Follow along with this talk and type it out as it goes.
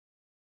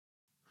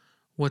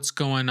What's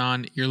going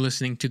on? You're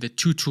listening to the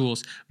Two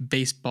Tools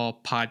Baseball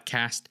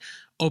Podcast.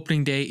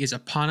 Opening day is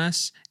upon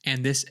us,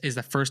 and this is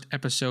the first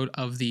episode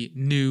of the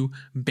new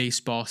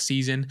baseball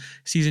season,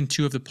 season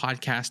 2 of the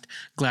podcast.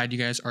 Glad you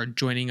guys are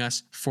joining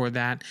us for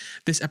that.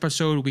 This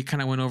episode, we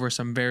kind of went over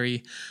some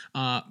very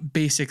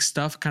basic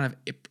stuff, kind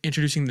of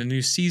introducing the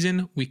new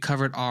season. We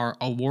covered our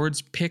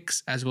awards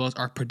picks as well as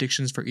our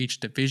predictions for each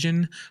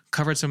division,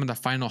 covered some of the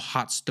final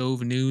hot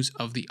stove news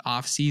of the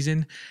off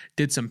season,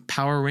 did some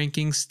power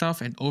ranking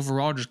stuff, and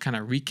overall just kind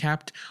of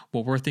recapped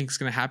what we think is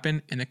going to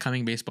happen in the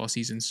coming baseball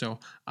season. So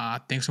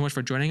thanks so much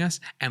for joining us,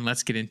 and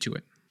let's get into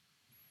it.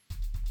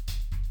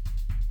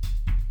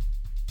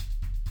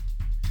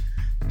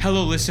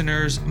 Hello,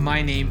 listeners.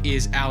 My name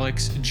is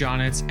Alex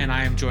Jonitz, and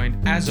I am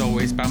joined, as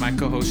always, by my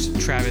co-host,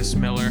 Travis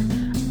Miller.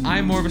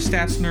 I'm more of a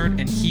stats nerd,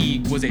 and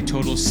he was a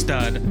total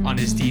stud on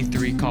his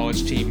D3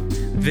 college team.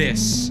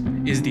 This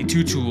is the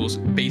Two Tools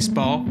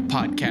Baseball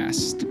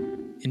Podcast.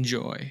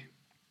 Enjoy.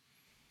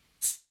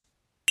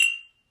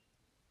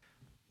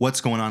 What's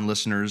going on,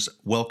 listeners?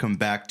 Welcome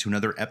back to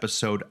another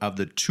episode of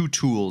the Two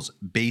Tools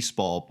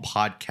Baseball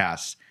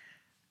Podcast,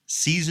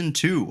 Season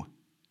 2,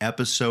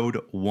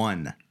 Episode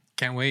 1.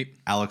 Can't wait.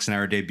 Alex and I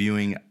are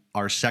debuting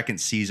our second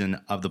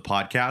season of the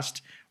podcast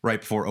right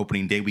before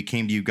opening day. We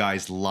came to you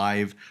guys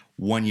live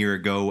 1 year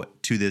ago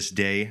to this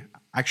day.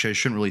 Actually, I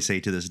shouldn't really say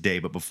to this day,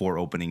 but before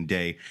opening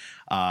day.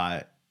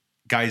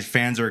 Guys,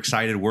 fans are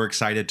excited. We're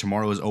excited.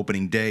 Tomorrow is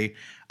opening day.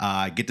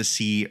 Get to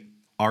see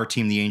our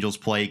team, the Angels,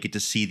 play, get to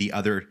see the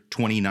other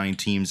 29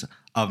 teams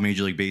of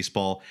Major League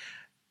Baseball,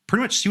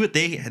 pretty much see what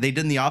they did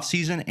in the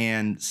offseason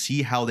and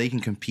see how they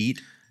can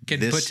compete.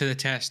 Getting put to the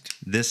test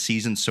this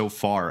season so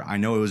far. I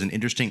know it was an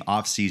interesting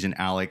offseason,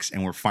 Alex,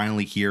 and we're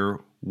finally here.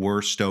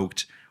 We're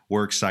stoked.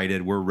 We're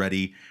excited. We're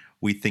ready.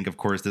 We think, of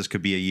course, this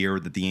could be a year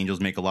that the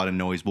Angels make a lot of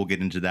noise. We'll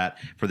get into that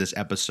for this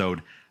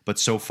episode. But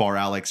so far,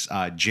 Alex,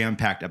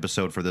 jam-packed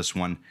episode for this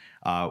one.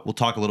 We'll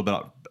talk a little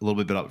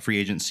bit about free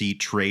agency,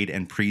 trade,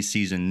 and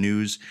preseason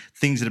news,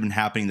 things that have been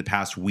happening the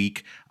past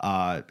week.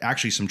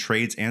 Actually, some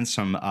trades and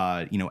some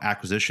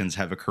acquisitions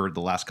have occurred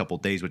the last couple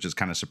of days, which is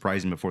kind of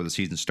surprising before the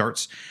season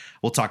starts.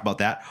 We'll talk about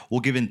that.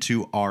 We'll give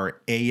into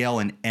our AL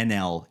and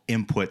NL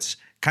inputs,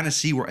 kind of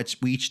see where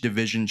each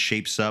division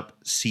shapes up,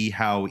 see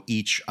how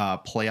each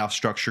playoff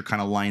structure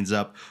kind of lines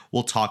up.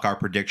 We'll talk our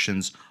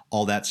predictions,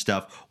 all that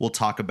stuff. We'll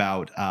talk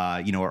about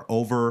our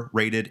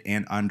overrated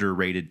and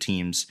underrated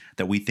teams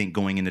that we think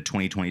going into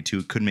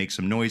 2022 could make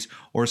some noise,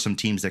 or some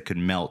teams that could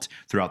melt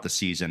throughout the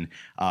season.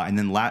 And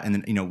then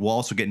we'll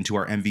also get into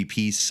our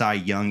MVP, Cy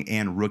Young,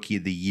 and Rookie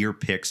of the Year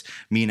picks.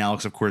 Me and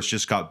Alex, of course,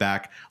 just got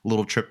back.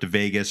 Little trip to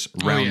Vegas,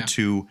 round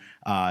 2,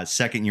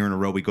 second year in a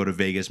row we go to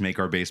Vegas, make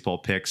our baseball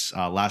picks.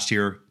 Last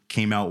year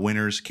came out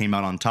winners, came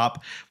out on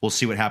top. We'll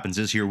see what happens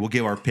this year. We'll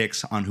give our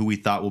picks on who we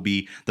thought will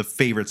be the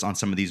favorites on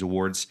some of these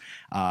awards.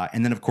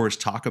 And then, of course,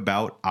 talk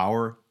about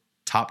our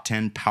top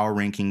 10 power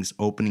rankings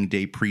opening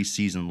day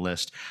preseason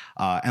list.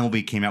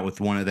 MLB came out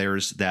with one of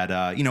theirs that,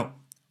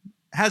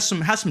 has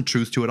some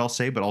truth to it, I'll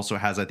say, but also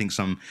has, I think,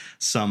 some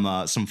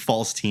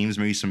false teams,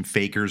 maybe some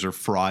fakers or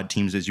fraud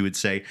teams, as you would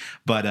say.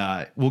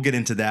 But we'll get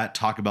into that,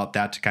 talk about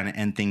that to kind of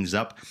end things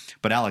up.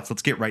 But Alex,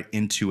 let's get right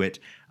into it.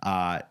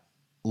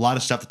 A lot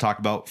of stuff to talk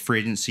about: free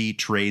agency,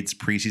 trades,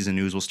 preseason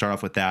news. We'll start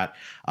off with that.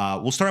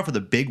 We'll start off with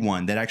a big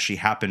one that actually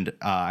happened,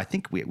 I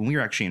think, when we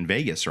were actually in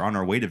Vegas or on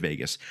our way to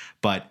Vegas.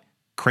 But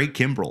Craig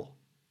Kimbrell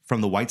from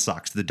the White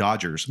Sox to the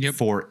Dodgers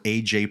for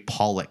A.J.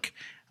 Pollock.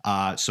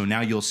 So now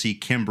you'll see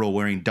Kimbrell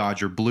wearing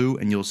Dodger blue,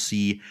 and you'll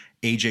see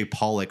A.J.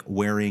 Pollock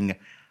wearing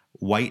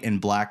white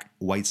and black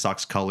White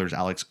Sox colors.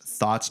 Alex,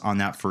 thoughts on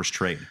that first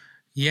trade?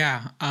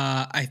 Yeah,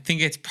 I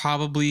think it's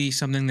probably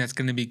something that's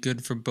going to be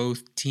good for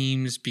both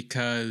teams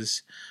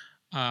because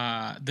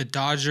the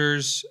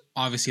Dodgers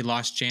obviously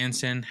lost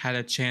Jansen, had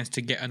a chance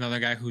to get another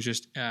guy who's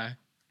just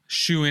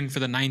shoe-in for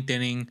the ninth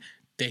inning.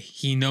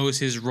 He knows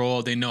his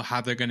role. They know how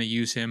they're going to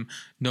use him.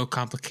 No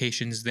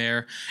complications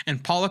there.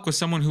 And Pollock was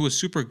someone who was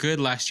super good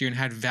last year and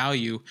had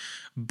value,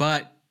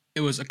 but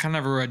it was a kind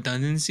of a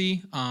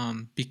redundancy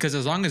because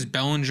as long as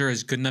Bellinger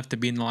is good enough to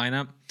be in the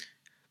lineup,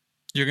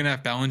 you're going to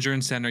have Bellinger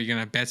in center, you're going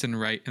to have Betts in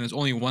right, and there's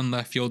only one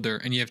left fielder,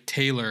 and you have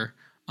Taylor,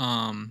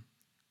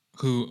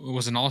 who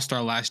was an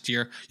all-star last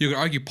year. You could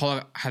argue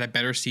Pollock had a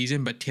better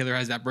season, but Taylor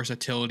has that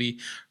versatility,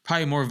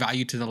 probably more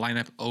value to the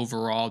lineup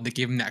overall. They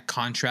gave him that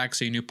contract,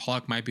 so you knew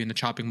Pollock might be in the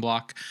chopping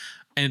block.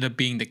 Ended up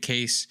being the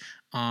case.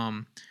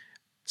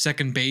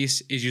 Second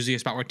base is usually a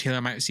spot where Taylor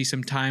might see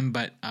some time,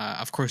 but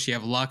of course you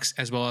have Lux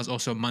as well as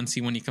also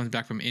Muncy when he comes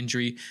back from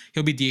injury.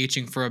 He'll be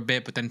DHing for a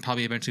bit, but then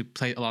probably eventually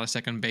play a lot of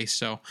second base,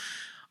 so...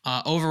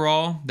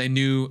 overall, they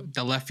knew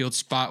the left field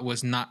spot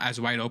was not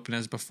as wide open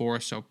as before,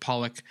 so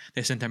Pollock,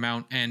 they sent him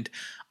out. And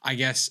I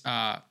guess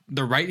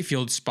the right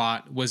field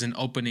spot was an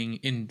opening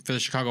for the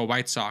Chicago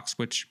White Sox,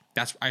 which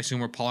that's, I assume,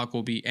 where Pollock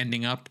will be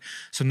ending up.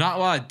 So not a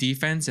lot of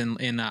defense.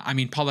 I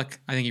mean, Pollock,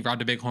 I think he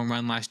robbed a big home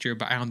run last year,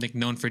 but I don't think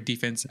known for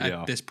defense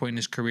at this point in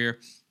his career.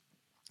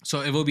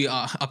 So it will be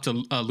up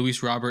to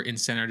Luis Robert in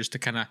center just to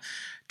kind of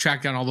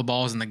track down all the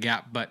balls in the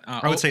gap. But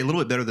I would say a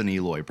little bit better than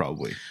Eloy,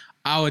 probably.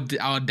 I would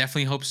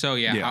definitely hope so.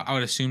 Yeah, Yeah. I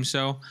would assume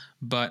so.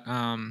 But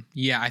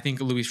yeah, I think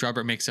Luis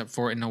Robert makes up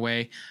for it in a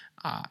way.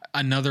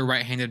 Another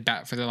right-handed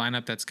bat for the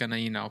lineup that's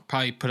gonna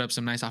probably put up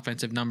some nice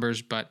offensive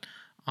numbers. But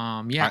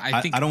yeah,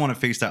 I think I don't want to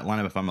face that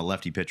lineup if I'm a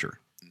lefty pitcher.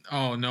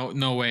 oh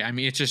no way. I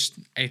mean,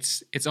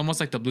 it's almost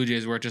like the Blue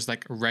Jays where it's just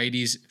like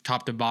righties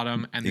top to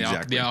bottom, and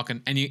Exactly. they all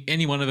can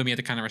any one of them you have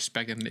to kind of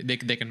respect and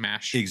they can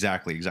mash.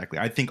 Exactly.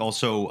 I think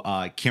also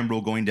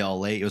Kimbrel going to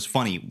LA. It was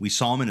funny. We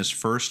saw him in his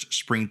first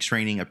spring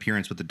training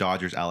appearance with the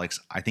Dodgers, Alex.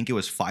 I think it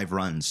was 5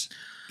 runs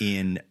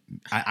in.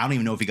 I don't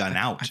even know if he got an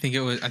out. I think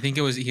it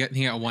was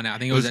he got one out. I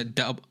think it was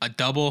a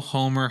double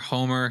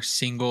homer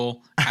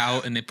single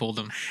out, and they pulled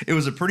him. It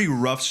was a pretty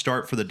rough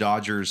start for the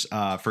Dodgers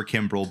for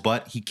Kimbrel,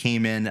 but he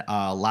came in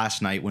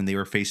last night when they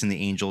were facing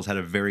the Angels, had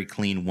a very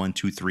clean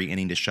 1-2-3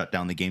 inning to shut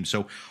down the game.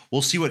 So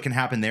we'll see what can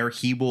happen there.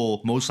 He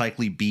will most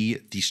likely be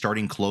the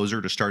starting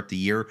closer to start the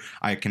year.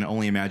 I can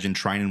only imagine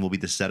Treinen will be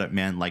the setup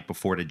man like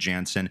before to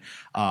Jansen.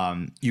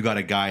 You got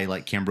a guy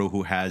like Kimbrel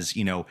who has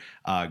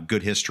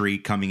good history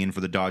coming in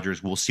for the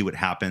Dodgers. We'll see what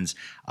happens.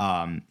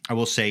 I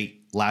will say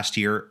last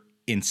year,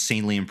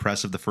 insanely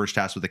impressive the first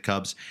half with the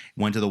Cubs.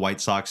 Went to the White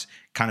Sox,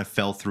 kind of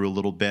fell through a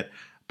little bit,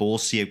 but we'll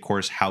see, of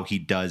course, how he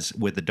does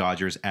with the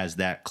Dodgers as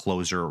that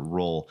closer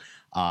role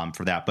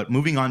for that. But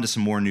moving on to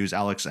some more news,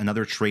 Alex,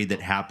 another trade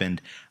that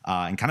happened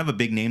and kind of a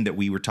big name that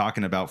we were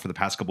talking about for the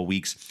past couple of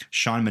weeks,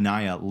 Sean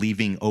Manaea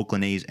leaving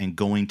Oakland A's and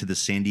going to the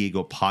San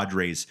Diego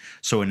Padres.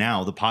 So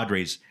now the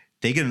Padres,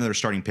 they get another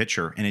starting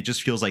pitcher, and it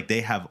just feels like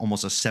they have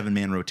almost a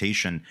 7-man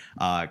rotation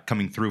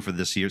coming through for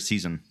this year's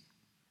season.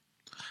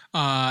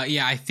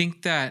 Yeah, I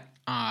think that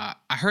I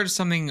heard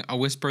a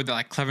whisper that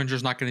like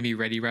Clevenger's not going to be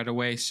ready right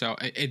away. So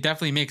it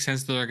definitely makes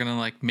sense that they're going to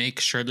like make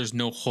sure there's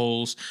no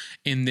holes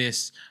in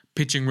this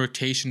pitching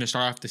rotation to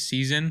start off the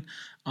season.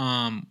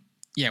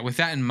 Yeah, with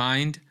that in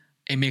mind,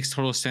 it makes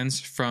total sense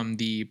from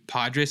the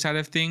Padres side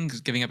of things,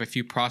 giving up a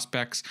few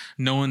prospects,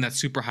 knowing that's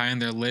super high on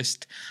their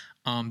list.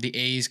 The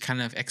A's kind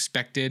of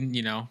expected,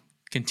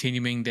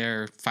 continuing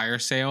their fire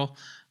sale.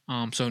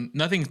 So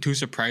nothing too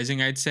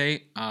surprising, I'd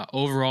say.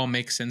 Overall,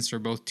 makes sense for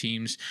both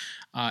teams.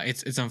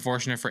 It's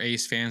unfortunate for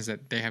A's fans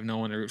that they have no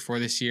one to root for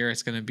this year.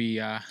 It's going to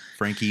be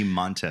Frankie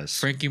Montes.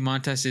 Frankie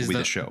Montes is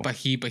the show, but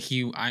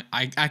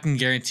I can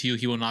guarantee you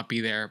he will not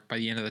be there by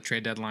the end of the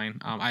trade deadline.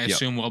 I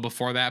assume well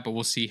before that, but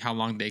we'll see how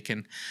long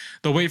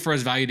they'll wait for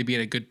his value to be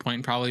at a good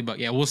point probably. But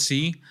yeah, we'll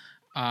see.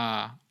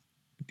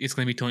 It's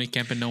going to be Tony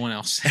Kemp and no one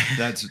else.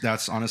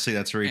 That's honestly,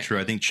 that's very true.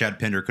 I think Chad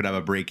Pinder could have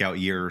a breakout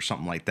year or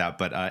something like that.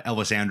 But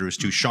Elvis Andrus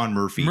too, Sean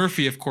Murphy.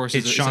 Murphy, of course,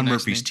 it's Sean nice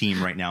Murphy's name.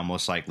 team right now,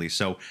 most likely.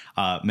 So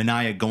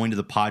Manaea going to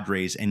the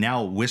Padres, and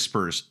now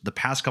whispers the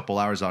past couple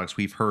hours, Alex,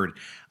 we've heard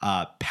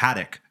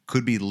Paddock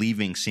could be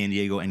leaving San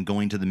Diego and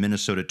going to the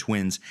Minnesota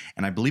Twins.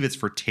 And I believe it's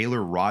for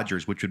Taylor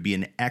Rogers, which would be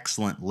an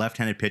excellent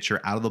left-handed pitcher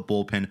out of the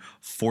bullpen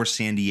for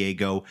San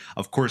Diego.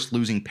 Of course,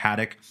 losing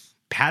Paddock.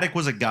 Paddock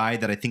was a guy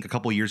that I think a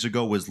couple years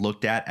ago was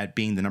looked at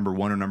being the number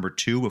 1 or number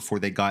 2 before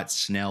they got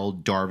Snell,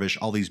 Darvish,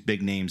 all these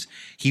big names.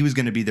 He was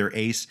going to be their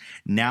ace.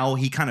 Now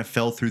he kind of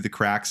fell through the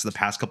cracks the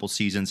past couple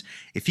seasons.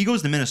 If he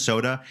goes to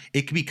Minnesota,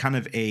 it could be kind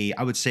of I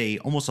would say,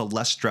 almost a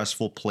less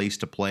stressful place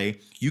to play.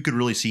 You could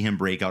really see him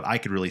break out. I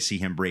could really see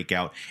him break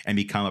out and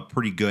become a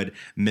pretty good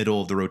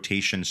middle of the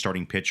rotation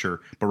starting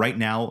pitcher. But right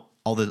now,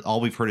 all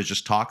we've heard is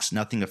just talks,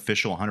 nothing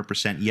official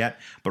 100% yet.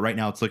 But right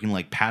now it's looking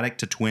like Paddock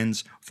to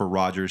Twins, for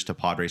Rogers to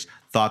Padres.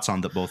 Thoughts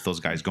on both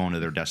those guys going to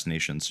their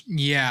destinations?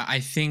 Yeah,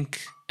 I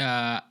think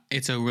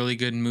it's a really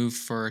good move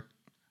for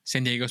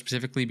San Diego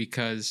specifically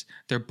because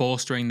they're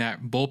bolstering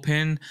that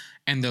bullpen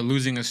and they're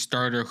losing a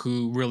starter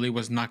who really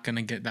was not going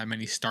to get that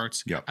many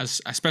starts,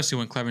 especially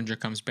when Clevenger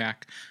comes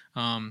back.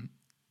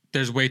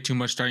 There's way too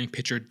much starting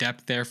pitcher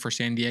depth there for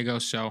San Diego,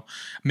 so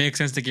it makes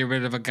sense to get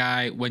rid of a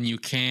guy when you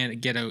can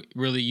get a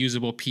really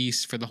usable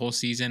piece for the whole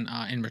season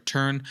in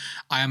return.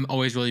 I'm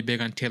always really big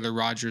on Taylor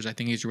Rogers. I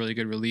think he's a really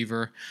good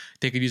reliever.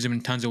 They could use him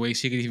in tons of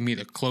ways. He could even be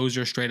the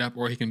closer straight up,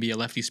 or he can be a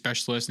lefty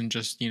specialist and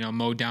just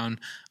mow down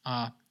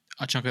a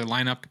chunk of the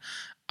lineup.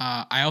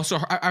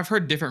 I've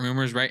heard different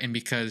rumors, right? And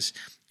because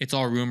it's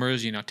all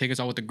rumors, take us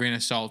all with a grain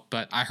of salt.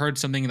 But I heard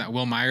something that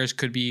Will Myers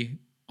could be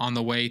on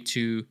the way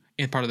to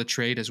in part of the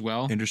trade as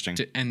well. Interesting.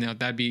 And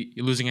that'd be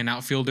losing an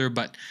outfielder,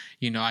 but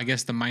I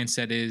guess the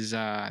mindset is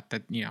that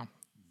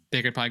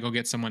they could probably go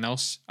get someone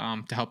else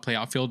to help play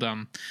outfield.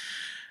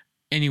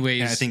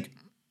 Anyways, and I think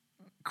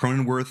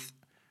Cronenworth,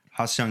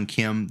 Ha-Seong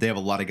Kim, they have a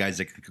lot of guys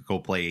that could go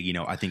play,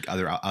 I think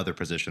other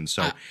positions.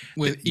 So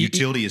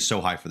utility is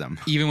so high for them.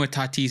 Even with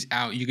Tatis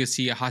out, you could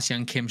see a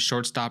Ha-Seong Kim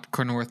shortstop,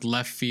 Cronenworth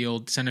left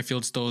field, center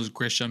field still is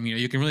Grisham.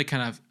 You can really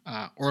kind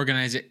of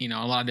organize it, a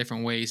lot of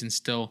different ways and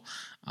still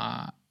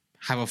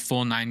have a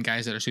full 9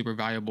 guys that are super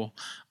valuable.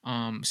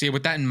 So yeah,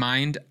 with that in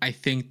mind, I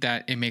think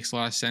that it makes a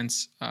lot of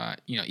sense.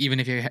 Even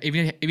if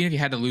you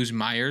had to lose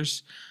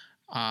Myers,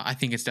 I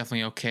think it's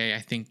definitely okay. I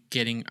think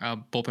getting a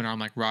bullpen arm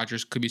like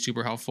Rogers could be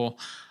super helpful.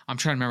 I'm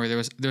trying to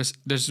remember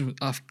there's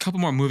a couple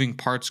more moving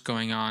parts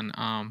going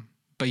on.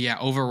 But yeah,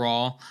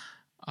 overall,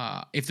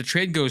 if the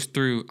trade goes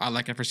through, I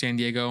like it for San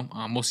Diego.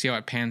 We'll see how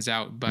it pans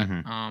out, but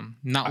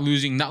not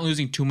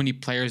losing too many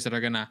players that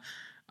are gonna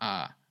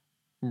uh,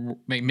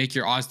 make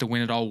your odds to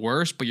win it all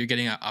worse. But you're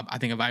getting I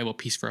think a valuable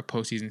piece for a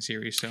postseason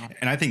series. So,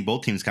 and I think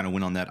both teams kind of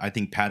win on that. I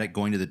think Paddock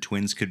going to the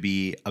Twins could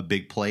be a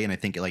big play, and I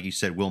think, like you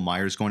said, Will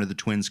Myers going to the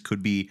Twins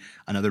could be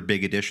another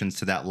big additions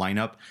to that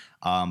lineup.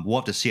 We'll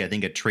have to see. I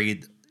think a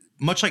trade,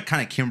 much like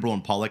kind of Kimbrel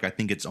and Pollock, I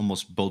think it's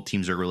almost both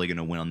teams are really going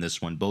to win on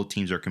this one. Both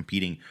teams are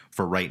competing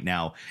for right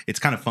now. It's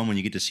kind of fun when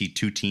you get to see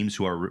two teams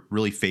who are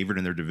really favored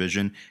in their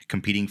division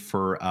competing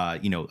for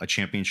a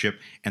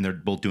championship, and they're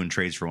both doing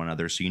trades for one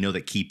another. So you know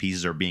that key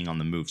pieces are being on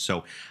the move.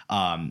 So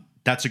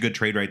that's a good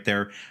trade right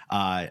there.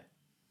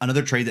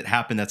 Another trade that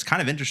happened that's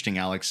kind of interesting,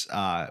 Alex.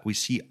 We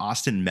see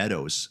Austin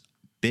Meadows,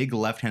 big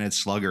left-handed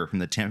slugger from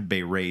the Tampa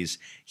Bay Rays.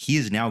 He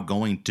is now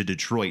going to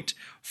Detroit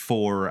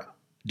for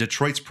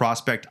Detroit's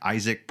prospect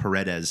Isaac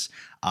Paredes.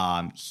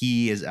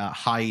 He is a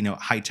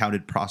high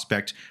touted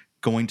prospect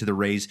going to the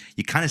Rays.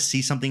 You kind of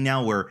see something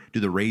now where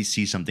do the Rays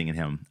see something in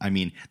him? I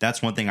mean,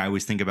 that's one thing I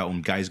always think about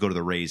when guys go to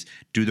the Rays.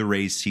 Do the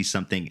Rays see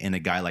something in a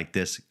guy like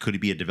this? Could he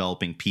be a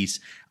developing piece,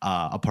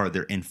 a part of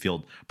their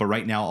infield? But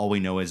right now, all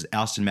we know is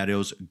Austin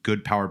Meadows,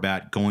 good power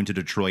bat, going to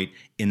Detroit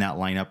in that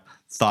lineup.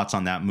 Thoughts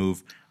on that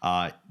move?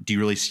 Do you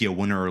really see a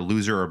winner or a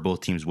loser, or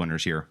both teams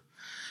winners here?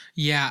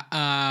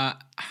 Yeah,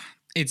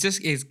 Travis,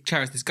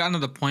 it's gotten to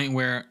the point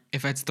where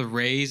if it's the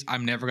Rays,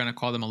 I'm never gonna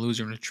call them a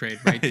loser in a trade,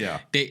 right?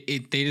 Yeah.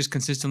 They just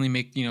consistently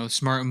make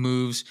smart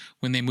moves.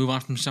 When they move on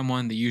from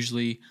someone,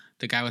 the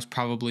guy was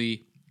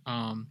probably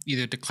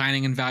either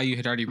declining in value,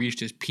 had already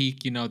reached his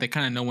peak. They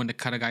kind of know when to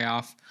cut a guy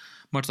off,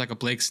 much like a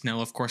Blake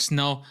Snell. Of course,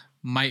 Snell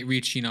might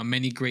reach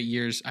many great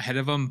years ahead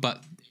of him,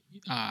 but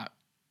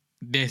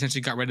they essentially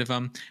got rid of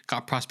him,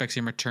 got prospects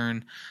in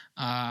return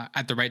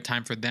at the right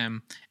time for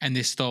them, and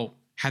they still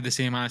had the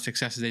same amount of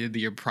success as they did the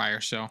year prior.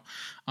 So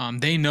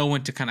they know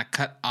when to kind of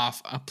cut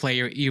off a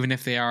player, even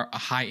if they are a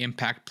high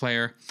impact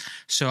player.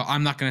 So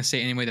I'm not going to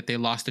say anyway that they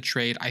lost the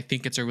trade. I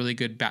think it's a really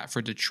good bat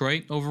for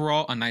Detroit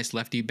overall, a nice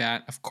lefty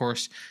bat. Of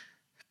course,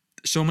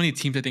 so many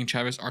teams, I think,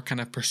 Travis, are kind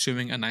of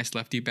pursuing a nice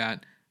lefty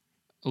bat.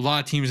 A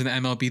lot of teams in the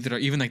MLB that are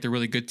even like the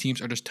really good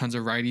teams are just tons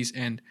of righties,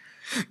 and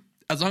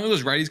as long as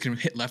those righties can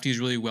hit lefties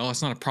really well,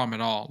 it's not a problem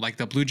at all. Like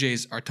the Blue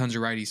Jays are tons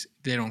of righties.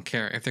 They don't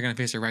care. If they're going to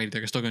face a righty,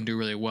 they're still going to do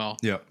really well.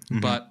 Yeah.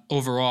 Mm-hmm. But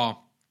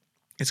overall,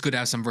 it's good to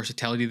have some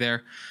versatility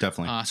there.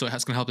 Definitely. So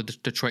it's going to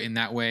help Detroit in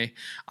that way.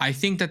 I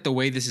think that the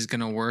way this is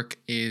going to work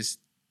is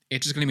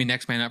it's just going to be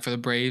next man up for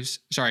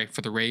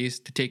the Rays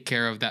to take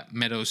care of that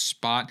Meadows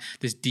spot,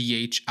 this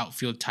DH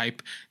outfield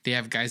type. They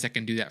have guys that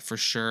can do that for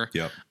sure.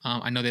 Yep.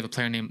 I know they have a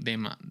player named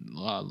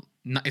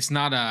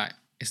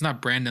it's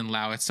not Brandon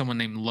Lau. It's someone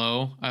named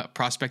Lowe, a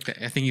prospect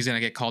that I think he's going to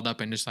get called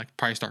up and just like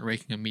probably start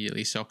raking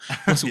immediately. So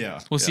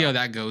we'll see how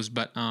that goes.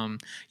 But I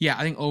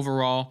think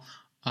overall,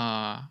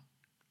 a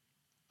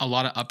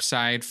lot of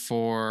upside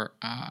for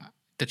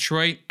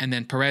Detroit. And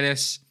then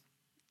Paredes,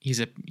 he's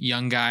a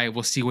young guy.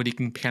 We'll see what he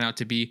can pan out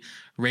to be.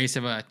 Rays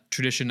have a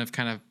tradition of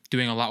kind of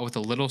doing a lot with a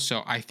little,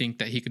 so I think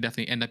that he could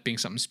definitely end up being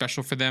something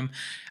special for them,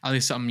 at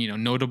least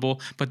something notable.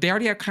 But they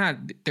already have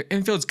their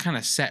infield's kind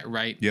of set,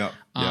 right? Yeah.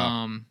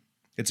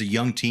 It's a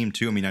young team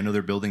too. I mean, I know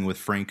they're building with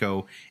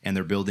Franco and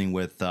they're building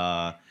with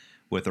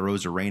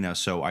Arozarena.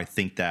 So I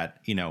think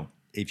that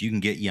if you can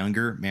get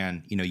younger,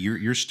 man,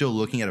 you're still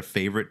looking at a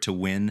favorite to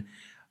win,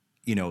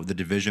 the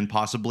division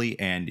possibly,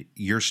 and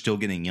you're still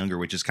getting younger,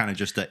 which is kind of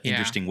just an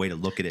interesting way to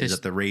look at it. Is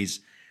that the Rays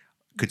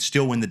could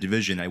still win the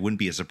division? I wouldn't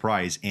be a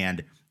surprise,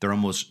 and they're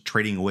almost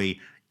trading away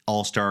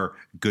all-star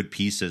good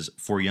pieces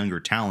for younger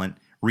talent,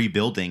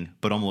 rebuilding,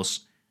 but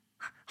almost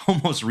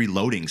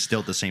reloading still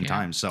at the same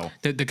time. So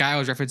the guy I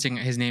was referencing,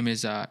 his name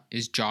is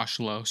Josh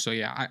Lowe. So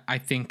yeah, I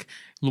think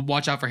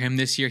watch out for him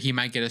this year. He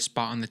might get a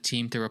spot on the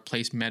team to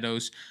replace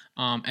Meadows.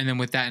 And then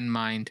with that in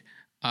mind,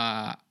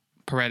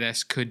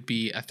 Paredes could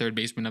be a third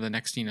baseman of the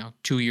next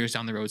 2 years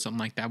down the road, something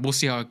like that. We'll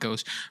see how it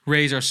goes.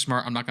 Rays are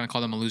smart. I'm not going to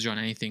call them a loser on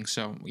anything.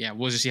 So yeah,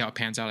 we'll just see how it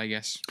pans out, I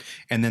guess.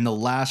 And then the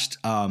last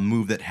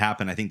move that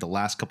happened, I think the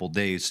last couple of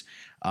days,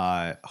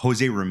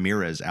 Jose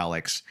Ramirez,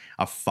 Alex,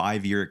 a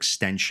 5-year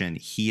extension.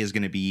 He is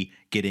going to be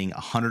getting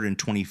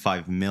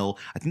 125 mil.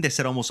 I think they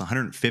said almost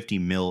 150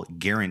 mil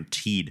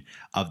guaranteed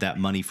of that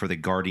money for the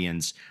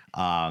Guardians.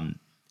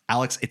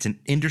 Alex, it's an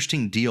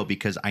interesting deal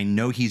because I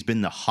know he's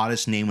been the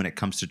hottest name when it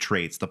comes to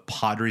trades. The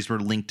Padres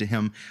were linked to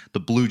him. The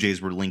Blue Jays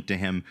were linked to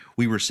him.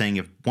 We were saying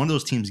if one of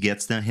those teams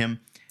gets to him,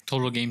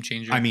 total game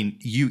changer. I mean,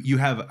 you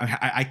have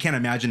I can't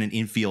imagine an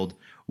infield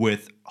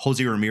with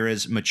Jose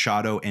Ramirez,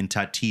 Machado, and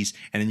Tatis,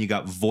 and then you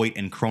got Voit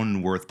and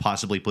Cronenworth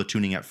possibly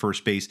platooning at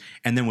first base.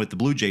 And then with the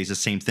Blue Jays, the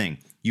same thing.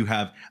 You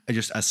have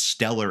just a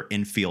stellar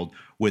infield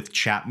with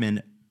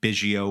Chapman,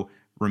 Biggio,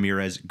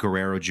 Ramirez,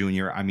 Guerrero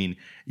Jr. I mean,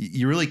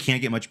 you really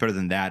can't get much better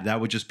than that. That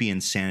would just be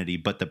insanity.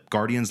 But the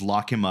Guardians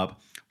lock him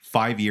up,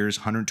 5 years,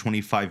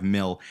 125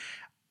 mil.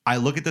 I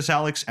look at this,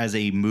 Alex, as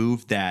a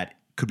move that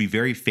could be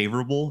very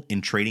favorable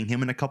in trading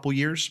him in a couple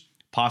years,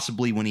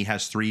 possibly when he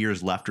has 3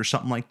 years left or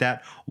something like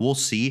that. We'll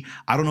see.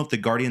 I don't know if the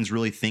Guardians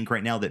really think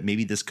right now that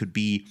maybe this could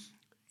be,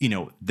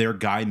 their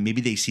guy.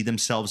 Maybe they see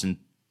themselves in,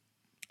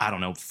 I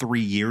don't know, 3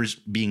 years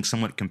being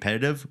somewhat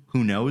competitive.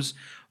 Who knows?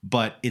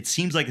 But it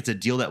seems like it's a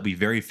deal that would be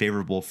very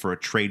favorable for a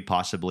trade,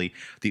 possibly.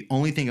 The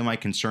only thing am I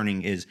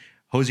concerning is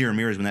Jose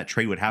Ramirez, when that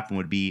trade would happen,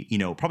 would be,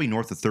 probably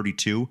north of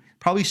 32,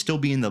 probably still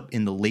be in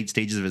the late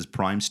stages of his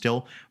prime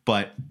still.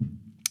 But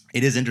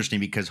it is interesting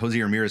because Jose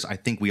Ramirez, I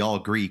think we all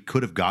agree,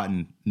 could have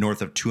gotten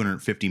north of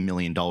 $250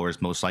 million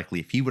most likely.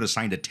 If he would have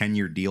signed a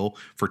 10-year deal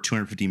for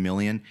 $250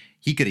 million,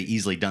 he could have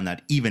easily done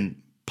that,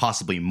 even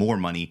possibly more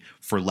money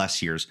for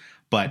less years.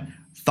 But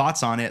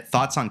thoughts on it,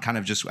 thoughts on kind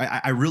of just,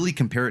 I really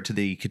compare it to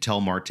the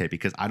Ketel Marte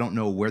because I don't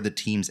know where the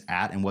team's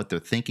at and what they're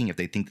thinking, if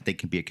they think that they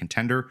can be a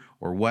contender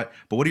or what.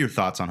 But what are your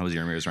thoughts on Jose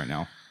Ramirez right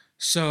now?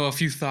 So a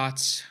few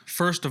thoughts.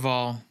 First of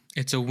all,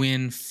 it's a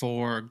win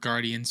for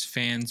Guardians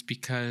fans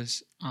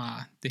because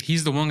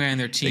he's the one guy on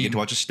their team. They get to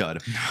watch a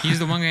stud. He's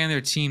the one guy on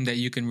their team that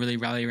you can really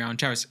rally around.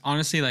 Travis,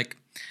 honestly,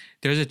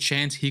 there's a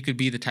chance he could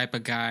be the type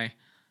of guy.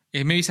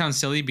 It maybe sounds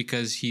silly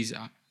because he's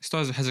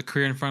still has a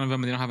career in front of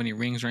him and they don't have any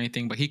rings or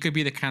anything, but he could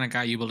be the kind of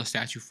guy you build a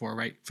statue for,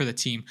 right? For the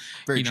team.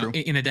 Very true.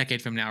 In a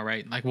decade from now,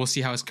 right? We'll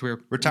see how his career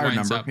retired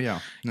winds number. up. Yeah.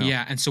 No.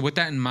 Yeah. And so with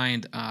that in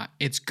mind,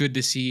 it's good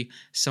to see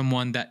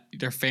someone that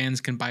their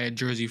fans can buy a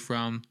jersey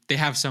from. They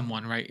have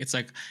someone, right? It's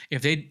like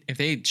if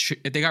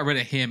they got rid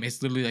of him,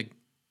 it's literally like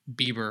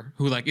Bieber,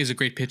 who is a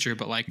great pitcher,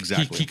 but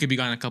exactly. he could be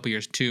gone in a couple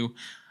years too.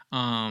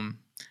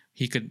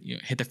 He could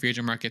hit the free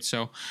agent market.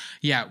 So,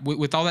 yeah,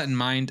 with all that in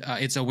mind,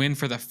 it's a win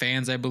for the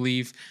fans, I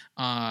believe.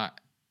 They're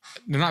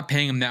not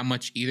paying him that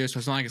much either, so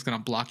it's not like it's going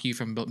to block you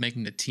from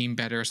making the team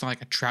better. It's not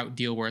like a Trout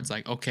deal where it's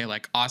like, okay,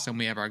 awesome,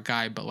 we have our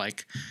guy, but we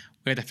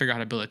have to figure out how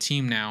to build a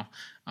team now.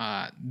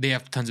 They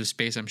have tons of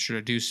space, I'm sure,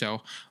 to do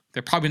so.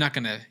 They're probably not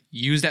going to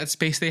use that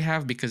space they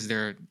have because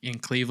they're in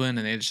Cleveland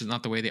and it's just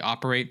not the way they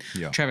operate.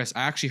 Yeah. Travis,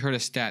 I actually heard a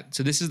stat.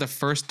 So this is the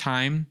first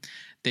time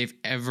they've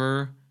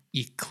ever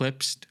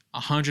eclipsed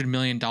 $100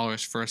 million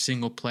for a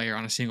single player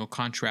on a single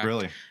contract.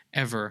 Really?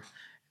 Ever.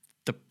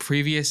 The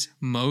previous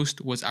most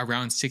was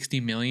around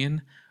 $60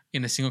 million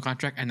in a single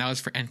contract, and that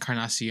was for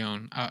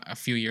Encarnacion a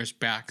few years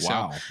back.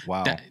 Wow. So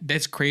wow.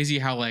 That's crazy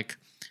how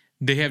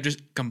they have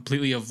just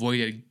completely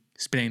avoided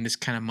spending this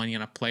kind of money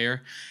on a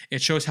player.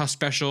 It shows how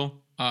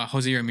special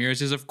Jose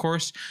Ramirez is, of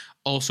course.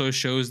 Also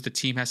shows the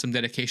team has some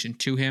dedication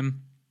to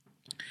him.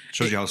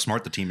 Shows you how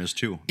smart the team is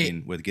too.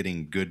 With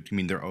getting good.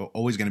 They're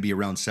always going to be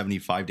around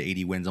 75 to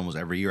 80 wins almost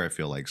every year, I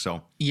feel like.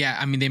 So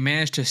yeah, they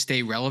managed to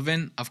stay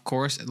relevant. Of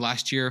course,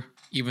 last year,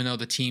 even though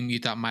the team you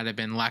thought might have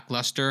been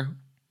lackluster,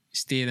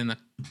 stayed in the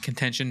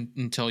contention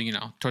until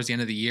towards the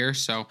end of the year.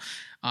 So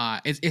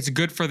it's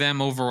good for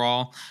them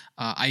overall.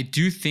 I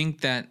do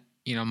think that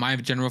my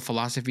general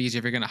philosophy is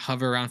if you're going to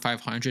hover around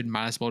 500,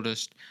 might as well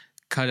just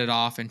cut it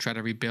off and try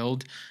to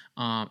rebuild.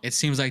 It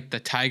seems like the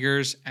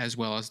Tigers, as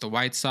well as the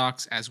White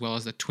Sox, as well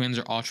as the Twins,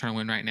 are all trying to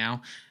win right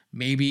now.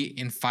 Maybe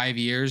in 5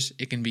 years,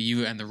 it can be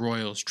you and the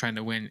Royals trying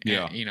to win.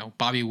 Yeah. And,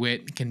 Bobby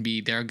Witt can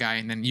be their guy,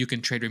 and then you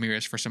can trade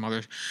Ramirez for some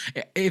others.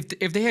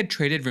 If they had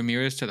traded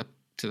Ramirez to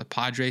the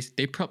Padres,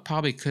 they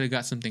probably could have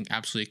got something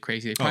absolutely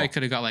crazy. They probably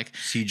could have got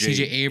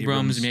CJ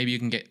Abrams. Maybe you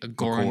can get a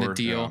Gore in the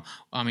deal.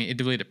 Yeah. It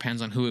really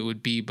depends on who it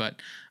would be,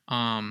 but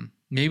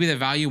maybe the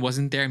value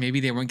wasn't there. Maybe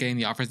they weren't getting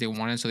the offers they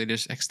wanted, so they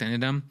just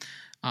extended them.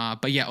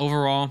 But yeah,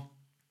 overall,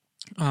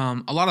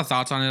 a lot of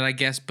thoughts on it, I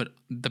guess. But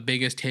the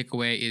biggest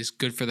takeaway is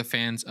good for the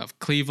fans of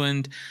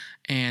Cleveland.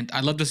 And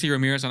I'd love to see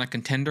Ramirez on a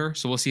contender.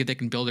 So we'll see if they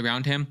can build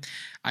around him.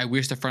 I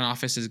wish the front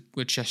office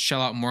would just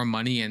shell out more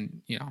money.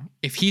 And,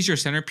 if he's your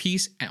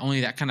centerpiece at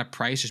only that kind of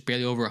price, just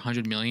barely over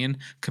 $100 million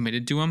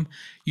committed to him,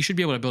 you should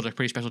be able to build a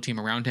pretty special team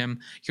around him.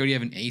 You already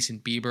have an ace in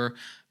Bieber.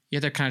 You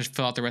have to kind of just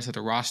fill out the rest of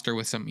the roster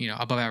with some,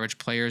 above average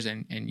players,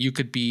 and you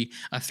could be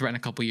a threat in a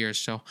couple years.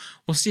 So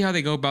we'll see how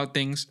they go about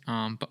things.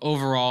 But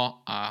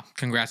overall,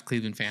 congrats,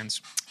 Cleveland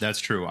fans. That's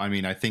true.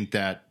 I think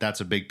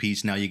that's a big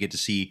piece. Now you get to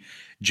see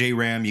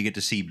J-Ram, you get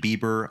to see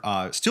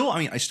Bieber.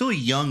 Still a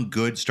young,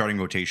 good starting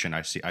rotation.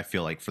 I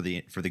feel like for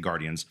the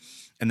Guardians,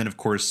 and then of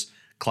course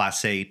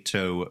Clase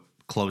to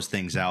close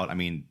things out.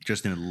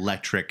 Just an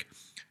electric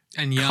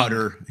and young.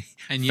 Cutter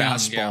and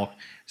fastball. Young, yeah.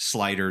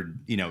 Slider,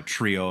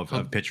 trio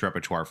of pitch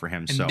repertoire for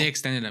him. And so they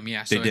extended him,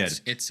 yeah. So they did.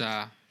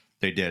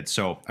 They did.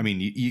 So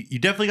you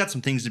definitely got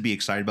some things to be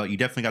excited about. You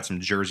definitely got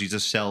some jerseys to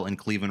sell in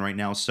Cleveland right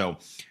now. So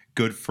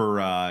good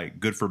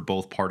for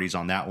both parties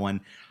on that one.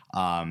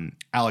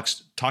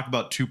 Alex, talk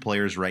about two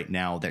players right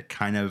now that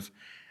kind of,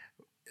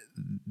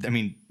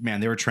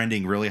 they were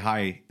trending really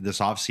high this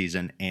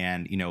offseason,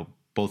 and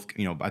both,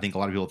 I think a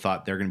lot of people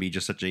thought they're going to be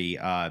just such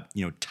a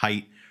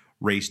tight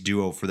race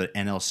duo for the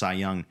NL Cy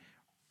Young.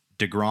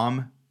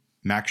 DeGrom,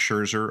 Max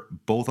Scherzer,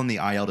 both on the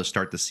IL to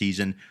start the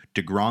season.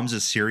 DeGrom's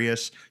is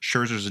serious.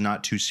 Scherzer's is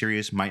not too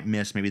serious. Might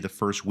miss maybe the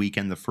first week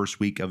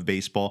of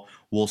baseball.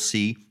 We'll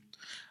see.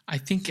 I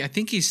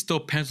think he's still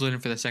penciled in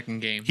for the second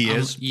game. He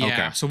is? Yeah.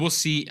 Okay. So we'll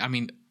see. I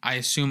mean, I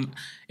assume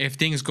if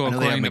things go I know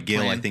they have according to McGill,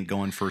 plan, I think,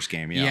 going first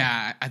game. Yeah.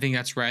 yeah, I think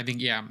that's right. I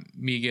think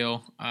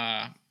Miguel,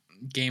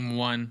 game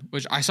one,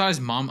 which I saw his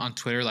mom on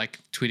Twitter like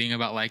tweeting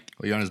about like,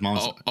 Are you on his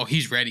mom's?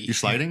 he's ready. You're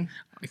sliding?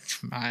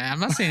 I'm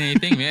not saying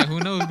anything, man. Who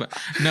knows? But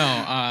no,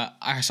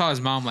 I saw his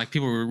mom, like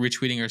people were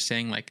retweeting her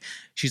saying like,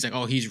 she's like,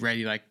 oh, he's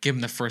ready. Like give him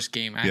the first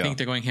game. And I think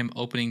they're going him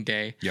opening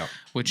day,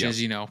 which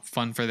is,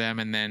 fun for them.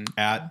 And then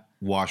at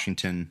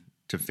Washington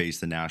to face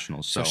the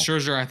Nationals. So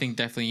Scherzer, I think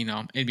definitely,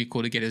 it'd be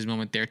cool to get his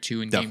moment there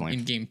too in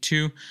game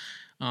two.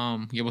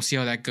 We'll see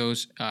how that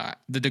goes.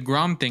 The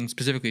DeGrom thing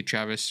specifically,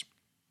 Travis,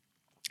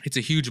 it's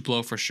a huge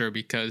blow for sure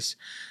because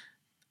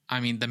I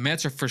mean, the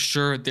Mets are for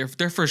sure they're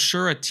for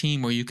sure a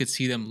team where you could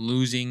see them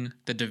losing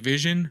the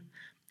division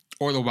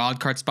or the wild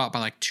card spot by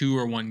like 2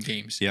 or 1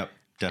 games. Yep,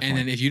 definitely. And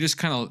then if you just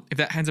if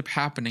that ends up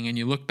happening and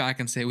you look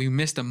back and say we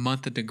missed a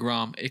month of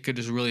DeGrom, it could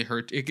just really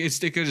hurt. It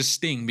could just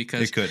sting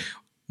because it could.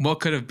 What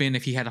could have been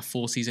if he had a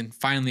full season,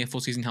 finally a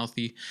full season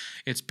healthy.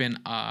 It's been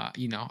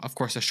of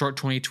course a short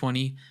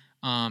 2020.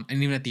 And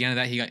even at the end of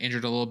that, he got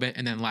injured a little bit.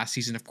 And then last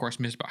season, of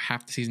course, missed about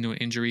half the season to an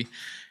injury.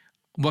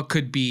 What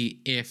could be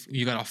if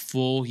you got a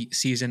full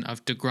season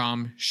of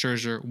DeGrom,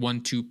 Scherzer,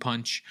 1-2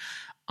 punch,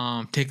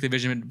 take the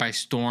division by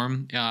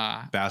storm.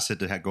 Bassett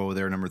to go over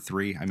there, number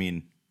 3. I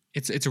mean,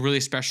 it's a really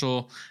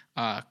special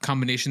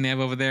combination they have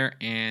over there,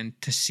 and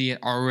to see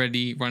it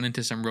already run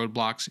into some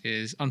roadblocks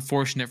is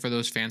unfortunate for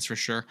those fans for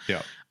sure.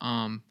 Yeah.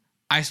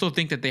 I still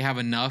think that they have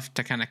enough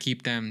to kind of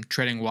keep them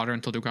treading water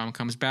until DeGrom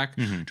comes back.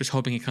 Mm-hmm. Just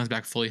hoping he comes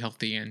back fully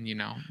healthy and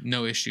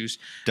no issues.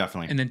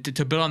 Definitely. And then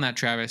to build on that,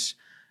 Travis,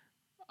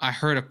 I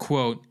heard a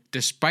quote,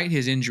 despite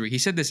his injury, he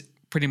said this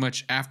pretty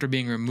much after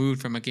being removed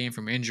from a game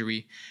from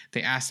injury.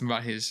 They asked him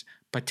about his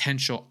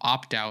potential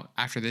opt-out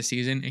after this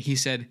season, and he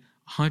said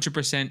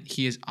 100%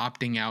 he is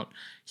opting out.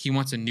 He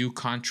wants a new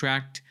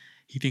contract.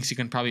 He thinks he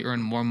can probably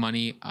earn more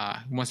money.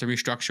 He wants to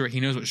restructure it.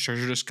 He knows what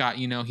Scherzer just got,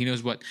 He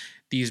knows what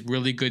these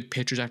really good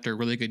pitchers after a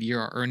really good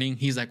year are earning.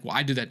 He's like, well,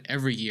 I do that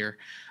every year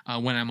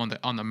when I'm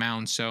on the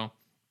mound. So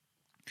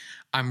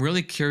I'm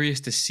really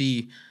curious to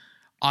see.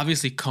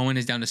 Obviously, Cohen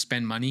is down to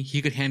spend money. He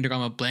could hand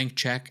DeGrom a blank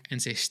check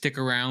and say, stick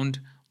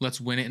around.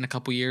 Let's win it in a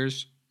couple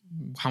years.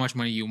 How much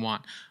money you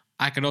want?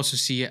 I could also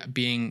see it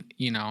being,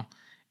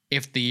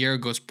 if the year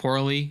goes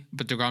poorly,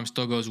 but DeGrom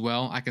still goes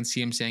well, I can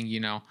see him saying,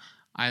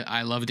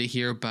 I loved it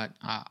here, but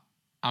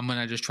I'm going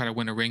to just try to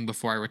win a ring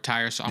before I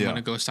retire. So I'm going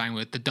to go sign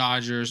with the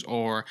Dodgers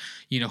or,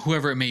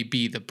 whoever it may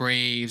be, the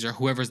Braves or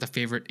whoever's the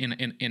favorite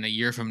in a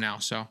year from now.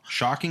 So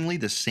shockingly,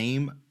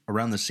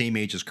 around the same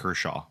age as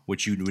Kershaw,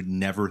 which you would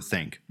never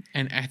think.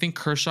 And I think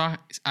Kershaw,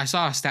 I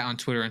saw a stat on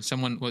Twitter and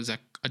someone was a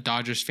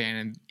Dodgers fan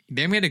and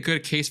they made a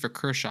good case for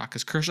Kershaw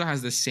because Kershaw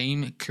has the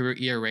same career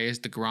ERA as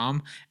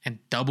DeGrom and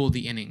double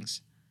the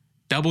innings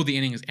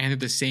and at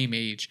the same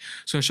age.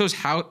 So it shows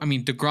how,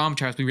 DeGrom,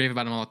 Travis, we rave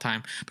about him all the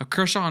time, but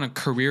Kershaw on a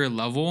career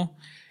level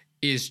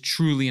is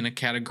truly in a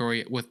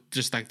category with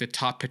just like the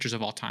top pitchers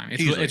of all time.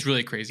 It's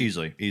really crazy.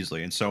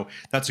 Easily. And so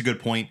that's a good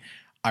point.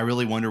 I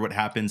really wonder what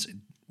happens.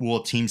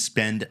 Will a team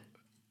spend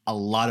a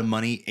lot of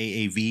money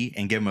AAV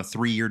and give him a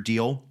 3-year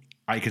deal?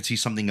 I could see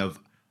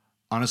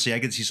honestly, I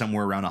could see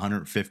somewhere around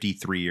 150,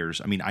 3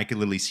 years. I could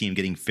literally see him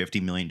getting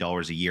 $50 million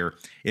a year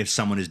if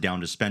someone is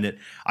down to spend it.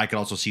 I could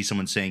also see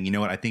someone saying, you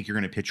know what, I think you're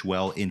going to pitch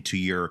well into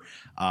your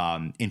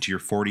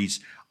 40s.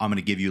 I'm going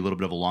to give you a little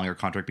bit of a longer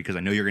contract because I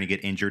know you're going to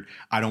get injured.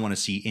 I don't want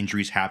to see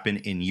injuries happen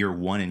in year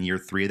 1 and year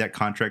 3 of that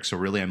contract. So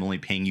really, I'm only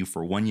paying you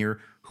for 1 year.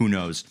 Who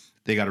knows?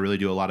 They got to really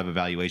do a lot of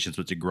evaluations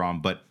with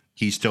DeGrom, but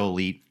he's still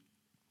elite.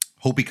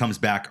 Hope he comes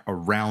back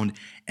around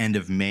end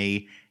of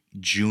May,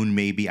 June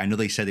maybe. I know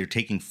they said they're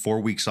taking 4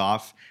 weeks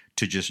off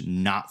to just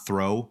not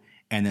throw,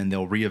 and then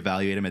they'll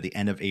reevaluate him at the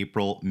end of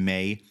April,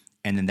 May,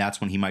 and then that's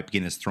when he might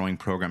begin his throwing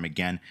program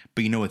again.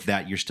 But with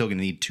that, you're still going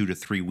to need 2 to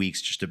 3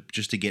 weeks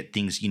just to get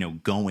things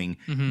going.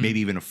 Mm-hmm.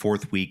 Maybe even a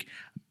 4th week,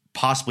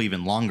 possibly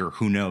even longer.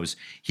 Who knows?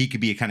 He could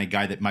be a kind of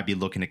guy that might be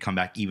looking to come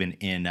back even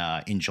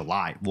in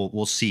July.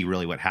 We'll see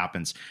really what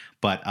happens.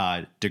 But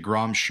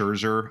DeGrom,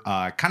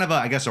 Scherzer, kind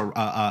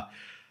of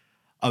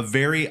a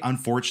very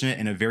unfortunate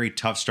and a very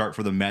tough start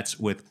for the Mets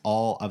with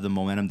all of the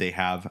momentum they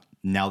have.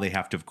 Now they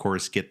have to, of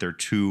course, get their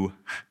 2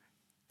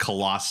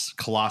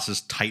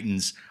 Colossus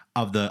Titans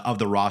of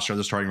the roster, of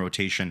the starting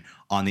rotation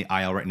on the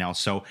IL right now.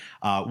 So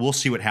we'll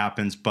see what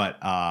happens, but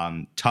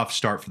tough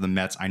start for the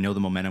Mets. I know the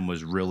momentum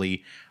was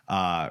really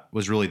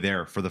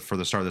there for the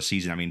start of the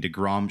season.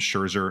 DeGrom,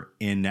 Scherzer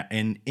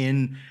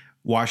in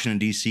Washington,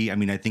 D.C.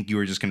 I think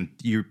you're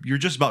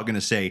just about going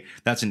to say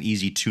that's an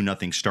easy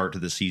 2-0 start to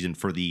the season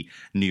for the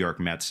New York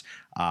Mets.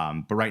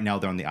 But right now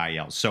they're on the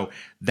IL. So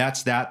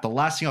that's that. The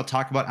last thing I'll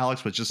talk about,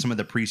 Alex, was just some of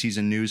the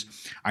preseason news.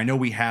 I know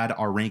we had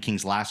our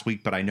rankings last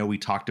week, but I know we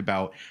talked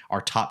about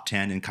our top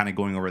 10 and kind of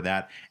going over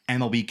that.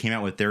 MLB came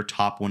out with their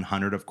top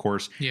 100, of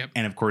course. Yep.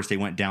 And of course they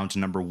went down to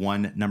number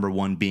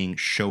one being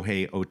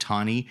Shohei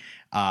Ohtani.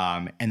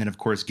 And then of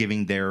course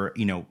giving their,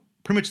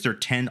 pretty much their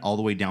 10 all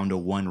the way down to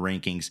 1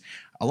 rankings.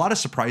 a lot of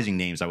surprising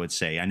names, I would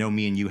say. I know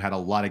me and you had a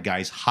lot of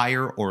guys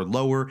higher or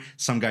lower,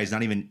 some guys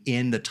not even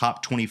in the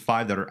top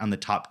 25 that are on the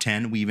top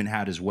 10 we even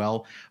had as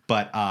well.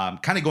 But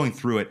kind of going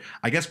through it,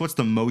 I guess what's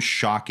the most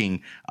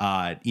shocking,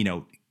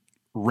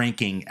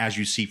 ranking as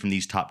you see from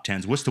these top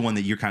 10s? What's the one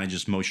that you're kind of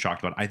just most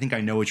shocked about? I think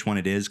I know which one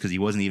it is because he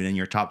wasn't even in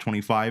your top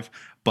 25.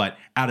 But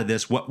out of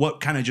this, what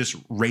kind of just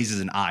raises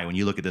an eye when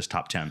you look at this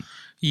top 10?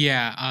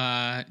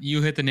 Yeah,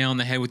 you hit the nail on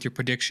the head with your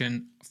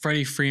prediction.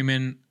 Freddie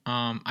Freeman,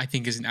 I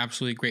think, is an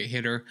absolutely great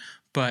hitter,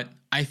 but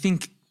I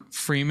think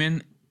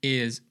Freeman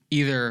is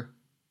either.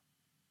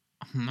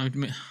 I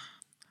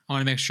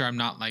want to make sure I'm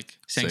not like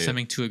saying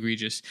something too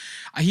egregious.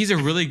 He's a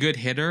really good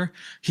hitter.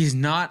 He's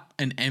not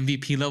an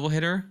MVP level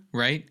hitter,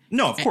 right?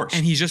 No, of course.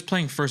 And he's just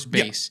playing first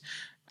base. Yeah.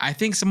 I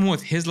think someone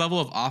with his level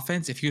of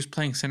offense, if he was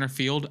playing center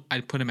field,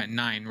 I'd put him at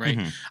 9, right?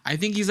 Mm-hmm. I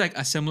think he's like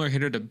a similar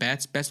hitter to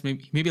Betts. Betts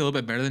maybe a little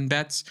bit better than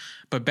Betts,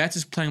 but Betts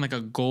is playing like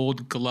a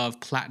gold glove,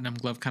 platinum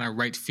glove kind of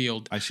right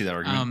field. I see that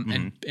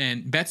argument.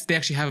 And Betts, they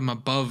actually have him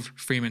above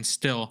Freeman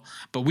still.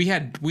 But we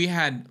had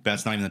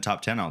Betts not even in the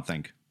top 10, I don't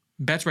think.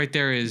 Betts right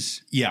there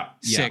is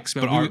 6.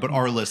 But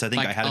our list, I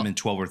think I had him in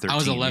 12 or 13. I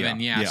was 11,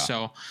 yeah.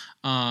 So,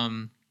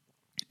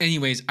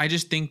 anyways, I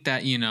just think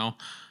that,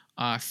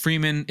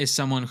 Freeman is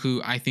someone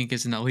who I think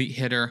is an elite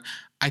hitter.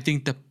 I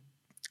think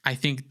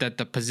that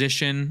the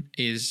position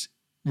is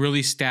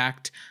really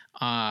stacked.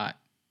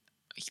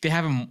 They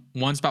have him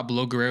one spot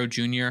below Guerrero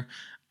Jr.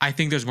 I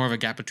think there's more of a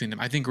gap between them.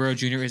 I think Guerrero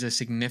Jr. is a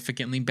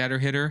significantly better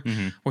hitter.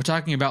 Mm-hmm. We're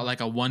talking about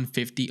like a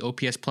 150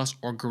 OPS plus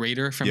or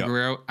greater from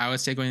Guerrero, I would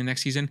say, going into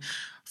next season.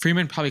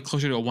 Freeman probably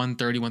closer to a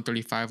 130,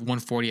 135,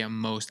 140 at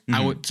most.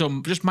 Mm-hmm.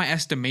 So just my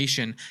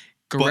estimation.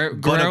 Guerrero,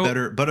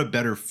 but a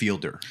better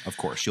fielder, of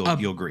course. You'll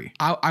agree.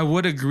 I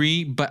would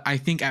agree, but I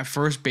think at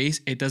first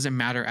base it doesn't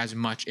matter as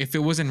much. If it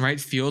was in right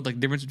field, like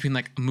the difference between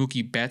like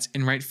Mookie Betts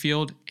in right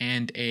field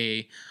and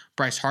a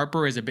Bryce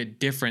Harper is a bit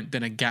different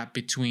than a gap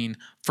between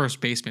first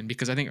baseman,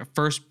 because I think at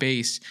first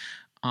base,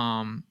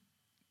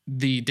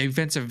 the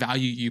defensive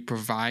value you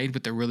provide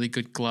with a really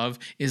good glove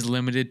is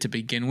limited to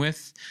begin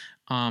with.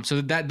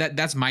 So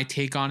that's my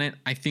take on it.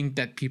 I think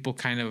that people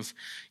kind of,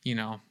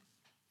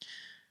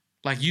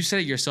 like you said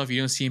it yourself, you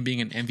don't see him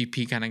being an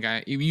MVP kind of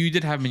guy. You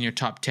did have him in your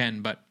top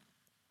 10, but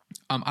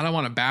I don't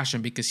want to bash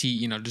him because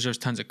he, deserves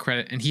tons of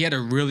credit. And he had a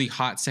really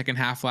hot second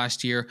half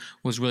last year,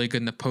 was really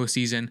good in the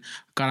postseason,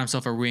 got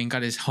himself a ring,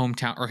 got his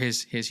hometown or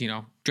his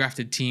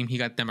drafted team. He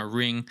got them a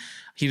ring.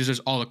 He deserves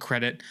all the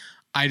credit.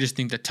 I just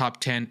think the top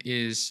 10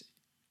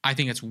 I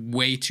think it's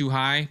way too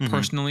high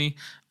personally.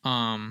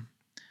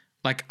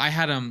 Like I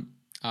had him,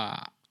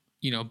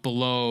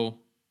 below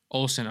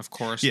Olsen, of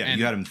course. Yeah, and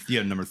you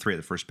had number 3 at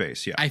the first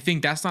base. Yeah, I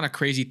think that's not a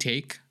crazy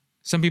take.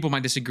 Some people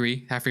might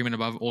disagree. Have Freeman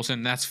above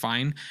Olsen. That's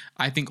fine.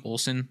 I think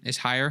Olsen is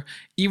higher.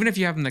 Even if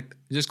you have him,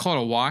 just call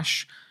it a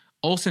wash.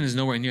 Olsen is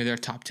nowhere near their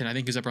top 10. I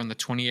think he's up around the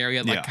 20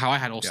 area, like how I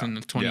had Olsen in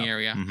the 20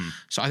 area. Mm-hmm.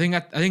 So I think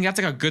that's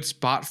like a good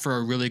spot for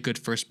a really good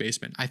first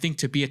baseman. I think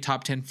to be a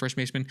top 10 first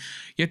baseman,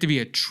 you have to be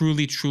a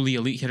truly, truly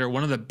elite hitter,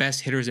 one of the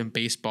best hitters in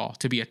baseball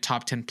to be a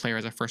top 10 player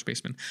as a first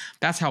baseman.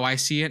 That's how I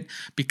see it,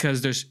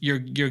 because your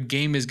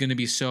game is going to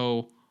be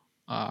so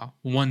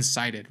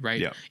one-sided, right?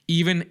 Yeah.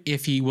 Even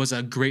if he was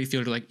a great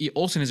fielder, like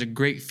Olsen is a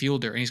great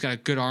fielder and he's got a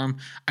good arm.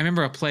 I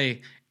remember a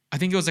play, I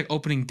think it was like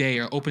opening day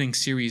or opening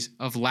series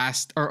of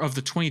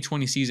the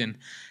 2020 season,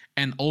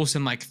 and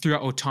Olsen like threw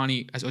out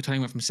Ohtani as Ohtani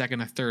went from second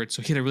to third.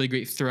 So he had a really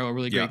great throw, a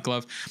really great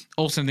glove.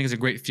 Olsen, I think, is a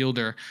great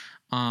fielder.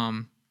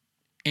 And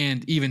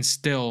even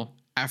still,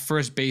 at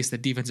first base, the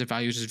defensive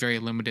value is just very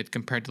limited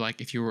compared to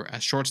like if you were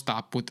a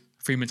shortstop with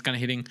Freeman's kind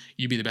of hitting,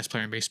 you'd be the best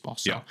player in baseball.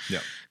 So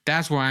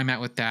that's where I'm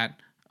at with that.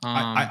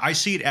 I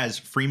see it as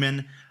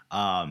Freeman.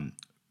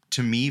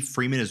 To me,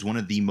 Freeman is one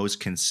of the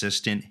most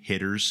consistent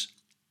hitters.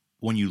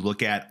 When you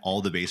look at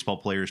all the baseball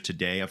players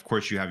today, of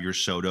course, you have your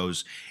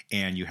Sotos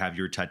and you have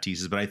your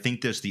Tatises, but I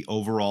think the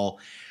overall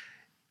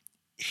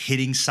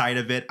hitting side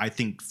of it, I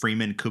think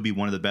Freeman could be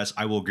one of the best.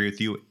 I will agree with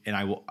you, and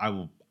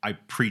I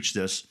preach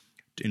this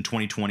in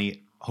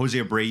 2020. Jose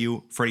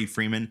Abreu, Freddie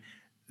Freeman,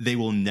 they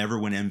will never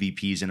win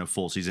MVPs in a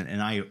full season,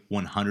 and I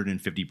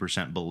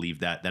 150%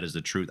 believe that is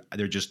the truth.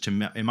 They're just,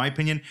 in my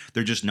opinion,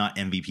 they're just not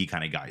MVP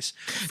kind of guys.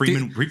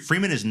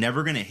 Freeman is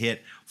never going to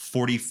hit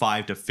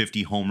 45 to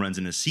 50 home runs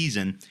in a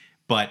season.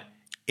 But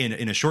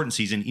in a shortened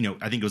season,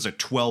 I think it was a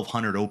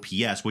 1,200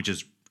 OPS, which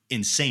is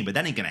insane. But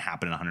that ain't going to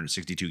happen in a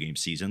 162 game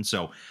season.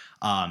 So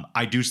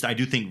I do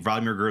think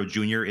Vladimir Guerrero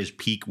Jr. his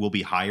peak will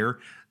be higher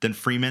than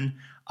Freeman.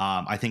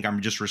 I think I'm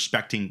just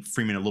respecting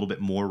Freeman a little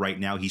bit more right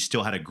now. He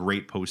still had a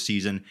great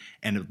postseason,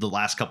 and the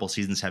last couple of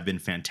seasons have been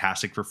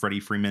fantastic for Freddie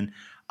Freeman.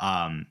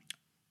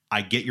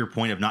 I get your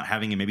point of not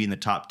having him maybe in the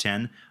top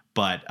 10.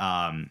 But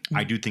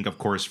I do think, of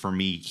course, for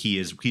me, he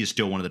is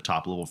still one of the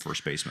top level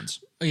first basemen.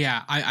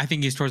 Yeah, I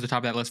think he's towards the top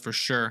of that list for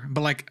sure.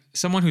 But like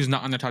someone who's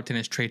not on the top 10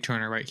 is Trey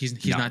Turner, right?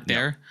 He's not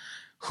there.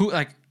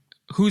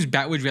 Whose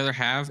bat would you rather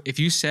have? If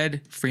you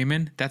said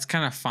Freeman, that's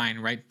kind of fine,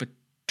 right? But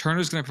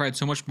Turner's going to provide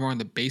so much more on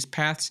the base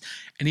paths.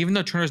 And even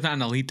though Turner's not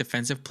an elite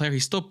defensive player,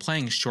 he's still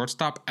playing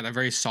shortstop at a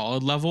very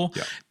solid level.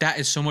 Yeah. That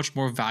is so much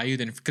more value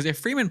than, because if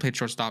Freeman played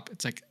shortstop,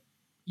 it's like,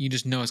 you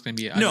just know it's going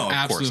to be an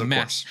absolute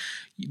mess.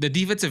 The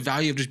defensive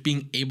value of just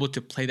being able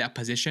to play that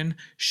position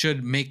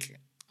should make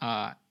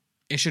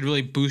it should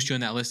really boost you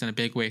on that list in a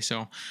big way.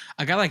 So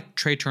a guy like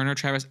Trey Turner,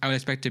 Travis, I would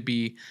expect to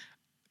be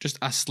just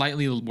a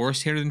slightly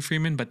worse hitter than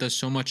Freeman, but does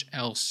so much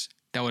else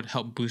that would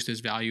help boost his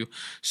value.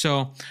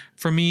 So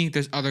for me,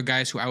 there's other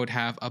guys who I would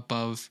have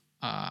above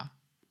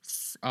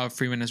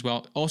Freeman as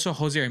well. Also,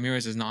 Jose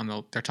Ramirez is not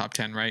on their top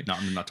 10, right?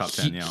 Not in the top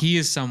 10, yeah. He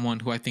is someone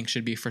who I think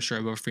should be for sure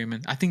above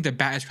Freeman. I think the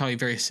bat is probably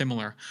very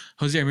similar.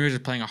 Jose Ramirez is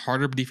playing a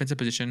harder defensive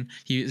position.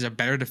 He is a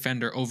better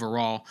defender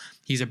overall.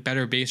 He's a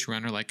better base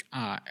runner. Like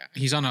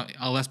he's on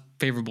a less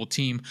favorable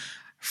team.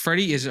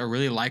 Freddie is a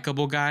really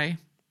likable guy,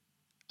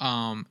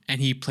 and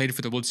he played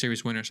for the World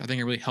Series winners. I think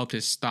it really helped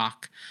his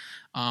stock.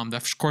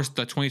 Of course,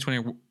 the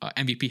 2020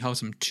 MVP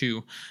helps him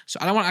too. So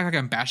I don't want to act like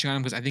I'm bashing on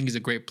him because I think he's a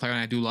great player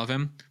and I do love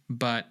him.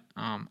 But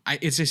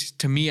it's just,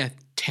 to me, at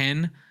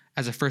 10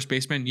 as a first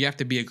baseman, you have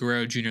to be a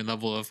Guerrero Jr.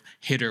 level of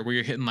hitter where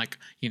you're hitting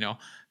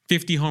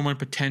 50 home run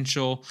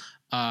potential,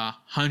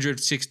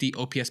 160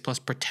 OPS plus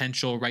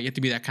potential, right? You have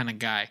to be that kind of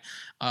guy.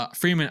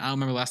 Freeman, I don't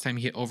remember last time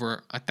he hit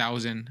over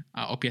 1,000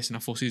 OPS in a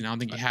full season. I don't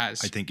think he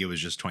has. I think it was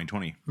just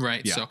 2020.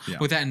 Right. Yeah, so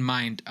with that in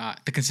mind,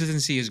 the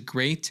consistency is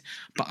great,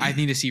 but I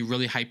need to see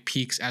really high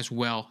peaks as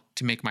well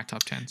to make my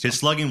top 10. So. His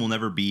slugging will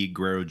never be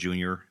Guerrero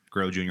Jr.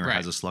 Guerrero Jr.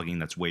 has a slugging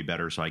that's way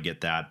better, so I get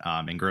that.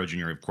 And Guerrero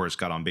Jr., of course,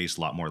 got on base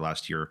a lot more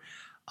last year.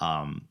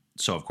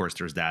 So, of course,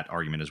 there's that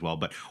argument as well.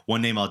 But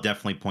one name I'll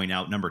definitely point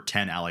out, number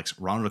 10, Alex,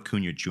 Ronald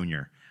Acuna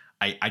Jr.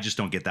 I just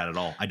don't get that at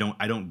all. I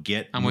don't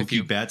get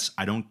Mookie Betts.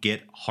 I don't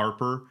get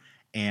Harper.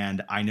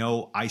 And I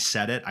know I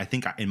said it. I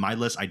think in my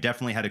list, I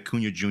definitely had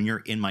Acuna Jr.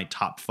 in my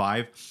top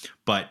 5.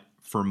 But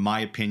for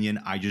my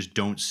opinion, I just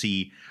don't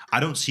see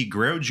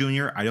Guerrero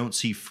Jr. I don't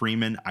see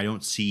Freeman. I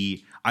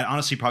honestly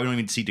probably don't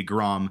even see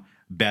DeGrom,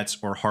 Betts,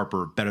 or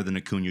Harper better than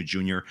Acuna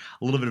Jr. A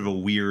little bit of a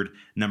weird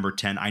number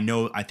 10.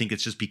 I think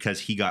it's just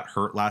because he got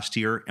hurt last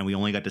year and we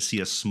only got to see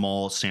a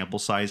small sample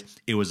size.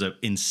 It was an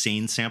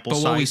insane sample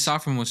size. But what we saw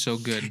from him was so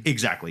good.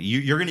 Exactly.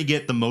 You're going to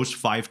get the most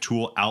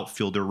 5-tool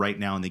outfielder right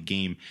now in the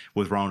game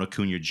with Ronald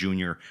Acuna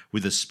Jr.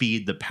 with the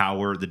speed, the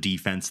power, the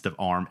defense, the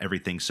arm,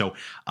 everything. So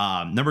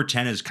number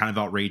 10 is kind of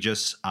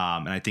outrageous,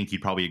 and I think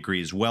you'd probably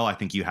agree as well. I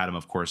think you had him,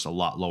 of course, a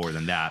lot lower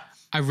than that.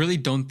 I really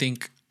don't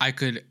think I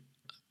could...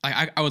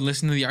 I would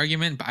listen to the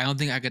argument, but I don't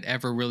think I could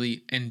ever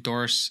really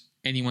endorse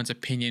anyone's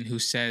opinion who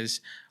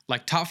says,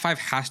 top 5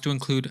 has to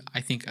include,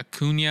 I think,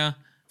 Acuna.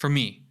 For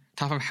me,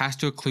 top 5 has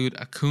to include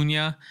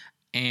Acuna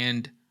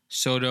and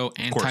Soto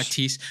and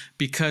Tatis,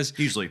 because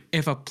easily,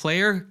 if a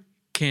player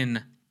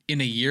can,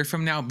 in a year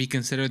from now, be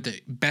considered the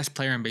best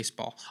player in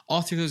baseball,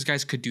 all 3 of those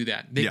guys could do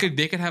that. They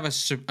could have a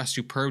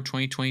superb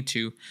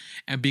 2022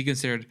 and be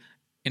considered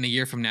in a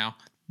year from now,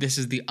 this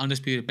is the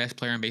undisputed best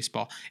player in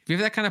baseball. If you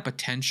have that kind of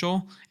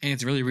potential and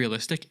it's really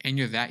realistic and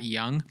you're that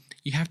young,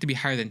 you have to be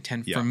higher than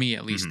 10 for me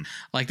at least.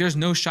 There's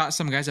no shot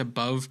some guys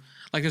above.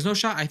 There's no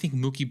shot I think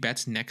Mookie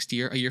Betts next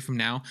year, a year from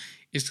now,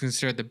 is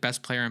considered the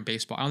best player in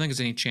baseball. I don't think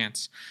there's any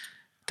chance.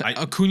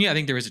 Acuna, I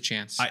think there is a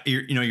chance.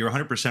 You're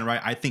 100%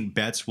 right. I think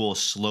Betts will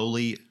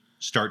slowly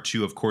start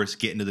to, of course,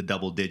 get into the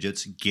double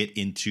digits, get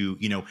into,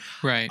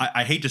 right.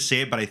 I hate to say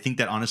it, but I think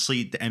that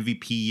honestly, the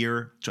MVP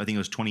year, I think it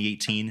was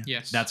 2018.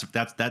 Yes, that's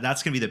going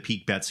to be the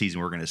peak bet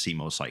season we're going to see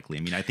most likely.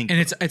 I mean, I think, and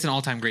it's an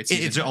all time great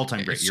season. It's an all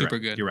time great. Super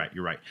good. You're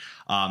right.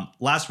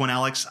 Last one,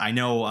 Alex. I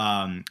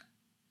know.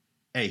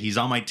 Hey, he's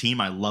on my team.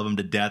 I love him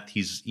to death.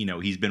 He's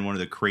been one of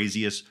the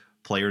craziest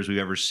players we've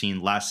ever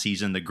seen last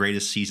season, the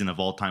greatest season of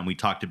all time. We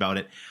talked about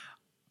it.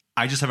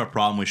 I just have a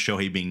problem with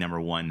Shohei being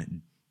number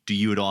 1. Do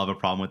you at all have a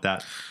problem with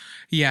that?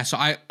 Yeah, so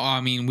I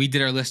mean, we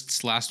did our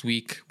lists last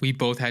week. We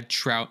both had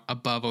Trout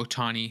above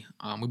Ohtani.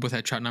 We both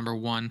had Trout number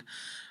 1.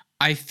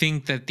 I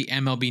think that the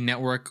MLB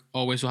Network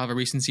always will have a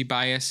recency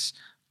bias.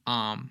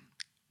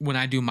 When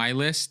I do my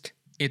list,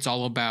 it's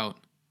all about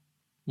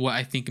what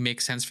I think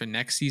makes sense for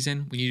next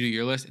season. When you do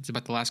your list, it's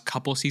about the last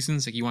couple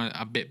seasons. You want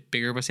a bit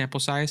bigger of a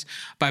sample size.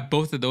 By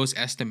both of those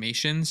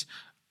estimations,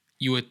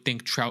 you would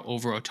think Trout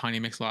over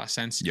Ohtani makes a lot of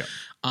sense. Yeah.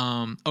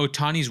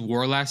 Ohtani's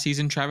WAR last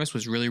season, Travis,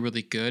 was really,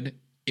 really good.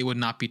 It would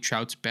not be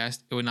Trout's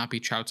best. It would not be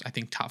Trout's, I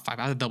think, top 5.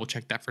 I have to double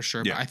check that for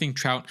sure. Yeah. But I think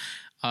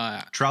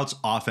Trout's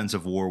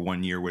offensive WAR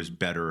one year was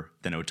better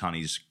than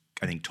Ohtani's,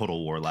 I think,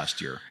 total WAR last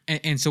year.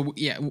 And so,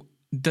 yeah,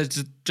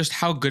 just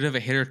how good of a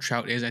hitter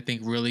Trout is, I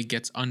think, really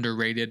gets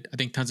underrated. I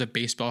think tons of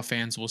baseball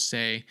fans will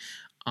say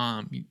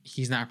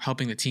he's not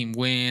helping the team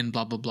win,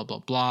 blah, blah, blah, blah,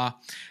 blah.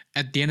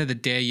 At the end of the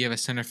day, you have a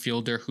center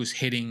fielder who's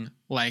hitting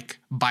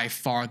by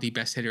far the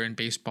best hitter in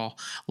baseball.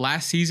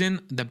 Last season,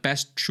 the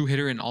best true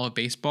hitter in all of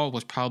baseball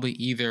was probably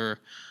either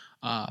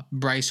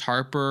Bryce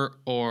Harper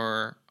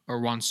or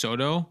Juan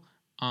Soto,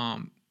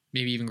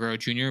 maybe even Guerrero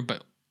Jr.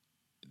 But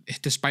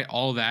despite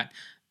all that,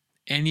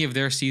 any of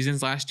their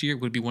seasons last year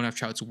would be one of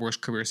Trout's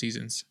worst career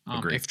seasons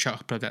if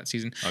Trout put up that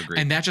season. Agreed.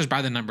 And that's just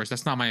by the numbers.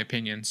 That's not my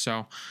opinion.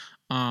 So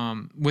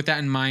With that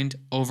in mind,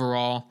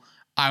 overall,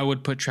 I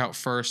would put Trout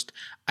first.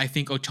 I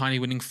think Ohtani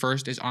winning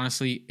first is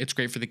honestly, it's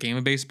great for the game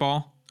of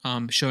baseball,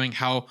 showing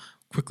how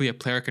quickly a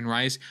player can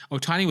rise.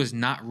 Ohtani was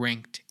not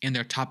ranked in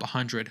their top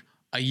 100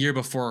 a year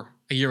ago.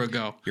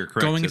 You're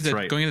correct. Going into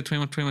That's the right.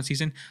 21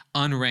 season,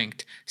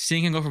 unranked.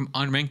 Seeing him go from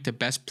unranked to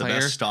best The player,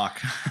 best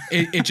stock.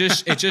 it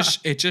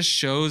just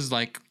shows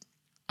like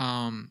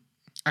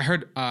I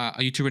heard a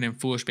YouTuber named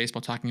Foolish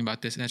Baseball talking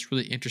about this, and that's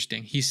really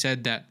interesting. He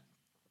said that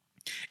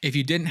if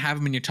you didn't have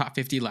him in your top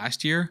 50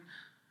 last year,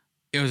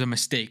 it was a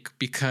mistake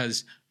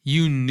because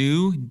you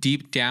knew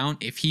deep down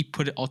if he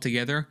put it all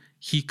together,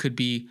 he could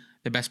be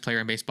the best player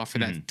in baseball for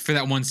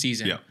that one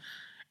season. Yeah.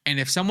 And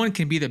if someone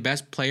can be the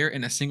best player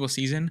in a single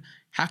season,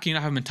 how can you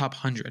not have him in top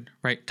 100,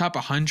 right? Top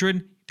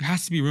 100, there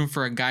has to be room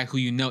for a guy who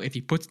you know if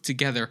he puts it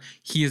together,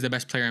 he is the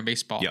best player in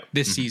baseball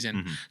this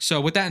season.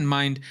 So with that in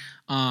mind,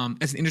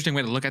 it's an interesting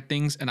way to look at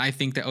things, and I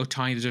think that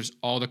Ohtani deserves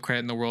all the credit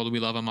in the world. We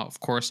love him, of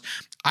course.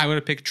 I would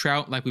have picked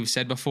Trout, like we've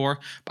said before,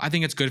 but I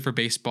think it's good for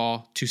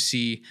baseball to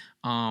see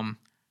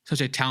such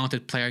a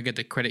talented player get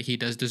the credit he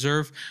does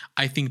deserve.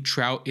 I think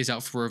Trout is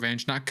out for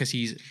revenge, not because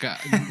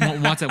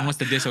wants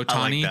to diss Ohtani.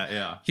 I like that,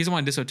 yeah. He doesn't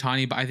want to diss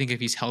Ohtani, but I think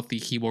if he's healthy,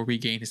 he will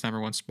regain his number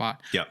one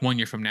spot 1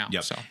 year from now.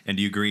 Yep. So, and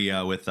do you agree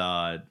with?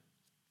 I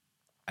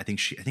think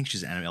she's an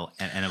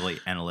NFL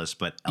analyst,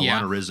 but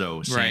Alana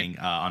Rizzo saying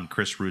on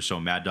Chris Russo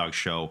Mad Dog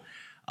show,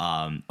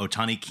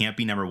 Ohtani can't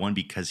be number one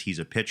because he's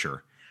a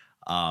pitcher.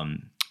 I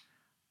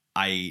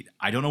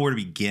don't know where to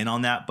begin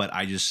on that, but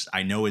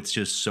I know it's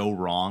just so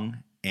wrong.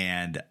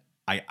 And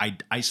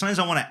I sometimes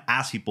I want to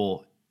ask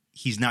people,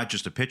 he's not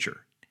just a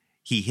pitcher.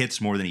 He hits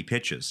more than he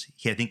pitches.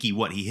 I think he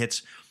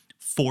hits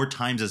 4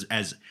 times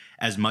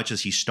as much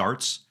as he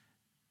starts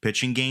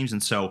pitching games.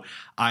 And so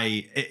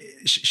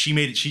she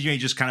made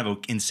just kind of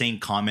an insane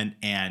comment.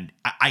 And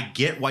I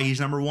get why he's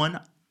number one,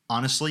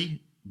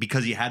 honestly,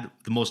 because he had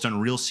the most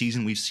unreal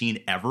season we've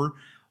seen ever.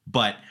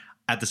 But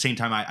at the same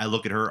time, I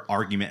look at her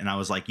argument and I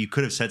was like, you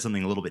could have said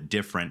something a little bit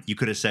different. You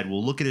could have said,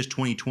 well, look at his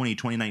 2020,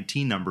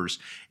 2019 numbers.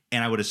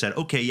 And I would have said,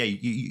 okay, yeah,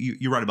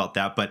 you're right about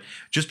that. But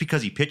just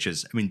because he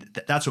pitches, I mean,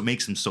 that's what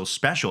makes him so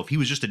special. If he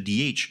was just a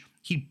DH,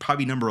 he'd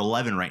probably be number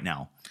 11 right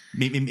now.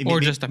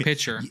 Just a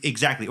pitcher.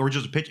 Exactly. Or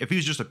just a pitch. If he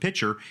was just a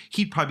pitcher,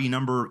 he'd probably be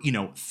number,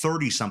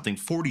 30-something,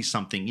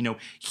 40-something.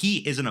 He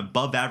is an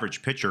above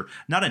average pitcher,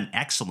 not an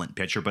excellent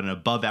pitcher, but an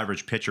above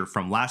average pitcher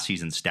from last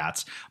season's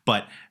stats.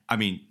 But I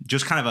mean,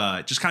 just kind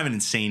of an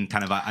insane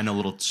kind of a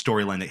little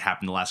storyline that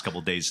happened the last couple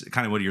of days.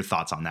 Kind of what are your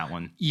thoughts on that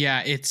one?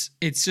 Yeah, it's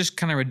just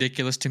kind of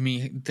ridiculous to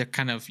me, the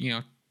kind of,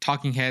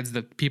 talking heads,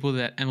 the people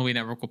that MLB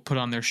Network will put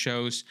on their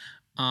shows.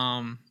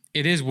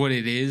 It is what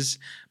it is,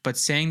 but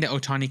saying that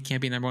Ohtani can't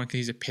be number one because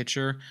he's a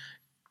pitcher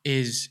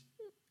it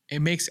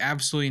makes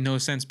absolutely no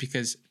sense,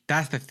 because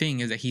that's the thing,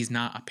 is that he's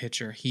not a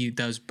pitcher. He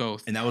does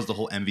both. And that was the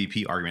whole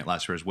MVP argument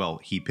last year as well.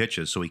 He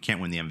pitches, so he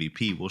can't win the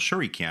MVP. Well,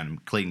 sure he can.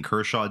 Clayton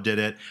Kershaw did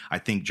it. I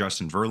think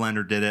Justin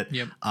Verlander did it.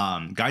 Yep.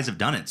 Guys have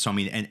done it. So, I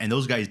mean, and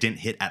those guys didn't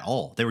hit at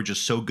all. They were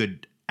just so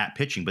good at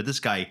pitching. But this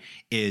guy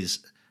is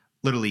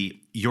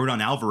literally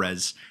Yordan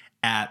Alvarez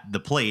at the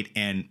plate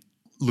and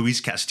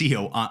Luis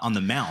Castillo on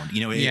the mound.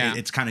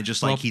 It's kind of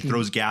just like he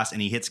throws gas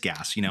and he hits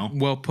gas,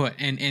 Well put.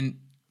 And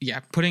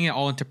yeah, putting it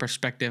all into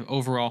perspective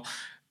overall,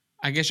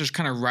 I guess just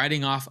kind of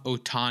writing off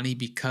Ohtani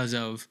because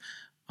of,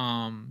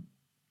 I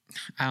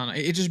don't know.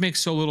 It just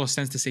makes so little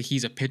sense to say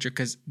he's a pitcher,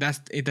 because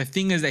the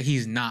thing is that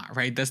he's not,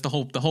 right? That's the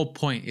whole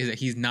point, is that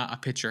he's not a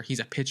pitcher.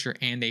 He's a pitcher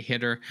and a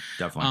hitter.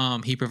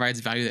 Definitely. He provides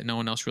value that no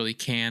one else really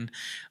can.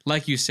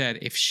 Like you said,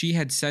 if she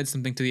had said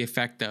something to the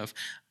effect of,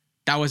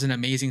 that was an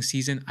amazing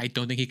season, I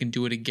don't think he can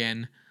do it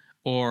again,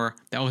 or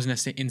that was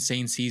an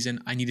insane season,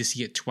 I need to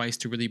see it twice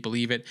to really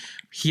believe it,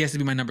 he has to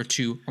be my number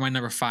 2 or my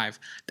number 5,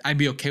 I'd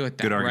be okay with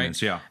that. Good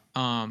arguments, right?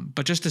 Yeah.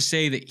 But just to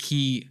say that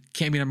he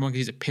can't be number 1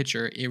 because he's a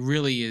pitcher, it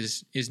really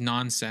is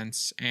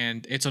nonsense,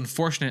 and it's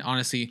unfortunate.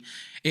 Honestly,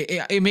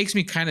 it makes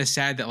me kind of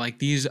sad that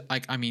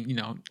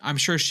I'm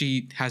sure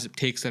she has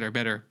takes that are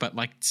better, but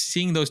like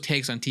seeing those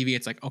takes on TV,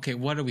 it's like, okay,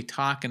 what are we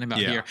talking about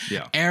here?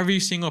 Yeah. Every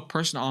single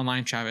person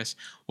online, Travis,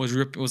 was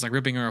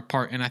ripping her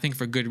apart, and I think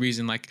for good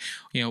reason. Like,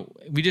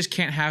 we just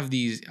can't have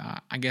these,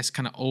 I guess,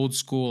 kind of old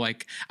school.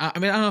 Like, I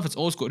don't know if it's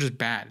old school, just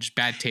bad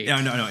takes. No.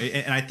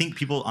 And I think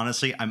people,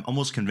 honestly, I'm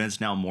almost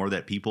convinced now more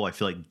that people, I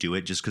feel like, do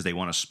it just because they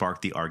want to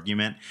spark the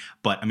argument.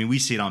 But I mean, we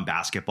see it on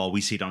basketball,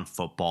 we see it on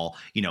football.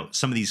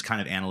 Some of these kind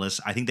of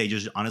analysts, I think they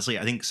just, honestly,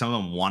 I think some of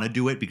them want to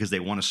do it because they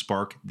want to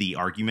spark the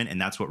argument,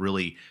 and that's what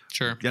really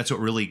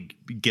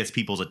gets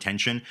people's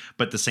attention.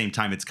 But at the same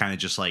time, it's kind of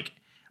just like,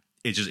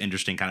 it's just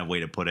interesting kind of way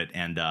to put it,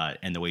 and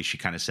the way she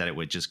kind of said it,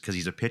 with just because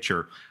he's a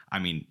pitcher. I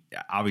mean,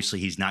 obviously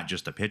he's not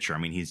just a pitcher. I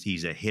mean,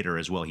 he's a hitter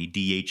as well. He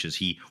DHs.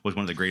 He was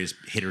one of the greatest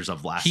hitters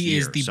of last year. He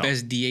is the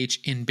best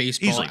DH in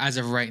baseball Easily. as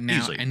of right now,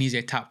 Easily. and he's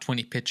a top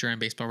 20 pitcher in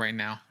baseball right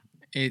now.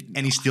 And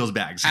he steals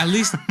bags. At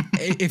least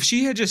if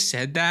she had just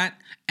said that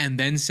and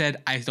then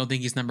said, I don't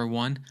think he's number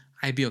 1,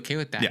 I'd be okay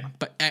with that. Yeah.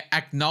 But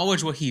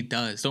acknowledge what he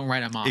does. Don't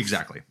write him off.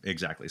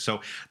 Exactly.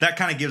 So that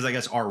kind of gives, I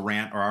guess, our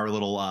rant or our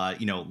little,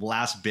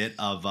 last bit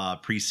of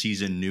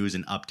preseason news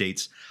and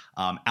updates.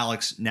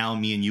 Alex, now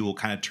me and you will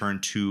kind of turn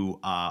to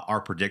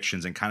our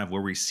predictions and kind of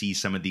where we see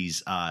some of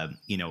these,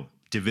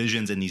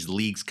 divisions and these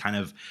leagues kind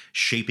of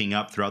shaping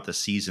up throughout the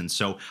season.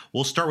 So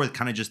we'll start with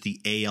kind of just the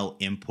AL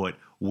input,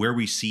 where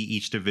we see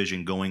each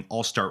division going.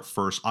 I'll start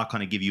first. I'll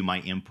kind of give you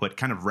my input,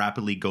 kind of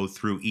rapidly go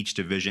through each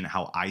division,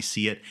 how I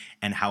see it,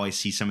 and how I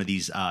see some of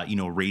these,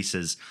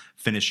 races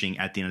finishing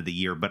at the end of the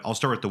year. But I'll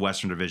start with the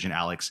Western Division,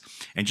 Alex.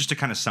 And just to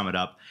kind of sum it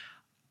up,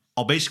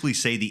 I'll basically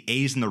say the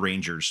A's and the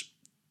Rangers,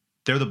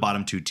 they're the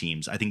bottom two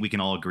teams. I think we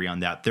can all agree on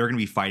that. They're going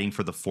to be fighting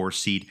for the 4th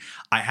seed.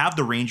 I have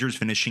the Rangers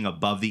finishing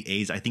above the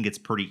A's. I think it's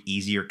pretty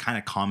easy or kind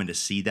of common to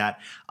see that.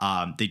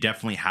 They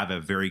definitely have a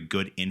very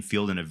good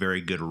infield and a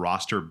very good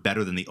roster,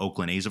 better than the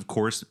Oakland A's, of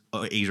course.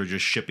 A's are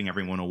just shipping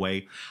everyone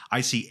away.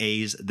 I see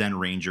A's, then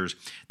Rangers.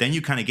 Then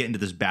you kind of get into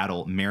this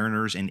battle,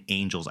 Mariners and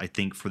Angels, I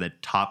think, for the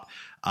top,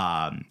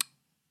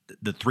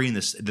 the 3 and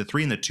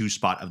the 2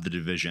 spot of the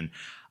division.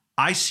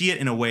 I see it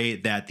in a way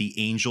that the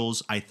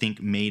Angels, I think,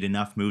 made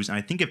enough moves. And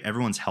I think if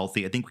everyone's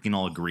healthy, I think we can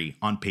all agree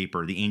on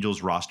paper, the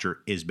Angels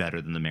roster is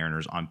better than the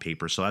Mariners on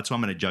paper. So that's why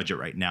I'm going to judge it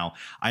right now.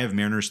 I have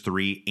Mariners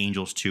 3,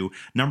 Angels 2.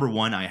 Number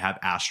 1, I have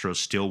Astros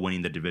still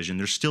winning the division.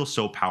 They're still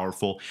so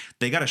powerful.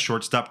 They got a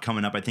shortstop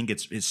coming up. I think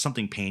it's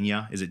something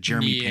Pena. Is it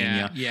Jeremy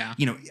Pena? Yeah.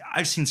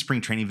 I've seen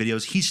spring training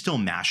videos. He's still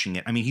mashing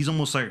it. I mean, he's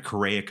almost like a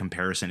Correa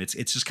comparison. It's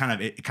just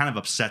it kind of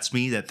upsets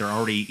me that they're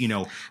already,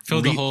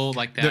 fill the hole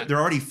like that. They're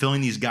already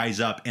filling these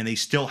guys up, and they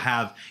still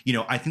have,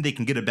 I think they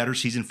can get a better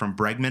season from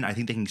Bregman. I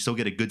think they can still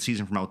get a good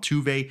season from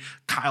Altuve.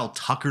 Kyle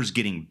Tucker's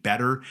getting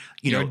better.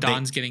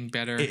 Don's getting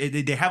better.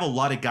 They have a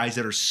lot of guys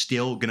that are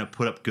still going to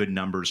put up good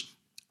numbers.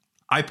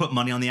 I put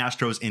money on the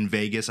Astros in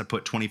Vegas. I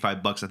put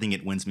 $25. I think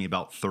it wins me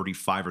about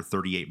 $35 or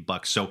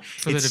 $38. So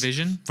for the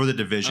division? For the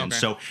division. Okay.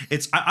 So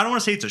I don't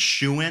want to say it's a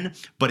shoo-in,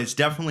 but it's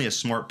definitely a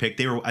smart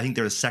pick. I think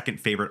they're the second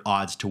favorite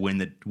odds to win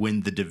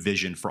the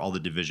division for all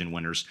the division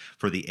winners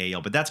for the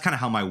AL. But that's kind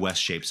of how my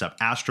West shapes up.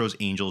 Astros,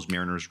 Angels,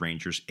 Mariners,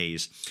 Rangers,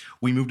 A's.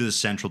 We move to the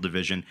Central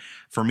Division.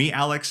 For me,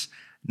 Alex,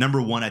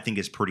 number 1, I think,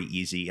 is pretty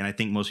easy, and I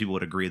think most people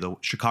would agree. The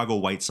Chicago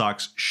White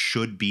Sox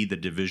should be the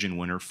division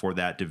winner for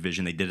that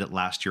division. They did it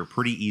last year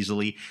pretty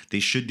easily.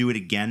 They should do it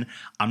again.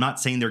 I'm not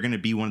saying they're going to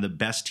be one of the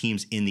best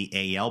teams in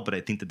the AL, but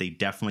I think that they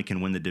definitely can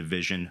win the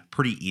division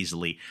pretty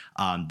easily.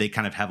 They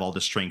kind of have all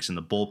the strengths in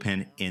the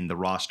bullpen, in the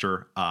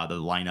roster, the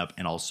lineup,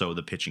 and also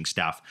the pitching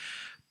staff.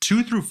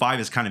 2 through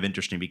 5 is kind of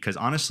interesting because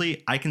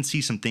honestly, I can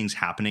see some things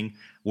happening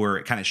where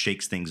it kind of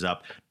shakes things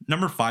up.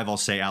 Number 5, I'll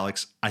say,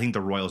 Alex, I think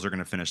the Royals are going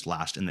to finish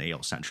last in the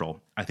AL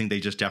Central. I think they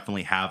just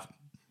definitely have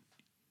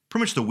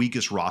pretty much the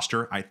weakest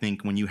roster. I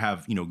think when you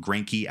have,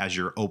 Greinke as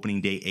your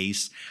opening day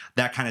ace,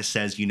 that kind of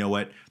says,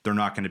 they're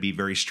not going to be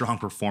very strong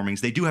performing.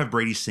 They do have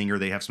Brady Singer.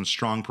 They have some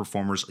strong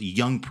performers,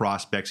 young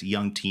prospects,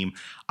 young team.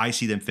 I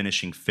see them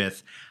finishing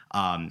 5th.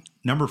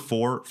 Number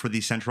 4 for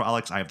the Central,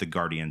 Alex, I have the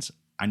Guardians.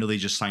 I know they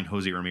just signed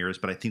Jose Ramirez,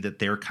 but I think that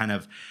they're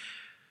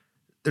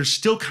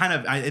still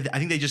I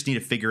think they just need to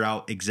figure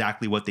out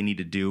exactly what they need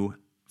to do.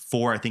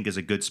 4, I think, is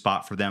a good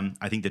spot for them.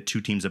 I think the 2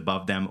 teams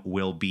above them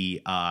will be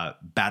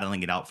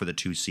battling it out for the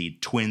 2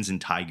 seed, Twins and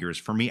Tigers.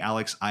 For me,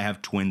 Alex, I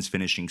have Twins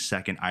finishing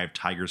 2nd. I have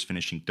Tigers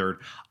finishing 3rd.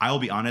 I will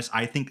be honest,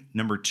 I think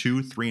number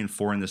 2, 3, and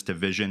 4 in this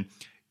division,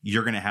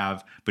 you're going to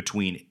have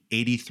between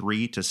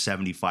 83 to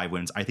 75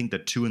 wins. I think the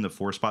 2 and the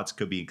 4 spots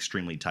could be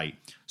extremely tight.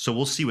 So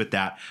we'll see with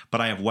that.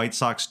 But I have White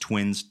Sox,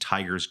 Twins,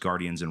 Tigers,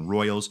 Guardians, and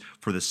Royals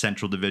for the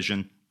Central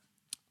Division.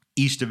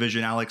 East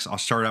Division, Alex, I'll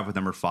start off with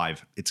number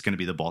 5. It's going to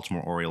be the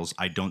Baltimore Orioles.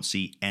 I don't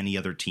see any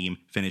other team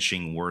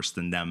finishing worse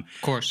than them.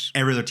 Of course.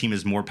 Every other team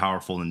is more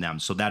powerful than them.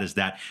 So that is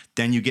that.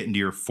 Then you get into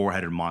your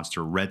 4-headed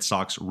monster, Red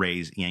Sox,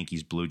 Rays,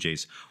 Yankees, Blue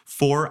Jays.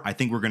 4, I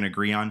think we're going to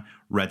agree on,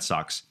 Red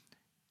Sox.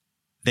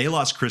 They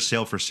lost Chris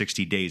Sale for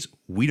 60 days.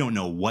 We don't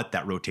know what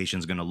that rotation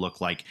is going to look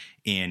like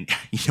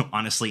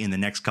honestly, in the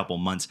next couple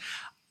months.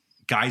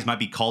 Guys might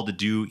be called to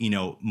do,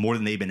 more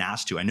than they've been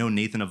asked to. I know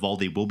Nathan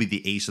Eovaldi will be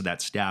the ace of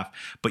that staff,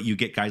 but you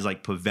get guys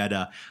like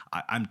Pivetta.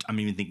 I'm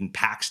even thinking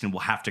Paxton will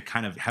have to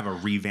kind of have a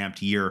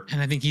revamped year. And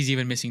I think he's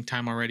even missing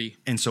time already.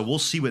 And so we'll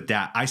see with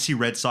that. I see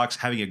Red Sox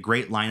having a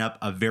great lineup,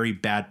 a very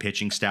bad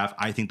pitching staff.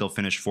 I think they'll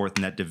finish 4th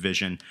in that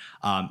division.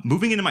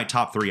 Moving into my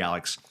top 3,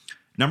 Alex.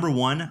 Number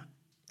 1,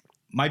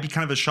 might be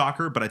kind of a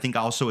shocker, but I think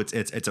also it's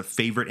a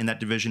favorite in that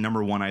division.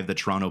 Number 1, I have the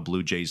Toronto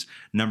Blue Jays.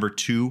 Number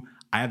 2,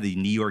 I have the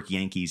New York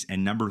Yankees.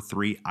 And number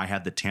 3, I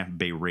have the Tampa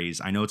Bay Rays.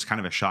 I know it's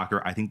kind of a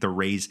shocker. I think the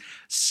Rays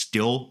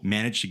still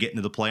managed to get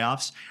into the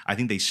playoffs. I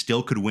think they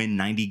still could win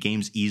 90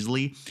 games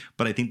easily,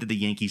 but I think that the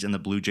Yankees and the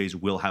Blue Jays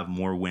will have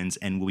more wins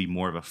and will be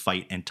more of a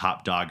fight and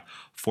top dog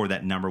for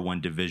that number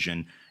 1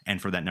 division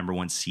and for that number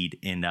 1 seed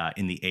in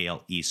the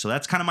AL East. So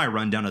that's kind of my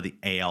rundown of the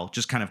AL,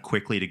 just kind of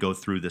quickly to go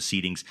through the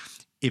seedings.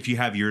 if you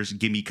have yours,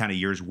 give me kind of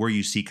yours where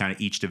you see kind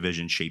of each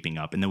division shaping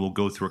up, and then we'll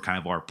go through kind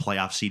of our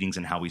playoff seedings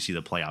and how we see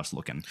the playoffs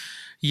looking.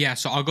 Yeah,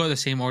 so I'll go the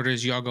same order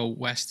as you. I'll go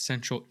West,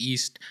 Central,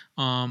 East.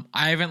 I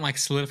haven't like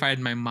solidified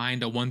in my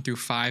mind a 1 through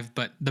 5,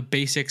 but the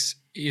basics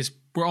is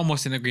we're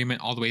almost in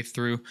agreement all the way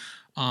through.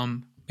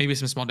 Maybe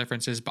some small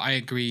differences, but I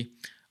agree.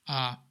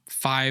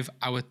 5,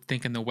 I would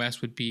think in the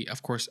West would be,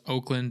 of course,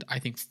 Oakland. I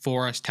think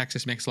for us,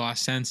 Texas makes a lot of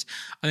sense.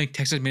 I think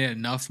Texas made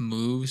enough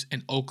moves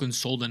and Oakland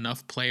sold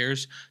enough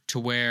players to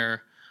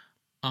where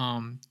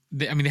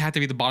they have to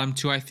be the bottom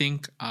two. I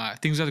think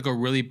things have to go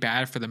really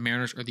bad for the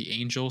Mariners or the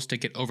Angels to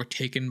get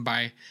overtaken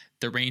by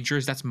the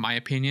Rangers. That's my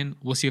opinion.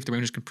 We'll see if the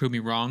Rangers can prove me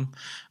wrong.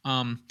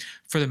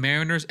 For the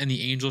Mariners and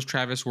the Angels,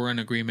 Travis, we're in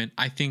agreement.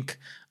 I think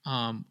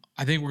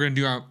we're going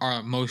to do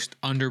our most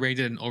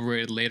underrated and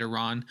overrated later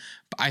on.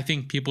 But I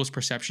think people's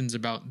perceptions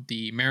about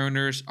the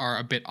Mariners are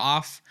a bit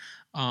off.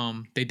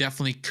 They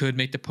definitely could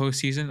make the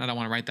postseason. I don't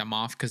want to write them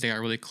off because they got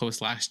really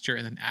close last year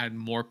and then added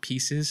more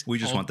pieces. We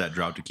just want that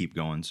drought to keep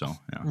going. So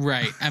yeah.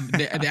 Right.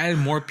 They added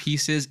more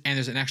pieces and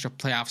there's an extra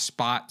playoff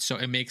spot. So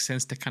it makes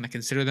sense to kind of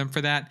consider them for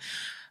that.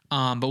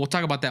 But we'll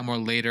talk about that more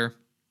later.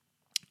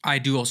 I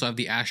do also have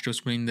the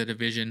Astros winning the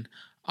division.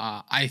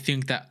 I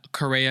think that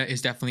Correa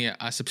is definitely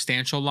a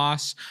substantial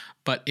loss,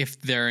 but if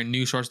their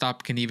new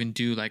shortstop can even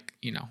do like,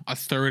 a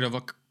third of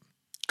what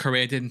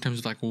Correa did in terms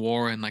of like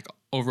WAR and like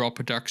overall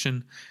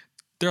production,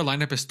 their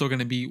lineup is still going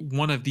to be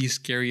one of the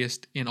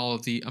scariest in all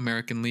of the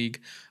American League.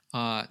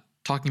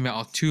 Talking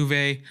about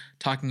Altuve,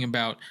 talking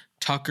about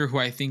Tucker, who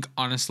I think,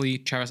 honestly,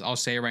 Travis, I'll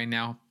say right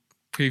now,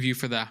 preview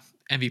for the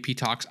MVP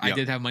talks. Yep. I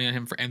did have money on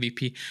him for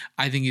MVP.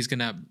 I think he's going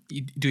to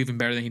do even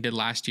better than he did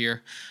last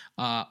year.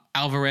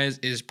 Alvarez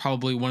is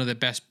probably one of the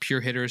best pure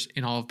hitters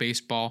in all of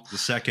baseball. The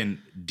second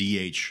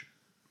DH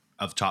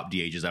of top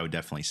DHs, I would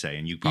definitely say,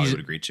 and you probably would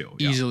agree too.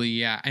 Yeah. Easily,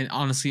 yeah. And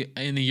honestly,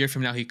 in a year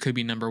from now, he could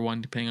be number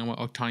one, depending on what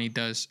Ohtani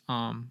does.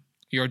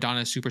 Yordan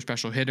is a super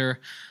special hitter.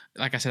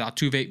 Like I said,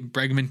 Altuve,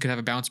 Bregman could have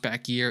a bounce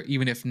back year.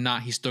 Even if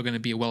not, he's still going to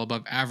be well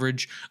above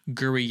average.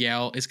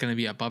 Gurriel is going to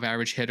be above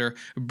average hitter.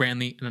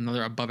 Brantley,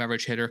 another above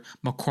average hitter.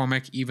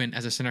 McCormick, even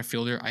as a center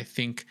fielder, I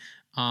think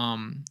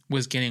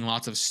was getting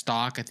lots of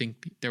stock. I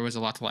think there was a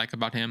lot to like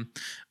about him.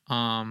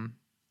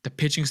 The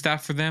pitching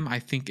staff for them, I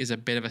think, is a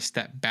bit of a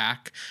step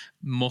back,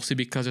 mostly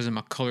because there's a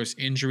McCullers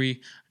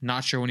injury.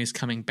 Not sure when he's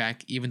coming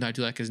back, even though I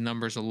do like his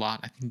numbers a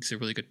lot. I think he's a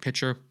really good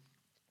pitcher.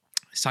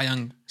 Cy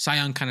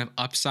Young kind of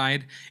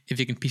upside if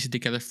you can piece it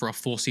together for a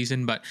full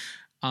season, but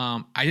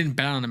I didn't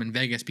bet on him in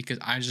Vegas because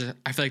I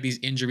feel like these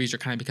injuries are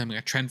kind of becoming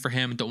a trend for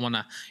him. Don't want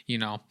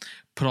to,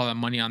 put all that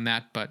money on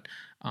that, but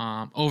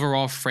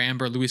overall,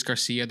 Framber, Luis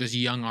Garcia, there's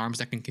young arms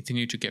that can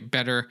continue to get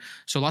better.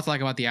 So a lot to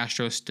like about the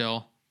Astros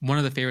still. One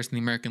of the favorites in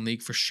the American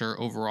League for sure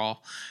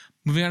overall.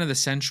 Moving on to the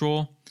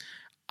Central,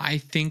 I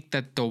think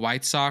that the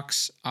White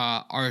Sox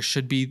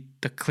should be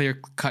the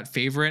clear-cut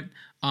favorite.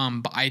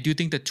 But I do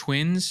think the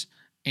Twins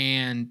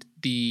and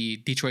the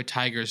Detroit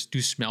Tigers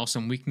do smell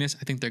some weakness.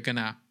 I think they're going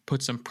to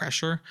put some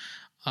pressure.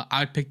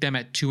 I would pick them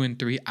at 2 and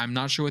 3. I'm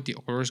not sure what the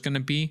order is going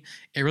to be.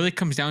 It really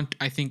comes down,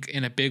 I think,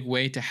 in a big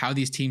way to how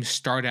these teams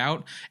start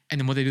out and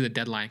then what they do the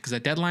deadline. Because the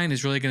deadline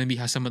is really going to be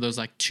how some of those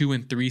like 2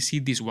 and 3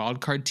 seed, these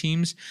wild card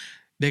teams,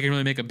 they can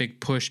really make a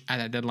big push at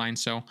that deadline.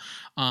 So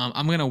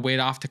I'm going to wait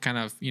off to kind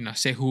of,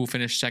 say who will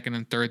finish second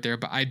and third there.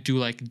 But I do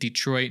like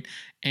Detroit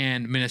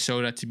and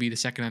Minnesota to be the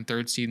second and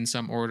third seed in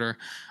some order.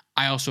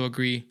 I also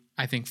agree.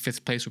 I think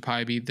fifth place would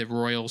probably be the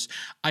Royals.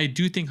 I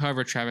do think,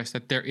 however, Travis,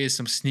 that there is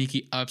some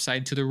sneaky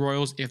upside to the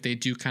Royals if they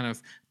do kind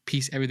of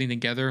piece everything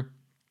together.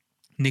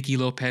 Nicky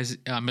Lopez,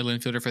 middle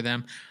infielder for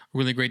them,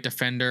 really great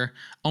defender,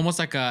 almost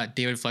like a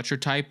David Fletcher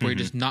type, where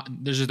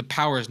the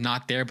power is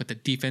not there, but the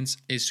defense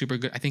is super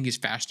good. I think he's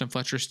faster than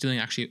Fletcher, stealing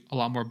actually a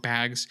lot more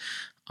bags.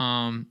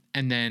 And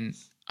then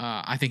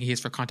I think he is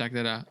for contact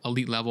at an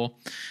elite level.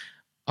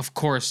 Of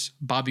course,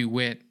 Bobby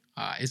Witt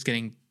is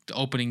getting the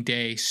opening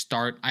day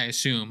start. I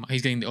assume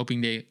he's getting the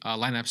opening day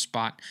lineup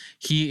spot.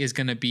 He is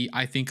going to be,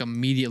 I think,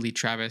 immediately,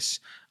 Travis,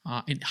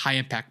 a high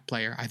impact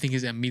player. I think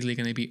he's immediately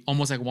going to be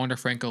almost like Wander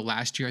Franco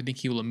last year. I think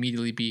he will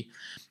immediately be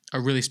a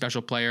really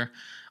special player.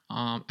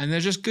 And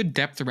there's just good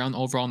depth around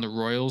overall in the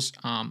Royals.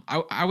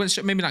 I would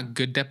say maybe not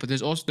good depth, but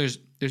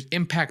there's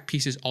impact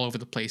pieces all over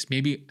the place.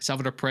 Maybe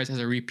Salvador Perez has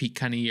a repeat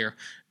kind of year.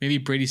 Maybe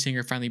Brady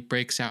Singer finally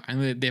breaks out. I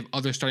know they have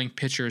other starting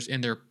pitchers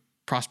in their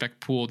prospect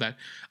pool that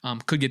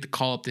could get the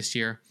call up this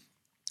year.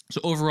 So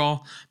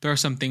overall, there are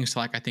some things to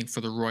like, I think, for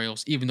the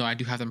Royals, even though I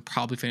do have them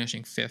probably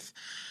finishing fifth.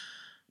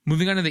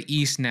 Moving on to the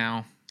East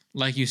now,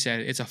 like you said,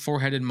 it's a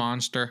four-headed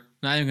monster.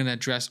 Not even going to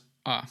address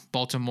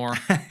Baltimore.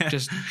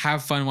 Just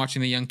have fun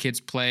watching the young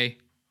kids play.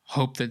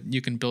 Hope that you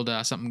can build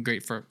something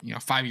great for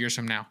 5 years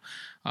from now.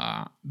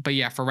 But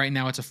yeah, for right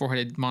now, it's a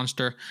four-headed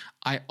monster.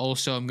 I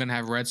also am going to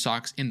have Red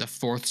Sox in the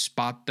fourth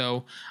spot,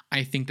 though.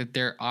 I think that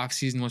their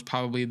offseason was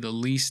probably the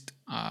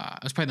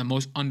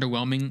most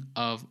underwhelming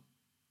of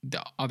the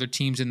other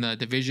teams in the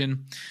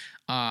division.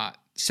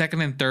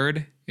 Second and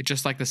third, it's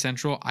just like the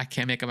Central. I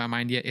can't make up my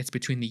mind yet. It's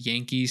between the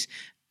Yankees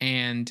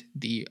and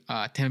the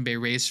Tampa Bay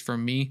Rays for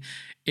me.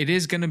 It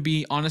is going to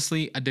be,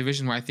 honestly, a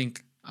division where I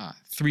think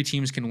three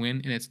teams can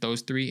win, and it's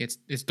those three.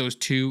 It's those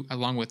two,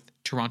 along with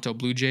Toronto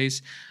Blue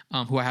Jays,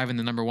 who I have in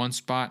the number one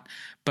spot.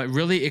 But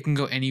really, it can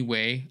go any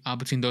way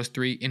between those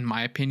three, in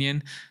my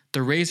opinion.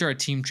 The Rays are a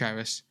team,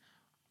 Travis.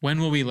 When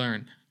will we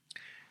learn?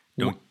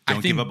 Don't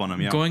give up on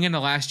them. Yeah. Going into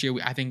last year,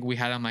 I think we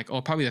had them like,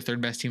 probably the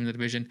third best team in the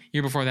division.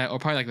 Year before that,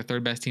 probably like the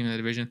third best team in the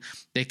division.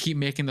 They keep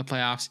making the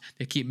playoffs.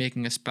 They keep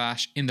making a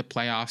splash in the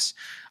playoffs.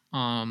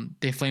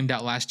 They flamed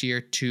out last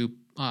year to,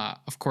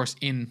 of course,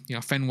 in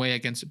Fenway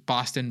against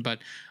Boston, but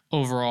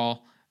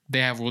overall they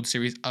have World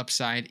Series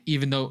upside.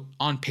 Even though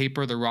on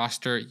paper the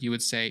roster, you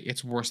would say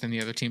it's worse than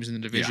the other teams in the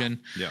division.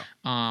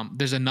 Yeah.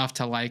 There's enough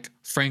to like.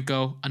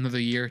 Franco, another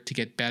year to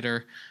get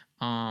better.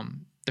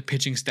 The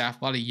pitching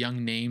staff, a lot of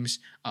young names.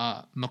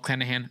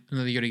 McClanahan,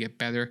 another year to get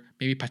better.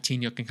 Maybe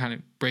Patino can kind of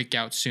break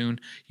out soon.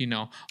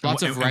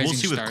 Lots of rising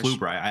stars. We'll see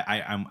with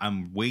Kluber.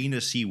 I'm waiting to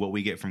see what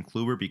we get from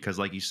Kluber because,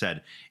 like you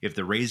said, if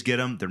the Rays get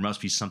him, there must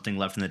be something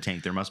left in the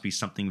tank. There must be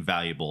something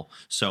valuable.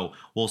 So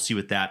we'll see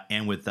with that.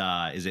 And with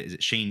is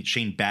it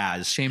Shane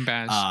Baz? Shane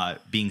Baz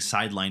being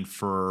sidelined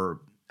for,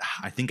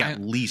 I think,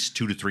 at least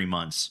 2 to 3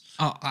 months.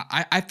 Oh,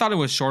 I thought it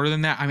was shorter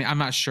than that. I mean, I'm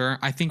not sure.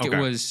 I think it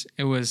was.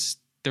 There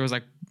was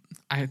like.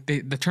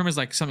 The term is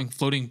like something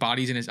floating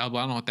bodies in his elbow.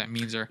 I don't know what that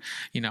means, or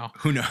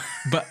who knows.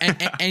 But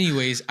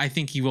anyways, I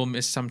think he will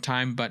miss some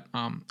time. But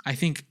I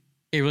think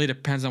it really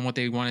depends on what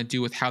they want to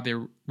do with how they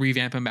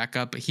revamp him back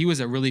up. But he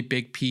was a really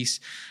big piece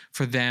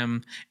for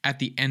them at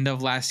the end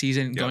of last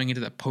season, going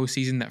into the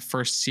postseason, that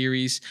first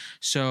series.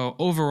 So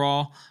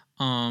overall,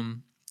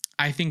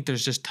 I think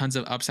there's just tons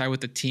of upside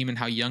with the team and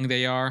how young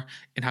they are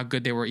and how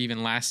good they were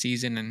even last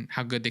season and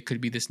how good they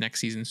could be this next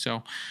season.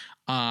 So.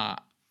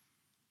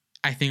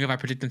 I think if I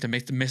predict them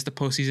to miss the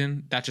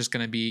postseason, that's just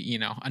going to be,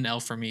 an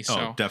L for me.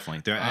 So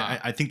definitely.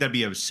 I think that'd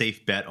be a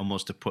safe bet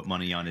almost to put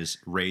money on is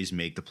Rays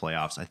make the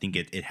playoffs. I think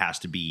it has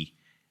to be.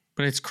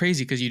 But it's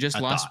crazy because you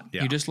just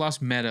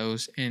lost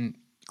Meadows, and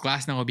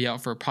Glasnow will be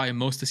out for probably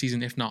most of the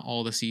season, if not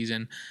all the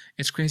season.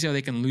 It's crazy how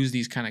they can lose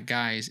these kind of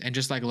guys. And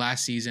just like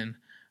last season,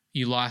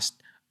 you lost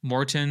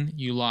Morton,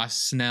 you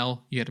lost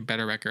Snell, you had a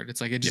better record.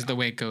 It's like it's just the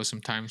way it goes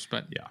sometimes.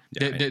 But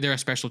they're a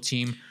special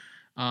team.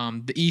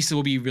 The East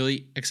will be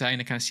really exciting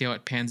to kind of see how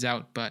it pans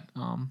out, but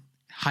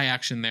high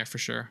action there for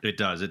sure. It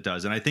does.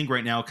 And I think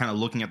right now, kind of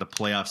looking at the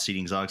playoff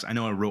seedings, Alex, I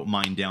know I wrote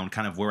mine down,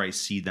 kind of where I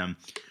see them.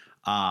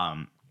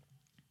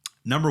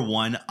 Number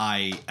one,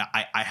 I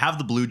have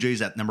the Blue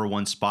Jays at number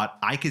one spot.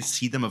 I could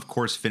see them, of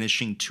course,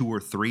 finishing 2 or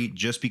 3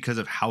 just because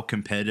of how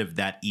competitive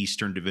that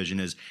Eastern division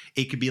is.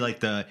 It could be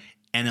like the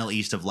NL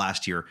East of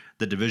last year.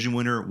 The division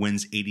winner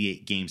wins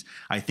 88 games.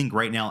 I think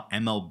right now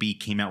MLB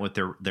came out with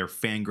their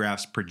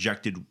Fangraphs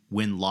projected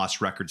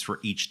win-loss records for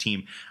each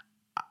team.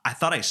 I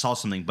thought I saw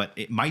something, but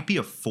it might be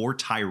a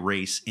 4-tie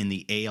race in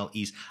the AL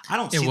East. I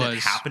don't see that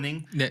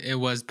happening. It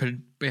was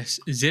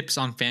Zips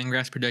on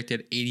Fangraphs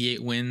predicted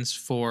 88 wins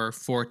for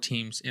 4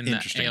 teams in the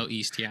AL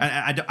East.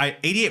 Yeah,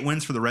 88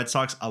 wins for the Red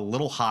Sox, a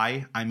little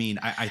high. I mean,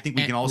 I think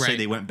we can all say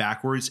they went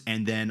backwards,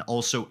 and then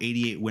also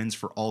 88 wins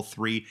for all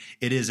 3.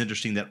 It is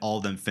interesting that all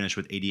of them finished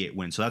with 88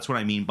 wins. So that's what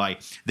I mean by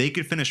they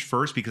could finish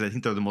first because I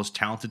think they're the most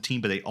talented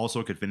team, but they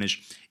also could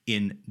finish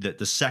in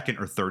the second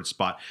or third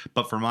spot.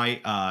 But for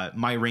my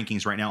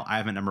rankings right now, I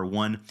have at number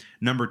 1.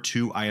 Number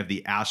 2, I have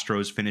the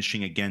Astros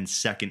finishing again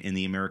second in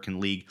the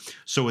American League.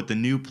 So with the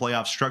new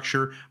playoff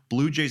structure,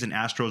 Blue Jays and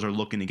Astros are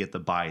looking to get the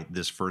bye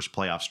this first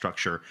playoff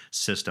structure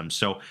system.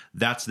 So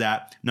that's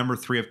that. Number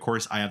 3, of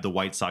course, I have the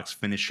White Sox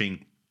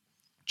finishing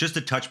just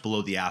a touch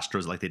below the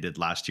Astros like they did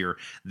last year.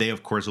 They,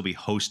 of course, will be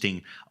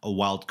hosting a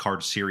wild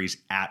card series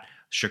at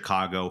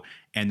Chicago.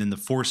 And then the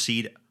 4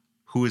 seed,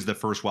 who is the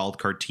first wild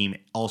card team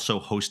also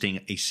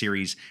hosting a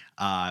series,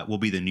 will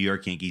be the New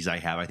York Yankees.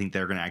 I think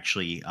they're going to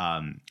actually,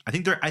 I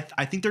think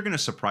they're going to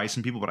surprise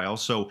some people, but I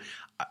also,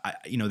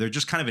 they're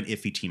just kind of an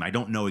iffy team. I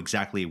don't know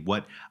exactly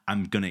what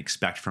I'm going to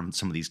expect from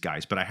some of these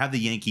guys, but I have the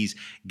Yankees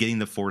getting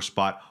the 4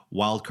 spot,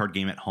 wild card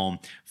game at home.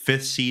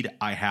 5th seed,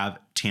 I have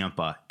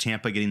Tampa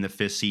getting the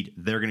 5th seed.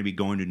 They're going to be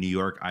going to New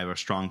York. I have a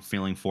strong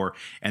feeling for.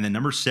 And then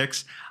number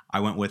 6, I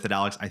went with it,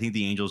 Alex. I think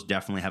the Angels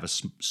definitely have a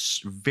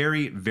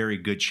very, very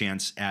good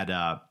chance at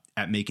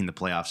making the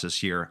playoffs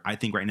this year. I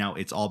think right now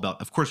it's all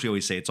about, of course, we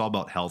always say it's all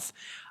about health.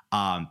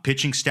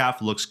 Pitching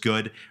staff looks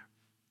good.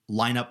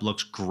 Lineup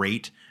looks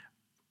great.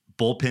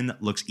 Bullpen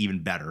looks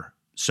even better.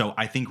 So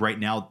I think right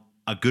now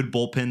a good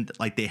bullpen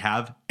like they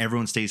have,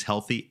 everyone stays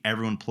healthy.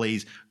 Everyone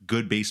plays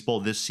good baseball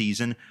this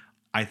season.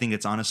 I think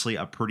it's honestly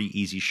a pretty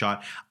easy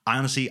shot.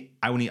 Honestly,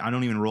 I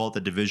don't even roll out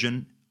the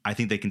division. I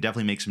think they can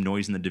definitely make some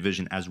noise in the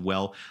division as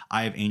well.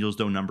 I have Angels,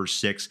 though, number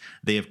 6.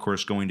 They, of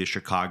course, going to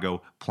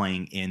Chicago,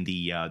 playing in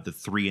the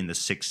 3 and the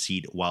 6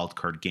 seed wild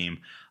card game.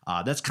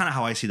 That's kind of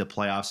how I see the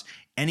playoffs.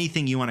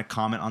 Anything you want to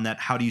comment on that?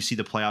 How do you see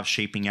the playoffs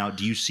shaping out?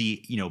 Do you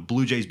see,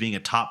 Blue Jays being a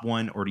top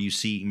one, or do you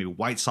see maybe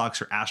White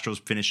Sox or Astros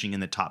finishing in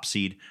the top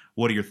seed?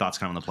 What are your thoughts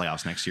kind of on the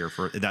playoffs next year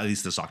for at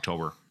least this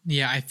October?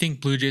 Yeah, I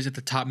think Blue Jays at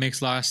the top makes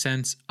a lot of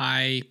sense.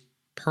 I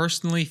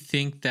personally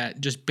think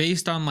that just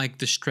based on like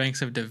the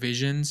strengths of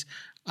divisions,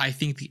 I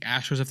think the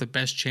Astros have the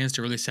best chance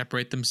to really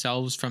separate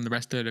themselves from the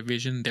rest of the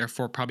division,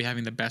 therefore probably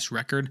having the best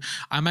record.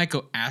 I might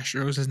go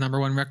Astros as number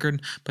one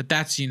record, but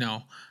that's,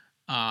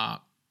 I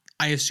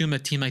assume a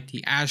team like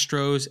the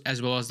Astros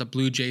as well as the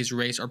Blue Jays,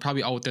 Rays are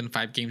probably all within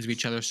 5 games of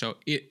each other. So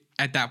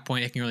at that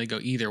point, it can really go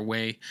either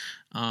way.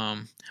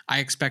 I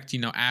expect,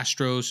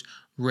 Astros,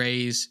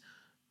 Rays.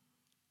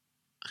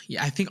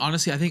 Yeah, I think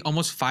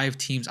almost 5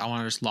 teams I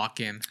want to just lock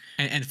in.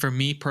 And for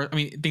me,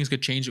 things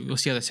could change. We'll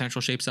see how the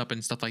Central shapes up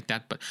and stuff like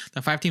that. But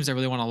the 5 teams I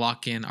really want to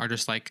lock in are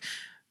just like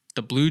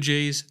the Blue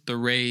Jays, the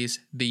Rays,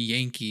 the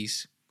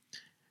Yankees,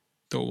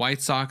 the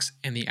White Sox,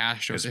 and the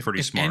Astros.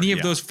 If any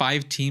of those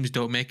 5 teams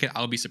don't make it,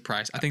 I'll be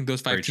surprised. I think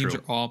those 5 teams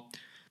are all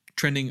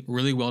trending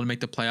really well to make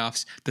the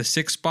playoffs. The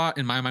 6th spot,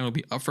 in my mind, will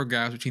be up for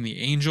grabs between the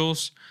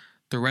Angels,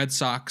 the Red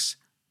Sox,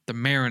 the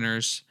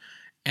Mariners,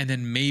 and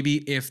then maybe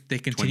if they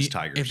continue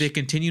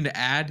to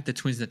add the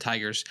Twins and the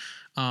Tigers,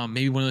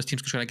 maybe one of those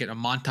teams could try to get a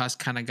Montas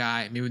kind of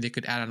guy. Maybe they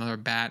could add another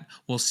bat.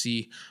 We'll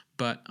see.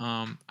 But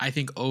I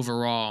think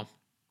overall,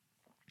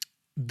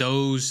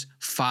 those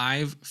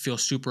 5 feel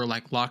super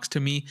like locks to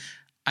me.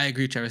 I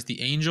agree, Travis.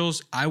 The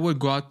Angels, I would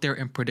go out there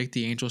and predict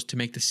the Angels to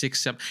make the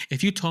 6, 7.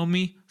 If you told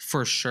me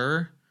for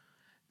sure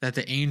that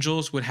the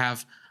Angels would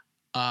have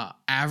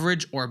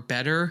average or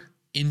better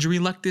injury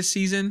luck this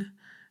season,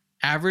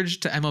 average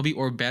to MLB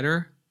or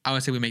better, I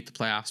would say we make the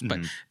playoffs. But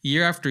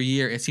year after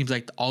year, it seems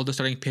like all the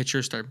starting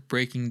pitchers start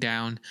breaking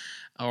down,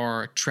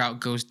 or Trout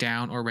goes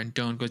down, or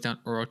Rendon goes down,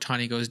 or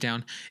Ohtani goes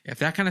down. If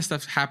that kind of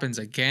stuff happens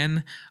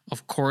again,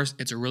 of course,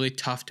 it's really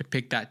tough to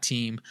pick that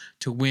team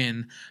to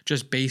win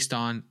just based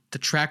on the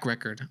track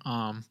record.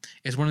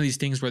 It's one of these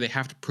things where they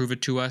have to prove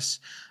it to us.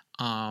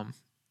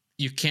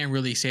 You can't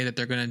really say that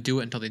they're going to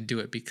do it until they do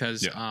it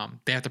because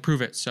they have to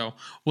prove it. So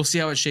we'll see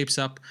how it shapes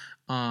up.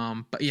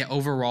 But yeah,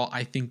 overall,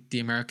 I think the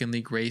American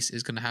League race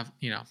is going to have,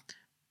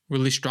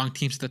 really strong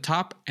teams at the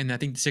top. And I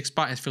think the 6th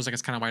spot, it feels like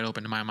it's kind of wide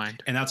open in my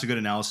mind. And that's a good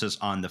analysis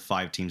on the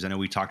 5 teams. I know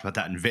we talked about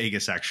that in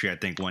Vegas, actually. I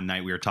think one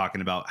night we were talking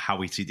about how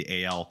we see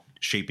the AL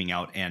shaping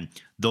out. And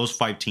those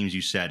 5 teams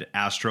you said,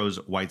 Astros,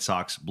 White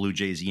Sox, Blue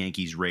Jays,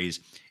 Yankees, Rays,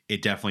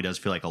 it definitely does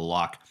feel like a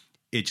lock.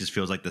 It just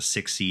feels like the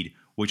 6th seed,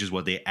 which is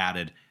what they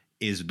added,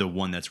 is the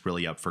one that's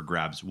really up for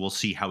grabs. We'll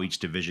see how each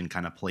division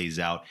kind of plays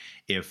out.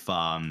 If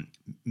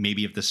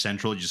maybe if the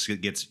Central just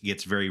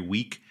gets very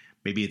weak,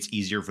 maybe it's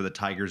easier for the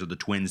Tigers or the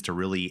Twins to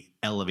really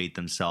elevate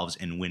themselves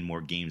and win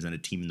more games than a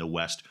team in the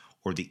West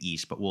or the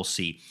East. But we'll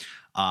see.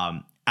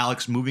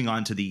 Alex, moving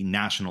on to the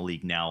National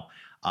League now.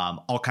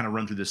 I'll kind of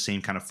run through the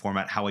same kind of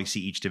format, how I see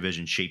each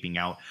division shaping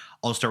out.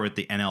 I'll start with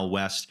the NL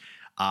West.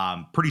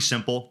 Pretty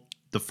simple.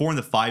 The 4 and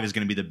the 5 is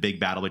going to be the big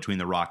battle between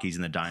the Rockies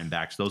and the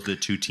Diamondbacks. Those are the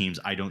 2 teams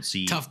I don't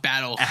see tough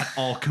battle at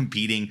all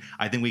competing.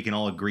 I think we can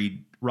all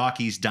agree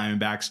Rockies,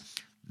 Diamondbacks,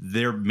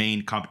 their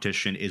main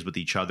competition is with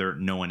each other.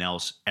 No one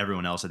else.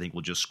 Everyone else, I think,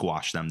 will just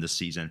squash them this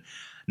season.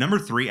 Number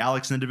 3,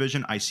 Alex, in the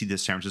division, I see the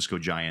San Francisco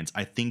Giants.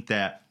 I think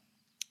that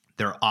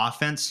their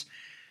offense,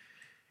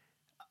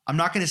 I'm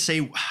not going to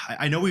say.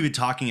 I know we've been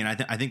talking,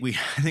 and I think we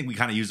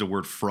kind of used the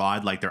word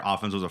fraud, like their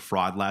offense was a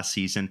fraud last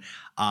season.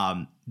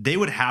 They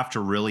would have to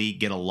really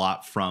get a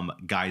lot from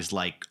guys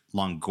like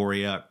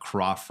Longoria,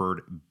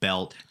 Crawford,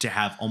 Belt to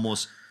have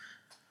almost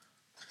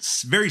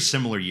very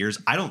similar years.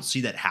 I don't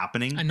see that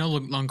happening. I know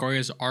Longoria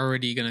is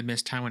already going to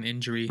miss time on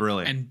injury.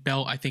 Really? And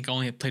Belt, I think,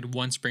 only had played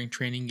 1 spring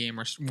training game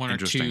or 1 or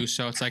 2.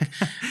 So it's like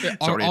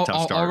it's already a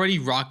tough start. Already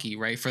rocky,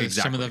 right? For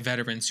some of the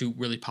veterans who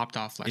really popped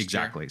off last year.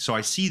 Exactly. So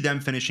I see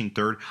them finishing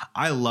 3rd.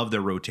 I love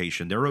their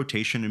rotation. Their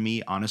rotation to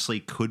me,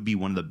 honestly, could be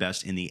one of the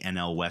best in the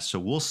NL West. So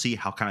we'll see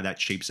how kind of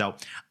that shapes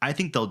out. I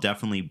think they'll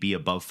definitely be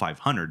above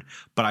 500,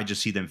 but I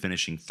just see them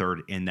finishing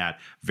 3rd in that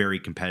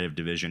very competitive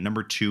division.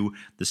 Number 2,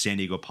 the San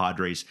Diego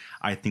Padres.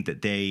 I think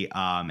that they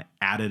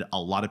added a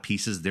lot of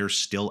pieces. They're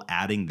still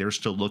adding. They're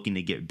still looking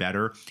to get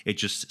better. It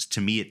just,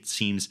 to me, it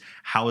seems,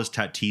 how is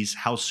Tatis?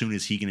 How soon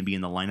is he going to be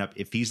in the lineup?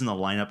 If he's in the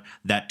lineup,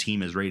 that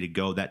team is ready to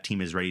go. That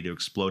team is ready to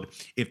explode.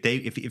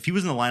 If he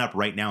was in the lineup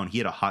right now and he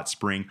had a hot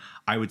spring,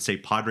 I would say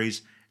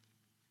Padres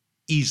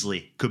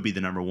easily could be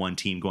the number 1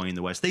 team going in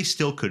the West. They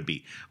still could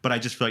be, but I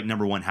just feel like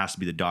number 1 has to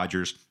be the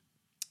Dodgers.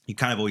 You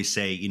kind of always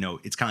say,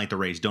 it's kind of like the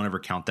Rays. Don't ever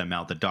count them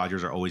out. The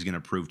Dodgers are always going to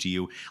prove to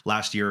you.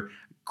 Last year,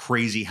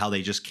 crazy how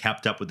they just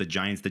kept up with the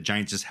Giants. The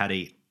Giants just had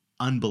a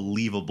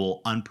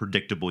unbelievable,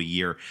 unpredictable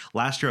year.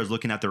 Last year, I was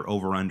looking at their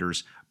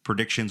over-unders.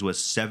 Predictions was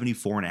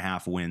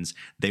 74.5 wins.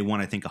 They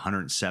won, I think,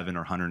 107 or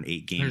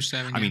 108 games.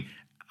 I mean,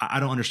 I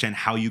don't understand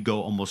how you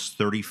go almost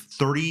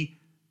 30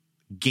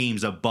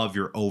 games above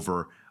your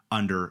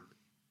over-under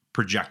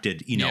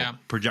projected,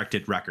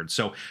 projected record.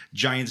 So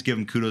Giants, give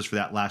them kudos for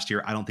that last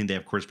year. I don't think they,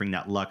 of course, bring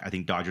that luck. I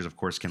think Dodgers, of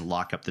course, can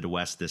lock up the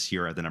West this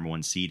year at the number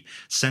 1 seed.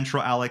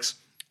 Central, Alex,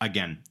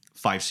 again,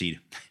 5 seed.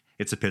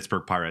 It's the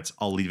Pittsburgh Pirates.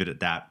 I'll leave it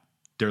at that.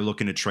 They're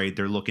looking to trade.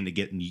 They're looking to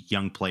get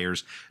young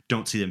players.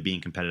 Don't see them being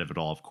competitive at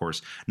all, of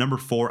course. Number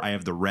 4, I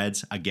have the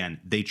Reds.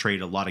 Again, they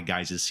traded a lot of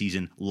guys this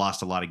season,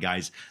 lost a lot of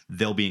guys.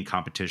 They'll be in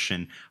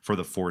competition for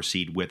the 4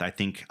 seed with, I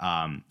think,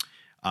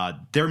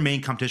 Their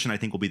main competition, I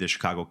think, will be the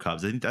Chicago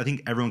Cubs. I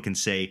think everyone can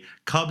say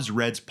Cubs,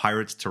 Reds,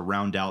 Pirates to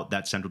round out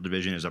that Central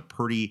Division is a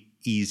pretty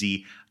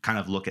easy kind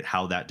of look at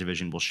how that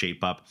division will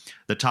shape up.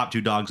 The top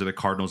two dogs are the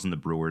Cardinals and the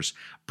Brewers.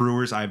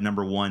 Brewers, I have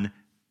number one.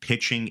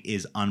 Pitching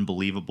is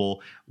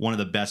unbelievable. One of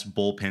the best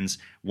bullpens,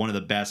 one of the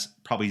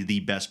best, probably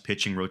the best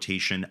pitching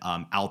rotation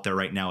out there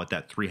right now at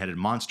that three-headed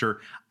monster.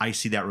 I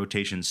see that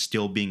rotation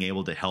still being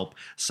able to help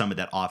some of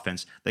that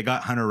offense. They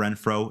got Hunter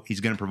Renfroe. He's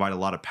going to provide a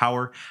lot of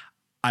power.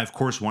 I, of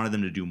course, wanted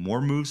them to do more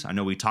moves. I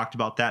know we talked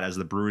about that as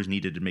the Brewers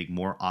needed to make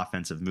more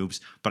offensive moves,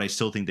 but I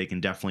still think they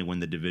can definitely win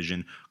the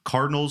division.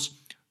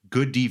 Cardinals,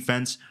 good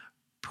defense.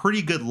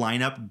 Pretty good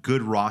lineup,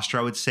 good roster,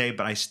 I would say,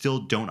 but I still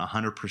don't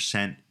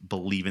 100%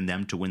 believe in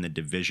them to win the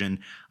division.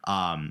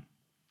 You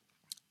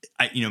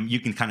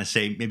can kind of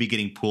say maybe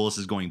getting Pujols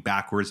is going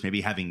backwards,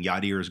 maybe having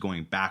Yadier is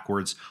going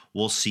backwards.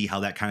 We'll see how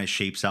that kind of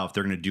shapes out. If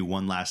they're going to do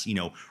one last,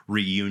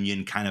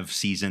 reunion kind of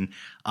season.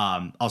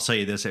 I'll tell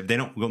you this: if they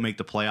don't go make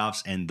the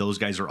playoffs and those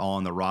guys are all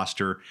on the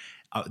roster.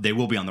 They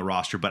will be on the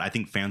roster, but I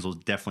think fans will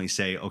definitely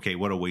say, okay,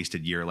 what a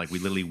wasted year. Like we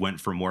literally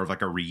went for more of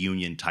like a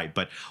reunion type,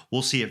 but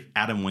we'll see if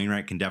Adam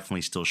Wainwright can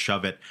definitely still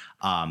shove it.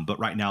 But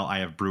right now I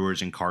have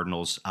Brewers and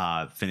Cardinals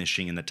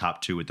finishing in the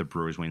top two with the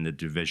Brewers winning the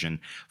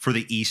division. For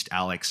the East,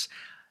 Alex,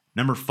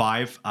 number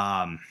 5,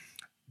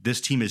 this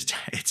team it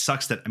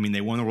sucks that, they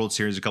won the World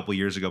Series a couple of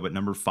years ago, but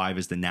number 5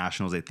 is the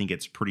Nationals. I think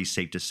it's pretty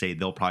safe to say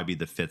they'll probably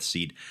be the 5th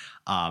seed.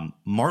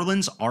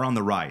 Marlins are on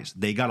the rise.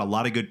 They got a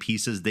lot of good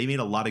pieces. They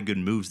made a lot of good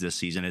moves this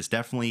season. It's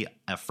definitely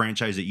a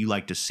franchise that you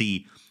like to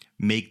see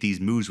make these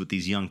moves with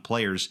these young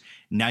players.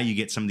 Now you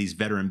get some of these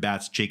veteran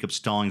bats, Jacob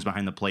Stallings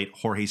behind the plate,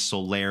 Jorge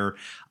Soler,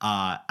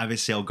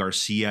 Avisail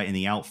Garcia in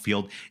the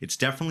outfield. It's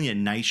definitely a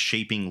nice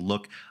shaping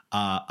look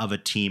of a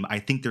team. I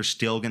think they're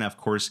still going to, of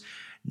course,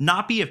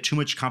 not be of too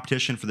much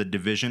competition for the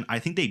division. I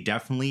think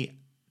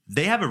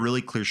they have a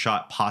really clear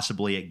shot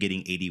possibly at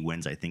getting 80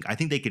 wins, I think. I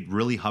think they could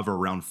really hover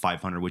around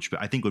 500, which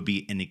I think would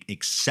be an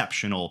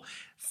exceptional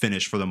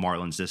finish for the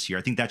Marlins this year.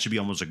 I think that should be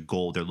almost a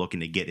goal they're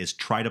looking to get, is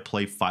try to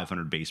play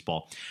 500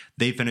 baseball.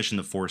 They finish in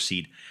the 4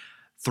 seed.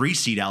 3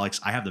 seed, Alex,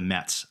 I have the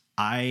Mets.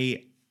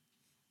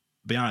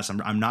 Be honest,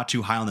 I'm not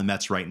too high on the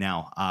Mets right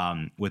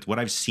now. With what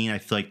I've seen, I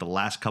feel like the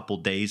last couple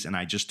days, and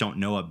I just don't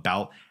know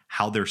about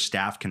how their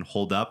staff can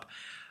hold up.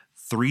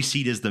 3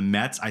 seed is the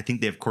Mets. I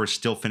think they, of course,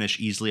 still finish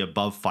easily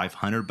above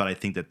 500, but I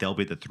think that they'll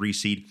be the 3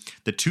 seed.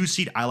 The 2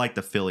 seed, I like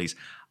the Phillies.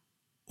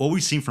 What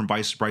we've seen from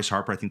Bryce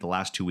Harper, I think the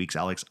last 2 weeks,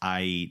 Alex,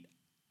 I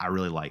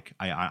really like.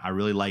 I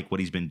really like what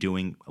he's been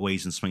doing,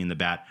 ways and swinging the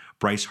bat.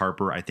 Bryce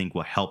Harper, I think,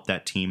 will help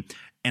that team.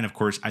 And, of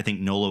course, I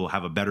think Nola will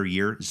have a better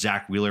year.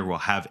 Zach Wheeler will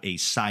have a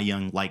Cy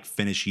Young-like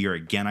finish year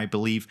again, I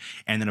believe.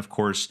 And then, of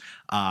course,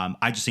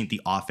 I just think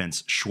the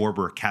offense,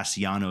 Schwarber,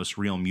 Castellanos,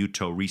 Real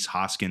Muto, Rhys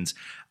Hoskins,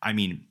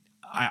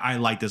 I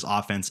like this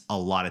offense a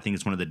lot. I think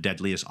it's one of the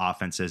deadliest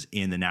offenses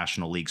in the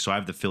National League. So I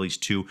have the Phillies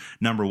 2.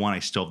 Number 1, I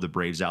still have the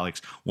Braves,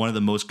 Alex. One of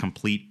the most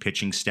complete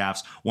pitching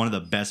staffs, one of the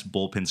best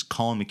bullpens,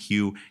 Colin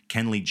McHugh,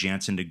 Kenley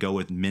Jansen to go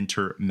with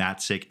Minter,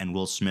 Matzik, and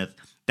Will Smith.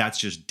 That's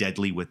just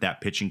deadly with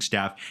that pitching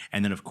staff.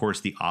 And then, of course,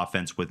 the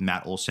offense with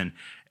Matt Olson.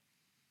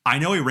 I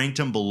know he ranked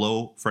him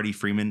below Freddie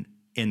Freeman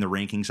in the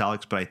rankings,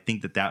 Alex, but I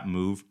think that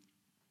move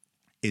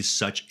is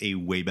such a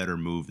way better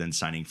move than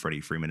signing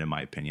Freddie Freeman, in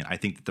my opinion. I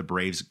think that the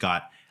Braves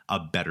got a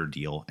better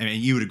deal. And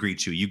you would agree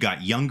too. You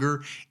got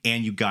younger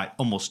and you got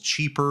almost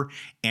cheaper.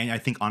 And I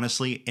think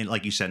honestly, and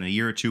like you said, in a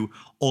year or two,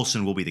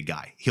 Olson will be the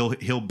guy.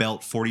 He'll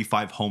belt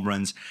 45 home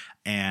runs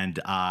and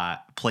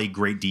play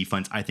great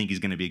defense. I think he's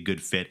going to be a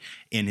good fit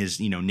in his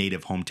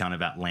native hometown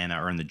of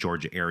Atlanta or in the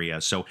Georgia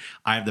area. So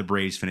I have the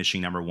Braves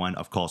finishing number 1.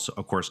 Of course,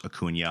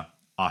 Acuna,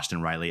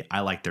 Austin Riley. I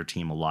like their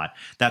team a lot.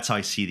 That's how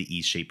I see the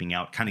East shaping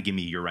out. Kind of give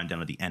me your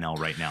rundown of the NL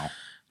right now.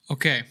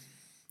 Okay,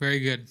 very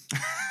good.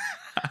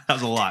 That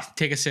was a lot.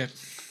 Take a sip.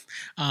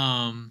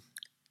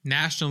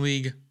 National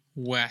League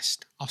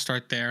West. I'll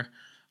start there.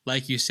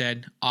 Like you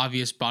said,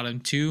 obvious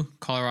bottom 2,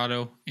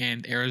 Colorado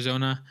and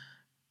Arizona.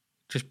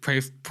 Just pray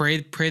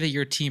that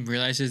your team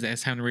realizes that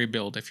it's time to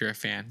rebuild. If you're a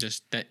fan,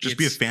 just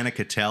be a fan of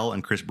Ketel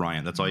and Chris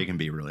Bryant. That's all you can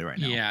be really right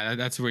now. Yeah,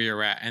 that's where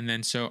you're at. And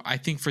then so I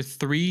think for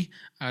 3,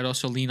 I'd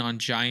also lean on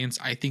Giants.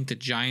 I think the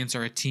Giants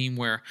are a team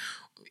where,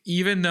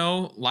 even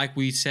though, like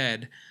we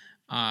said,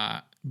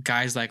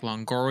 guys like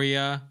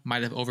Longoria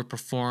might have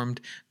overperformed.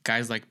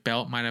 Guys like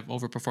Belt might have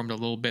overperformed a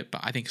little bit,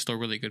 but I think still a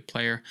really good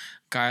player.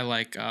 Guy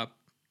like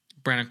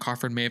Brandon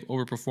Crawford may have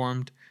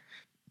overperformed.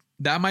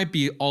 That might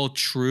be all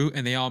true,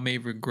 and they all may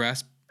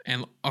regress.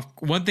 And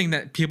one thing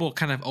that people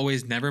kind of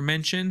always never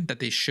mention that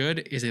they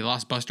should is they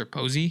lost Buster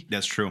Posey.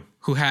 That's true.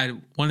 Who had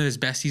one of his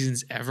best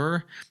seasons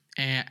ever,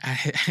 and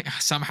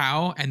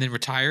somehow, and then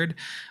retired.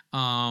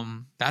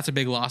 That's a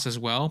big loss as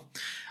well.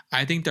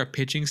 I think their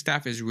pitching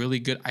staff is really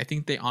good. I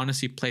think they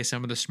honestly play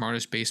some of the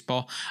smartest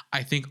baseball.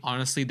 I think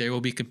honestly they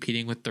will be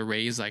competing with the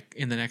Rays like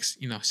in the next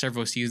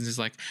several seasons as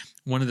like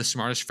one of the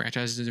smartest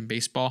franchises in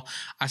baseball.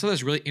 I saw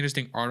this really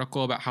interesting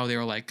article about how they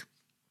were like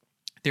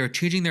they were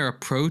changing their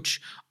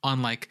approach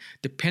on like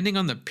depending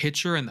on the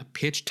pitcher and the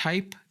pitch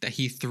type that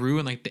he threw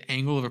and like the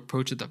angle of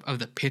approach of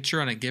the pitcher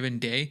on a given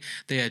day.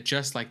 They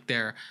adjust like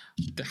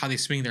how they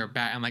swing their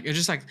bat, and like it's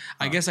just like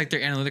I guess like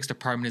their analytics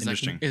department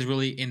is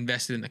really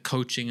invested in the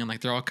coaching, and like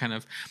they're all kind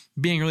of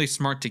being really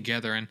smart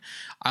together, and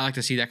I like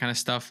to see that kind of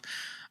stuff.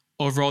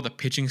 Overall, the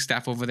pitching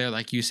staff over there,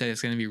 like you said,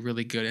 it's going to be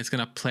really good. It's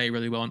going to play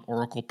really well in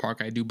Oracle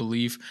Park, I do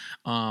believe.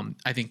 I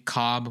think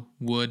Cobb,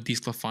 Wood,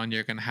 DeSclafani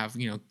are going to have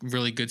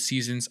really good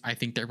seasons. I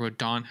think that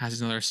Rodon has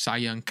another Cy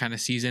Young kind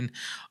of season.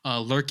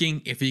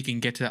 Lurking, if he can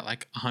get to that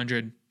like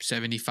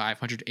 175,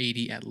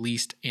 180 at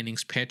least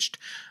innings pitched,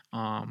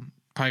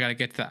 probably got to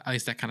get to that, at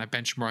least that kind of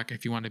benchmark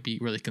if you want to be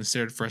really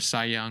considered for a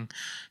Cy Young.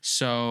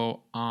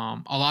 So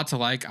a lot to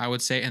like, I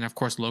would say. And of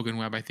course, Logan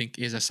Webb, I think,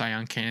 is a Cy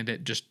Young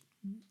candidate. Just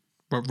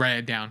write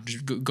it down.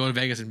 Just go to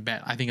Vegas and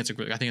bet. I think it's a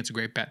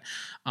great bet.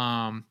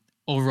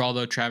 Overall,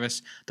 though,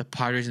 Travis, the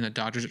Padres and the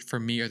Dodgers for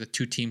me are the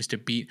two teams to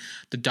beat.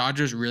 The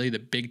Dodgers really the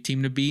big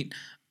team to beat.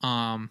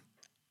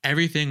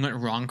 Everything went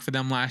wrong for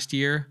them last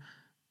year.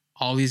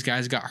 All these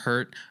guys got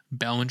hurt.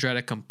 Bellinger had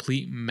a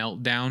complete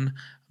meltdown.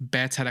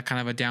 Betts had a kind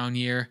of a down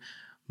year.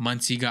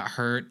 Muncy got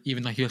hurt,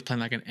 even though he was playing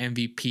like an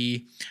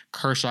MVP.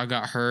 Kershaw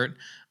got hurt.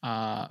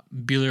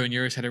 Buehler and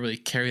Urias had to really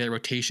carry that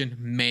rotation.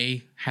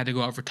 May had to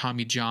go out for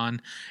Tommy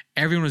John.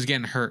 Everyone was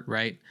getting hurt,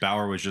 right?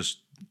 Bauer was just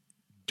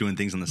doing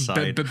things on the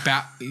side.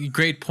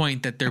 Great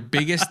point that they're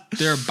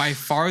by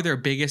far their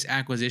biggest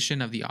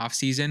acquisition of the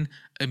offseason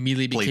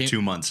immediately became played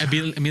 2 months.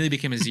 Immediately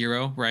became a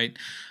zero, right?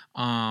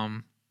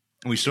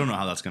 We still don't know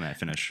how that's going to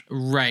finish.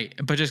 Right.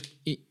 But just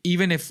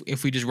even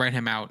if we just write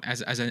him out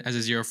as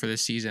a zero for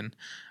this season,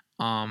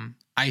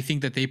 I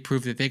think that they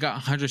proved that they got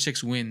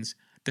 106 wins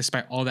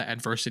despite all that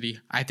adversity.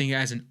 I think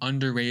as an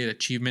underrated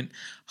achievement,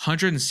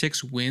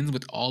 106 wins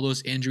with all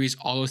those injuries,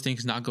 all those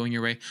things not going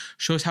your way,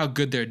 shows how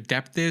good their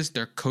depth is,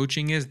 their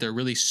coaching is. They're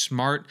really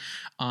smart.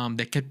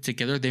 They kept it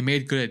together. They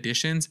made good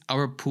additions.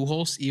 Albert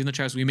Pujols, even though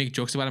Travis, we make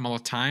jokes about him all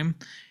the time,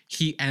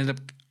 he ended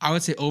up, I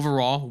would say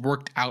overall,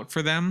 worked out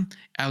for them,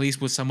 at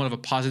least with somewhat of a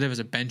positive as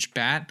a bench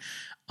bat.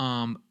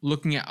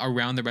 Looking at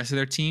around the rest of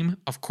their team,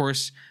 of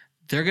course,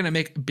 they're going to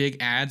make big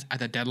ads at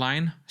the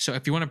deadline. So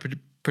if you want to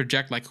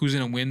project like who's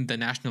going to win the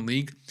National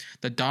League,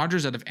 the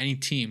Dodgers out of any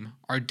team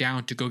are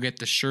down to go get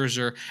the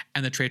Scherzer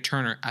and the Trey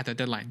Turner at the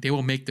deadline. They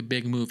will make the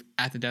big move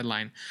at the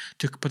deadline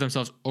to put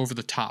themselves over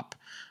the top,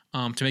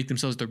 to make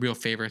themselves the real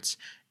favorites.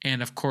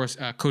 And of course,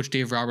 Coach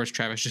Dave Roberts,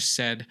 Travis, just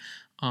said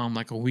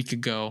like a week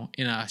ago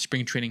in a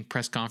spring training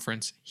press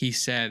conference, he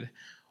said,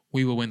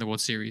 we will win the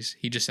World Series.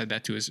 He just said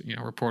that to his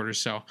reporters.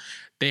 So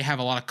they have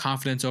a lot of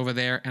confidence over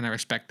there, and I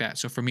respect that.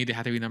 So for me, they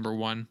have to be number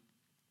one.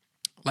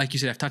 Like you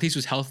said, if Tatis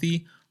was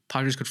healthy,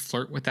 Padres could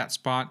flirt with that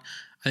spot.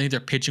 I think their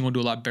pitching will do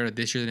a lot better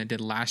this year than it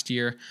did last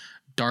year.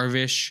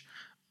 Darvish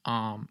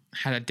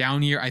had a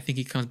down year. I think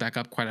he comes back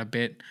up quite a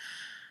bit.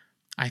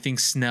 I think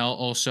Snell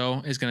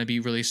also is going to be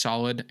really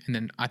solid. And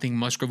then I think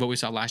Musgrove, what we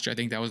saw last year, I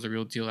think that was the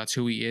real deal. That's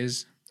who he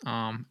is.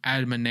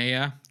 Add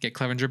Manaea, get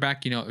Clevenger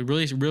back.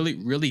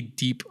 Really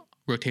deep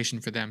rotation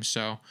for them.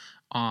 So,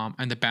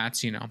 and the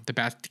bats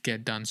to get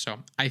it done. So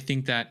I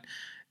think that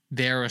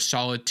they're a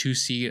solid 2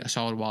 seed, a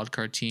solid wild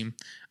card team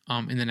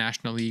in the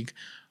National League.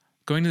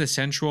 Going to the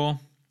Central,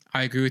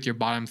 I agree with your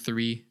bottom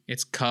 3.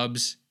 It's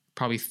Cubs,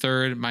 probably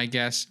 3rd, my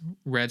guess.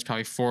 Reds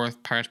probably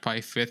 4th, Pirates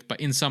probably 5th.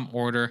 But in some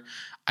order,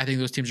 I think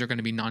those teams are going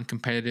to be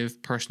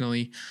non-competitive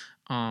personally.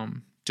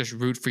 Just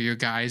root for your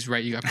guys,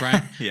 right? You got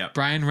Brian,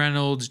 Brian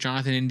Reynolds,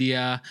 Jonathan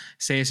India,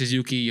 Seiya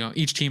Suzuki.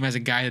 Each team has a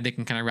guy that they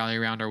can kind of rally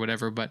around or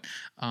whatever. But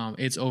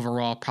it's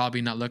overall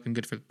probably not looking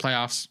good for the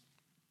playoffs.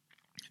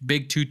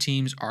 Big 2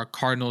 teams are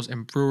Cardinals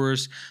and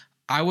Brewers.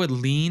 I would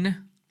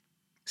lean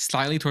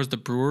slightly towards the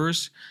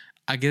Brewers.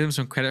 I give them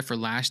some credit for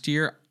last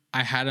year.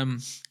 I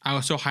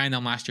was so high on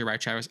them last year,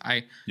 right, Travis?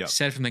 I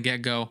said from the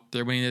get-go,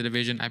 they're winning the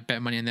division. I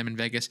bet money on them in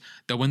Vegas.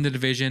 They'll win the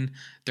division.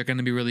 They're going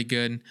to be really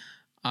good.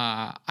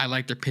 I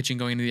like their pitching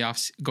going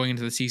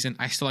into the season.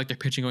 I still like their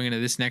pitching going into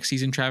this next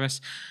season,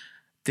 Travis.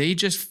 They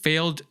just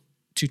failed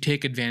to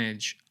take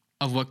advantage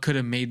of what could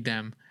have made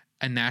them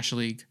a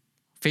National League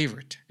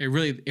favorite.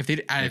 If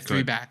they'd added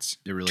 3 bats,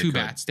 2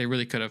 bats, they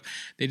really could have.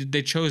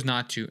 They chose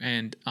not to,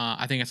 and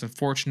I think that's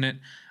unfortunate.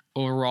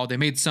 Overall, they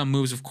made some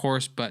moves, of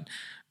course, but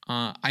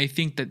I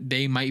think that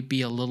they might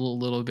be a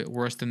little bit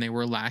worse than they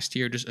were last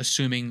year. Just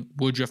assuming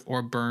Woodruff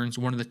or Burns,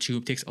 one of the two,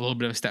 takes a little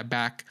bit of a step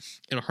back,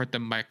 it'll hurt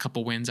them by a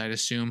couple wins, I'd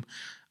assume.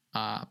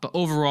 But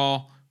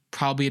overall,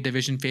 probably a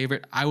division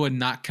favorite. I would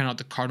not count out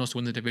the Cardinals to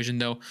win the division,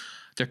 though.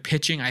 Their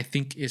pitching, I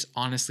think, is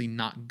honestly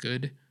not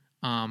good.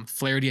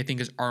 Flaherty, I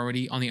think, is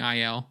already on the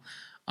IL.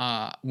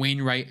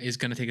 Wainwright is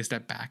going to take a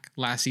step back.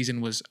 Last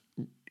season was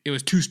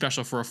too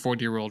special for a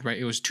 40-year-old, right?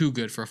 It was too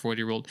good for a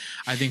 40-year-old.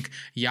 I think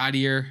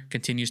Yadier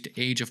continues to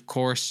age, of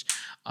course.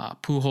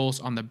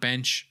 Pujols on the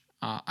bench.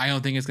 I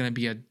don't think it's going to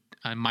be a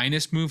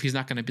minus move. He's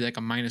not going to be like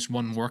a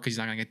 -1 WAR because he's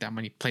not going to get that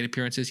many plate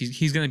appearances.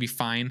 He's going to be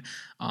fine.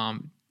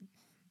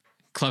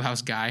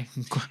 clubhouse guy,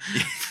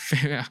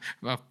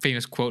 a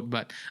famous quote.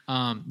 But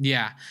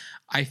yeah,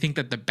 I think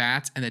that the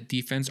bats and the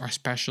defense are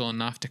special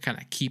enough to kind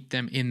of keep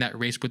them in that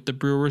race with the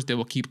Brewers. They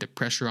will keep the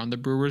pressure on the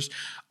Brewers.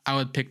 I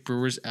would pick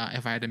Brewers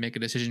if I had to make a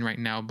decision right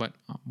now, but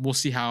we'll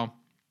see how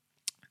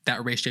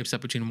that race shapes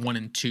up between 1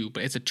 and 2.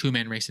 But it's a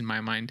 2-man race in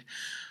my mind.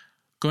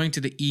 Going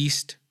to the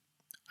East,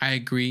 I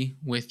agree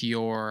with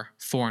your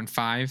 4 and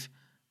 5.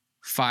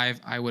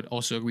 5, I would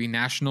also agree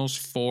Nationals.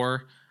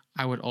 4,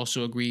 I would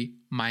also agree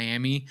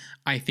Miami.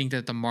 I think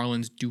that the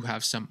Marlins do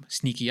have some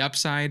sneaky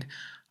upside.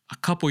 A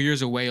couple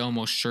years away,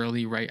 almost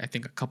surely, right? I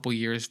think a couple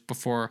years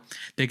before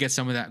they get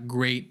some of that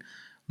great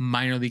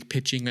minor league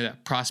pitching or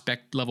that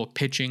prospect level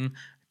pitching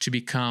to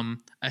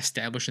become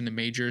established in the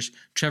majors.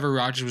 Trevor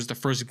Rogers was the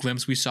first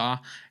glimpse we saw.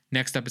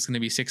 Next up, it's going to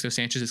be Sixto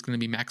Sanchez. It's going to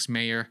be Max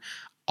Meyer.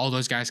 All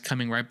those guys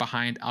coming right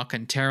behind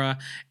Alcantara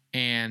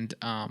and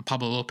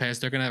Pablo Lopez.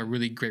 They're going to have a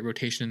really great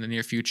rotation in the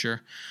near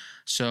future.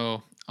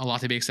 So a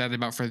lot to be excited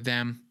about for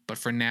them. But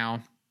for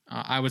now,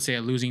 I would say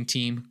a losing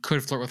team.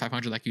 Could flirt with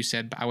 500 like you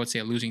said, but I would say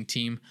a losing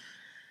team.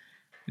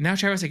 Now,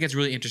 Travis, it gets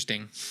really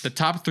interesting. The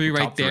top 3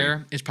 right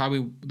there is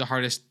probably the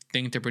hardest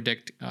thing to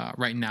predict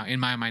right now, in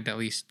my mind at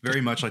least.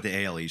 Very much like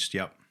the AL East,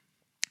 yep.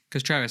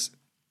 Because, Travis,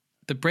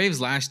 the Braves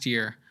last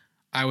year,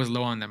 I was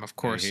low on them, of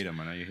course. I hate them.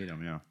 I know you hate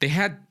them, yeah.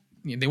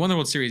 They won the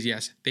World Series,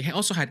 yes. They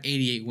also had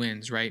 88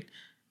 wins, right?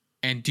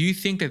 And do you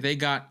think that they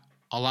got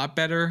a lot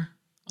better,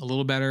 a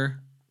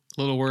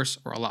little worse,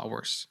 or a lot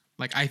worse?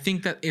 Like, I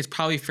think that it's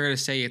probably fair to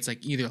say it's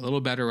like either a little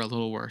better or a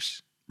little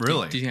worse.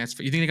 Really? Do you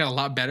think they got a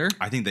lot better?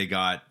 I think they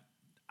got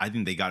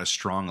a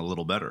strong a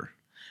little better.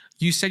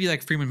 You said you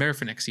like Freeman better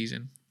for next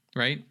season,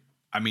 right?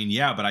 I mean,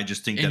 yeah, but I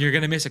just think and you're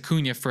going to miss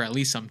Acuna for at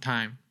least some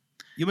time.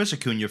 You miss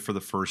Acuna for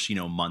the first,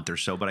 month or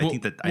so, but I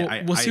think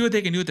that we'll see what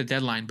they can do at the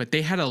deadline. But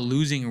they had a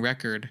losing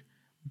record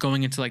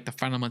going into like the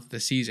final month of the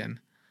season.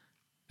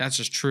 That's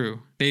just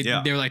true. They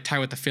were like tied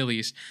with the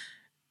Phillies.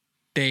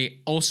 They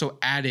also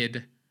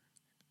added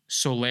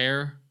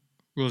Soler,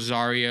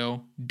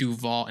 Rosario,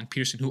 Duvall, and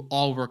Peterson, who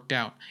all worked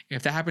out.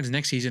 If that happens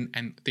next season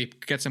and they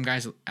get some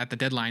guys at the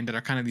deadline that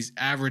are kind of these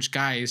average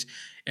guys,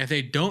 if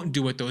they don't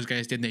do what those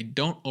guys did and they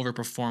don't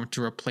overperform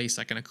to replace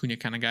like an Acuna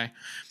kind of guy,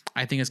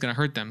 I think it's going to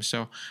hurt them.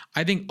 So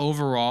I think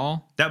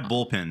overall, that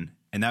bullpen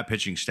and that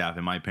pitching staff,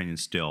 in my opinion,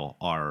 still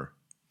are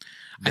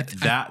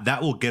that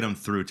will get them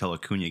through till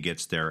Acuna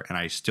gets there. And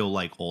I still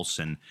like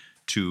Olsen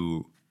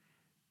to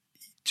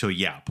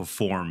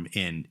perform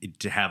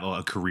to have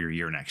a career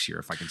year next year,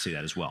 if I can say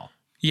that as well.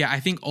 Yeah, I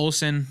think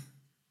Olsen,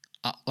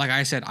 like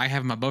I said, I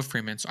have him above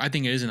Freeman, so I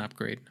think it is an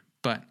upgrade.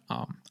 But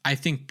I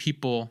think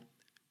people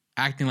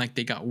acting like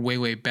they got way,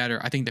 way better.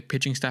 I think the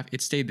pitching staff,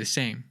 it stayed the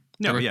same.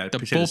 The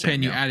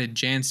bullpen, you added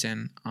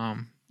Jansen,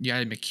 you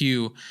added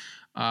McHugh,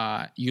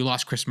 you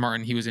lost Chris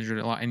Martin. He was injured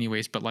a lot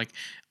anyways. But like,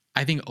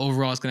 I think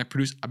overall it's going to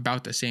produce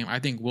about the same. I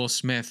think Will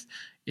Smith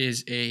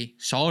is a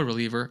solid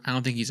reliever. I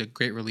don't think he's a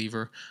great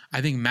reliever.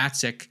 I think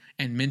Matzek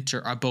and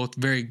Minter are both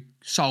very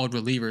solid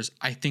relievers.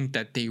 I think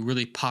that they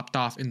really popped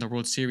off in the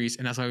World Series,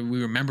 and that's why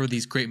we remember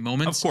these great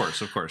moments.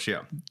 Of course,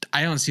 yeah.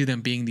 I don't see them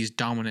being these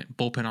dominant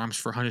bullpen arms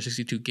for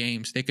 162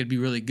 games. They could be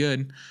really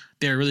good.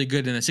 They're really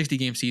good in a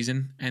 60-game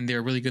season, and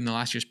they're really good in the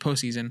last year's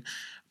postseason.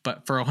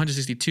 But for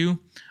 162,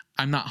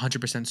 I'm not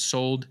 100%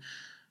 sold.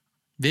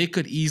 They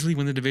could easily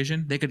win the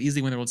division. They could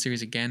easily win the World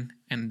Series again,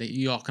 and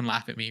you all can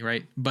laugh at me,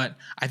 right? But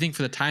I think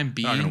for the time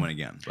being, they're not going to win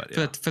again. But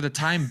yeah. for the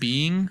time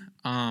being,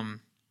 I'm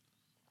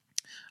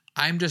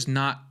just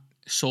not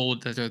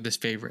sold that they're this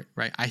favorite,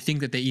 right? I think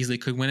that they easily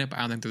could win it, but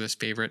I don't think they're this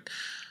favorite.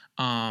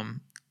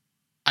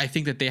 I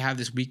think that they have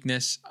this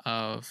weakness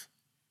of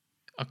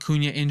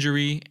Acuna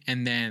injury,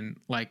 and then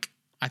like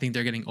I think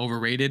they're getting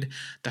overrated.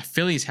 The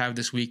Phillies have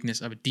this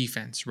weakness of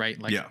defense, right?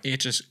 Like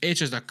it's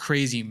just a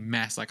crazy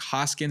mess. Like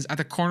Hoskins at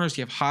the corners,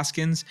 you have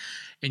Hoskins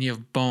and you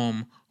have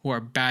Bohm, who are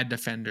bad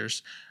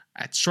defenders.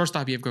 At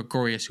shortstop, you have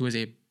Gregorius, who is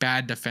a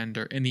bad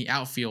defender. In the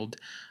outfield,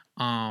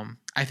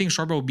 I think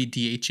Sharper will be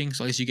DHing,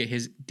 so at least you get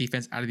his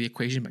defense out of the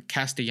equation. But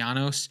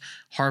Castellanos,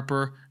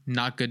 Harper,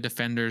 not good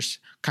defenders.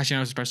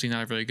 Castellanos especially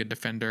not a really good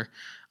defender.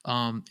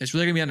 It's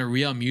really going to be on a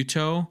Real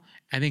Muto.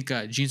 I think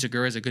Gene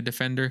Segura is a good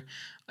defender.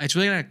 It's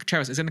really going to,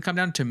 Travis, it's going to come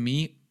down to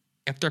me.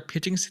 If their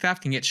pitching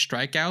staff can get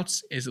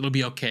strikeouts, it'll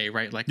be okay,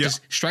 right? Like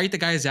just strike the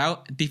guys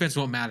out. Defense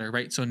won't matter,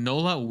 right? So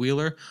Nola,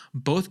 Wheeler,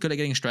 both good at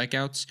getting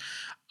strikeouts.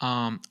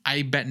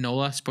 I bet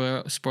Nola,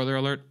 spoiler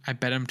alert, I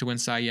bet him to win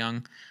Cy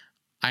Young.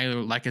 I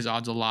like his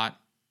odds a lot.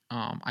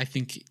 I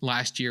think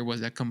last year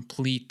was a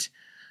complete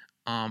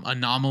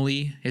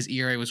anomaly. His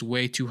ERA was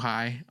way too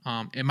high.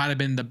 It might have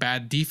been the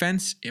bad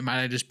defense. It might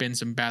have just been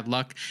some bad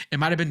luck. It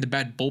might have been the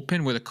bad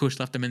bullpen where the coach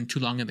left them in too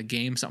long in the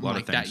game, something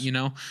like that,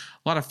 A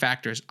lot of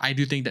factors. I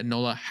do think that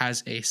Nola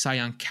has a Cy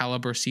Young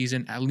caliber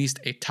season, at least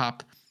a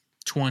top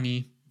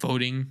 20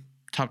 voting,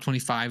 top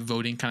 25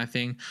 voting kind of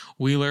thing.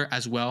 Wheeler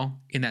as well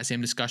in that same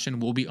discussion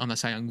will be on the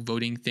Cy Young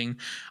voting thing.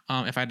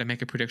 If I had to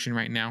make a prediction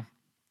right now.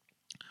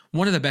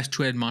 One of the best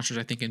two-headed monsters,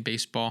 I think, in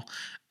baseball.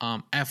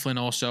 Eflin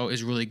also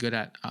is really good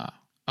at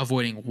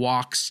avoiding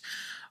walks.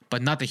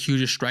 but not the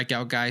hugest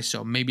strikeout guy.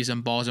 So maybe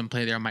some balls in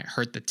play there might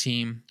hurt the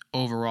team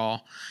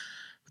overall.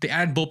 They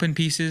added bullpen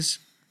pieces.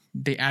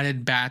 They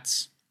added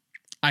bats.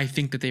 I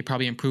think that they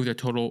probably improved their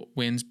total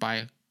wins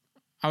by,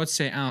 I would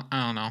say, I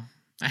don't know,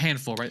 a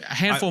handful, right? A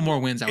handful more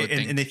wins, I would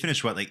think. And they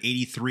finished, what, like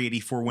 83,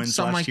 84 wins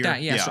Something last like year?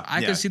 that, yeah. So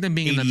I could see them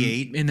being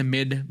in the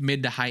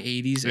mid to high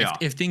 80s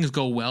if things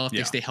go well, if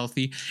they stay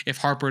healthy. If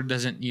Harper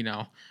doesn't,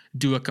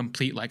 do a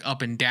complete like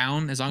up and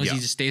down, as long as he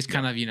just stays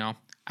kind of,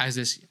 as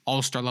this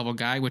all-star level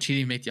guy, which he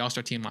didn't make the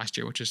all-star team last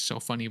year, which is so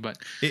funny. But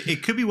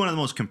it could be one of the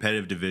most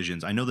competitive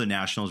divisions. I know the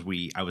Nationals,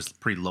 I was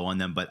pretty low on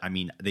them, but I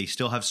mean, they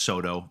still have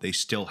Soto. They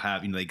still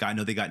have, they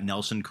got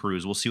Nelson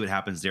Cruz. We'll see what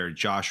happens there.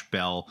 Josh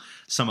Bell,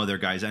 some other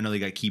guys. I know they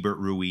got Keibert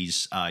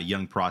Ruiz,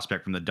 young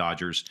prospect from the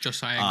Dodgers.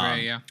 Josiah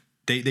Gray, yeah.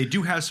 They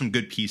do have some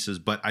good pieces,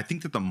 but I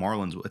think that the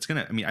Marlins,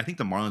 I think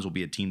the Marlins will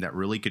be a team that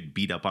really could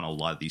beat up on a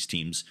lot of these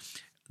teams.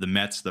 The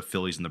Mets, the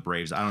Phillies, and the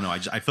Braves. I don't know. I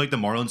feel like the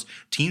Marlins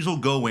teams will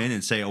go in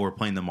and say, "Oh, we're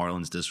playing the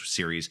Marlins this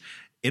series."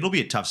 It'll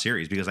be a tough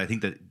series because I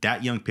think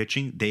that young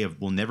pitching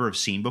will never have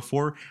seen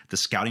before. The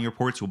scouting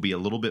reports will be a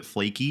little bit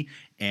flaky,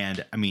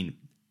 and I mean,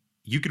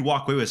 you could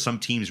walk away with some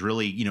teams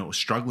really,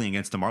 struggling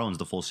against the Marlins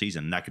the full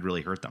season, and that could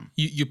really hurt them.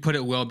 You put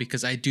it well,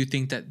 because I do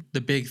think that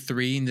the big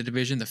three in the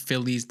division, the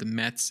Phillies, the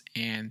Mets,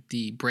 and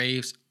the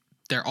Braves,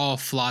 they're all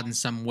flawed in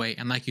some way.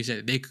 And like you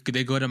said, they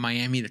go to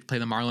Miami to play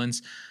the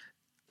Marlins.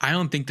 I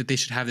don't think that they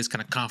should have this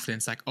kind of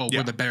confidence like,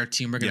 we're the better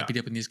team. We're going to beat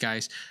up on these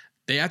guys.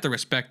 They have to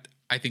respect,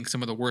 I think,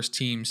 some of the worst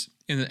teams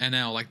in the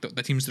NL, like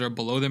the teams that are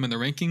below them in the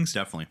rankings.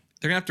 Definitely.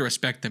 They're going to have to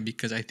respect them,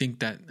 because I think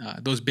that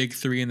those big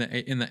three in the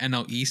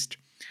NL East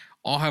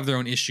all have their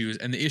own issues.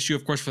 And the issue,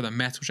 of course, for the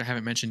Mets, which I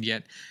haven't mentioned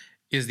yet,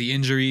 is the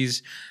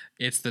injuries.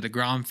 It's the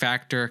DeGrom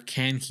factor.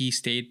 Can he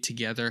stay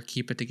together,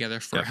 keep it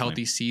together for a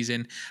healthy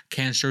season?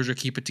 Can Scherzer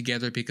keep it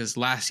together? Because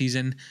last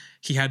season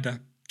he had to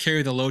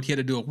carry the load. He had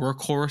to do a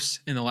workhorse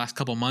in the last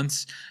couple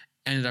months.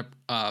 Ended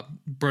up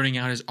burning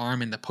out his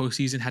arm in the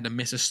postseason. Had to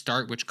miss a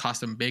start, which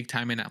cost him big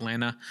time in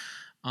Atlanta.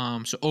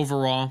 So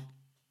overall,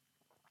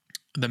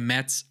 the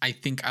Mets, I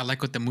think I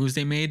like what the moves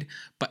they made.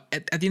 But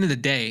at the end of the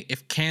day,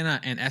 if Canna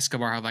and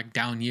Escobar have like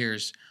down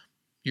years,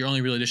 your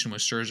only real addition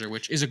was Scherzer,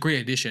 which is a great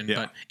addition. Yeah.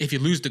 But if you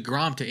lose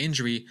DeGrom to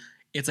injury,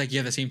 it's like you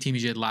have the same team you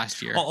did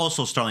last year.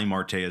 Also, Starling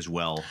Marte as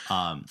well.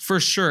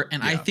 For sure.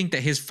 And I think that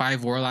his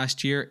 5 WAR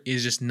last year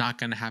is just not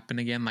going to happen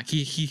again. Like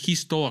he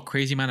stole a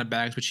crazy amount of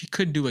bags, which he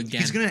could do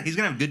again. He's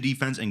gonna have good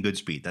defense and good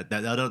speed.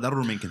 That'll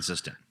remain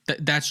consistent.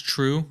 That's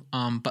true.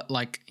 But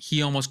like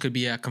he almost could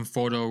be a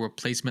Conforto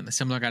replacement, a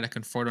similar guy to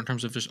Conforto in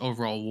terms of just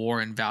overall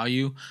WAR and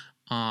value.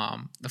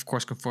 Of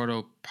course,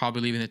 Conforto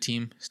probably leaving the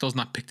team. Still's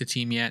not picked the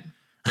team yet.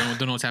 Don't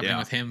know what's happening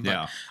with him.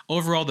 But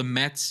overall, the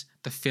Mets,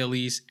 the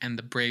Phillies, and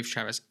the Braves,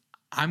 Travis,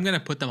 I'm going to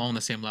put them all on the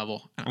same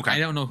level. Okay. I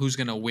don't know who's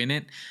going to win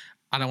it.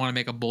 I don't want to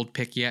make a bold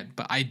pick yet,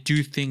 but I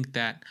do think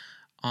that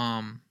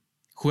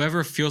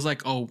whoever feels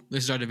like,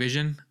 this is our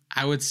division,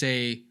 I would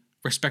say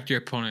respect your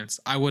opponents.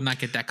 I would not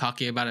get that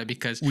cocky about it,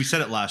 because we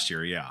said it last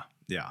year. Yeah.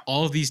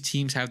 All of these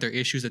teams have their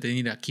issues that they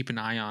need to keep an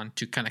eye on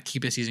to kind of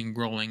keep the season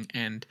rolling.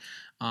 And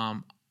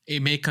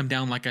it may come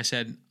down, like I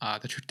said,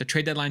 the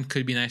trade deadline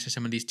could be nice for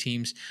some of these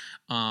teams.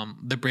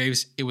 The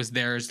Braves, it was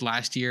theirs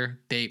last year.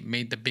 They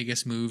made the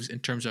biggest moves in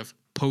terms of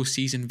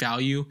postseason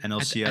value,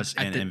 NLCS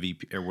and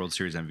MVP or World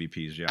Series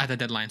MVPs, at the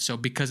deadline. So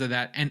because of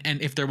that, and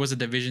if there was a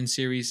division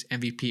series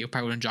MVP, it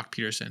probably would have been Jock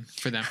Peterson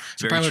for them.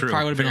 So probably would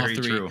have been all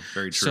three.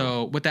 Very true.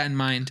 So with that in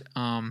mind,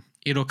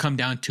 it'll come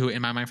down to it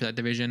in my mind for that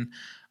division.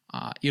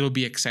 It'll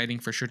be exciting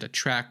for sure to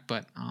track,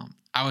 but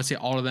I would say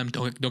all of them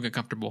don't get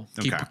comfortable.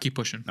 Keep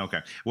pushing. Okay.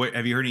 Wait,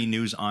 have you heard any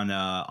news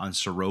on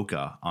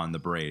Soroka on the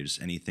Braves?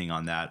 Anything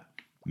on that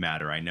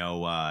matter? I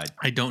know.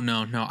 I don't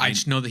know. No, I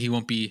just know that he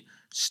won't be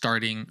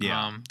starting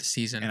the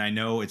season. And I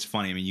know it's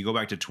funny. I mean, you go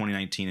back to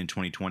 2019 and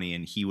 2020,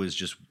 and he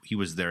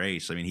was their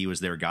ace. I mean, he was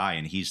their guy,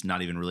 and he's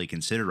not even really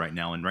considered right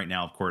now. And right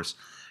now, of course,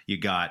 you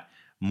got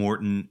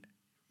Morton,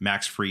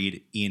 Max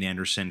Fried, Ian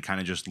Anderson kind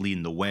of just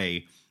leading the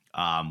way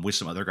with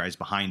some other guys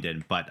behind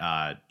it. But,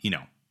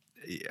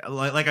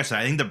 like I said,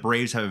 I think the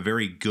Braves have a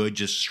very good,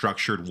 just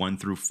structured 1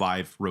 through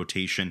 5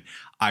 rotation.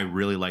 I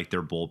really like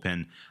their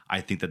bullpen. I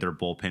think that their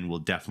bullpen will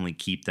definitely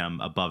keep them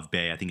above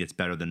Bay. I think it's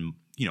better than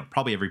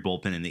probably every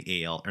bullpen in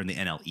the AL or in the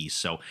NL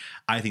East. So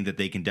I think that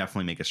they can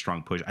definitely make a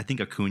strong push. I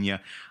think Acuna,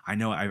 I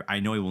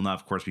know he will not,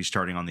 of course, be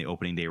starting on the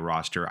opening day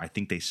roster. I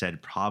think they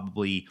said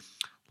probably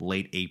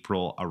late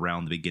April,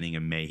 around the beginning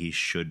of May, he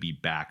should be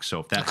back. So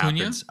if that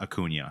happens,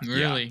 Acuna,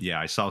 really, yeah,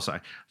 I saw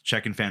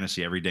checking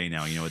fantasy every day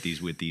now. With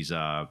these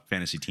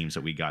fantasy teams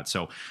that we got.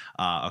 So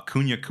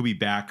Acuna could be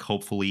back,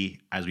 hopefully,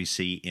 as we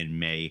see in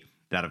May.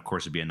 That, of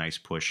course, would be a nice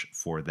push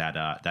for that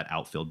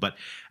outfield. But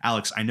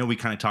Alex, I know we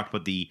kind of talked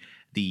about the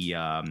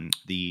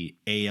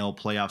AL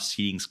playoff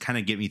seedings. Kind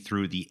of get me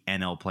through the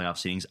NL playoff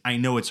seedings. I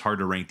know it's hard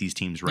to rank these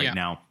teams right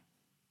now.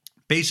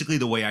 Basically,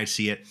 the way I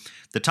see it,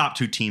 the top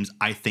 2 teams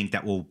I think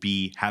that will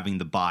be having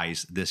the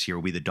buys this year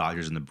will be the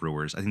Dodgers and the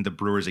Brewers. I think the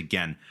Brewers,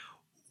 again,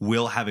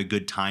 will have a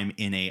good time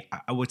in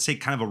I would say,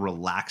 kind of a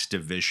relaxed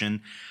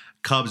division.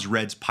 Cubs,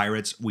 Reds,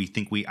 Pirates, I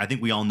think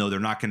we all know they're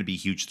not going to be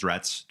huge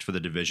threats for the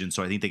division.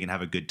 So I think they can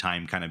have a good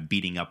time kind of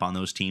beating up on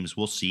those teams.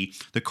 We'll see.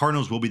 The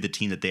Cardinals will be the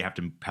team that they have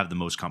to have the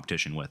most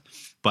competition with.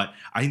 But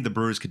I think the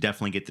Brewers could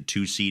definitely get the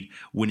 2 seed,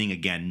 winning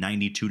again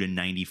 92 to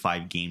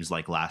 95 games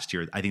like last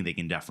year. I think they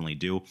can definitely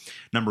do.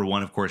 Number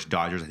 1, of course,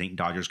 Dodgers. I think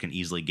Dodgers can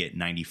easily get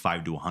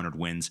 95 to 100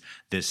 wins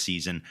this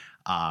season.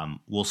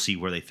 We'll see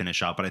where they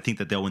finish out, but I think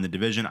that they'll win the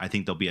division. I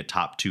think they'll be a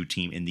top 2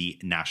 team in the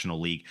National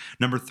League.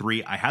 Number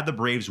 3, I had the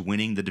Braves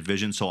winning the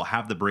division, so I'll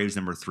have the Braves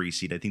number 3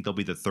 seed. I think they'll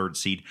be the 3rd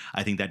seed.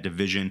 I think that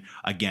division,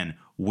 again,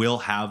 will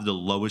have the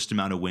lowest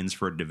amount of wins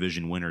for a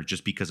division winner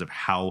just because of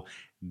how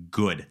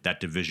good that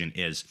division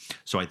is.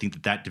 So I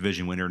think that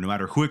division winner, no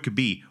matter who it could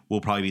be,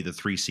 will probably be the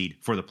 3 seed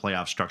for the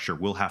playoff structure.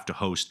 We'll have to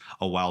host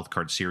a wild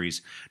card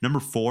series. Number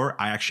 4,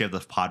 I actually have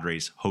the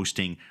Padres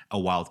hosting a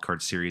wild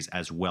card series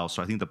as well.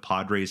 So I think the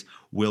Padres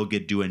will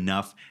do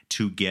enough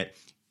to get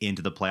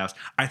into the playoffs.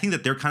 I think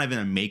that they're kind of in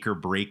a make or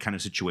break kind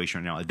of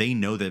situation right now. They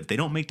know that if they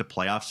don't make the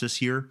playoffs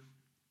this year,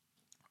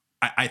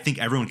 I think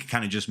everyone can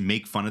kind of just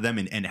make fun of them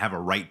and have a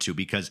right to,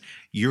 because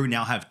you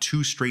now have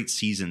 2 straight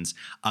seasons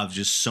of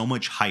just so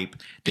much hype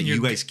that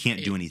you guys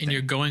can't do anything. And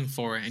you're going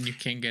for it and you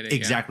can't get it.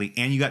 Exactly.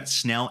 Yeah. And you got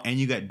Snell and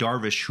you got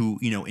Darvish, who,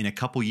 in a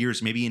couple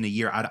years, maybe in a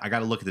year, I got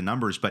to look at the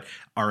numbers, but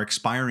are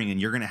expiring, and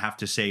you're going to have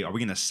to say, are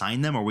we going to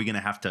sign them? Or are we going to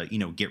have to,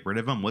 get rid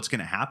of them? What's going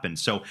to happen?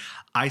 So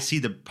I see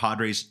the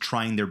Padres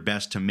trying their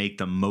best to make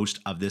the most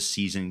of this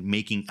season,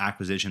 making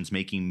acquisitions,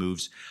 making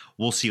moves.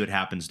 We'll see what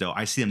happens, though.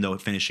 I see them, though,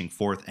 finishing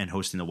 4th and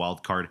hosting the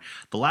wild card.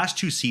 The last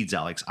 2 seeds,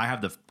 Alex, I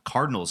have the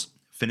Cardinals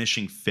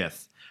finishing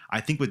 5th.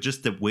 I think with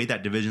just the way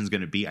that division is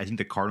going to be, I think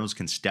the Cardinals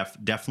can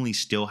definitely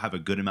still have a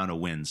good amount of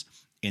wins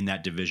in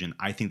that division.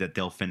 I think that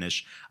they'll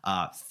finish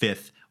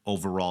 5th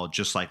overall,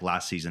 just like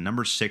last season.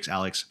 Number 6,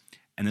 Alex,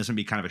 and this would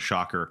be kind of a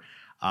shocker.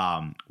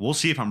 We'll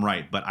see if I'm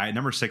right, but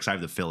number 6, I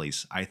have the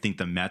Phillies. I think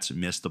the Mets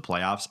missed the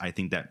playoffs. I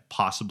think that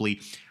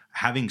possibly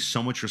having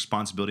so much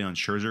responsibility on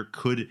Scherzer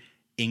could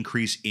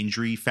increase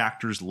injury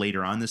factors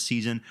later on this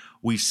season.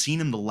 We've seen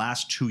him the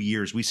last 2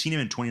 years. We've seen him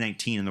in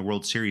 2019 in the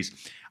World Series.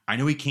 I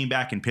know he came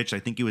back and pitched, I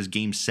think it was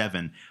game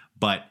 7,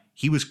 but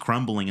he was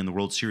crumbling in the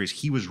World Series.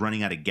 He was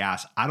running out of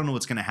gas. I don't know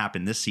what's going to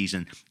happen this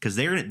season, because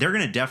they're going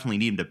to definitely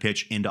need him to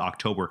pitch into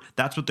October.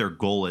 That's what their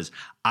goal is.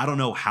 I don't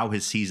know how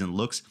his season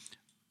looks.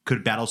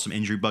 Could battle some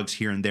injury bugs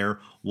here and there.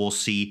 We'll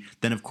see.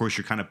 Then, of course,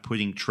 you're kind of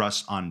putting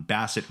trust on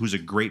Bassett, who's a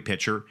great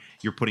pitcher.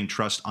 You're putting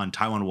trust on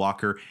Taijuan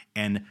Walker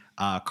and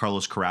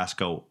Carlos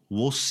Carrasco.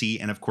 We'll see.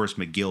 And, of course,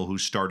 McGill,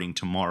 who's starting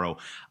tomorrow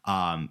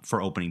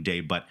for opening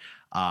day. But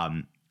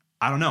I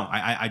don't know.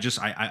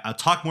 I'll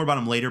talk more about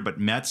him later. But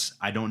Mets,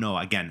 I don't know.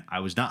 Again, I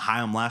was not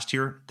high on him last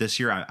year. This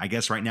year, I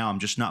guess right now I'm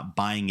just not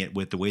buying it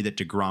with the way that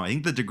DeGrom. I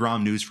think the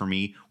DeGrom news for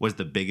me was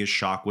the biggest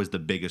shock, was the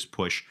biggest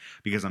push,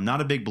 because I'm not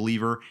a big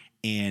believer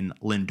in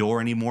Lindor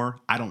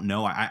anymore. I don't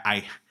know.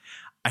 I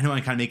know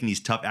I'm kind of making these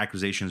tough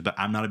accusations, but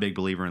I'm not a big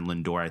believer in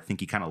Lindor. I think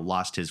he kind of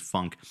lost his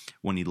funk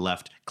when he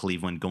left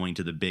Cleveland, going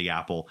to the Big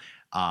Apple.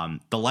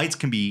 The lights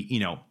can be,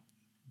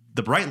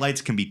 the bright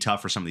lights can be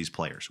tough for some of these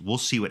players. We'll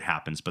see what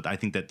happens, but I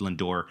think that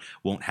Lindor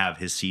won't have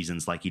his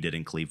seasons like he did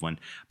in Cleveland.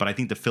 But I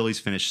think the Phillies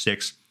finish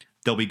 6th.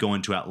 They'll be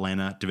going to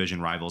Atlanta,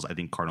 division rivals. I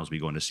think Cardinals will be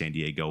going to San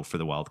Diego for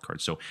the wild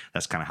card. So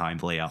that's kind of how I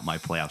lay out my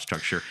playoff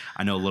structure.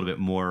 I know a little bit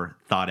more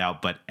thought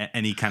out, but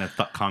any kind of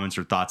comments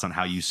or thoughts on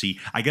how you see?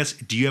 I guess,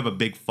 do you have a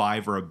big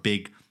 5 or a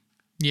big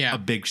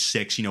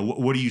 6?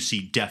 What do you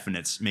see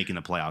definites making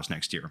the playoffs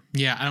next year?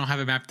 Yeah, I don't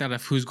have it mapped out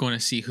of who's going to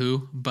see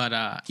who, but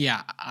I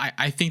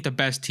think the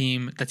best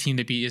team, the team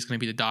to beat, is going to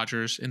be the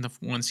Dodgers in the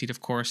 1 seed,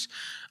 of course.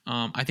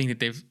 I think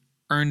that they've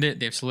earned it,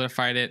 they've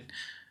solidified it.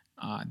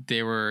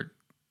 They're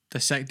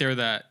not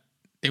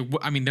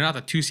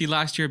the 2 seed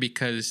last year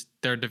because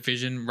their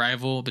division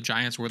rival, the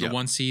Giants, were the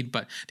 1 seed,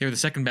 but they were the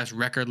second best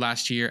record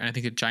last year. And I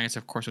think the Giants,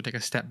 of course, will take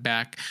a step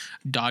back.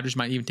 Dodgers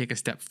might even take a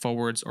step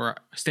forwards or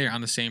stay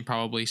on the same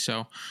probably.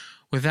 So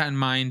with that in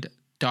mind,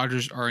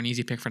 Dodgers are an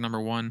easy pick for number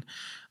 1.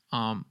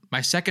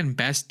 My second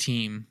best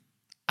team,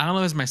 I don't know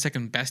if it's my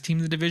second best team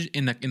in the division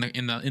in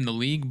the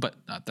league, but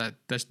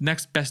the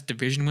next best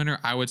division winner,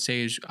 I would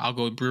say, is I'll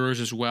go Brewers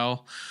as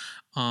well.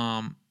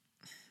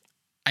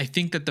 I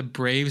think that the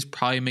Braves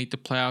probably make the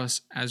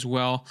playoffs as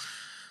well.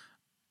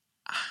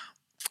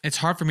 It's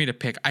hard for me to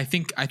pick. I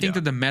think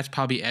that the Mets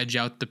probably edge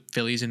out the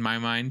Phillies in my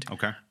mind.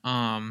 Okay.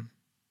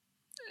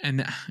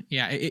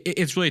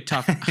 It's really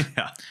tough.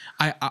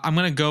 I'm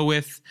gonna go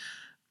with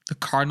the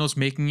Cardinals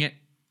making it,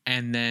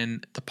 and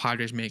then the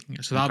Padres making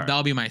it. So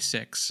that'll be my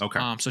 6.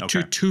 Okay.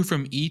 Two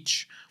from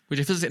each, which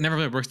it feels like it never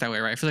really works that way,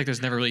 right? I feel like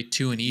there's never really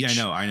 2 in each.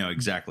 Yeah, I know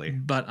exactly.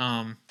 But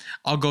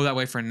I'll go that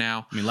way for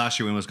now. I mean, last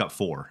year we almost got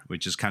 4,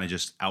 which is kind of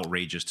just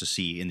outrageous to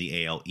see in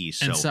the AL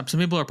East. And some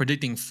people are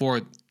predicting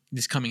 4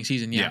 this coming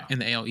season, in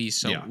the AL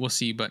East. So we'll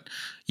see. But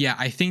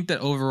I think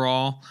that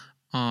overall,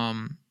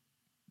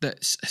 that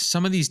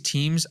some of these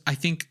teams, I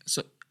think,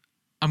 so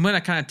I'm going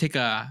to kind of take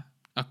a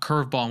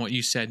curveball on what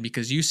you said,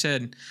 because you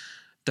said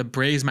the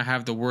Braves might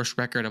have the worst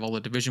record of all the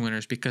division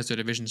winners because their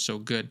division's so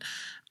good.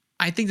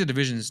 I think the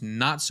division is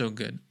not so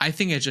good. I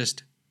think it's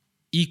just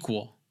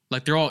equal.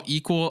 Like they're all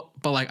equal,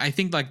 but like I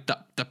think like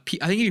I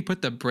think if you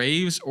put the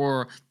Braves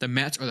or the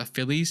Mets or the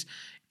Phillies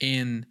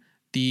in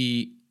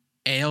the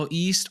AL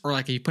East, or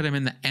like if you put them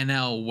in the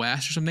NL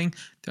West or something,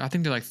 I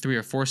think they're like 3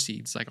 or 4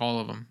 seeds, like all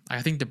of them.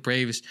 I think the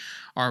Braves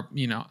are,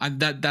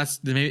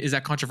 is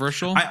that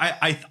controversial?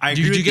 I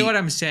Do you get what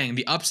I'm saying?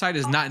 The upside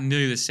is not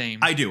nearly the same.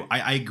 I do.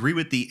 I agree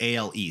with the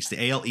AL East.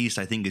 The AL East,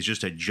 I think, is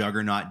just a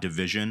juggernaut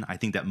division. I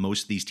think that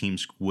most of these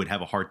teams would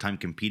have a hard time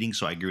competing,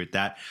 so I agree with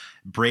that.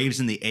 Braves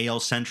in the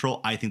AL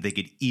Central, I think they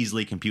could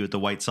easily compete with the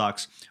White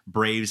Sox.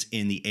 Braves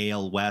in the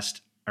AL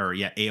West,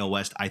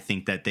 I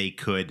think that they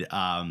could.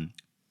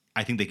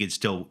 I think they could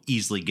still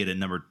easily get a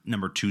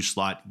number 2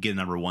 slot, get a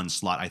number 1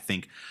 slot. I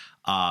think.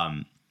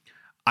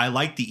 I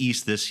like the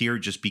East this year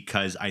just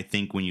because I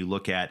think when you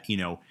look at,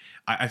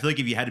 I feel like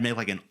if you had to make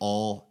like an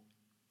all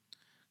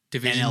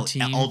division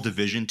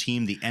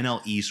team, the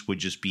NL East would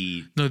just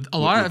be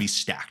would be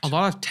stacked. A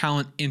lot of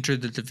talent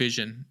entered the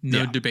division.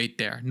 No debate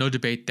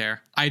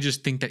there. I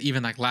just think that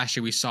even like last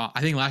year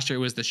I think last year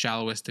it was the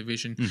shallowest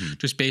division,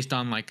 just based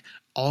on like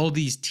all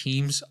these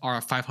teams are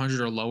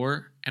 500 or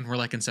lower, and we're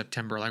like in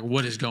September. Like,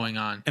 what is going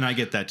on? And I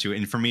get that too.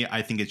 And for me,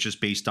 I think it's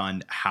just based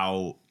on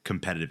how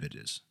competitive it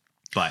is.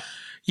 But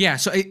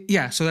so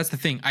that's the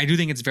thing. I do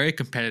think it's very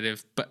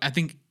competitive, but I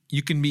think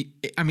you can be.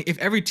 I mean, if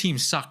every team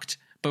sucked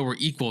but we're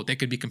equal, they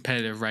could be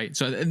competitive, right?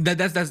 So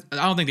that's. I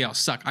don't think they all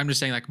suck. I'm just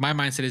saying, like, my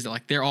mindset is that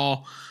like they're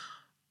all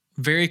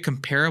very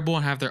comparable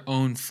and have their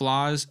own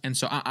flaws, and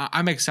so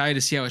I'm excited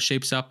to see how it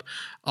shapes up.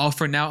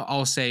 For now,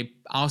 I'll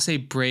say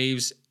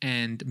Braves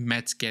and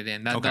Mets get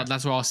in.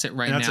 That's where I'll sit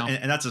now.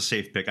 And that's a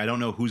safe pick. I don't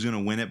know who's going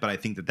to win it, but I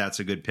think that that's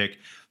a good pick.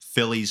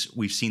 Phillies,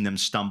 we've seen them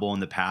stumble in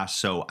the past,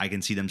 so I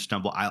can see them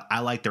stumble. I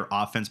like their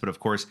offense, but of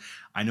course,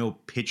 I know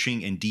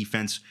pitching and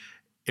defense,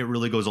 it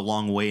really goes a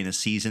long way in a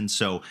season.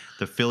 So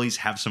the Phillies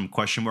have some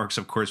question marks,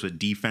 of course, with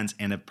defense,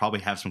 and probably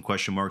have some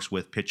question marks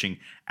with pitching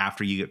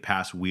after you get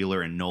past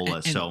Wheeler and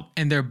Nola.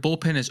 And their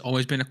bullpen has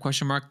always been a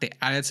question mark. They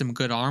added some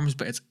good arms,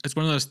 but it's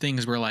one of those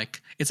things where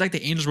like it's like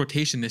the Angels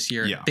rotation this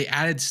year. Yeah. They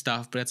added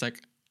stuff, but it's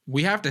like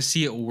we have to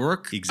see it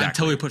work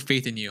until we put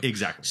faith in you.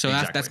 Exactly. So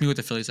that's me with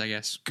the Phillies, I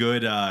guess.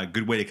 Good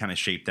way to kind of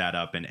shape that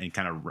up and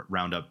kind of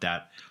round up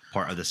that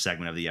part of the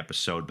segment of the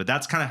episode. But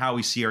that's kind of how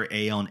we see our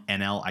AL and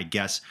NL, I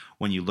guess,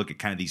 when you look at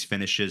kind of these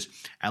finishes.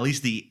 At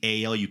least the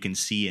AL you can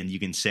see and you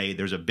can say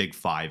there's a big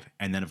 5.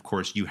 And then, of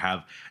course, you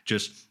have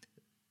just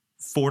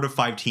 4 to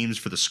 5 teams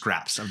for the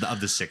scraps of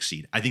the 6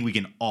 seed. I think we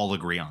can all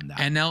agree on that.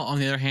 NL, on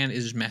the other hand,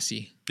 is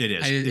messy. It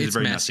is. It's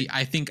very messy.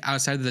 I think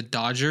outside of the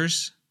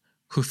Dodgers,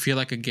 who feel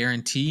like a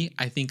guarantee,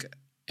 I think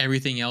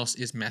everything else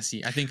is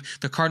messy. I think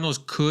the Cardinals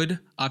could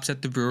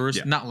upset the Brewers.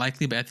 Yeah. Not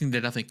likely, but I think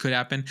that definitely could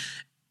happen.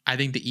 I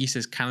think the East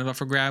is kind of up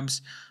for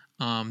grabs.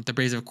 The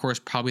Braves, of course,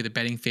 probably the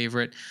betting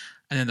favorite.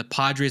 And then the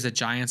Padres, the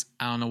Giants,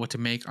 I don't know what to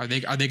make. Are they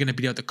going to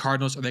beat out the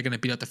Cardinals? Are they going to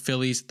beat out the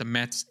Phillies, the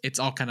Mets? It's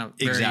all kind of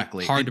very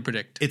hard to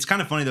predict. It's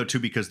kind of funny, though, too,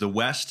 because the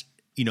West,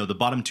 the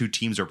bottom 2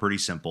 teams are pretty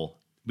simple.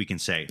 We can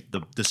say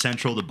the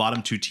Central, the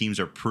bottom 2 teams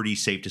are pretty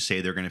safe to say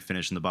they're going to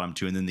finish in the bottom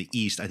 2. And then the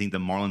East, I think the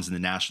Marlins and the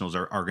Nationals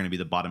are going to be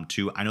the bottom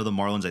 2. I know the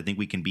Marlins, I think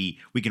we can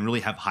really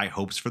have high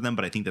hopes for them,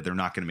 but I think that they're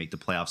not going to make the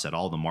playoffs at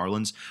all, the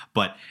Marlins.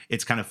 But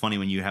it's kind of funny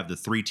when you have the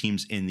 3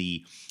 teams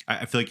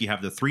I feel like you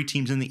have the 3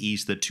 teams in the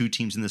East, the 2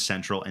 teams in the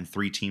Central, and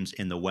 3 teams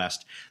in the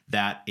West.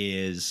 That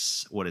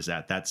is, what is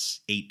that?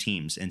 That's 8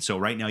 teams. And so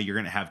right now you're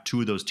going to have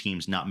 2 of those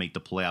teams not make the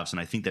playoffs. And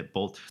I think that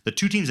both the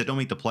 2 teams that don't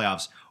make the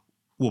playoffs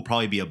will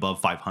probably be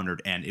above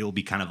 500, and it will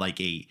be kind of like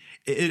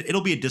it'll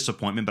be a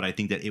disappointment, but I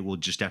think that it will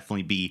just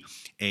definitely be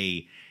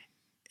a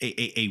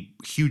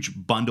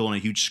huge bundle and a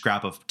huge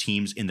scrap of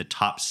teams in the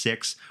top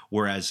 6,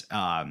 whereas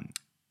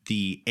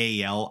the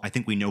AL, I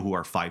think we know who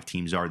our 5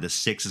 teams are. The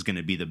 6 is going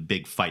to be the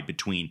big fight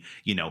between,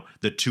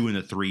 the 2 and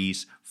the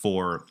 3s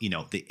for,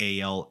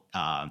 the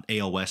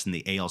AL West and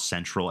the AL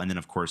Central. And then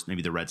of course,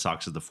 maybe the Red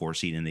Sox is the 4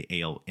 seed in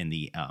the AL, in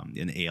the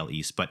AL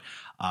East. But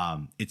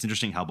it's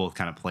interesting how both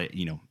kind of play,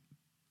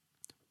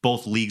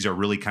 both leagues are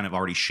really kind of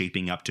already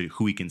shaping up to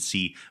who we can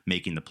see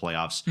making the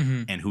playoffs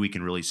and who we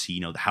can really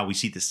see, how we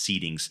see the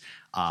seedings.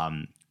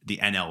 The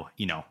NL,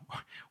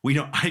 we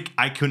don't,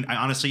 I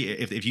honestly,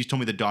 if you told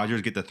me the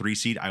Dodgers get the 3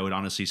 seed, I would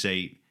honestly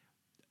say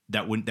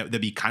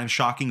that'd be kind of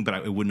shocking, but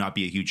it would not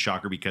be a huge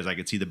shocker because I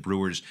could see the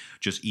Brewers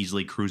just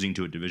easily cruising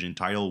to a division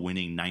title,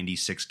 winning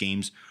 96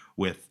 games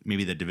with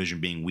maybe the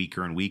division being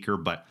weaker and weaker.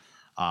 But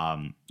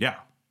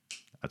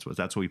that's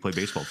what we play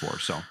baseball for.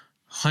 So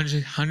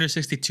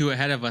 162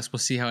 ahead of us. We'll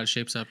see how it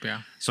shapes up. Yeah.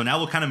 So now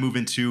we'll kind of move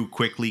into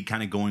quickly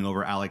kind of going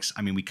over, Alex.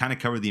 I mean, we kind of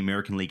covered the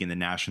American League and the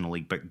National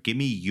League, but give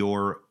me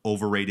your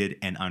overrated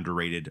and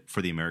underrated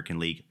for the American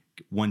League.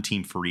 1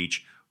 team for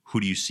each. Who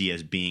do you see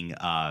as being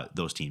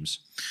those teams?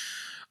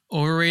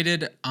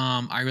 Overrated.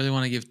 I really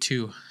want to give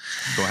 2.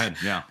 Go ahead.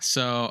 Yeah.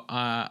 So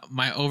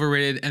my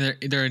overrated, and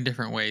they're in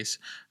different ways.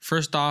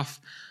 First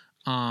off,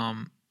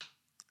 I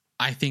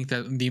think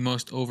that the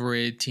most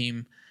overrated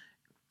team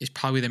is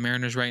probably the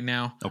Mariners right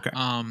now. Okay.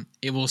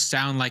 It will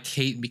sound like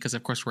hate because,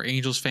 of course, we're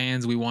Angels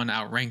fans. We want to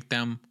outrank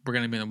them. We're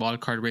going to be in the wild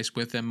card race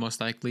with them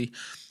most likely.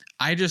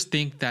 I just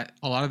think that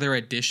a lot of their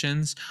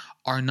additions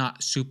are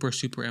not super,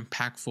 super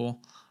impactful.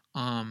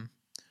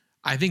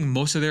 I think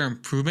most of their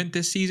improvement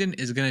this season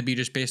is going to be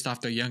just based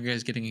off their young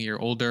guys getting a year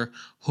older.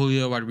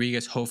 Julio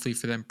Rodriguez, hopefully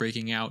for them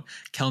breaking out.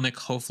 Kelenic,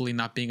 hopefully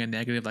not being a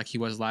negative like he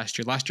was last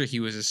year. Last year he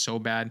was just so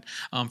bad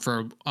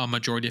for a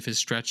majority of his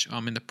stretch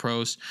in the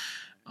pros.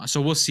 So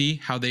we'll see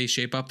how they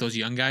shape up, those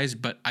young guys.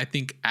 But I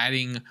think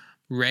adding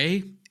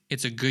Ray,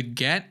 it's a good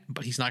get,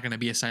 but he's not going to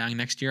be a Cy Young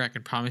next year. I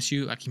can promise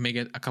you. Like, he may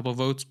get a couple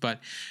votes, but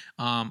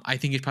I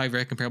think he's probably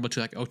very comparable to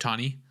like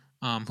Ohtani,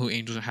 who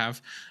Angels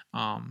have.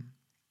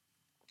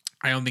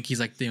 I don't think he's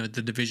like the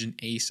division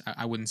ace.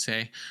 I wouldn't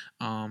say.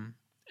 And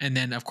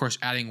then of course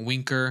adding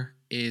Winker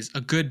is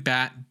a good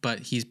bat, but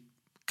he's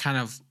kind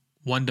of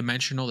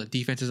one-dimensional. The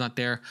defense is not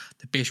there.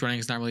 The base running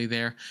is not really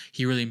there.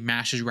 He really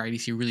mashes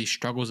righties. He really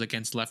struggles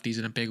against lefties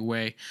in a big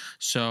way.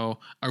 So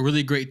a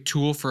really great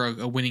tool for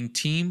a winning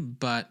team,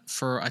 but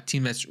for a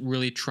team that's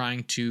really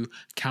trying to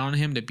count on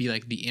him to be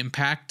like the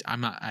impact,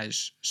 I'm not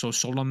as so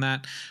sold on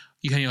that.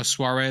 Eugenio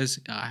Suarez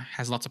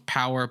has lots of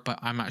power, but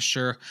I'm not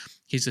sure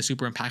he's a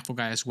super impactful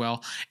guy as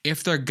well.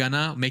 If they're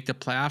gonna make the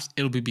playoffs,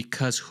 it'll be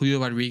because Julio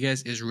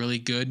Rodriguez is really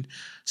good.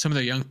 Some of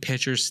their young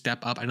pitchers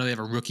step up. I know they have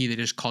a rookie they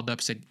just called up,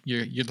 said,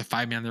 you're the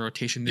 5-man in the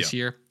rotation this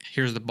year.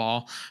 Here's the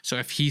ball. So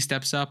if he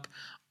steps up,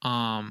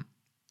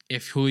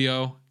 if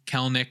Julio,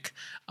 Kelenic,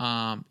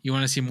 you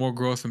want to see more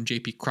growth from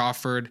J.P.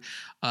 Crawford,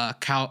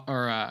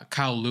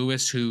 Kyle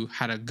Lewis, who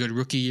had a good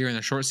rookie year in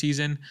the short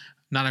season.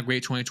 Not a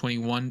great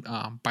 2021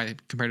 compared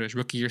to his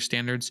rookie year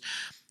standards.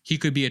 He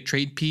could be a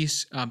trade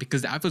piece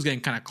because the outfield's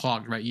getting kind of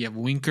clogged, right? You have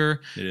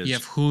Winker, you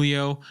have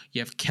Julio,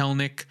 you have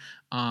Kelenic,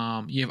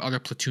 you have other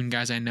platoon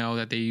guys I know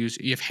that they use.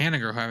 You have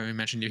Haniger, who I haven't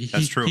mentioned.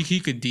 That's true. He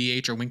could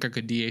DH or Winker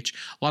could DH.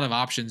 A lot of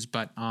options,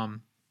 but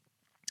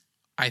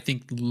I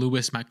think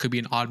Lewis could be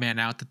an odd man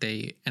out that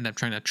they end up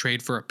trying to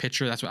trade for a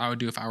pitcher. That's what I would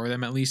do if I were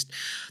them, at least.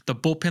 The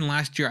bullpen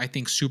last year, I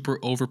think, super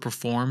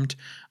overperformed.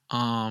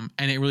 And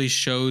it really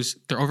shows,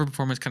 their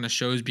overperformance kind of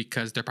shows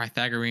because their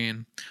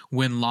Pythagorean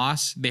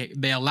win-loss,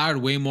 they allowed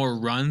way more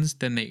runs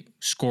than they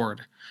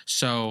scored.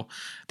 So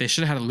they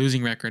should have had a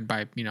losing record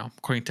by,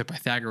 according to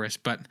Pythagoras.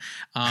 But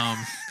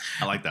I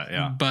like that,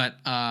 yeah. But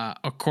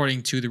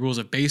according to the rules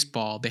of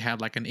baseball, they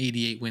had like an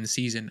 88-win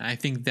season. I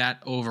think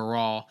that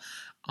overall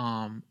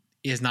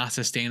is not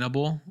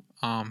sustainable.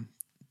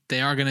 They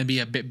are going to be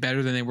a bit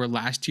better than they were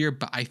last year,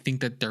 but I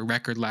think that their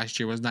record last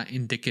year was not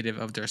indicative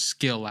of their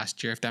skill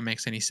last year, if that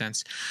makes any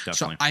sense.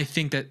 Definitely. So I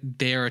think that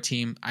they are a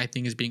team I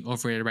think is being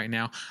overrated right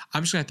now.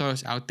 I'm just going to throw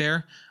this out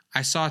there.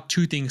 I saw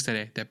 2 things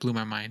today that blew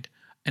my mind.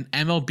 An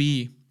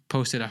MLB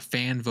posted a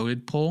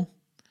fan-voted poll,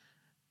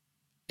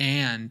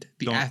 and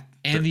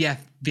the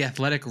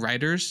Athletic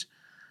writers,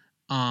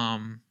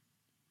 so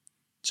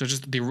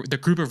just the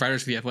group of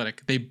writers for the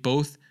Athletic, they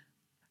both,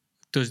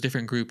 those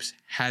different groups,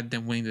 had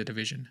them winning the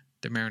division.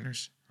 The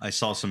Mariners. I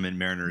saw some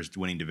Mariners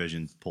winning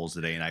division polls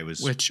today, and I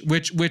was which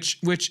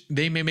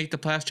they may make the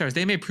playoffs. Charge.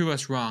 They may prove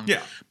us wrong.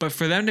 Yeah. But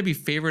for them to be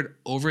favored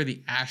over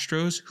the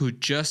Astros, who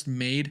just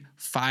made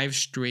 5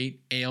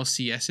 straight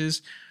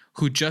ALCSs,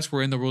 who just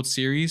were in the World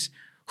Series,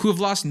 who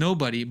have lost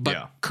nobody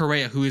but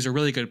Correa, who is a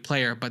really good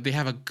player, but they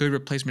have a good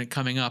replacement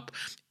coming up,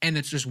 and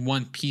it's just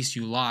one piece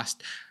you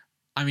lost.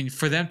 I mean,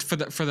 for the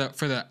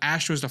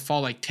Astros to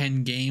fall like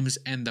 10 games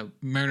and the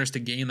Mariners to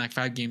gain like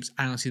 5 games,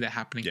 I don't see that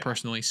happening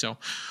personally. So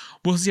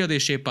we'll see how they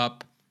shape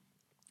up.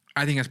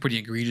 I think that's pretty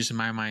egregious in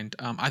my mind.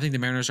 I think the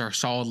Mariners are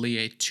solidly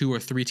a 2 or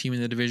 3 team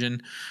in the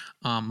division,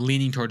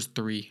 leaning towards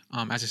 3,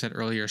 as I said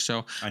earlier.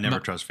 So I never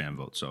trust fan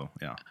vote. So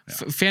yeah.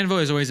 Fan vote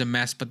is always a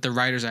mess, but the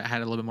writers I had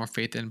a little bit more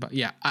faith in. But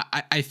yeah,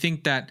 I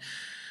think I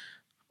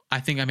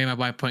made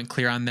my point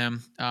clear on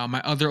them.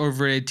 My other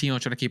overrated team, I'll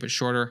try to keep it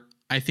shorter.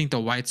 I think the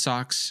White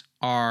Sox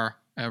are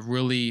a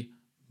really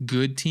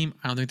good team.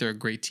 I don't think they're a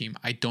great team.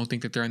 I don't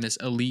think that they're in this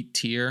elite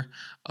tier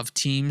of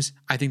teams.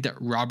 I think that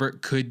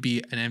Robert could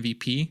be an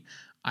MVP.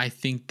 I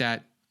think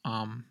that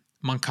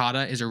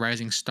Moncada is a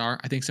rising star.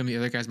 I think some of the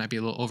other guys might be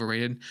a little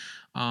overrated.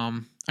 I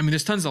mean,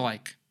 there's tons of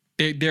like,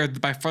 they're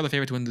by far the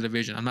favorite to win the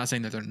division. I'm not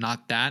saying that they're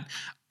not that.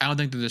 I don't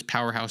think they're this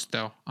powerhouse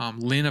though.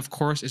 Lynn, of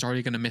course, is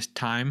already going to miss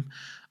time.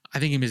 I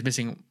think he was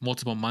missing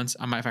multiple months.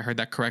 If I heard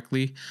that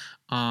correctly.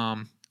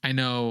 I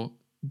know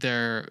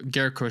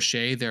Garrett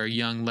Crochet, their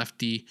young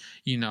lefty,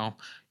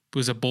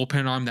 was a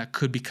bullpen arm that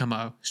could become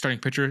a starting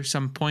pitcher at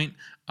some point,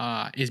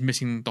 is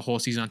missing the whole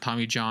season on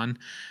Tommy John.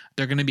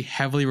 They're going to be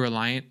heavily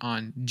reliant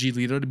on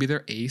Giolito to be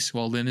their ace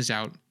while Lynn is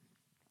out.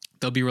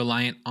 They'll be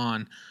reliant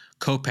on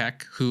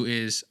Kopech, who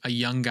is a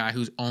young guy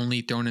who's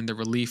only thrown in the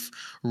relief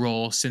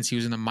role since he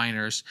was in the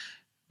minors.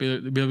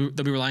 They'll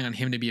be relying on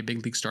him to be a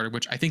big league starter,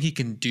 which I think he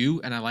can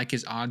do, and I like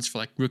his odds for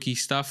like rookie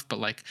stuff. But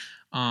like,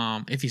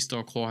 if he's still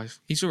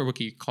a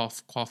rookie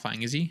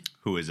qualifying, is he?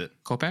 Who is it?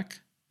 Kopech?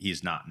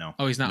 He's not. No.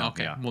 Oh, he's not. No,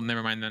 okay, yeah. Well,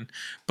 never mind then.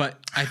 But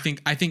I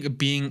think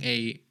being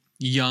a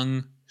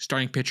young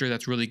starting pitcher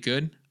that's really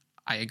good,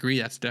 I agree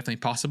that's definitely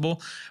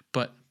possible,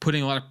 but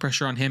putting a lot of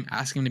pressure on him,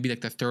 asking him to be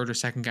like the third or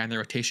second guy in the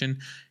rotation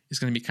is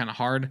going to be kind of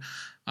hard.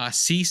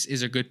 Cease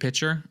is a good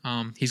pitcher.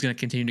 He's going to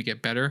continue to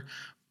get better,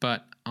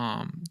 but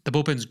the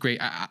bullpen's great.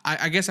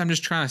 I guess I'm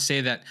just trying to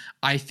say that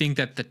I think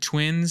that the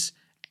Twins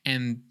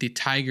and the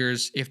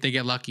Tigers, if they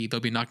get lucky, they'll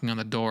be knocking on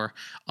the door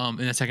in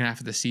the second half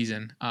of the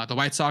season. The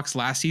White Sox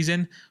last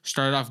season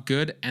started off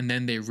good, and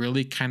then they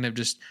really kind of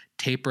just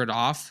tapered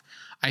off.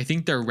 I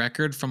think their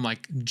record from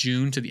like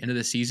June to the end of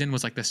the season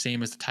was like the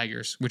same as the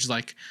Tigers, which is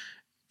like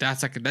that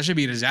should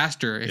be a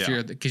disaster if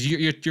you're because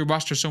your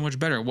roster's so much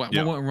better. What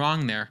went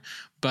wrong there?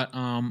 But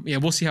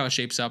we'll see how it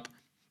shapes up.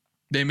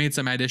 They made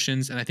some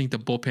additions, and I think the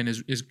bullpen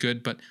is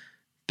good, but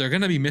they're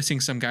going to be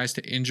missing some guys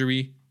to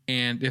injury.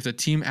 And if the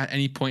team at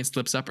any point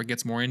slips up or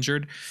gets more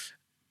injured,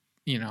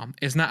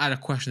 it's not out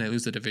of question they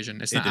lose the division.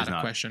 It's not out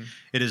of question.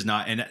 It is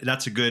not. And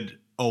that's a good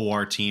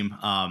OR team.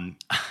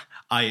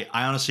 I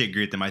honestly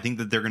agree with them. I think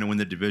that they're going to win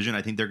the division.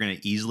 I think they're going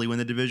to easily win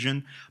the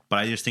division. But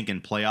I just think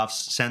in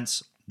playoffs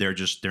sense,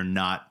 they're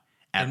not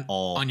at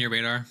all on your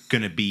radar.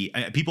 Going to be.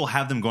 People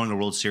have them going to the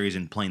World Series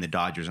and playing the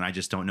Dodgers, and I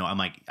just don't know.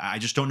 I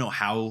just don't know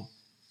how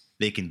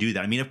they can do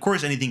that. I mean, of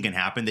course, anything can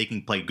happen. They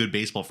can play good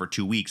baseball for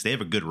 2 weeks. They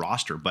have a good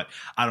roster, but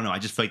I don't know. I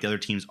just feel like the other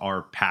teams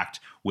are packed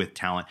with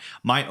talent.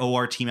 My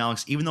OR team,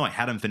 Alex, even though I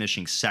had them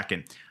finishing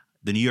second,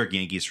 the New York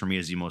Yankees for me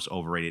is the most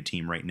overrated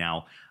team right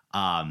now.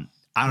 I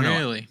don't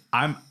know.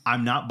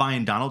 I'm not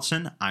buying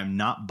Donaldson. I'm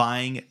not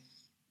buying.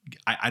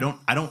 I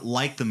don't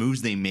like the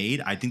moves they made.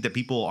 I think that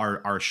people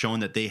are showing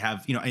that they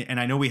have, and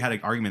I know we had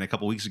an argument a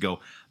couple weeks ago.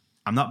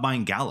 I'm not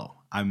buying Gallo.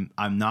 I'm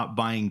not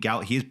buying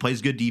Gallo. He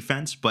plays good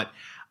defense, but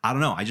I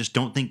don't know. I just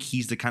don't think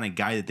he's the kind of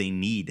guy that they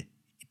need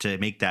to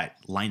make that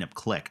lineup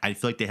click. I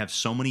feel like they have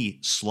so many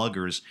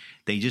sluggers.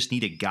 They just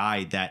need a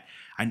guy that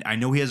I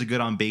know he has a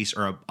good on base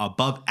or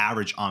above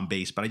average on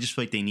base, but I just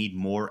feel like they need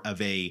more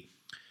of a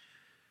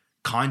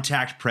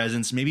contact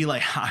presence. Maybe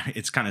like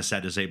it's kind of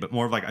sad to say, but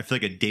more of like I feel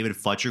like a David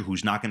Fletcher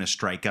who's not going to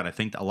strike out. I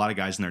think a lot of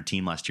guys in their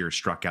team last year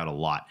struck out a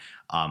lot.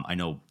 I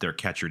know their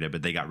catcher did,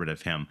 but they got rid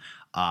of him.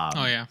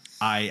 I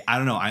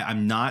don't know.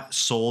 I'm not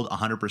sold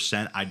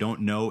 100%. I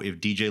don't know if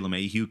DJ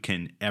LeMahieu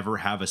can ever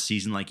have a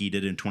season like he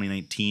did in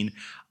 2019.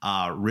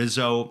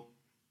 Rizzo,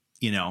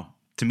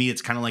 to me,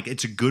 it's kind of like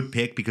it's a good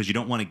pick because you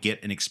don't want to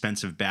get an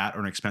expensive bat or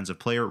an expensive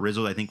player.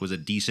 Rizzo, I think, was a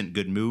decent,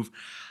 good move.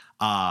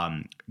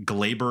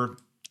 Glaber,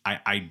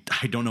 I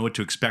don't know what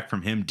to expect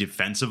from him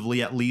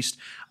defensively, at least.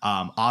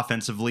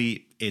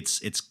 Offensively,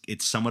 it's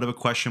somewhat of a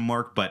question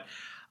mark, but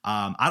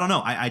I don't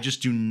know. I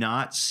just do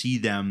not see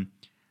them.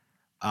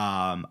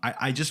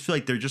 I just feel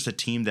like they're just a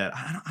team that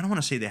I don't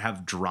want to say they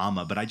have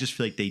drama, but I just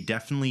feel like they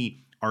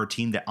definitely are a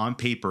team that on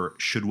paper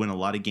should win a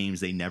lot of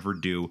games. They never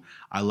do.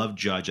 I love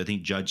Judge. I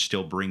think Judge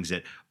still brings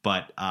it,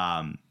 but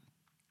I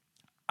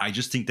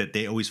just think that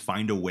they always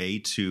find a way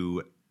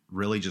to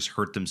really just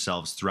hurt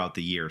themselves throughout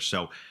the year.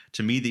 So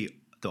to me, the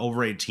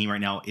overrated team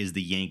right now is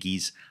the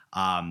Yankees.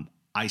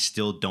 I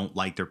still don't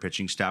like their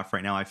pitching staff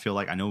right now. I feel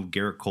like I know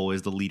Garrett Cole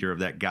is the leader of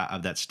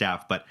that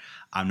staff, but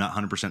I'm not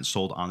 100%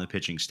 sold on the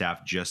pitching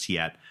staff just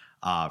yet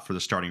for the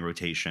starting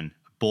rotation.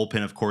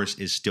 Bullpen, of course,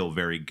 is still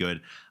very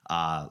good.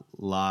 I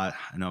know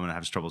I'm going to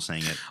have trouble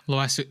saying it.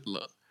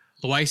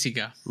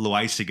 Loaizaga.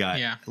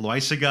 Yeah.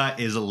 Loaizaga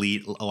is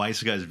elite.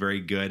 Loaizaga is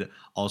very good.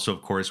 Also,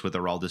 of course, with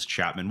Aroldis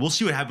Chapman. We'll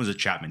see what happens with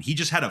Chapman. He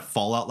just had a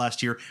fallout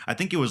last year. I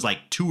think it was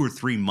like 2 or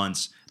 3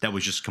 months that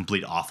was just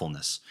complete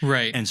awfulness.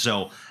 Right. And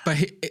so... But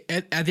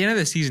at the end of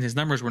the season, his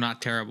numbers were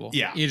not terrible.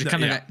 Yeah. He just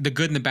kind of the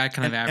good and the bad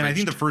kind of average. And I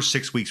think the first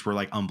 6 weeks were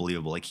like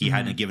unbelievable. Like he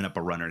hadn't given up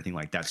a run or anything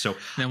like that. So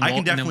I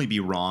can definitely be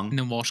wrong. And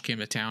then Walsh came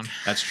to town.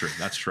 That's true.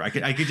 I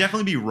could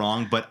definitely be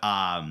wrong. But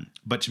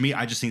to me,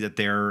 I just think that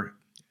they're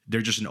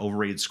just an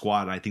overrated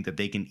squad, and I think that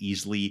they can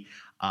easily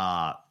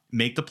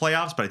make the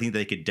playoffs, but I think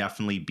they could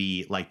definitely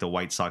be like the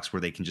White Sox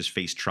where they can just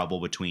face trouble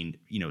between,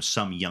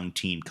 some young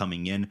team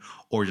coming in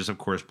or just, of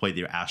course, play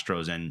the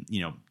Astros and,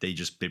 they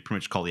pretty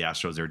much call the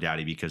Astros their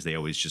daddy because they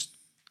always just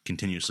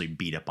continuously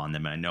beat up on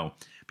them. And I know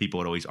people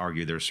would always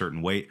argue there's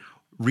certain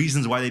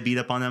reasons why they beat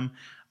up on them,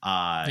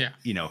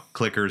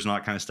 clickers and all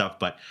that kind of stuff,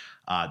 but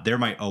they're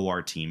my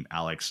OR team,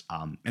 Alex.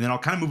 And then I'll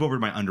kind of move over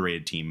to my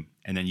underrated team,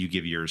 and then you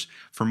give yours.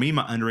 For me,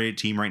 my underrated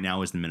team right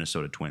now is the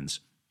Minnesota Twins.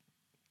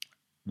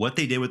 What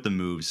they did with the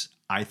moves,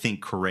 I think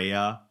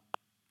Correa,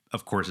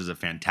 of course, is a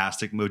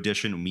fantastic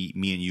addition. Me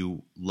and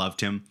you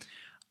loved him.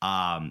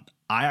 I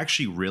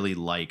actually really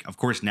like, of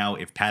course, now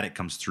if Paddock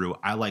comes through,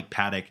 I like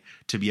Paddock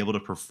to be able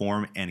to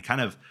perform and kind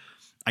of,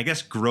 I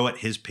guess, grow at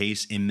his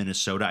pace in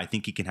Minnesota. I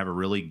think he can have a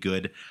really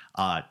good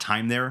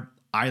time there.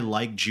 I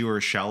like Gio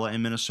Urshela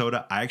in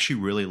Minnesota. I actually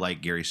really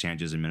like Gary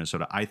Sanchez in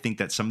Minnesota. I think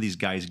that some of these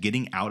guys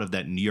getting out of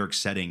that New York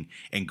setting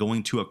and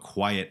going to a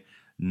quiet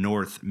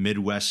North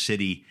Midwest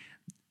city,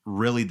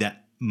 really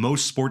that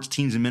most sports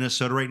teams in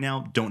Minnesota right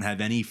now don't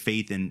have any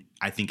faith in,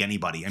 I think,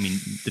 anybody. I mean,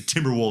 the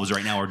Timberwolves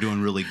right now are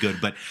doing really good,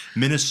 but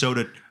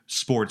Minnesota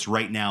sports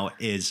right now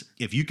is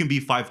if you can be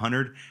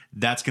 500,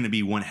 that's going to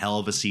be one hell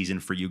of a season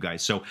for you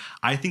guys. So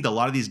I think a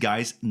lot of these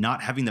guys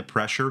not having the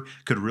pressure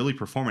could really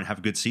perform and have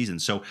a good season.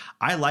 So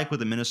I like what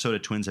the Minnesota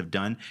Twins have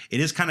done. It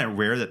is kind of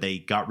rare that they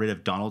got rid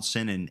of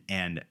Donaldson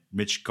and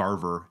Mitch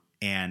Garver,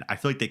 and I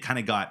feel like they kind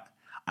of got.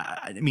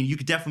 I mean, you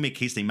could definitely make a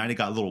case they might have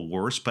got a little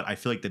worse, but I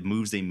feel like the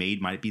moves they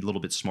made might be a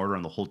little bit smarter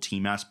on the whole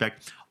team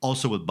aspect.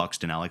 Also with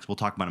Buxton, Alex, we'll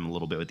talk about him a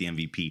little bit with the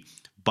MVP.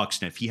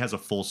 Buxton, if he has a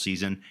full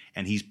season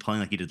and he's playing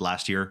like he did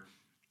last year,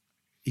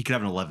 he could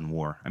have an 11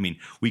 WAR. I mean,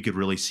 we could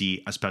really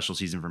see a special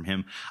season from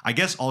him. I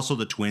guess also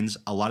the Twins,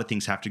 a lot of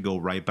things have to go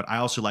right, but I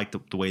also like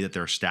the way that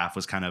their staff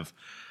was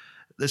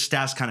the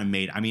staff's kind of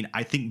made. I mean,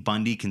 I think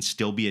Bundy can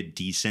still be a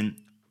decent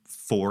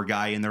 4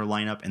 guy in their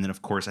lineup. And then,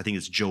 of course, I think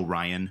it's Joe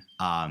Ryan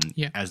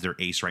as their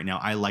ace right now.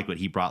 I like what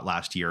he brought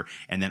last year.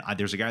 And then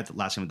there's a guy at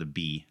last name with a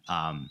B.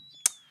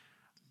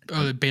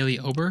 Bailey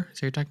Ober? Is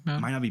that what you're talking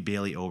about? Might not be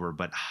Bailey Ober,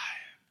 but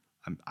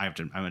I'm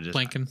gonna just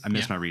Blanking. I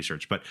missed my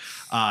research. But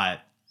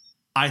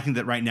I think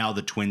that right now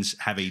the Twins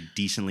have a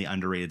decently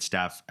underrated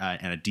staff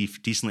and a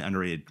decently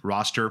underrated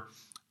roster.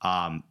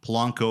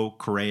 Polanco,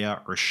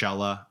 Correa,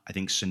 Urshela, I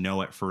think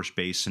Sano at first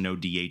base, Sano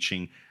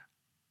DHing.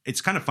 It's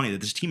kind of funny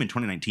that this team in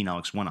 2019,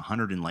 Alex, won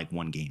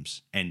 101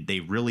 games, and they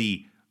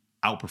really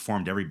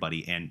outperformed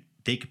everybody, and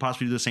they could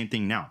possibly do the same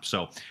thing now.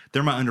 So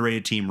they're my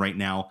underrated team right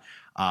now.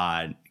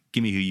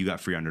 Give me who you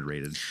got for your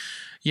underrated.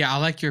 Yeah, I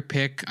like your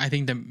pick. I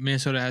think that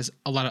Minnesota has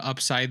a lot of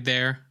upside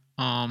there.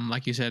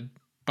 Like you said,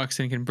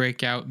 Buxton can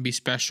break out and be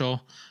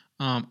special.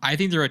 I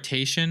think the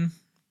rotation,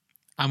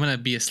 I'm going to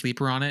be a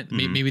sleeper on it.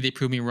 Mm-hmm. Maybe they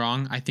prove me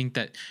wrong. I think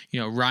that,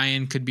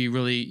 Ryan could be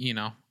really,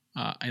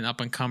 an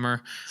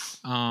up-and-comer.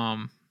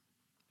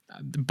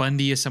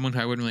 Bundy is someone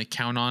who I wouldn't really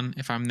count on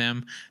if I'm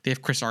them. They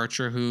have Chris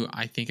Archer, who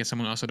I think is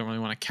someone else I don't really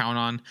want to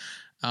count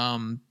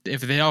on.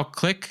 If they all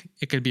click,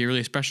 it could be a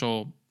really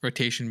special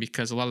rotation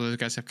because a lot of those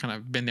guys have kind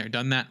of been there,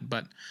 done that.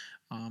 But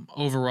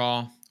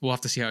overall, we'll have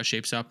to see how it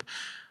shapes up.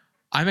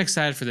 I'm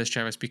excited for this,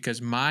 Travis,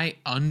 because my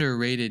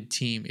underrated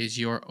team is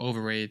your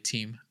overrated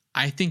team.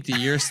 I think that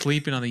you're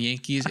sleeping on the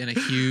Yankees in a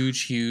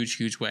huge, huge,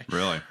 huge way.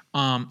 Really?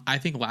 I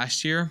think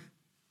last year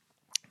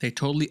they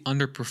totally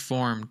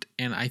underperformed,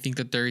 and I think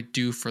that they're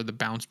due for the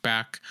bounce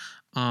back.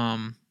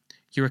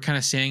 You were kind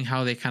of saying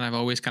how they kind of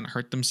always kind of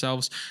hurt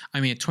themselves. I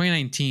mean, in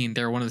 2019,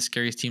 they were one of the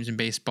scariest teams in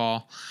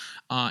baseball.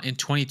 In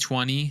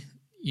 2020,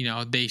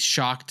 they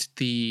shocked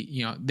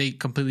they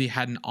completely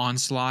had an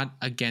onslaught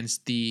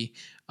against the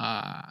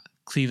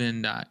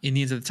Cleveland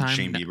Indians at the time.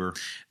 Shane Bieber.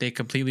 They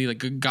completely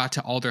got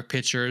to all their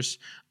pitchers.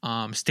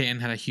 Stanton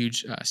had a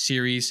huge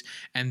series,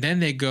 and then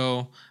they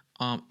go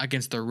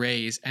against the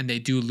Rays, and they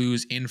do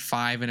lose in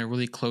 5 in a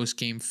really close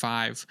game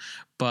 5.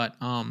 But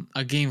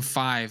a game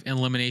 5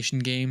 elimination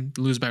game,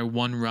 lose by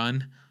 1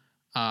 run,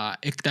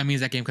 that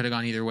means that game could have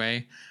gone either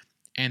way.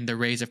 And the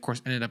Rays, of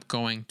course, ended up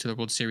going to the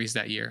World Series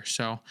that year.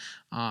 So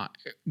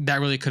that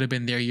really could have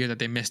been their year that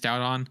they missed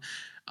out on.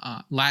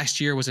 Last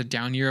year was a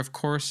down year, of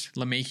course.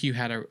 LeMahieu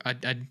had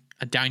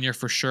a down year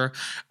for sure.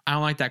 I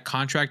don't like that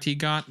contract he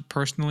got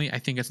personally. I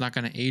think it's not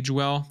going to age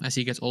well as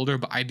he gets older,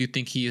 but I do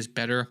think he is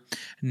better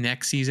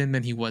next season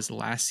than he was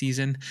last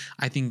season.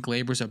 I think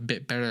Glaber's a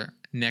bit better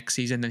next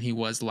season than he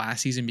was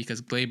last season because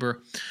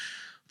Glaber,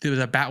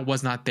 the bat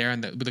was not there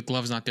and the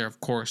glove's not there, of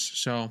course.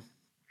 So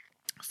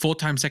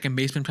full-time second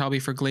baseman probably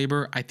for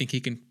Glaber. I think he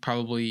can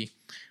probably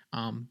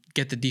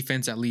get the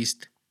defense at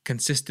least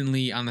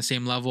consistently on the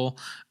same level,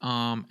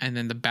 and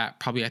then the bat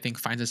probably I think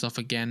finds itself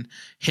again.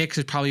 Hicks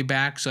is probably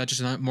back, so that's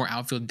just another more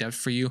outfield depth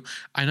for you.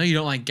 I know you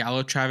don't like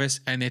Gallo, Travis,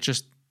 and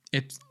it's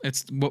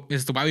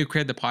why we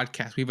created the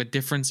podcast. We have a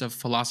difference of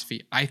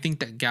philosophy. I think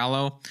that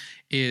Gallo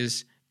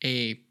is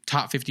a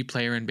top 50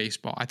 player in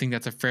baseball. I think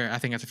that's a fair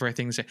thing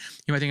to say.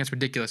 You might think that's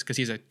ridiculous because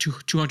he's a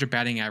 200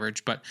 batting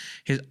average, but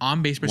his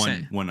on base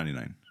percent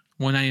 199.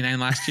 199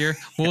 last year.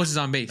 What was his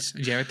on base?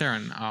 Did you have it there?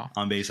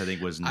 On base, I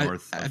think was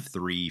north of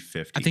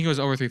 350. I think it was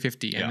over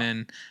 350. Yeah.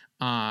 And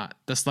then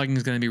the slugging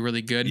is going to be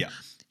really good. Yeah.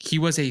 He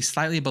was a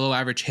slightly below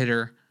average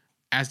hitter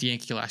as the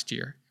Yankee last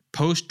year.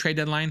 Post trade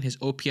deadline, his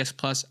OPS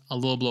plus a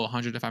little below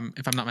 100 if I'm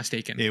not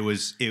mistaken.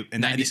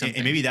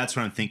 And maybe that's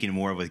what I'm thinking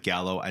more of with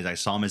Gallo. As I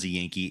saw him as a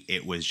Yankee,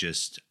 it was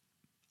just,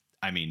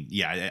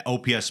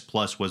 OPS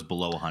plus was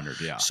below 100.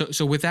 Yeah.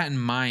 So with that in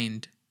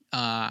mind,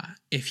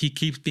 if he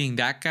keeps being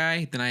that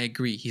guy, then I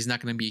agree. He's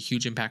not going to be a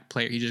huge impact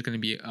player. He's just going to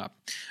be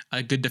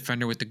a good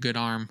defender with a good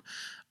arm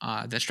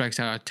that strikes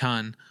out a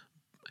ton,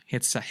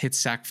 hits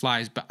sack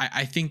flies. But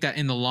I think that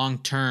in the long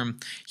term,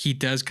 he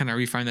does kind of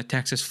refine the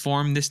Texas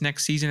form this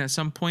next season at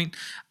some point.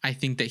 I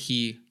think that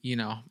he,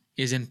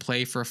 is in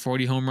play for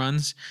 40 home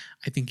runs.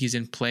 I think he's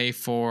in play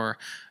for,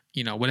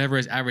 whatever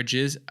his average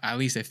is, at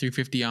least a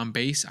 350 on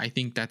base. I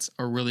think that's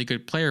a really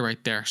good player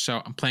right there.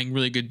 So I'm playing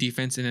really good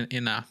defense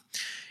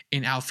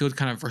in outfield,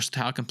 kind of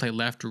versatile, can play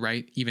left,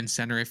 right, even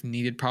center if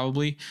needed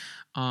probably.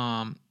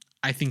 I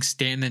think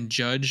Stanton and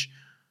Judge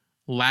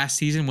last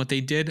season, what they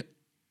did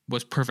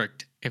was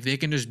perfect. If they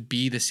can just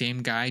be the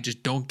same guy,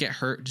 just don't get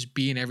hurt, just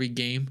be in every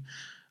game,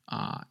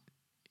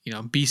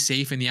 be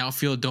safe in the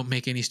outfield. Don't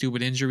make any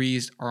stupid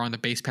injuries, or on the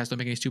base pass, don't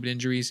make any stupid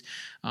injuries.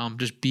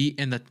 Just be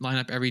in the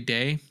lineup every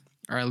day,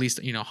 or at least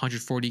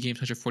 140 games,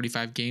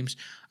 145 games.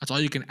 That's all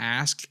you can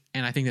ask,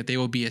 and I think that they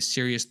will be a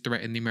serious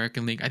threat in the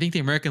American League. I think the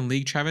American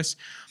League, Travis,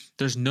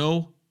 there's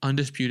no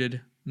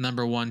undisputed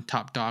number one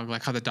top dog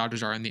like how the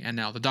Dodgers are in the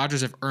NL. The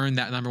Dodgers have earned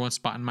that number one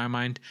spot in my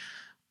mind.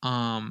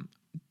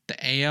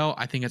 The AL,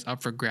 I think it's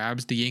up for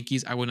grabs. The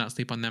Yankees, I would not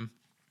sleep on them.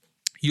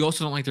 You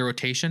also don't like the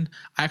rotation.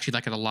 I actually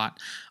like it a lot.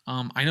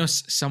 I know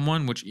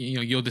someone, which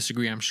you'll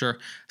disagree, I'm sure.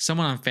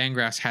 Someone on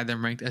Fangraphs had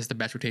them ranked as the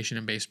best rotation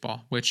in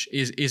baseball, which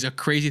is a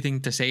crazy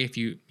thing to say if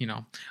you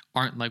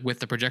aren't like with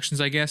the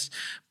projections, I guess.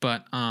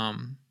 But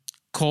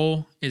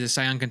Cole is a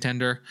Cy Young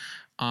contender.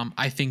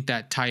 I think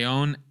that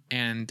Tyone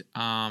and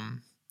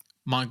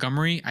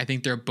Montgomery, I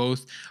think they're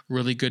both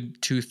really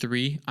good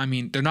 2-3. I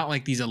mean, they're not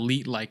like these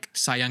elite like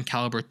Cy Young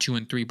caliber 2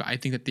 and 3, but I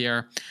think that they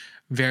are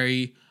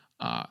very.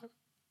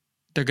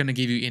 They're going to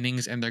give you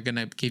innings and they're going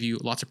to give you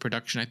lots of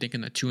production, I think, in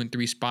the 2 and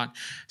 3 spot.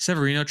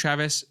 Severino,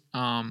 Travis,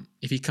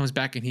 if he comes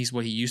back and he's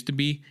what he used to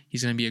be,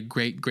 he's going to be a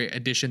great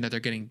addition that they're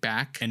getting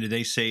back. And did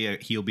they say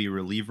he'll be a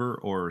reliever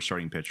or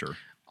starting pitcher?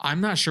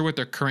 I'm not sure what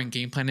their current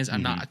game plan is.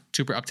 I'm not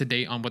super up to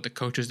date on what the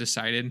coaches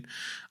decided,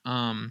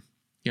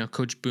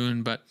 Coach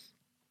Boone, but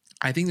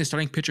I think the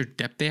starting pitcher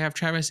depth they have,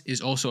 Travis,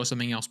 is also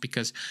something else,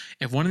 because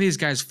if one of these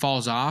guys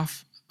falls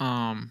off,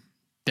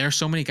 there are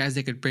so many guys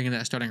they could bring in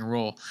that starting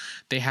role.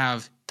 They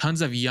have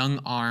tons of young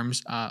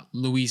arms.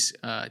 Luis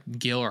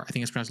Gil, or I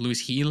think it's pronounced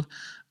Luis Gil.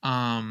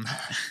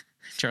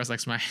 Charles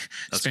likes my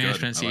Spanish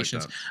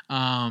pronunciations.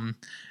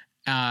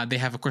 They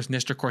have, of course,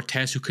 Nestor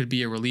Cortez, who could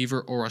be a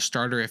reliever or a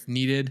starter if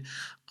needed.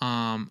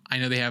 I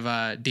know they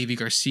have Davy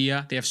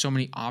Garcia. They have so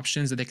many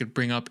options that they could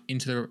bring up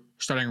into the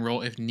starting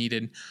role if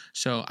needed.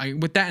 So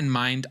with that in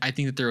mind, I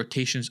think that their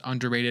rotation is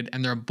underrated,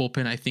 and their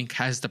bullpen, I think,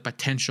 has the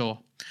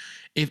potential,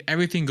 if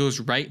everything goes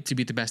right, to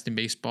be the best in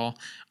baseball.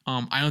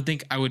 I don't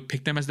think I would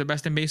pick them as the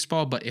best in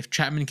baseball, but if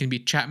Chapman can be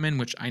Chapman,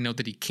 which I know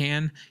that he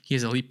can, he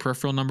has elite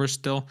peripheral numbers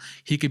still,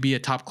 he could be a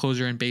top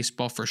closer in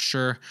baseball for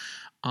sure.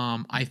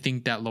 I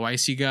think that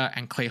Loaiziga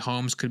and Clay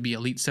Holmes could be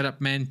elite setup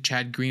men.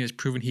 Chad Green has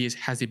proven he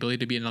has the ability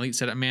to be an elite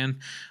setup man.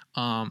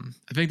 I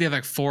think they have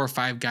like 4 or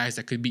 5 guys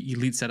that could be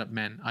elite setup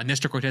men.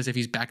 Nestor Cortez, if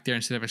he's back there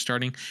instead of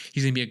starting,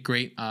 he's going to be a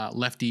great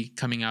lefty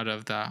coming out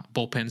of the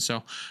bullpen.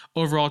 So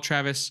overall,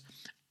 Travis,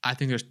 I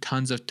think there's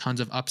tons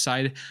of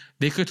upside.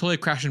 They could totally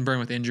crash and burn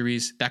with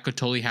injuries. That could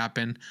totally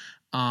happen.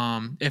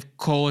 If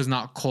Cole is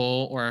not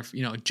Cole, or if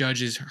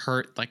Judge is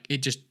hurt, like it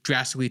just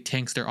drastically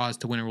tanks their odds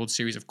to win a World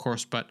Series, of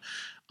course. But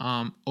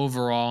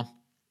overall,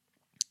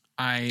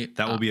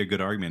 that will be a good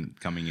argument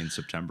coming in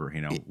September.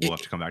 We'll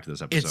have to come back to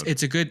this episode.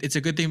 It's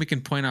a good thing we can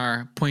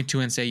point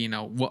to and say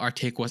what our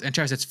take was. And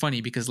Travis, it's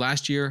funny because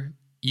last year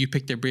you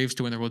picked the Braves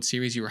to win the World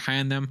Series. You were high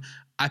on them.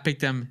 I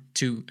picked them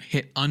to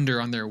hit under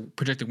on their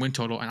projected win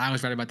total, and I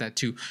was right about that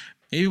too.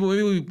 Maybe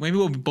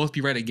we'll both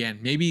be right again.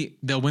 Maybe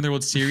they'll win the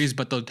World Series,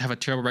 but they'll have a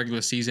terrible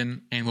regular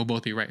season, and we'll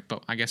both be right.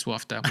 But I guess we'll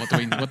have to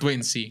wait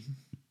and see.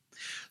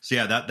 So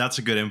yeah, that's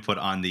a good input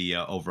on the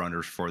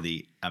over-unders for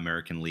the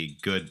American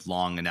League. Good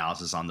long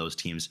analysis on those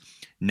teams.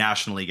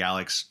 National League,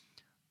 Alex,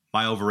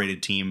 my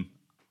overrated team.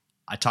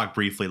 I talked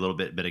briefly a little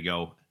bit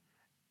ago.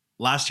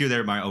 Last year,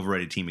 they're my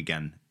overrated team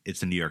again. It's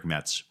the New York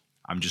Mets.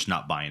 I'm just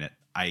not buying it.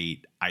 I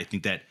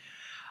think that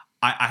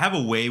I have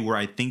a way where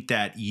I think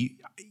that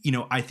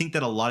I think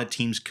that a lot of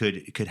teams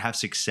could have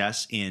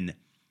success in,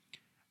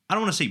 I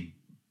don't want to say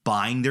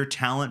buying their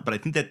talent, but I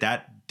think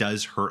that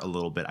does hurt a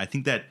little bit. I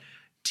think that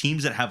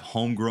teams that have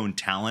homegrown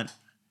talent,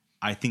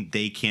 I think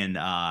they can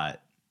have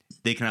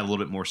a little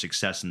bit more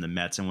success than the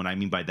Mets. And what I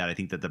mean by that, I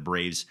think that the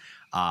Braves,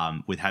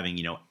 with having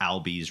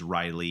Albies,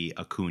 Riley,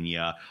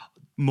 Acuna,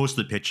 most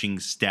of the pitching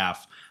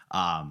staff,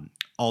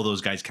 all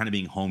those guys kind of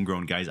being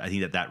homegrown guys, I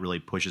think that really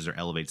pushes or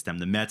elevates them.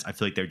 The Mets, I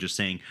feel like they're just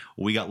saying,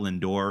 well, we got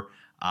Lindor.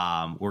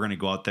 We're going to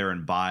go out there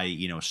and buy,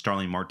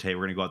 Starling Marte. We're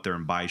going to go out there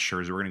and buy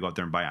Scherzer. We're going to go out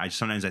there and buy.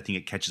 Sometimes I think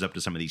it catches up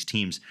to some of these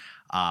teams.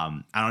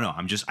 I don't know.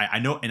 I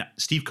know. And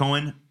Steve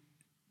Cohen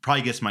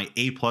probably gets my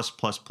A+++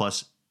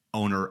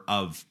 owner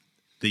of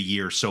the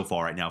year so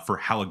far right now for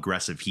how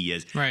aggressive he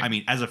is. Right. I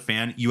mean, as a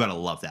fan, you got to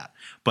love that.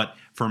 But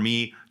for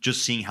me,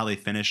 just seeing how they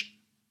finish,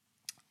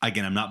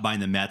 again, I'm not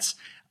buying the Mets.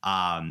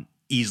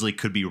 Easily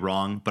could be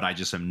wrong, but I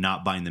just am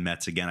not buying the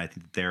Mets again. I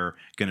think that they're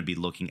going to be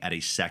looking at a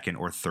second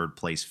or third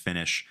place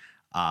finish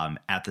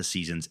at the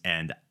seasons,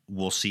 and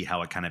we'll see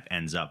how it kind of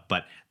ends up.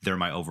 But they're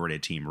my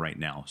overrated team right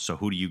now. So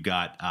who do you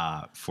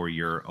got for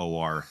your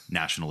OR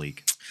National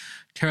League?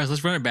 Terrence,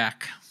 let's run it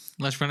back.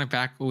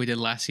 What we did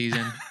last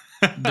season.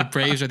 The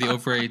Braves are the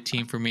overrated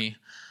team for me.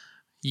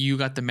 You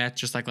got the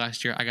Mets just like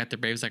last year. I got the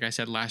Braves like I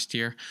said last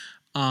year.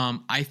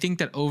 I think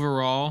that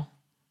overall,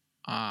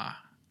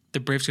 the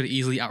Braves could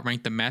easily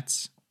outrank the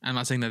Mets. I'm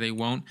not saying that they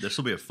won't. This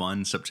will be a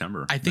fun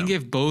September. I think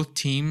if both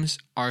teams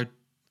are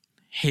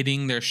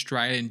hitting their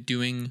stride and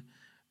doing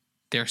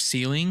their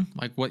ceiling,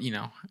 like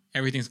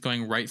everything's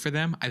going right for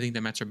them, I think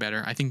the Mets are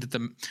better. I think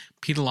that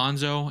Pete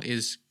Alonso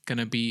is going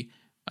to be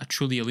a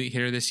truly elite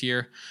hitter this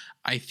year.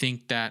 I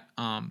think that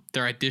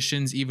their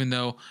additions, even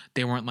though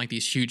they weren't like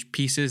these huge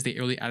pieces, they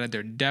really added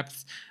their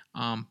depth,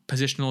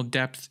 positional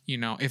depth.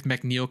 If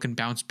McNeil can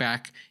bounce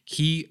back,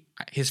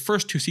 his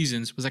first 2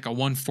 seasons was like a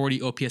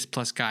 140 OPS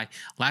plus guy.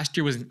 Last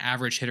year was an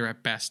average hitter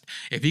at best.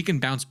 If he can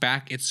bounce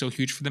back, it's so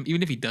huge for them.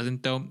 Even if he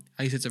doesn't, though,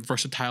 at least it's a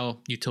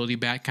versatile utility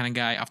bat kind of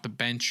guy off the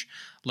bench,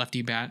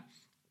 lefty bat.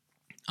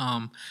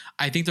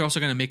 I think they're also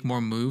going to make more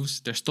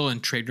moves. They're still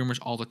in trade rumors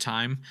all the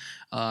time.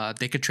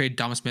 They could trade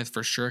Dom Smith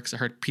for sure, because I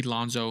heard Pete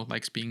Alonso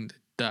likes being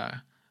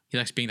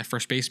the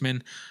first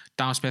baseman.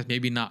 Dom Smith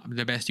maybe not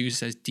the best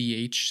use as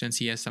DH since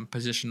he has some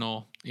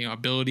positional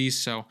abilities.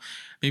 So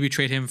maybe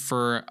trade him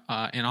for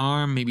an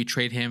arm. Maybe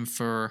trade him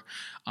for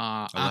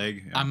a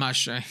leg. Yeah. I'm not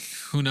sure.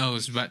 Who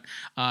knows? But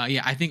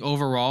I think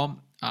overall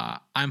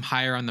I'm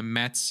higher on the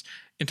Mets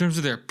in terms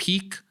of their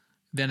peak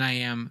than I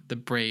am the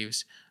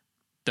Braves.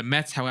 The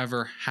Mets,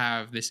 however,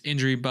 have this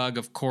injury bug,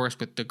 of course,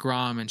 with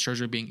DeGrom and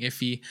Scherzer being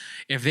iffy.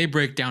 If they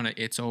break down,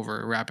 it's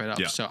over. Wrap it up.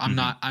 Yeah. So I'm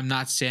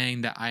not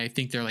saying that I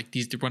think they're like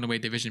these runaway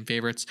division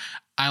favorites.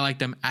 I like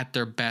them at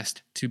their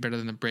best to be better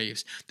than the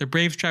Braves. The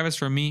Braves, Travis,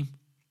 for me,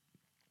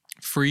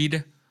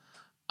 Fried,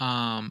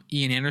 Ian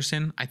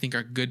Anderson, I think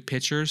are good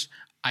pitchers.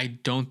 I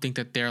don't think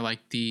that they're like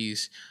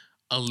these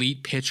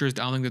elite pitchers.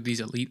 I don't think they're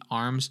these elite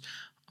arms.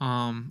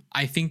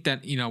 I think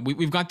that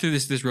we've gone through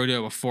this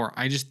rodeo before.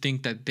 I just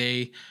think that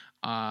they.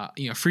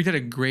 Fried had a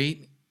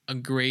great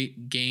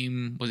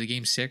game. Was it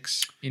game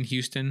 6 in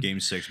Houston? Game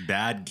 6,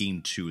 bad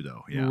game 2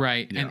 though. Yeah.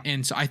 Right. Yeah.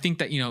 And so I think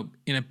that,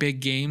 in a big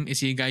game,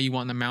 is he a guy you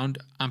want on the mound?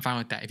 I'm fine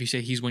with that. If you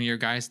say he's one of your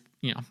guys,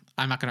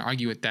 I'm not going to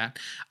argue with that.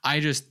 I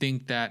just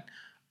think that,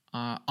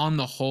 on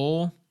the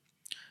whole,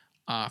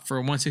 for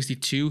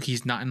 162,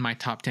 he's not in my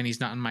top 10. He's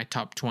not in my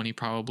top 20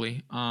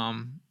 probably.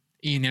 Ian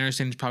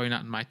Anderson is probably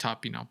not in my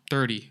top,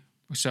 30.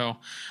 So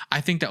I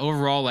think that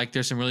overall, like,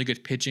 there's some really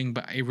good pitching,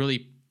 but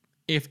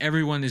if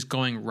everyone is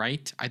going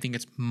right, I think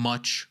it's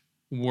much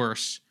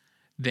worse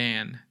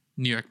than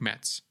New York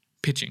Mets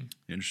pitching.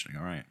 Interesting.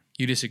 All right.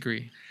 You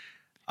disagree?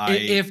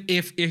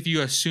 If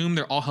you assume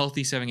they're all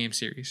healthy 7-game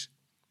series.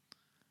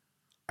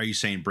 Are you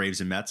saying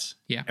Braves and Mets?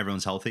 Yeah.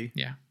 Everyone's healthy?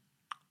 Yeah.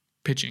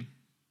 Pitching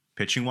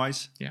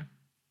wise? Yeah.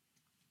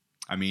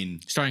 I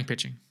mean, starting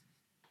pitching.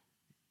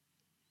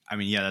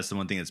 Yeah, that's the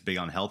one thing that's big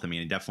on health.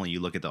 Definitely you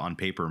look at on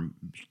paper,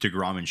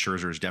 DeGrom and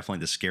Scherzer is definitely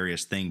the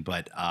scariest thing,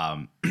 but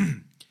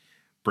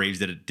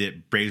Braves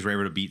were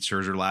able to beat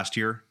Scherzer last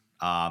year.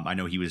 I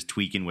know he was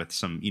tweaking with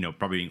some,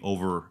 probably being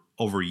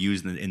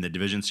overused in the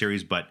division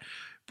series, but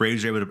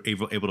Braves were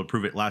able to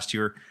prove it last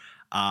year.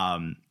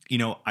 I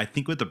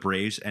think with the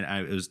Braves, and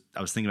I was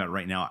thinking about it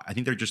right now, I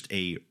think they're just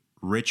a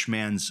rich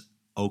man's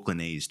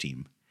Oakland A's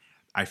team.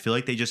 I feel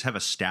like they just have a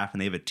staff and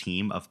they have a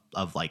team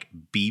of like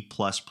B+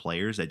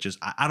 players that just,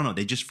 I don't know,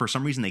 they just, for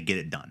some reason, they get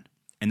it done.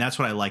 And that's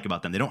what I like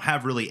about them. They don't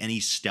have really any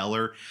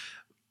stellar.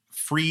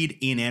 Fried,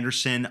 Ian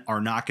Anderson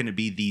are not going to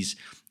be these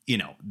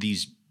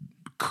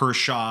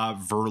Kershaw,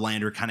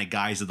 Verlander kind of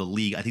guys of the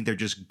league. I think they're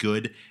just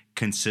good,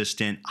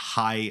 consistent,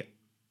 high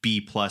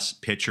B+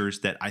 pitchers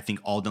that I think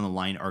all down the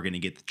line are going to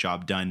get the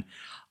job done.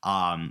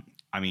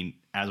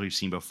 As we've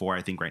seen before,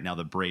 I think right now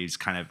the Braves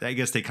I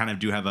guess they kind of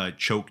do have a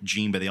choke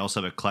gene, but they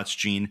also have a clutch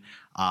gene.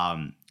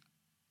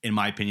 In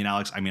my opinion,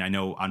 Alex, I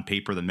know on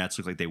paper the Mets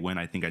look like they win.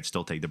 I think I'd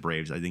still take the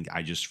Braves. I think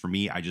I just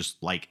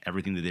like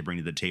everything that they bring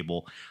to the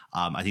table.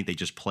 I think they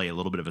just play a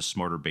little bit of a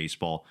smarter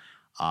baseball.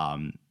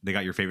 They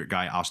got your favorite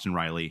guy, Austin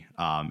Riley,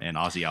 and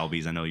Ozzie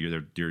Albies. I know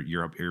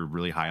you're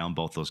really high on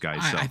both those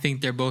guys. So. I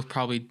think they're both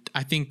probably.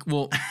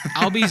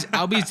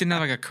 Albies didn't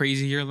have like a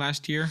crazy year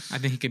last year. I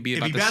think he could be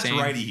about the same. If he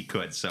bats righty, he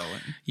could. So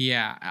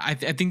yeah, I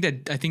think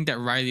that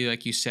Riley,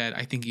 like you said,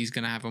 I think he's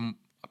gonna have a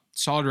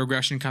solid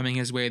regression coming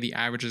his way. The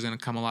average is going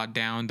to come a lot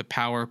down. The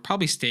power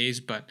probably stays,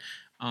 but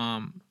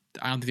I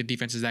don't think the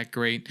defense is that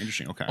great.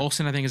 Interesting. Okay.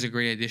 Olsen, I think, is a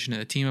great addition to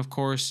the team, of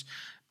course.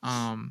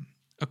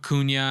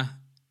 Acuna.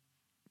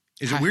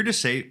 Is it weird to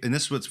say, and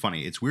this is what's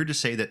funny, it's weird to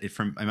say that,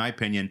 in my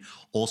opinion,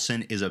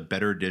 Olsen is a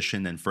better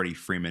addition than Freddie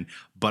Freeman,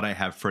 but I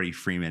have Freddie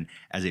Freeman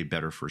as a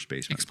better first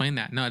baseman. Explain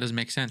that. No, it doesn't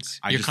make sense.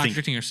 You're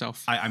contradicting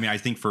yourself. I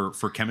think for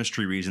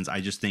chemistry reasons, I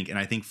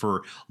think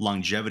for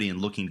longevity and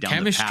looking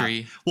down the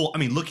path. Well,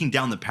 looking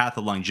down the path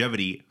of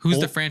longevity. Who's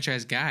the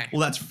franchise guy?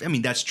 Well,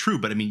 that's true,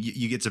 but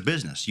it's a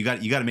business. You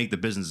got to make the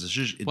business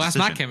decision. Well, that's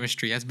not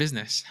chemistry. That's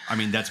business.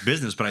 That's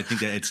business, but I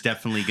think that it's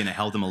definitely going to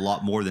help them a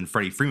lot more than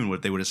Freddie Freeman would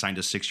if they would have signed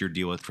a 6-year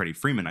deal with Freddie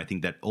Freeman. I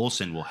think that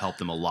Olsen will help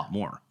them a lot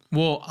more.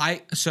 Well,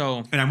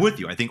 and I'm with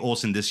you. I think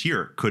Olsen this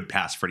year could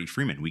pass Freddie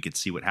Freeman. We could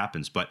see what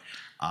happens, but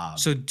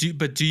who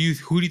do you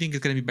think is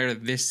going to be better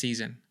this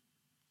season,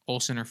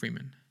 Olsen or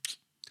Freeman?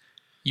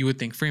 You would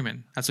think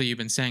Freeman. That's what you've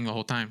been saying the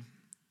whole time,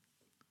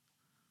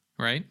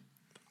 right?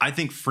 I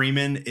think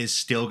Freeman is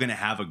still going to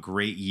have a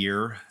great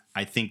year.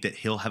 I think that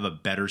he'll have a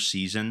better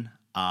season,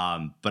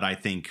 but I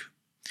think.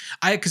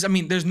 Because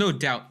there's no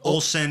doubt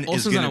Olsen's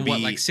is going to be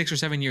like 6 or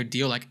 7 year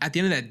deal. Like at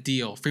the end of that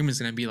deal, Freeman's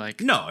going to be like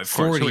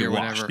 40 or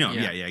whatever. No,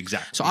 yeah,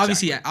 exactly. So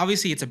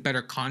obviously it's a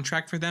better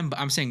contract for them. But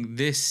I'm saying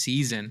this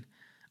season,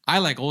 I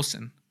like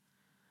Olsen.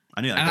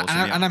 I knew you liked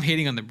Olsen. And I'm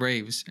hating on the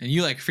Braves, and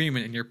you like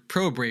Freeman, and you're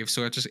pro Braves,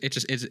 so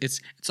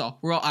it's all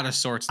we're all out of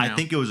sorts now. I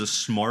think it was a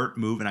smart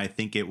move, and I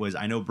think it was.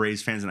 I know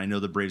Braves fans, and I know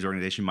the Braves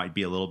organization might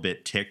be a little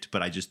bit ticked,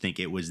 but I just think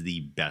it was the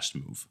best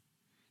move.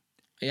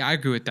 Yeah, I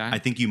agree with that. I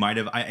think you might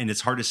have, and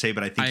it's hard to say,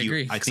 but I think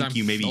agree, I think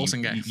you maybe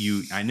Olsen guy.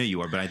 you. I know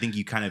you are, but I think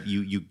you kind of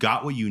you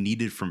got what you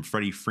needed from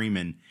Freddie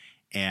Freeman,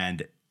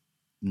 and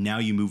now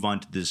you move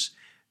on to this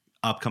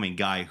upcoming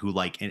guy who,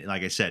 like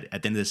I said,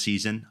 at the end of the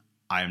season,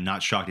 I am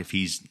not shocked if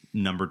he's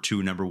number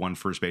 2, number 1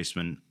 first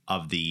baseman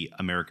of the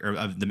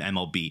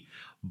MLB.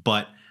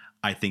 But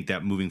I think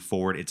that moving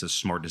forward, it's a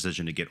smart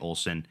decision to get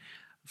Olsen.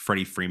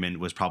 Freddie Freeman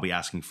was probably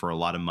asking for a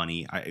lot of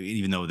money,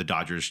 even though the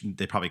Dodgers,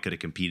 they probably could have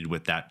competed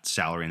with that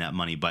salary and that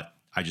money. But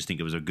I just think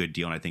it was a good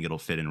deal, and I think it'll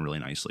fit in really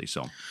nicely.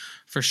 So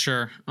for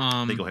sure,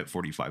 I think he'll hit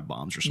 45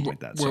 bombs or something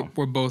like that.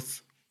 We're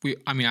both.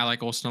 I mean, I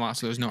like Olsen a lot,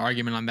 so there's no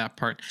argument on that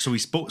part. So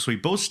we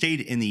both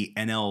stayed in the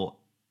NL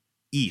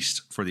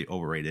East for the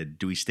overrated.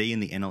 Do we stay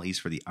in the NL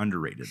East for the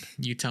underrated?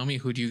 You tell me,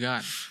 who do you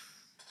got?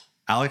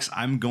 Alex,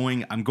 I'm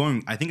going.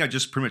 I think I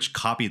just pretty much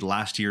copied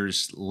last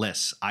year's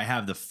list. I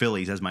have the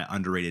Phillies as my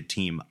underrated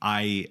team.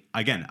 I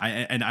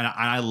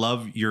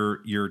love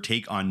your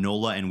take on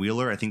Nola and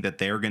Wheeler. I think that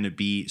they're going to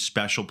be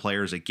special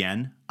players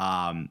again.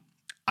 I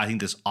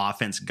think this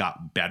offense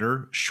got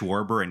better.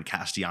 Schwarber and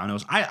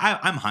Castellanos.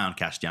 I'm high on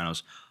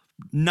Castellanos.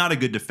 Not a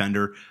good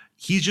defender.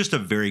 He's just a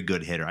very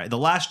good hitter. The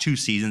last 2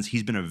 seasons,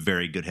 he's been a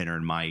very good hitter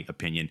in my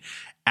opinion.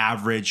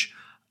 Average.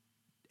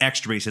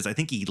 Extra bases. I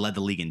think he led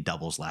the league in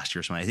doubles last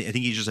year. So I think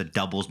he's just a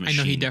doubles machine.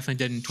 I know he definitely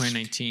did in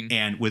 2019.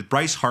 And with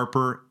Bryce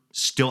Harper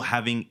still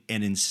having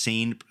an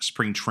insane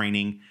spring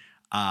training,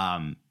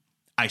 I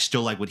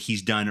still like what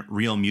he's done.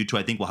 Real Muto,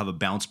 I think, will have a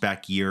bounce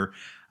back year.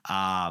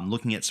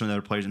 Looking at some of the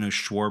other players, I know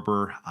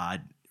Schwarber,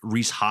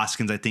 Rhys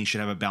Hoskins, I think,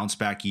 should have a bounce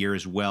back year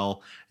as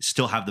well.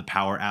 Still have the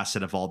power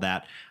asset of all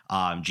that.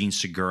 Gene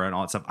Segura and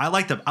all that stuff. I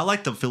like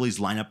the Phillies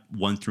lineup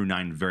 1 through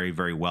 9 very,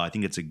 very well. I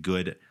think it's a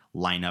good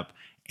lineup.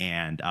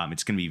 And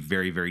it's going to be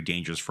very, very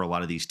dangerous for a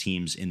lot of these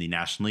teams in the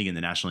National League. In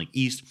the National League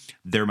East,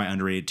 they're my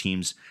underrated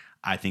teams.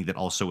 I think that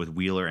also with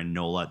Wheeler and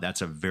Nola, that's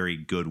a very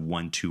good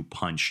 1-2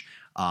 punch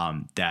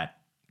that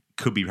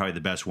could be probably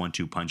the best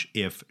 1-2 punch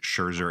if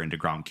Scherzer and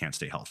DeGrom can't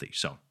stay healthy.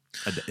 So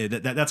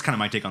that's kind of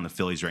my take on the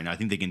Phillies right now. I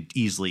think they can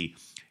easily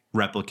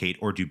replicate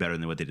or do better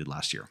than what they did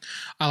last year.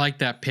 I like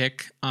that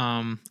pick.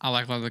 I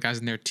like a lot of the guys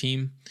in their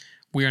team.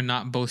 We are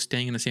not both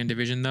staying in the same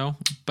division, though.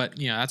 But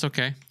that's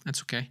okay.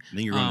 That's okay. I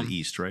think you're going to the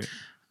East, right?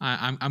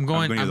 I'm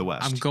going to the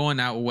West. I'm going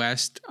out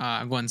west.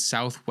 I'm going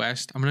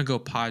southwest. I'm going to go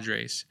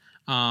Padres.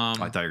 I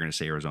thought you were going to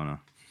say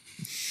Arizona.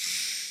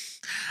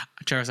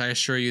 Travis, I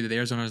assure you that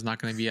Arizona is not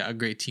going to be a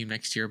great team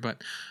next year.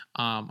 But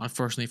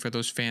unfortunately for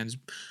those fans,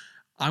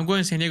 I'm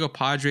going to San Diego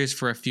Padres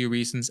for a few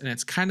reasons. And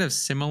it's kind of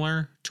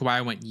similar to why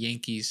I went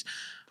Yankees.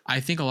 I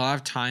think a lot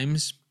of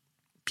times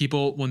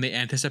people, when they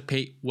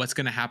anticipate what's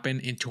going to happen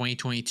in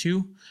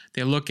 2022,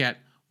 they look at,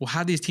 well,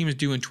 how these teams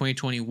do in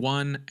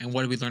 2021 and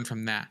what did we learn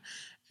from that?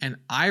 And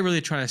I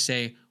really try to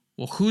say,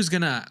 well, who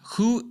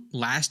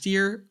last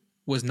year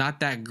was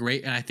not that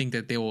great, and I think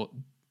that they will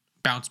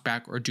bounce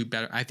back or do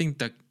better. I think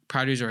the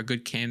Padres are a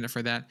good candidate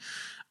for that.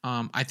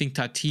 I think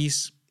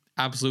Tatis,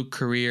 absolute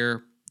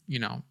career,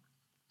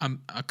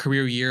 a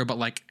career year, but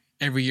like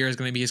every year is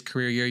going to be his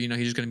career year.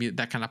 He's just going to be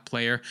that kind of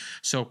player.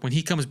 So when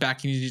he comes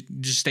back, you need to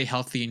just stay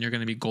healthy, and you're going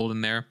to be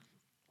golden there.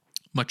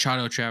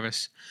 Machado,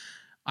 Travis,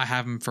 I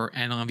have him for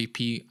NL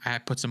MVP. I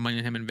put some money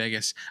on him in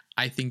Vegas.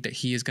 I think that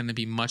he is going to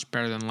be much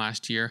better than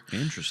last year.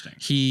 Interesting.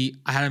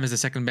 I had him as the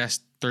second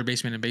best third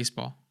baseman in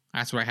baseball.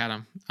 That's where I had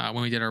him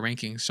when we did our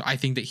rankings. So I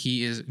think that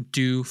he is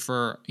due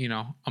for,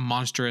 a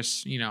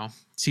monstrous,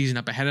 season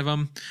up ahead of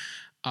him.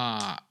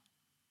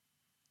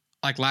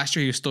 Like last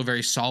year, he was still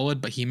very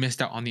solid, but he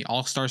missed out on the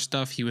All-Star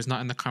stuff. He was not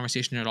in the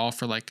conversation at all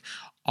for like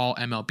all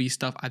MLB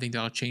stuff. I think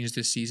that'll change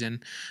this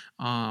season.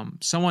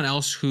 Someone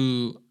else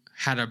who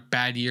had a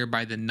bad year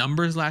by the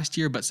numbers last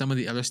year, but some of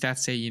the other stats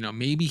say,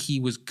 maybe he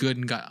was good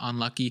and got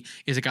unlucky,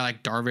 is a guy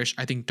like Darvish.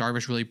 I think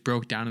Darvish really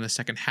broke down in the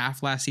second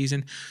half last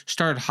season.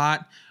 Started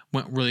hot,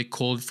 went really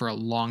cold for a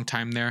long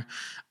time there.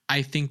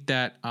 I think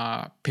that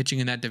pitching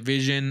in that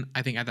division,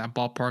 I think at that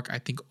ballpark, I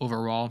think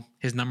overall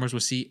his numbers will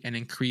see an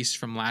increase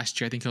from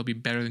last year. I think he'll be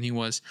better than he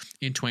was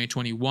in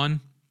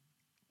 2021.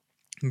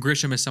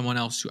 Grisham is someone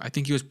else who I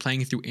think he was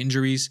playing through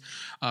injuries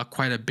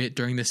quite a bit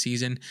during the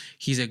season.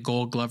 He's a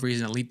Gold Glover. He's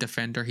an elite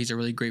defender. He's a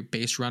really great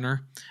base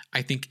runner.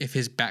 I think if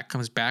his back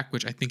comes back,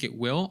 which I think it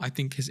will, I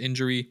think his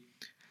injury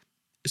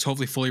is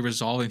hopefully fully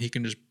resolved and he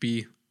can just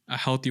be a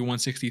healthy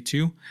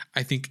 162.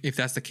 I think if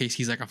that's the case,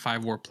 he's like a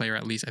 5-WAR player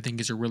at least. I think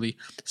he's a really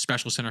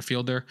special center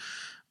fielder.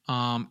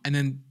 And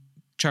then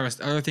Travis,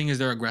 the other thing is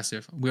they're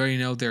aggressive. We already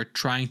know they're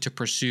trying to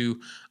pursue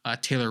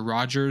Taylor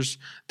Rogers.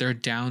 They're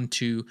down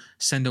to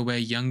send away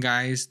young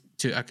guys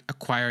to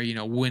acquire,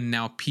 win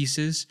now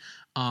pieces.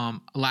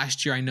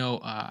 Last year, I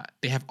know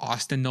they have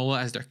Austin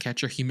Nola as their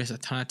catcher. He missed a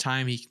ton of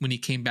time. When he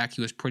came back,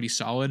 he was pretty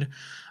solid.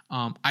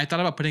 I thought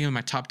about putting him in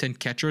my top 10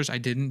 catchers. I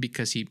didn't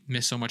because he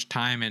missed so much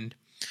time and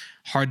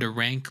hard to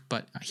rank,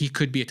 but he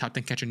could be a top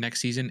 10 catcher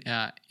next season,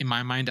 in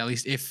my mind, at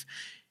least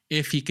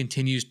if he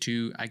continues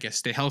to, I guess,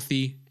 stay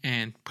healthy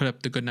and put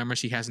up the good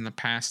numbers he has in the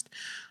past.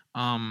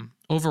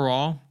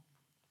 Overall,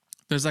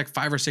 there's like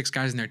 5 or 6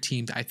 guys in their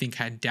team that I think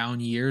had down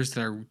years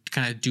that are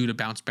kind of due to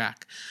bounce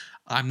back.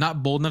 I'm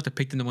not bold enough to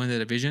pick them to win the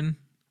division,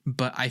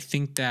 but I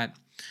think that,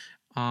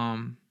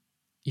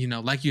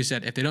 like you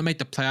said, if they don't make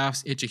the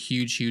playoffs, it's a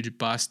huge, huge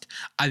bust.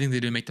 I think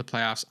they do make the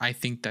playoffs. I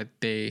think that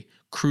they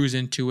cruise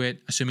into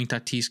it, assuming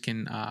Tatis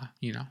can,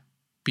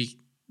 be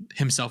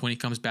himself when he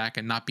comes back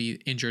and not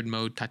be injured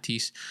mode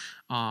Tatis.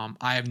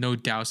 I have no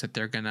doubts that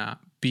they're going to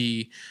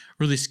be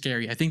really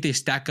scary. I think they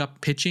stack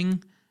up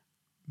pitching,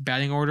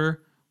 batting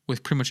order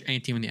with pretty much any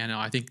team in the NL.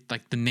 I think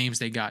like the names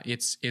they got,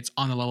 it's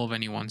on the level of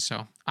anyone.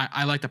 So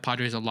I like the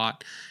Padres a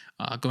lot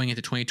going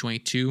into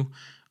 2022.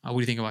 What do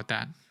you think about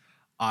that?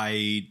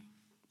 I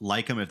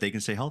like them if they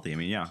can stay healthy. I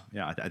mean,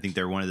 yeah. I think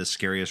they're one of the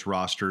scariest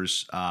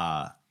rosters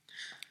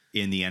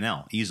in the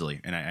NL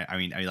easily. And I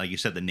mean, like you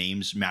said, the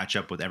names match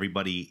up with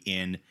everybody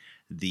in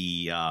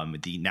the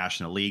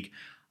National League.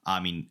 I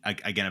mean,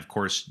 again, of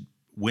course,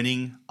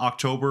 winning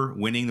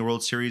the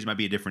World Series might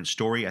be a different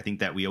story. I think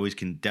that we always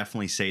can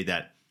definitely say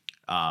that.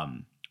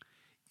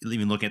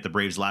 Even looking at the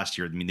Braves last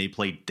year, I mean,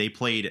 they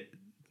played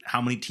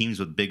how many teams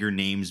with bigger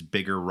names,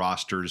 bigger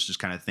rosters, just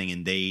kind of thing.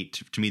 And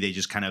to me, they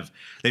just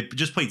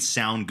played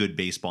sound good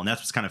baseball. And that's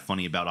what's kind of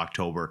funny about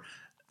October.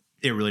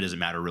 It really doesn't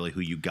matter really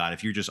who you got.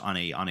 If you're just on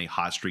a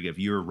hot streak, if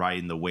you're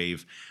riding the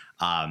wave,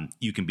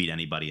 you can beat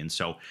anybody. And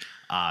so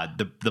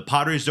the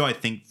Padres, though, I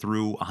think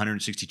through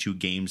 162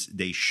 games,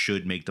 they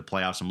should make the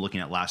playoffs. I'm looking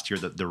at last year,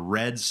 the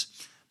Reds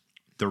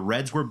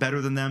were better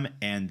than them,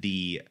 and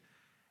the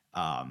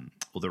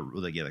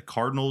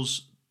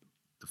Cardinals,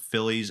 the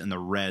Phillies, and the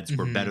Reds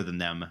were better than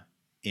them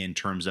in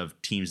terms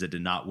of teams that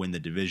did not win the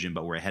division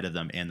but were ahead of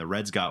them. And the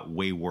Reds got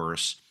way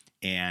worse.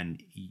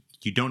 And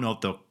you don't know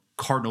if the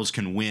Cardinals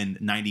can win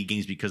 90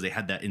 games because they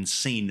had that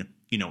insane,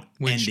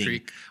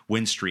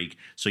 win streak.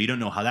 So you don't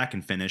know how that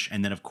can finish.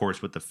 And then, of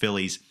course, with the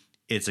Phillies,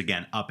 it's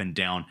again up and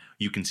down.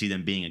 You can see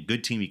them being a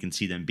good team. You can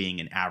see them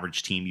being an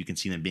average team. You can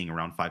see them being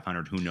around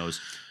 500. Who knows?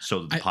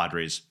 So the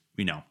Padres,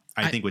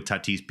 I think with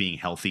Tatis being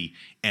healthy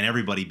and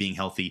everybody being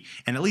healthy,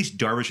 and at least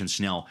Darvish and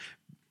Snell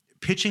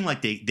pitching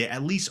like they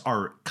at least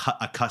are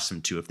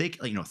accustomed to. If they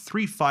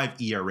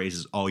 3.5 ERAs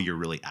is all you're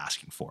really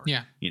asking for.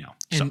 Yeah,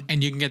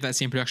 and you can get that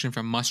same production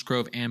from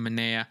Musgrove and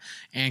Manaea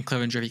and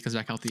Clevenger if he comes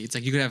back healthy. It's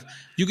like you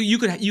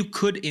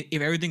could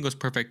if everything goes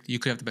perfect, you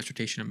could have the best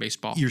rotation in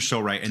baseball. You're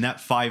so right, and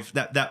that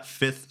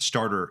fifth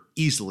starter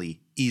easily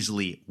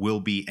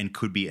will be and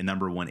could be a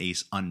number one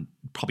ace on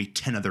probably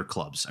 10 other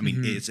clubs. I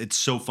mean, it's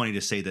so funny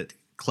to say that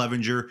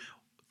Clevenger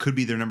could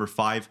be their number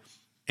 5,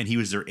 and he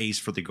was their ace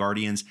for the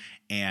Guardians.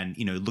 And,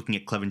 looking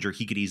at Clevenger,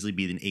 he could easily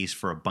be an ace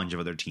for a bunch of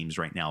other teams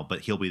right now,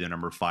 but he'll be their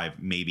number 5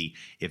 maybe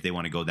if they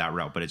want to go that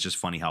route. But it's just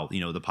funny how,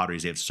 the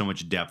Padres, they have so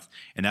much depth,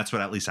 and that's what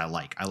at least I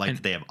like. I like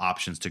that they have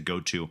options to go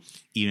to.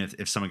 Even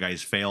if some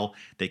guys fail,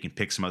 they can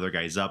pick some other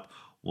guys up.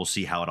 We'll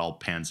see how it all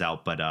pans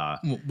out. But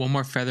one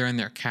more feather in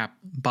their cap,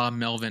 Bob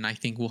Melvin, I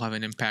think will have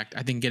an impact.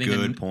 I think getting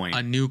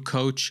a new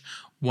coach,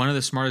 one of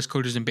the smartest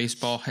coaches in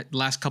baseball,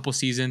 last couple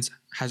seasons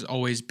has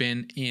always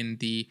been in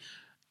the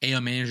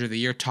AL Manager of the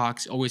Year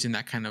talks, always in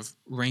that kind of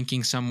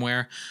ranking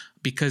somewhere.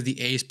 Because the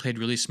A's played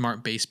really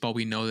smart baseball,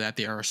 we know that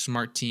they are a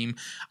smart team.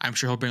 I'm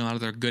sure he'll bring a lot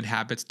of their good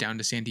habits down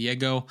to San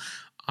Diego.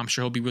 I'm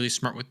sure he'll be really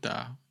smart with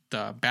the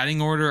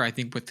batting order. I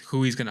think with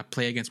who he's going to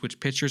play against which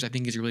pitchers. I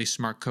think he's a really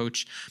smart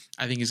coach.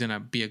 I think he's going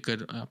to be a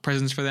good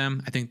presence for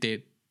them. I think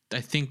their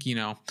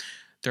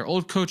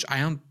old coach,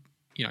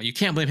 you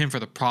can't blame him for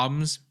the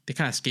problems. They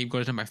kind of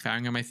scapegoated him by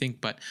firing him, I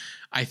think. But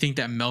I think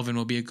that Melvin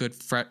will be a good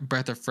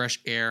breath of fresh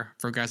air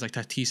for guys like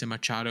Tatis and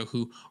Machado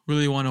who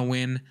really want to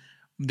win.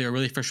 They're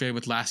really frustrated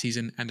with last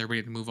season, and they're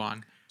ready to move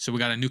on. So we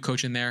got a new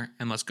coach in there,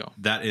 and let's go.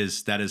 That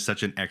is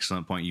such an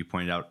excellent point you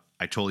pointed out.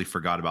 I totally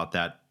forgot about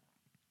that.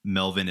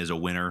 Melvin is a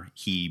winner.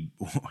 He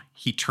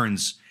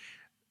turns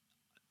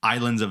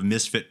islands of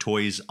misfit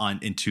toys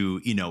into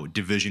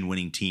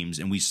division-winning teams,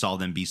 and we saw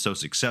them be so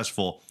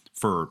successful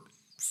for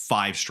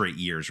 5 straight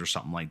years or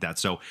something like that.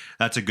 So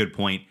that's a good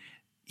point.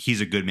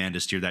 He's a good man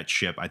to steer that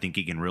ship. I think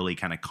he can really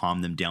kind of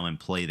calm them down and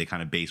play the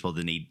kind of baseball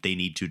they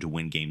need to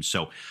win games.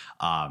 So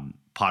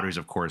Padres,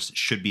 of course,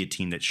 should be a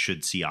team that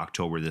should see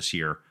October this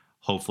year.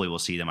 Hopefully we'll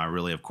see them.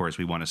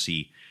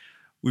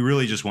 We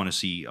really just want to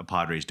see a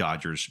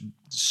Padres-Dodgers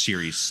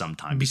series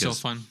sometime. It'd be so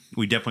fun.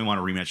 We definitely want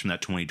a rematch from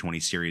that 2020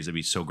 series. It'd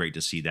be so great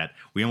to see that.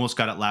 We almost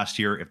got it last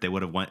year. If they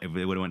would have went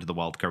to the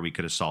wild card, we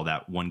could have saw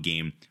that one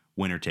game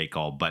winner take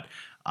all. But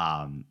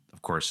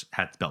of course,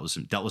 had dealt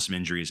with some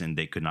injuries, and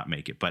they could not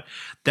make it. But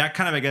that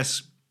kind of, I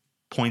guess,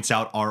 points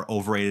out our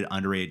overrated,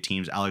 underrated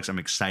teams. Alex, I'm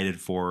excited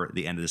for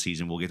the end of the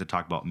season. We'll get to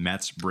talk about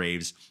Mets,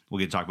 Braves. We'll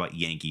get to talk about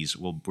Yankees.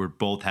 We're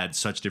both had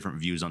such different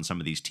views on some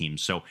of these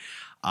teams. So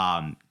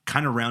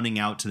kind of rounding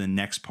out to the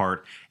next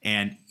part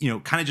and,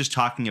 kind of just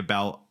talking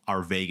about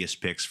our Vegas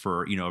picks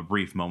for, a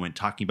brief moment,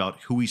 talking about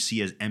who we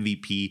see as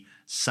MVP,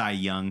 Cy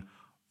Young,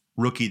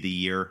 Rookie of the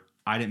Year.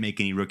 I didn't make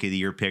any Rookie of the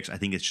Year picks. I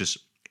think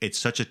it's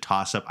such a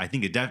toss up. I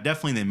think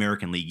definitely in the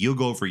American League. You'll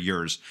go over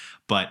yours,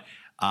 but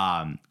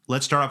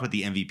let's start off with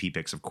the MVP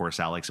picks, of course,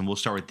 Alex, and we'll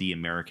start with the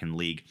American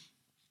League.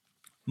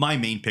 My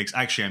main picks,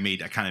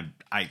 actually, I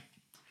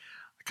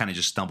kind of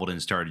just stumbled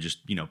and started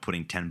just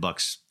putting $10,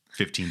 $15,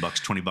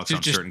 $20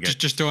 on certain guys.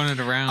 Just throwing it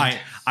around.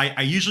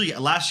 I usually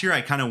last year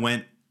I kind of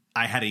went.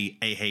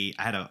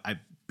 I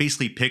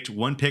basically picked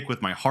one pick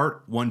with my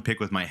heart, one pick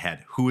with my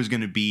head. Who was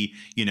going to be,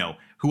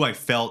 who I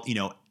felt,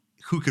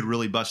 who could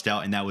really bust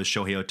out, and that was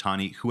Shohei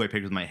Ohtani, who I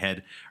picked with my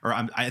head. Or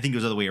I think it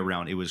was the other way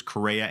around. It was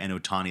Correa and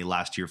Ohtani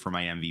last year for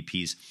my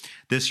MVPs.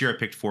 This year I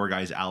picked 4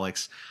 guys,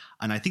 Alex,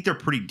 and I think they're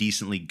pretty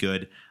decently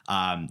good.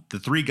 The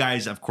 3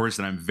 guys, of course,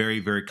 that I'm very,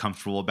 very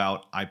comfortable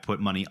about, I put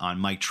money on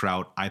Mike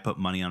Trout, I put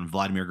money on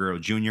Vladimir Guerrero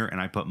Jr.,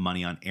 and I put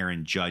money on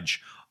Aaron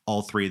Judge.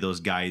 All 3 of those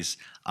guys,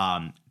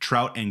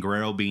 Trout and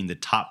Guerrero being the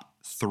top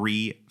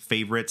 3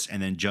 favorites,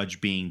 and then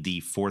Judge being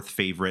the 4th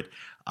favorite.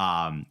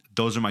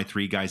 Those are my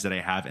 3 guys that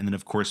I have. And then,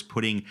 of course,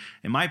 putting,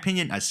 in my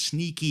opinion, a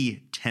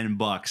sneaky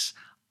 $10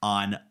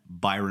 on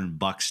Byron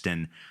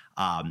Buxton.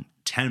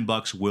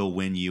 $10 will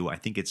win you. I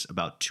think it's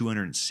about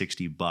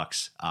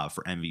 $260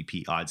 for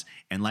MVP odds.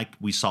 And like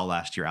we saw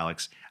last year,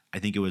 Alex, I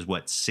think it was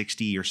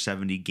 60 or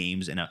 70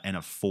 games in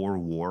a 4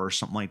 WAR or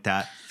something like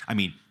that. I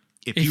mean,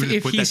 if you were to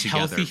put that together,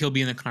 healthy, he'll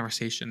be in the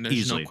conversation.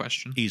 There's no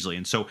question. Easily.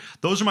 And so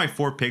those are my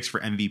 4 picks for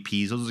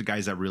MVPs. Those are the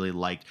guys I really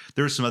liked.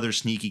 There are some other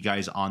sneaky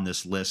guys on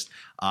this list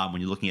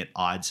when you're looking at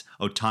odds.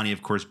 Ohtani,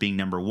 of course, being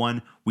number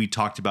 1. We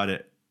talked about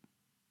it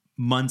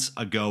months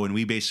ago, and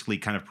we basically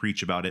kind of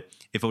preach about it.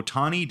 If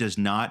Ohtani does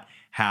not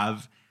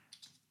have,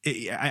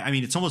 I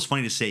mean, it's almost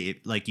funny to say,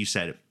 like you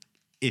said,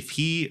 if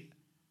he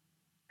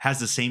has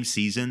the same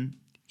season,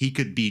 it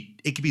could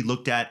be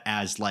looked at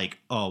as like,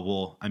 oh,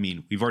 well, I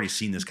mean, we've already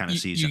seen this kind of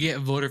season. You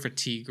get voter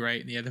fatigue,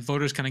 right? Yeah, the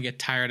voters kind of get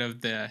tired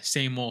of the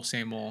same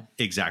old.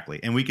 Exactly.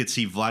 And we could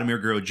see Vladimir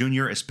Guerrero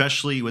Jr.,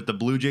 especially with the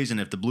Blue Jays. And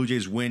if the Blue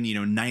Jays win,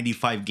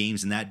 95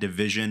 games in that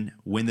division,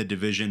 win the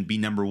division, be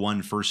number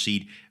 1 first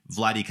seed,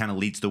 Vladdy kind of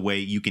leads the way.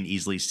 You can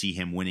easily see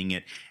him winning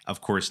it.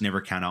 Of course,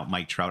 never count out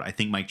Mike Trout. I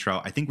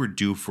think we're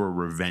due for a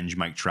revenge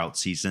Mike Trout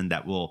season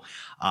that will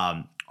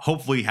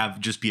hopefully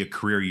just be a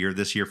career year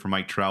this year for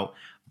Mike Trout.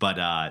 But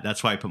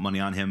that's why I put money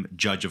on him.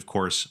 Judge, of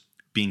course,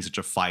 being such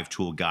a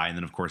 5-tool guy. And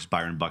then, of course,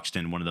 Byron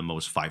Buxton, one of the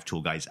most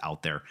 5-tool guys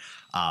out there.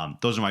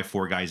 Those are my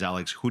 4 guys,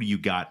 Alex. Who do you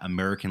got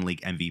American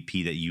League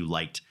MVP that you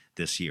liked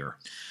this year?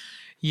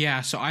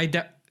 Yeah, so I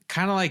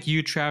kind of like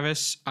you,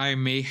 Travis. I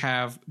may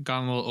have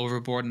gone a little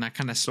overboard, and I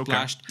kind of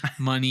splashed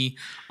money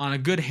on a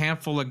good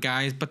handful of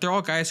guys. But they're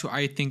all guys who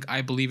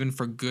I believe in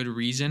for good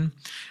reason.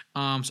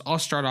 So I'll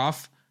start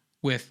off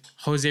with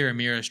Jose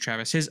Ramirez,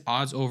 Travis. His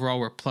odds overall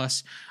were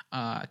plus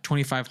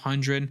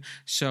 2,500.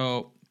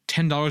 So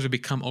 $10 would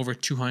become over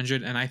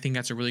 200, and I think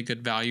that's a really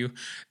good value.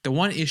 The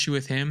one issue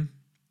with him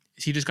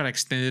is he just got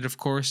extended, of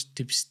course,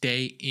 to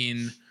stay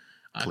in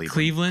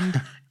Cleveland.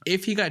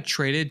 If he got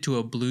traded to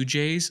a Blue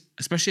Jays,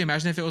 especially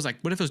imagine if it was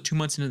what if it was 2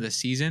 months into the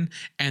season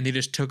and they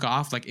just took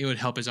off, it would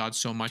help his odds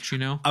so much,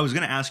 I was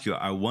going to ask you,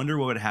 I wonder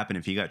what would happen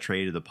if he got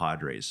traded to the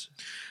Padres.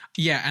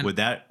 Yeah, and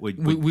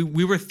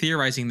we were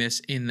theorizing this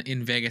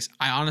in Vegas.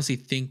 I honestly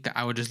think that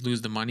I would just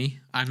lose the money.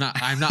 I'm not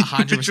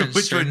 100% certain.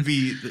 Which would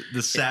be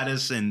the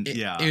saddest, and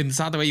it's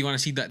not the way you want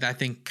to see that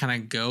thing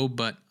kind of go.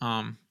 But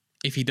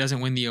if he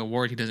doesn't win the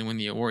award, he doesn't win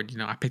the award.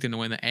 I picked him to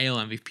win the AL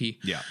MVP.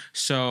 Yeah.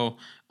 So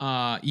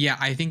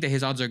I think that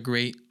his odds are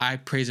great. I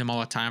praise him all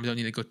the time. I don't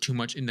need to go too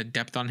much into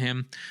depth on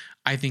him.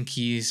 I think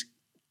he's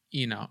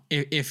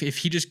if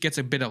he just gets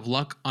a bit of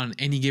luck on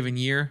any given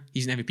year,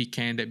 he's an MVP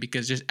candidate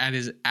because just at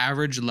his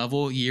average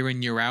level year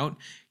in, year out,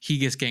 he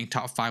gets getting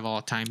top 5 all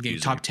the time,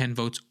 getting top 10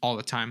 votes all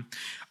the time.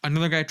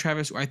 Another guy,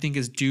 Travis, who I think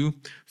is due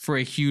for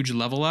a huge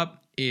level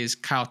up is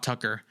Kyle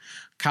Tucker.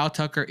 Kyle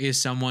Tucker is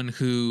someone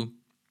who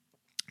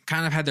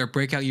kind of had their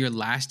breakout year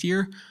last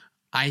year.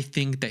 I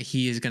think that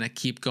he is going to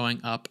keep going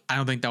up. I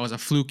don't think that was a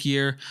fluke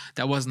year.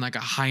 That wasn't a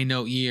high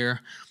note year.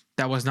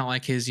 That was not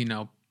like his,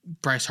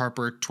 Bryce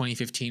Harper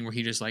 2015 where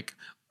he just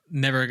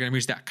never going to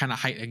reach that kind of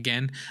height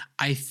again.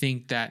 I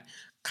think that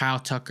Kyle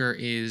Tucker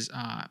is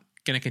going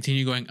to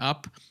continue going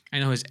up. I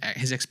know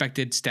his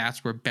expected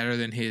stats were better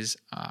than his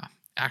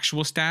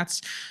actual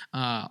stats.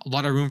 A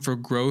lot of room for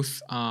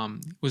growth.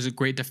 Was a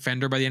great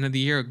defender by the end of the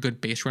year, a good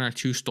base runner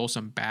too, stole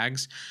some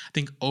bags. I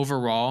think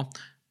overall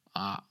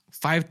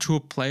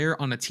 5-tool player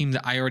on a team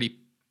that I already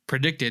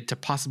predicted to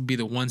possibly be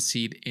the 1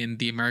 seed in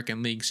the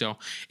American League. So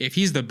if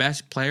he's the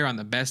best player on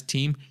the best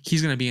team,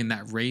 he's going to be in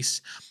that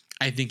race.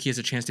 I think he has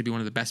a chance to be one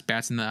of the best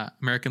bats in the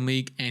American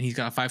League, and he's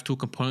got a 5-tool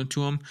component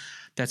to him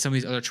that some of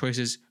these other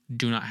choices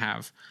do not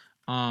have.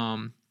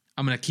 I'm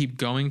going to keep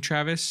going,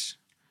 Travis.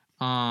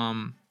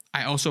 I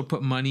also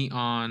put money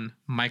on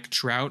Mike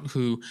Trout,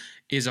 who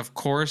is, of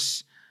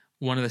course,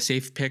 one of the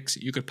safe picks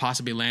you could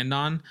possibly land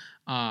on.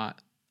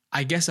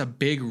 I guess a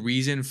big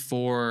reason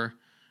for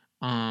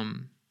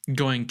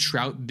going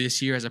Trout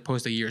this year as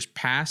opposed to years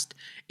past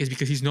is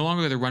because he's no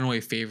longer the runaway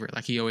favorite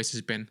like he always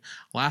has been.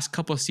 Last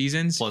couple of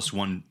seasons, plus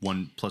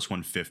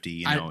 150.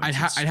 You know, I'd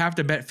have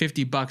to bet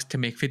 $50 to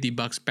make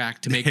 $50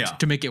 back to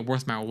make it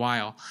worth my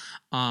while.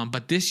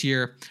 But this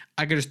year,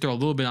 I could just throw a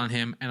little bit on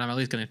him, and I'm at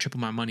least going to triple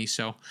my money.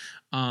 So,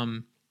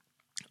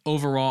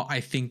 overall,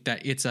 I think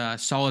that it's a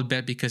solid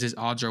bet because his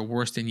odds are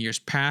worse than years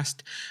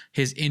past.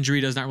 His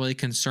injury does not really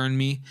concern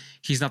me.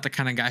 He's not the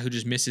kind of guy who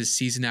just misses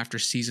season after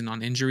season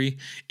on injury.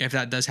 If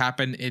that does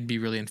happen, it'd be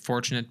really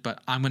unfortunate, but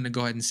I'm going to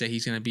go ahead and say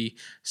he's going to be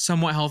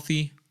somewhat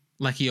healthy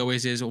like he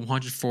always is,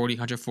 140,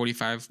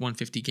 145,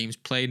 150 games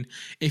played.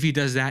 If he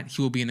does that,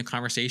 he will be in the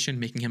conversation,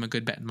 making him a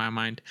good bet in my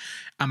mind.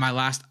 And my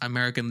last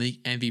American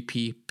League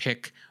MVP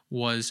pick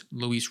was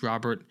Luis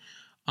Robert.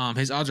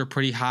 His odds are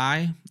pretty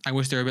high. I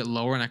wish they were a bit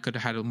lower and I could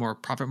have had a more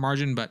profit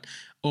margin, but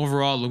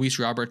overall, Luis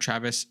Robert,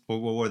 Travis.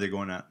 What were they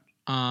going at?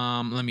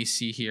 Let me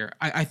see here.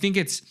 I think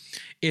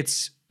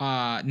it's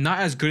not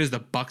as good as the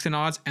Buxton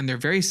odds, and they're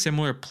very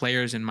similar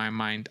players in my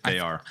mind. They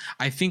are.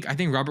 I think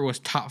Robert was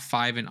top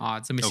 5 in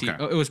odds. Let me see.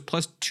 Oh, it was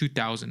plus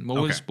 2,000.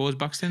 What was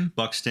Buxton?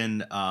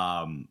 Buxton,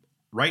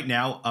 right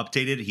now,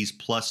 updated, he's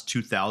plus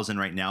 2,000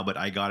 right now, but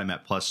I got him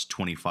at plus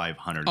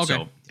 2,500. Okay.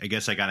 So I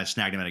guess I kind of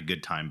snagged him at a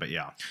good time, but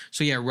yeah.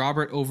 So yeah,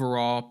 Robert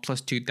overall plus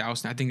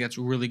 2,000. I think that's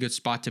a really good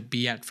spot to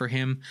be at for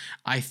him.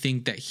 I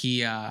think that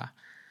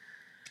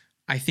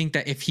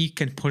if he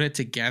can put it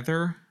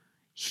together,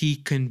 he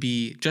can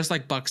be just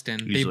like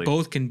Buxton. Easily. They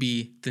both can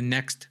be the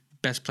next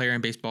best player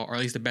in baseball, or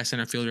at least the best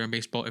center fielder in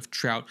baseball. If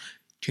Trout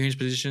changes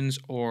positions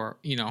or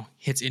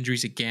hits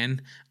injuries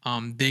again,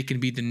 they can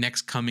be the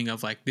next coming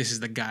of like, this is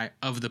the guy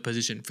of the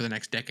position for the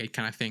next decade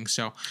kind of thing.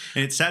 So,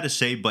 and it's sad to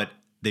say, but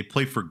they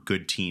play for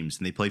good teams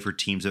and they play for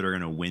teams that are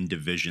going to win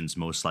divisions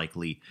most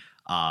likely.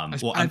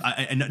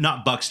 And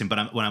not Buxton,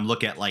 but when I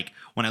look at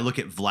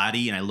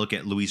Vladdy and I look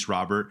at Luis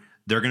Robert,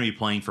 they're going to be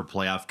playing for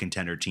playoff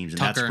contender teams, and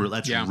Tucker,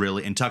 that's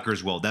really, and Tucker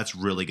as well. That's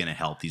really going to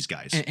help these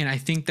guys. And I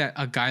think that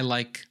a guy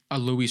like a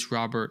Luis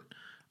Robert,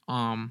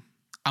 I'm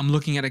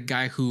looking at a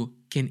guy who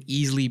can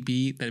easily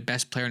be the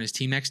best player on his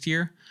team next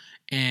year.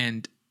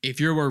 And if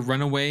you're a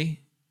runaway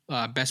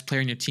best player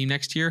in your team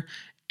next year,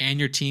 and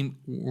your team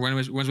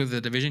runs with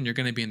the division, you're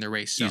going to be in the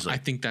race. So easily. I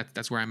think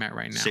that's where I'm at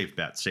right now. Safe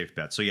bet.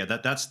 So yeah,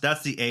 that's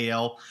the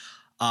AL.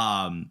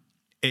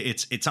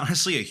 It's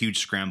honestly a huge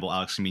scramble,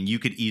 Alex. I mean, you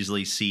could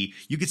see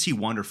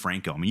Wander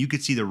Franco. I mean, you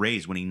could see the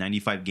Rays winning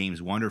 95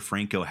 games, Wander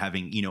Franco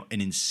having,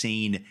 an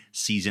insane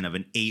season of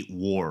an 8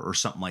 WAR or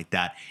something like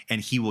that, and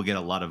he will get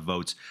a lot of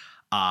votes.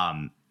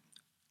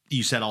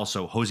 You said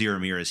also Jose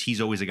Ramirez.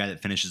 He's always a guy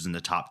that finishes in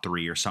the top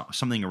 3 or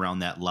something around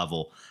that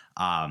level.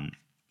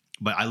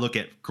 But I look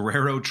at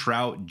Guerrero,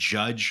 Trout,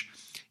 Judge,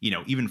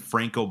 even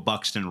Franco,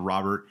 Buxton,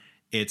 Robert.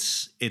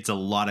 It's a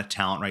lot of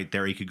talent right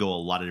there. He could go a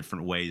lot of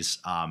different ways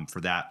for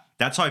that.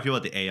 That's how I feel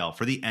about the AL.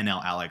 For the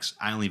NL, Alex,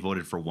 I only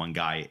voted for one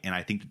guy, and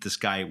I think that this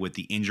guy, with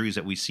the injuries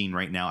that we've seen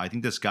right now, I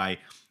think this guy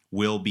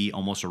will be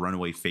almost a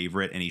runaway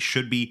favorite, and he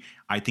should be.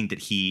 I think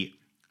that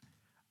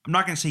I'm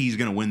not going to say he's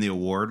going to win the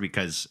award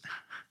because I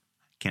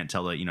can't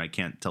tell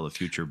the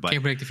future. But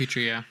can't predict the future,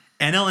 yeah.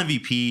 NL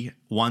MVP,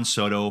 Juan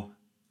Soto.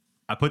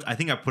 I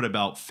think I put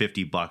about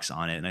 $50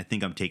 on it, and I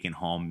think I'm taking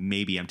home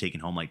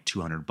like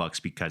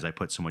 $200 because I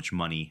put so much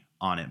money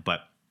on it.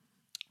 But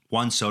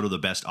Juan Soto, the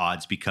best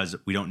odds because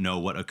we don't know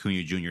what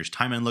Acuna Jr.'s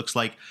timeline looks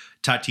like.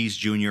 Tatis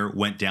Jr.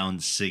 went down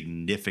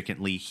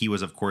significantly. He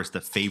was, of course,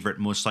 the favorite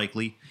most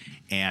likely.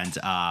 And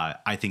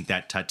I think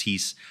that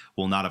Tatis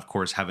will not, of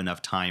course, have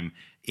enough time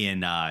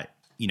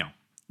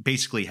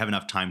basically have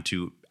enough time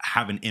to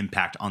have an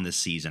impact on this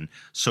season.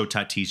 So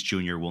Tatis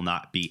Jr. will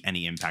not be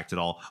any impact at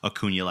all.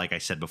 Acuna, like I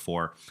said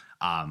before,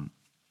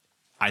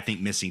 I think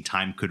missing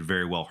time could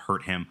very well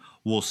hurt him.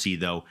 We'll see,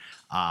 though.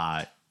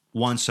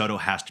 Juan Soto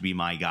has to be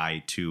my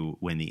guy to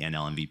win the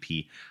NL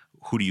MVP.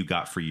 Who do you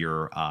got for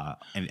your NL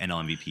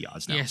MVP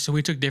odds now? Yeah, so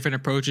we took different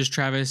approaches,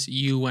 Travis.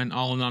 You went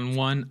all in on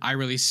one. I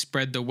really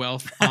spread the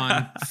wealth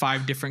on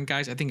 5 different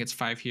guys. I think it's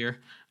 5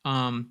 here.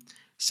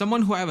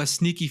 Someone who I have a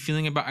sneaky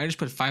feeling about, I just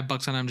put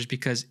 $5 on him just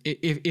because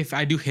if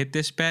I do hit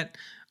this bet,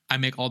 I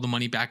make all the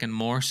money back and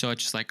more. So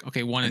it's just like,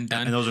 okay, one and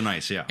done. And those are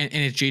nice, yeah. And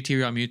it's JT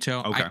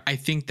Realmuto. Okay. I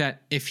think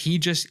that if he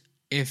just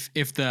if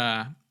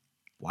the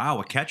wow,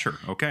 a catcher.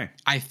 Okay.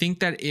 I think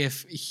that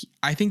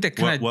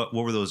what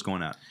were those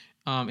going at?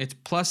 It's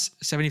plus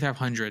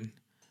 7,500.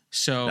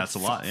 So that's a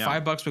lot. Yeah.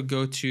 $5 would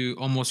go to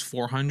almost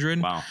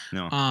 400. Wow.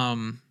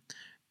 No.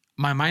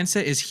 My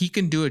mindset is he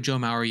can do a Joe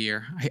Mauer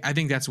year. I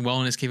think that's well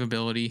in his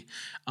capability.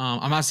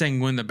 I'm not saying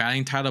win the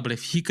batting title, but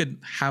if he could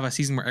have a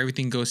season where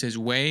everything goes his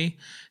way,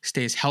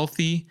 stays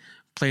healthy,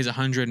 plays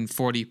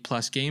 140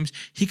 plus games,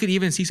 he could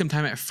even see some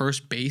time at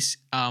first base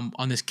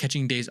on his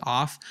catching days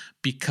off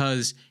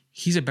because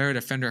he's a better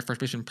defender at first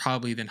baseman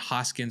probably than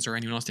Hoskins or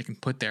anyone else they can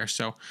put there.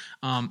 So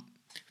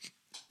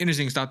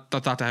interesting thought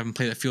to have him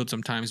play the field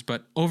sometimes.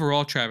 But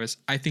overall, Travis,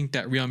 I think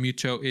that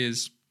Realmuto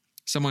is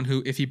someone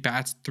who, if he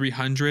bats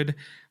 300,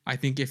 I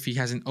think if he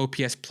has an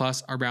OPS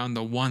plus around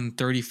the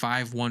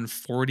 135,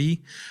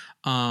 140,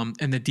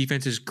 and the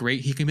defense is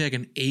great, he can be like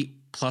an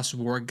 8+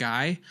 WAR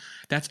guy.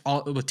 That's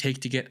all it would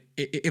take to get.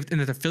 If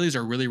the Phillies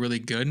are really really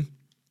good,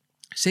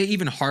 say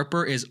even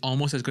Harper is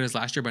almost as good as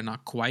last year, but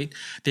not quite.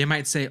 They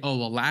might say, oh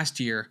well, last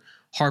year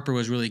Harper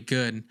was really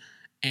good,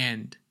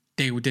 and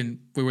they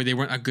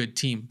weren't a good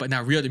team. But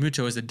now Real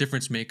Muto is the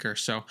difference maker,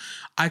 so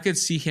I could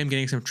see him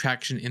getting some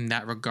traction in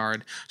that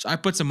regard. So I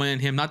put some money on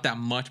him, not that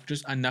much, but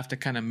just enough to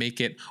kind of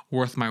make it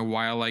worth my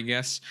while, I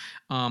guess.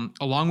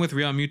 Along with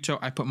Real Muto,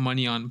 I put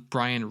money on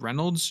Brian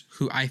Reynolds,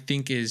 who I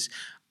think is,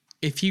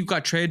 if he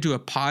got traded to a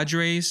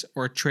Padres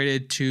or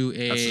traded to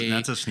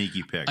that's a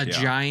sneaky pick.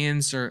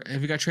 Giants, or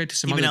if he got traded to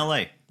some even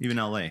other,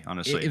 LA,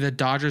 honestly, the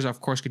Dodgers of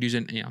course could use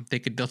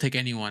it. They'll take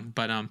anyone,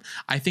 but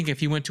I think if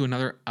he went to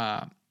another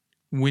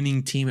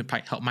winning team, it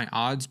might help my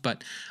odds.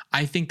 But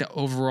I think that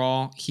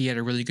overall he had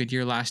a really good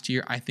year last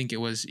year. I think it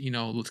was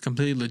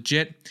completely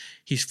legit.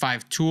 He's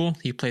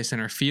 5'2", he plays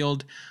center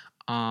field.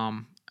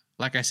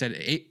 Like I said,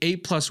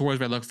 8+ WAR is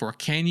what I look for.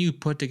 Can you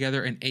put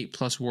together an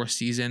 8+ WAR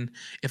season?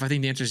 If I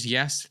think the answer is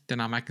yes, then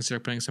I might consider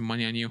putting some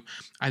money on you.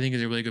 I think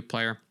he's a really good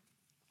player.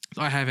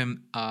 So I have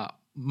him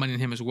money on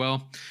him as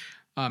well.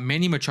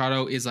 Manny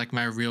Machado is like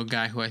my real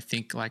guy who I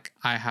think like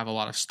I have a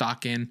lot of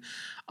stock in.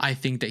 I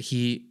think that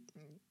he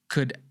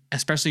could,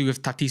 especially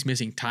with Tatis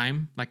missing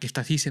time, like if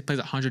Tatis plays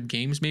 100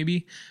 games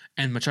maybe,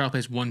 and Machado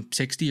plays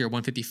 160 or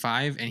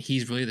 155, and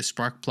he's really the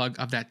spark plug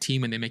of that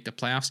team and they make the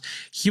playoffs,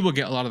 he will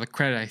get a lot of the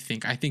credit, I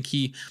think. I think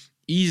he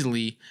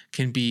easily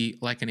can be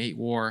like an 8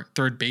 WAR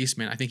third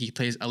baseman. I think he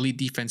plays elite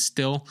defense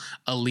still,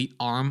 elite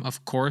arm,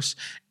 of course,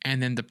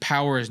 and then the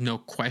power is no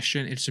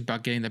question. It's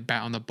about getting the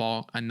bat on the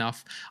ball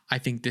enough. I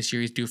think this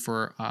year he's due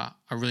for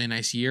a really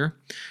nice year.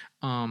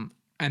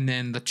 And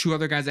then the two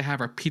other guys I have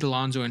are Pete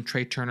Alonso and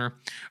Trey Turner,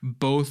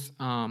 both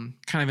kind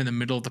of in the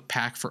middle of the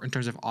pack in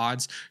terms of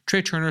odds.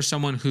 Trey Turner is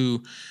someone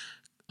who,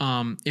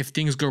 if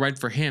things go right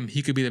for him,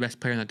 he could be the best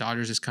player in the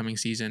Dodgers this coming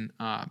season.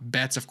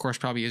 Betts, of course,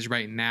 probably is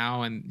right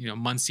now, and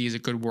Muncy is a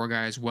good WAR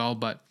guy as well.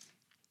 But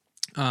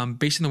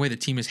based on the way the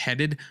team is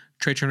headed,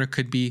 Trey Turner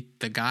could be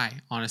the guy,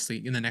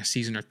 honestly, in the next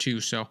season or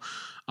two. So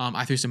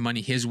I threw some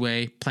money his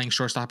way, playing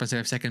shortstop instead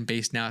of second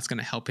base. Now it's going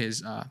to help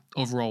his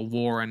overall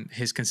WAR and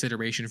his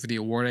consideration for the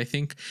award, I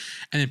think.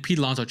 And then Pete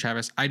Alonso,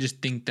 Travis, I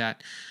just think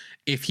that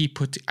if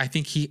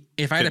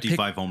I had to pick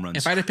home runs.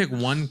 If I had to pick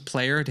one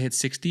player to hit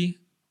 60,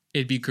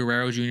 it'd be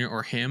Guerrero Jr.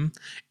 or him.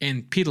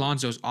 And Pete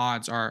Alonso's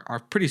odds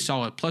are pretty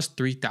solid, plus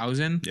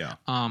 3,000. Yeah.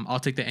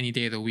 I'll take that any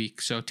day of the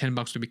week. So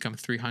 $10 would become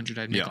 300.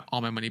 I'd make all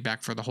my money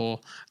back for the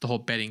whole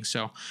betting.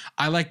 So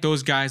I like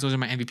those guys. Those are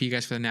my MVP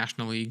guys for the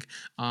National League.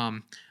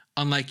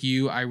 Unlike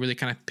you, I really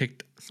kind of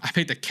picked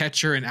a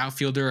catcher, an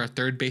outfielder, a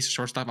third base, a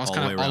shortstop. I was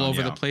kind of all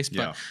over the place,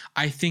 but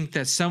I think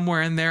that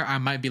somewhere in there, I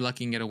might be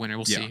lucky and get a winner.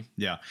 We'll see.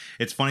 Yeah.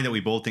 It's funny that we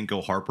both think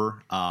go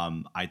Harper.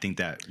 I think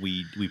that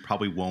we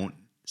probably won't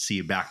see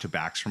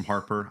back-to-backs from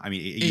Harper. I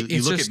mean,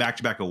 you look at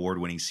back-to-back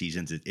award-winning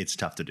seasons, it's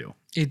tough to do.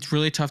 It's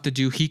really tough to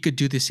do. He could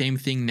do the same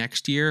thing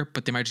next year,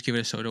 but they might just give it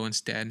to Soto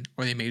instead,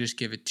 or they may just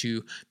give it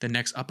to the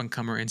next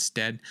up-and-comer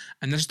instead.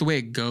 And that's the way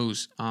it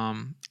goes.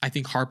 I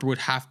think Harper would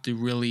have to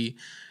really...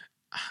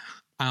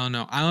 I don't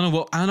know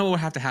what would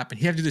have to happen.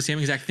 He'd have to do the same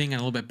exact thing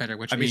and a little bit better,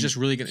 which is just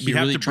really going to be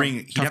really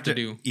tough to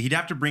do. He'd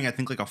have to bring, I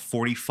think, like a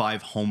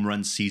 45 home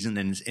run season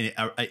and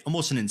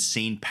almost an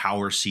insane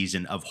power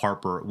season of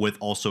Harper, with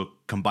also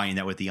combining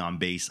that with the on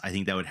base. I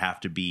think that would have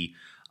to be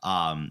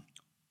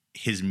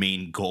his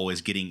main goal,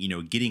 is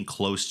getting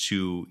close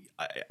to.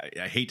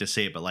 I hate to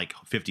say it, but like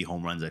 50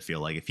 home runs. I feel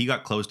like if he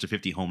got close to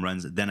 50 home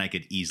runs, then I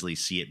could easily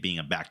see it being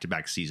a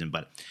back-to-back season.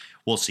 But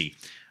we'll see.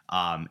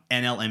 NL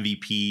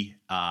MVP.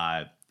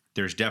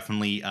 There's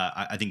definitely,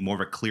 I think, more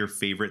of a clear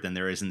favorite than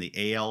there is in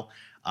the AL.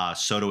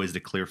 Soto is the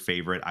clear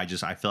favorite. I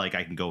feel like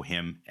I can go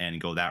him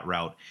and go that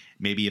route.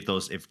 Maybe if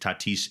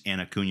Tatis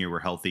and Acuna were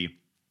healthy,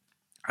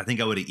 I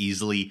think I would have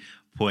easily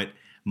put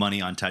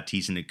money on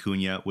Tatis and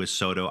Acuna with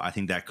Soto. I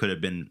think that could have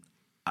been,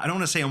 I don't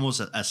want to say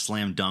almost a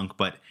slam dunk,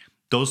 but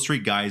those three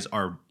guys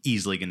are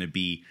easily going to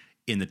be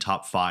in the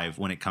top 5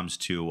 when it comes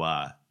to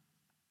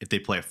if they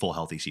play a full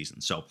healthy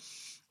season. So,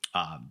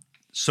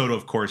 Soto,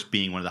 of course,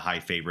 being one of the high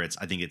favorites.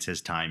 I think it's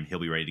his time. He'll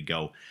be ready to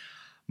go.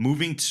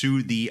 Moving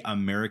to the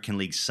American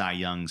League Cy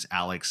Youngs,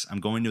 Alex, I'm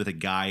going with a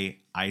guy.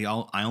 I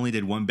only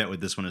did one bet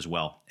with this one as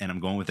well, and I'm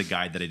going with a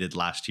guy that I did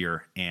last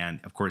year. And,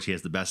 of course, he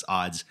has the best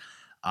odds.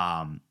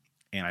 And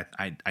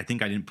I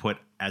think I didn't put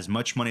as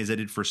much money as I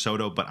did for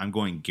Soto, but I'm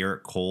going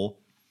Garrett Cole.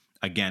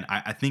 Again,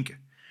 I think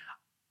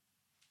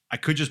I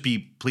could just be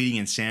pleading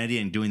insanity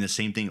and doing the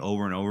same thing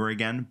over and over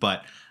again,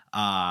 but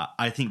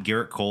I think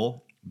Garrett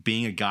Cole,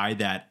 being a guy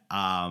that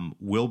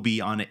will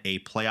be on a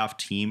playoff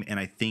team, and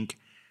I think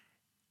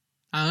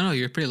I don't know,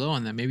 you're pretty low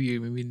on that. Maybe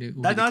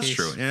that's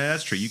true. Yeah,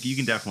 that's true. You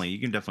can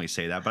definitely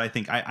say that. But I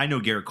think I know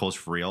Garrett Cole's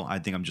for real. I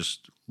think I'm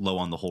just low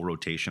on the whole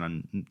rotation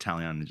on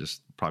Talion, and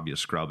just probably a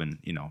scrub, and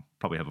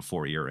probably have a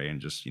 4 ERA and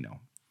just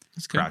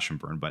That's good. crash and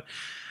burn. But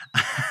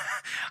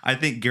I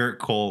think Garrett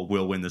Cole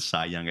will win the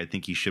Cy Young. I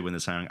think he should win the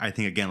Cy Young. I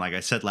think, again, like I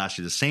said last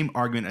year, the same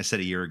argument I said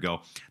a year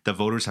ago, the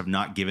voters have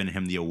not given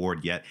him the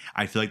award yet.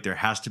 I feel like there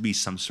has to be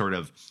some sort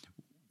of,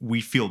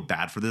 we feel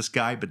bad for this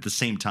guy, but at the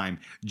same time,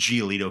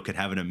 Giolito could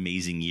have an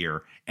amazing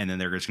year, and then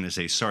they're just going to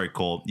say, sorry,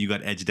 Cole, you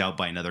got edged out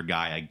by another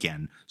guy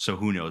again. So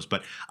who knows?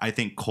 But I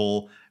think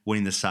Cole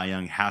winning the Cy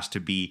Young has to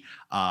be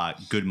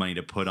good money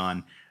to put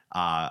on.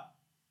 I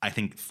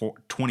think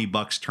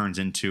 $20 turns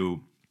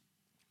into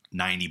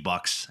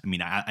 $90. I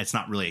mean, it's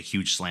not really a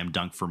huge slam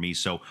dunk for me.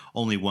 So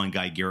only one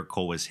guy, Garrett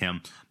Cole, was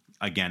him.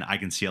 Again, I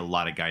can see a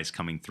lot of guys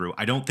coming through.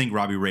 I don't think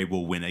Robbie Ray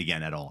will win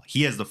again at all.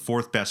 He has the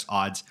fourth best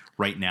odds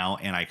right now,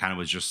 and I kind of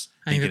was just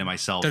thinking to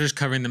myself, they're just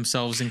covering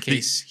themselves in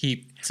case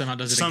he somehow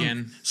does it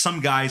again.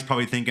 Some guys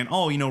probably thinking,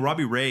 oh,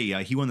 Robbie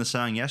Ray, he won the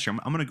Cy Young yesterday.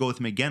 I'm going to go with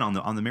him again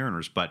on the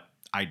Mariners, but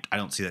I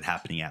don't see that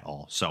happening at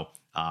all. So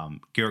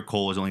Garrett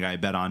Cole is the only guy I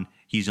bet on.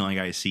 He's the only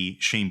guy I see.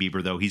 Shane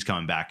Bieber, though, he's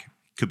coming back.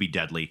 Could be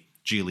deadly.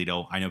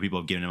 Giolito, I know people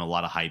have given him a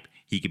lot of hype.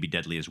 He could be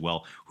deadly as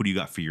well. Who do you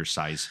got for your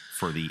size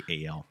for the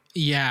AL?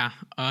 Yeah,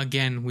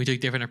 again, we took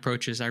different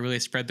approaches. I really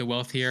spread the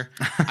wealth here.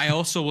 I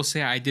also will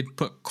say I did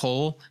put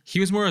Cole. He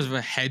was more of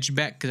a hedge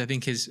bet because I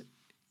think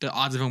the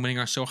odds of him winning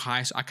are so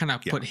high. So I kind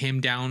of put him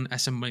down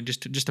as somebody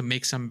just to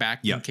make some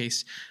back in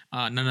case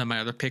none of my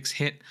other picks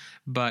hit.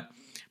 But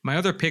my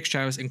other picks,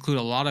 Travis, include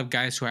a lot of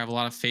guys who I have a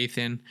lot of faith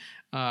in.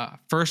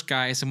 First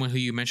guy is someone who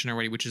you mentioned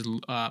already, which is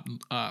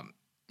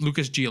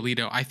Lucas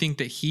Giolito. I think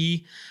that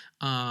he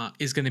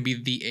is going to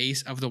be the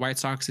ace of the White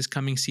Sox this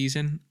coming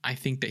season. I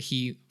think that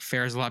he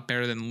fares a lot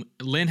better than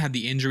Lynn. Had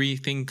the injury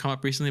thing come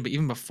up recently, but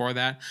even before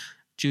that,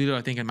 Giolito,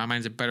 I think in my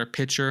mind, is a better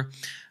pitcher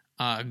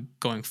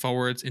going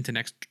forwards into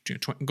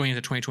going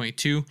into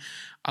 2022.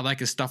 I like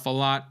his stuff a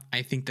lot.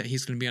 I think that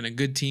he's going to be on a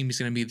good team. He's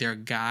going to be their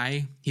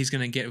guy. He's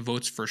going to get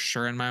votes for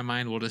sure in my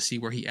mind. We'll just see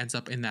where he ends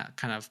up in that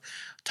kind of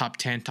top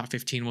 10, top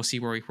 15. We'll see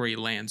where he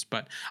lands.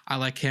 But I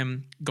like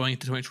him going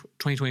into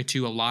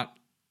 2022 a lot.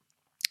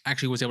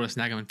 Actually was able to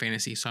snag him in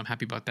fantasy, so I'm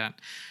happy about that.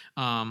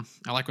 I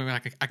like when I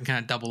can kind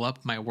of double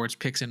up my awards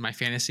picks in my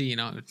fantasy.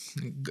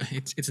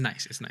 It's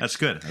nice. It's nice. That's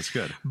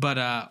good.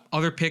 But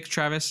other picks,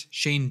 Travis,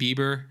 Shane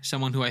Bieber,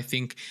 someone who I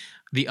think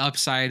the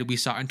upside we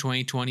saw in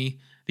 2020.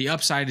 The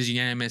upside is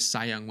unanimous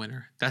Cy Young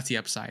winner. That's the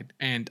upside.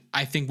 And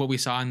I think what we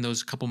saw in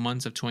those couple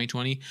months of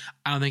 2020,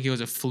 I don't think it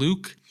was a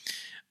fluke.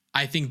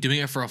 I think doing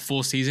it for a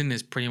full season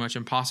is pretty much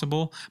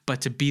impossible,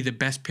 but to be the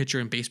best pitcher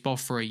in baseball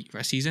for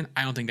a season,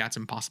 I don't think that's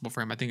impossible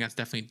for him. I think that's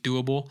definitely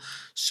doable.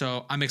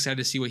 So I'm excited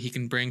to see what he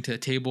can bring to the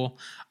table.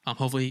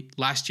 Hopefully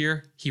last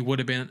year he would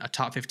have been a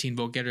top 15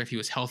 vote getter if he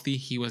was healthy.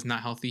 He was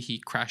not healthy. He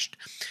crashed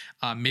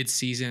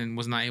mid-season and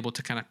was not able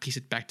to kind of piece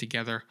it back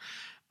together.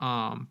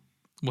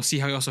 We'll see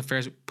how he also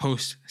fares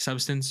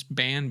post-substance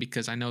ban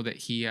because I know that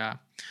he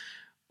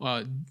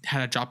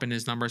had a drop in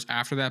his numbers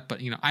after that,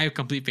 but I have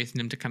complete faith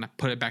in him to kind of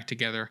put it back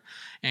together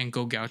and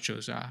go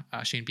Gauchos,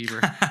 Shane Bieber.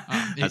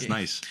 That's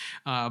nice.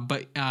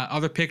 But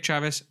other pick,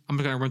 Travis, I'm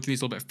going to run through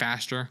these a little bit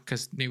faster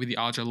because maybe the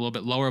odds are a little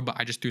bit lower, but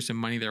I just threw some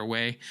money their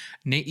way.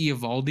 Nate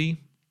Eovaldi,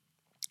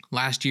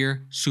 last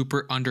year,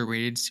 super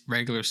underrated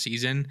regular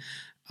season.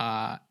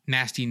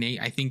 Nasty Nate.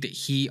 I think that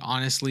he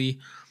honestly,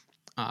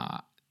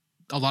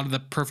 a lot of the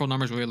peripheral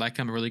numbers really like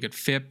him, a really good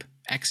FIP.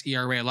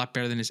 xERA a lot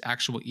better than his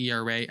actual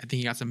ERA. I think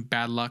he got some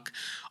bad luck.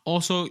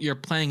 Also, you're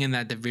playing in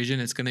that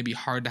division. It's going to be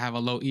hard to have a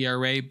low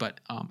ERA,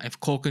 but if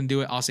Cole can do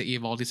it, I'll say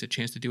Eovaldi's a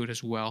chance to do it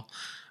as well.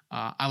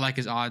 I like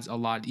his odds a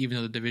lot, even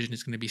though the division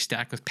is going to be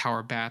stacked with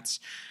power bats.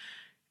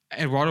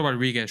 Eduardo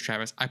Rodriguez,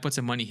 Travis, I put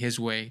some money his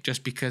way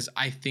just because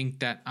I think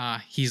that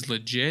he's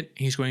legit.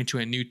 He's going to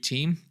a new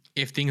team.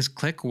 If things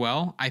click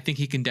well, I think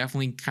he can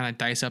definitely kind of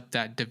dice up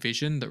that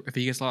division. If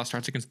he gets a lot of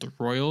starts against the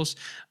Royals,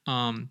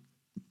 I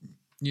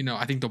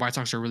think the White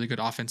Sox are a really good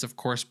offense, of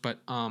course, but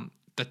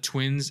the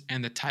Twins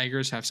and the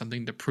Tigers have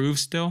something to prove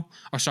still.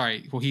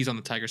 He's on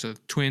the Tigers, so the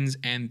Twins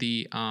and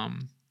the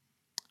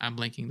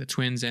the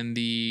Twins and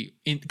the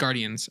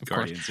Guardians, of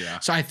course. Yeah.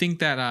 So I think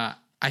that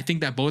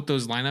both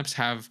those lineups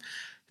have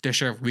their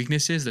share of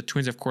weaknesses. The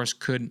Twins, of course,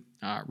 could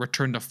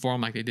return to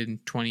form like they did in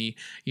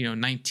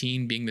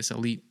 2019, being this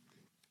elite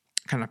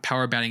kind of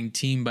power batting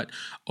team, but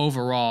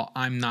overall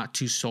I'm not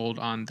too sold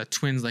on the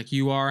Twins like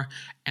you are,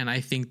 and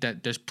I think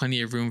that there's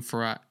plenty of room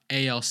for a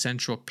AL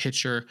Central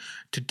pitcher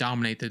to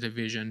dominate the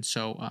division.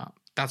 So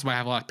that's why I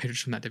have a lot of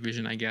pitchers from that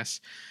division, I guess.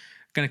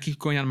 Gonna keep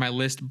going on my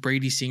list.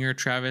 Brady Singer,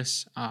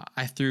 Travis.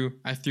 I threw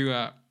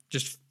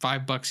just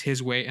 $5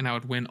 his way, and I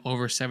would win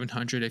over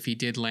 700 if he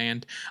did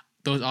land.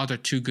 Those odds are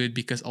too good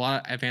because a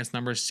lot of advanced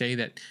numbers say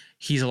that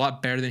he's a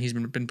lot better than he's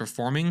been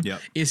performing. Yep.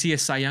 Is he a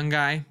Cy Young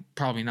guy?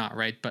 Probably not,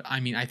 right? But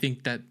I mean, I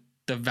think that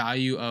the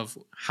value of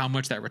how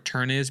much that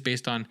return is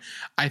based on,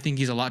 I think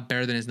he's a lot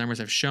better than his numbers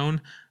have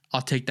shown.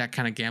 I'll take that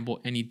kind of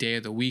gamble any day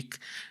of the week.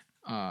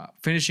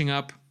 Finishing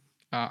up,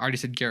 I already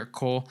said Garrett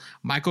Cole.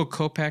 Michael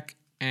Kopech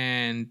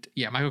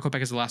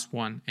is the last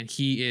one, and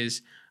he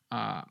is,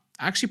 I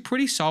actually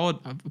pretty solid,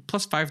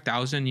 plus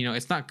 5,000. You know,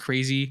 it's not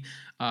crazy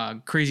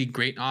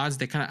great odds.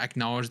 They kind of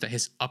acknowledge that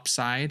his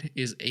upside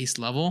is ace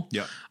level.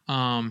 Yeah.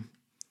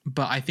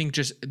 But I think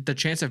just the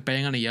chance of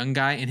betting on a young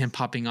guy and him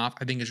popping off,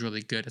 I think is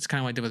really good. It's kind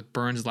of what I did with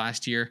Burns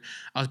last year.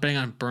 I was betting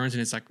on Burns,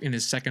 and it's like in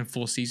his second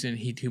full season,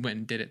 he went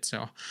and did it.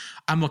 So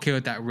I'm okay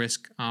with that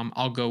risk.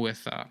 I'll go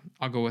with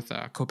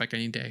Kopech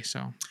any day.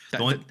 So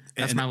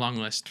that's my long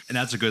list. And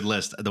that's a good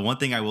list. The one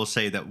thing I will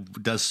say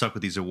that does suck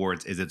with these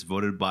awards is it's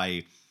voted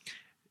by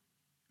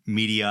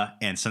media,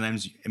 and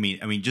sometimes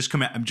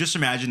just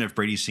imagine if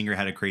Brady Singer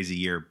had a crazy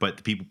year, but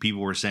the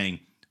people were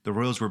saying the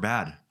Royals were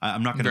bad.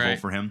 I'm not going to vote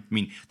for him. I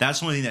mean,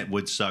 that's the only thing that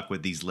would suck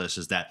with these lists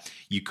is that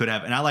you could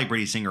have, and I like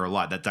Brady Singer a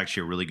lot. That's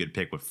actually a really good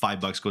pick. With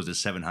 $5 goes to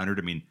 700.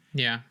 I mean,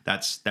 yeah,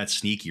 that's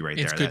sneaky right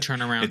there. It's good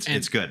turnaround.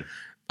 It's good.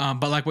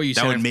 But like what you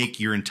said, that would make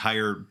your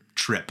entire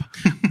trip.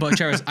 But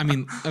Travis, I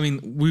mean,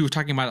 we were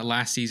talking about it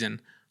last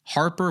season.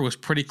 Harper was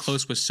pretty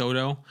close with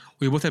Soto.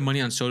 We both had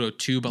money on Soto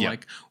too, but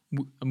like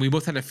we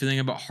both had a feeling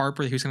about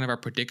Harper. He was kind of our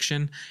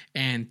prediction,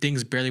 and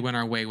things barely went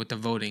our way with the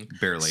voting.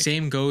 Barely.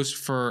 Same goes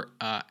for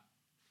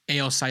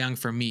AL Cy Young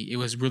for me. It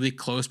was really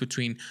close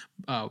between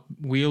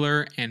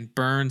Wheeler and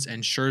Burns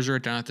and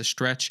Scherzer down at the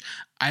stretch.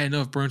 I didn't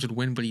know if Burns would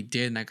win, but he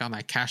did, and I got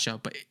my cash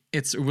out. But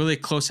it's really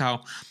close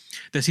how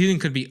the season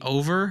could be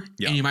over,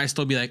 and you might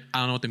still be like, I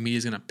don't know what the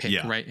media's going to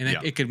pick, right? And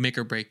it could make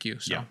or break you.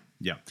 So.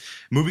 Yeah.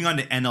 Moving on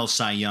to NL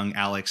Cy Young,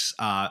 Alex.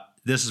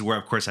 This is where,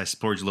 of course, I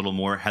splurged a little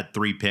more. Had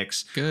 3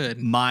 picks. Good.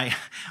 My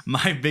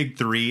big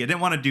 3. I didn't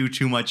want to do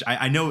too much.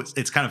 I know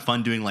it's kind of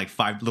fun doing like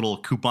 5 little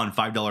coupon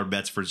 $5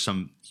 bets for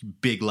some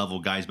big level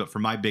guys, but for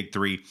my big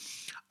 3,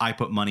 I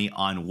put money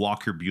on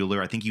Walker Buehler.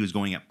 I think he was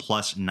going at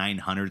plus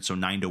 900, so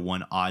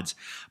 9-1 odds.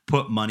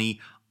 Put money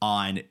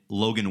on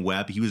Logan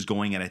Webb. He was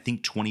going at, I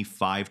think,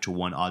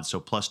 25-1 odds, so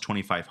plus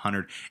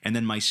 2,500. And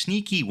then my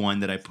sneaky one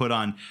that I put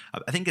on,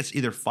 I think it's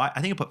either I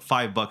think I put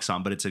 $5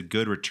 on, but it's a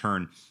good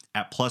return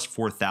at plus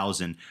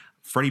 4,000.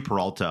 Freddie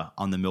Peralta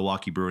on the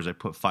Milwaukee Brewers, I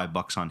put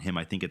 $5 on him.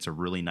 I think it's a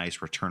really nice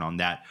return on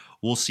that.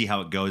 We'll see how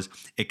it goes.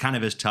 It kind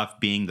of is tough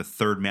being the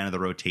third man of the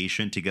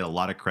rotation to get a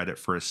lot of credit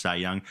for a Cy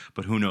Young,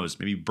 but who knows?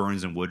 Maybe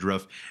Burns and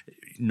Woodruff.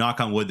 Knock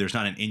on wood, there's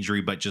not an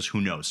injury, but just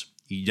who knows?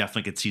 You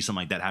definitely could see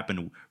something like that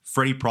happen.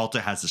 Freddie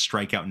Peralta has the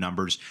strikeout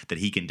numbers that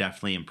he can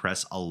definitely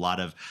impress a lot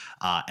of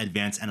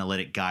advanced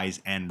analytic guys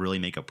and really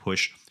make a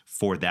push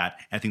for that.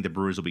 I think the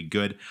Brewers will be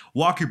good.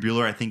 Walker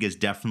Buehler, I think, is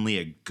definitely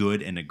a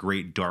good and a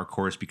great dark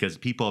horse because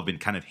people have been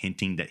kind of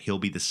hinting that he'll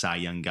be the Cy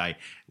Young guy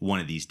one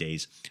of these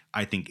days.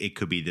 I think it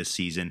could be this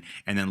season.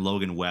 And then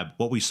Logan Webb,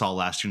 what we saw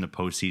last year in the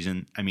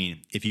postseason, I mean,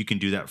 if you can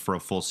do that for a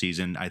full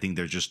season, I think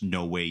there's just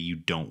no way you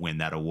don't win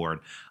that award.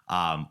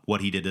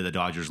 What he did to the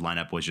Dodgers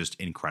lineup was just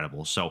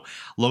incredible. So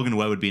Logan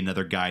Webb would be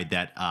another guy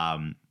that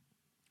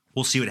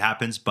we'll see what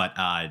happens. But,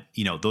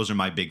 those are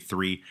my big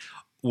 3.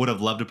 Would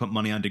have loved to put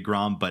money on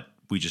DeGrom, but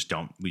we just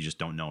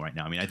don't know right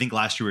now. I mean, I think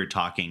last year we were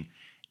talking,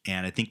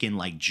 and I think in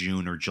like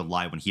June or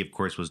July when he, of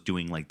course, was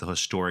doing like the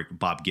historic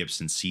Bob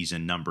Gibson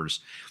season numbers,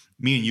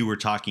 me and you were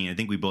talking, and I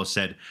think we both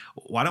said,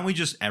 why don't we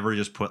just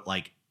put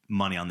like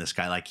money on this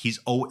guy? Like it's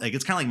kind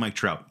of like Mike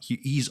Trout.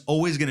 He's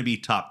always going to be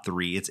top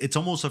 3. It's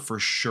almost a for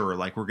sure,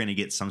 like we're going to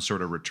get some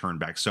sort of return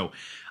back. So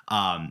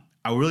I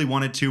really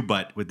wanted to,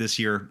 but with this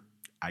year,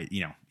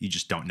 you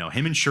just don't know.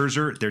 Him and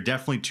Scherzer, they're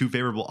definitely 2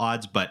 favorable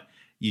odds, but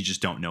you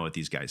just don't know with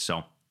these guys.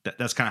 So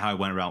that's kind of how I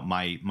went about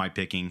my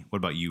picking. What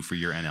about you for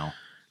your NL?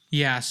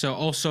 Yeah, so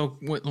also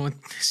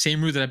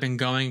same route that I've been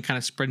going, kind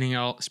of spreading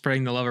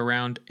the love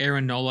around.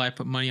 Aaron Nola, I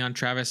put money on.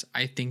 Travis,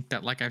 I think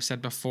that, like I've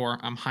said before,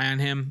 I'm high on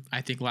him.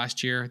 I think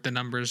last year the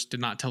numbers did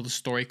not tell the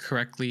story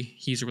correctly.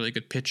 He's a really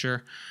good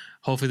pitcher.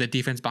 Hopefully the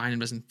defense behind him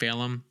doesn't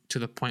fail him to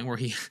the point where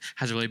he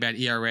has a really bad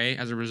ERA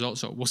as a result.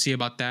 So we'll see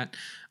about that.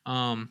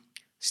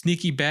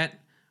 Sneaky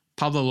bet,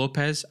 Pablo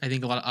Lopez. I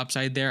think a lot of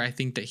upside there. I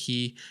think that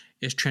he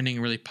is trending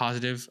really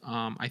positive.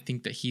 I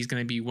think that he's going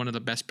to be one of the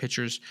best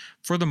pitchers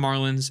for the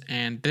Marlins,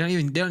 and they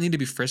don't need to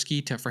be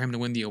frisky for him to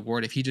win the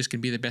award. If he just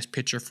can be the best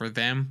pitcher for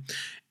them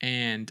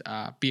and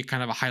be a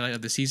kind of a highlight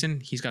of the season,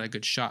 he's got a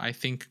good shot. I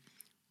think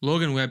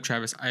Logan Webb,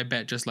 Travis, I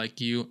bet just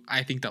like you,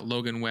 I think that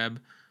Logan Webb,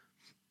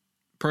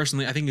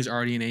 personally, I think he's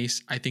already an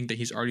ace. I think that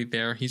he's already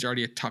there. He's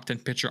already a top 10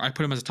 pitcher. I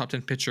put him as a top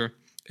 10 pitcher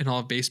in all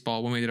of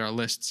baseball when we did our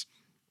lists.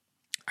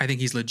 I think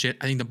he's legit.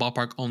 I think the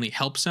ballpark only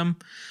helps him.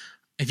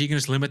 If you can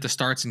just limit the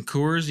starts in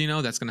Coors,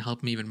 that's going to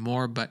help him even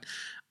more. But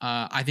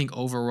I think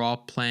overall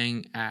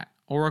playing at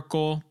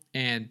Oracle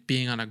and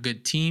being on a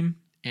good team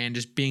and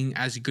just being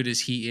as good as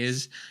he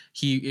is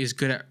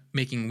good at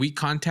making weak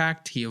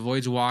contact. He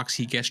avoids walks.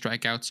 He gets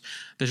strikeouts.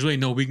 There's really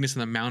no weakness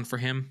in the mound for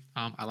him.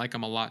 I like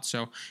him a lot.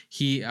 So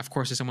he, of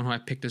course, is someone who I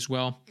picked as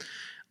well.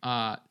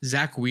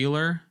 Zach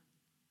Wheeler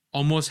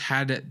almost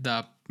had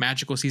the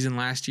magical season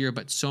last year,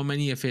 but so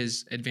many of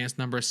his advanced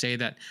numbers say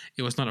that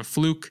it was not a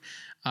fluke.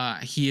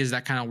 He is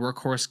that kind of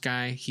workhorse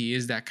guy. He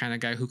is that kind of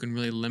guy who can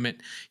really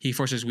limit. He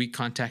forces weak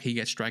contact. He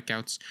gets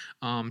strikeouts.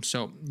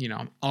 So,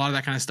 a lot of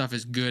that kind of stuff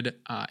is good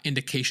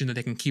indication that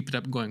they can keep it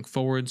up going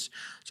forwards.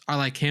 So I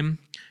like him.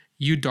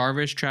 You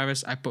Darvish,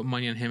 Travis, I put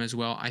money on him as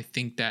well. I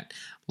think that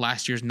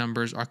last year's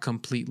numbers are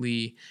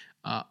completely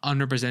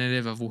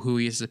unrepresentative of who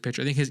he is as a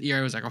pitcher. I think his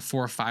ERA was like a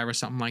 4 or 5 or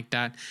something like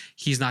that.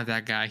 He's not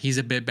that guy. He's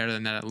a bit better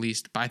than that at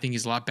least, but I think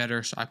he's a lot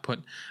better. So I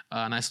put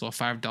a nice little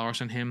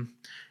 $5 on him,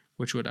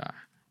 which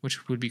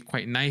would be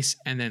quite nice.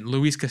 And then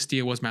Luis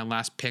Castillo was my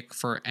last pick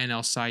for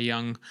NL Cy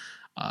Young.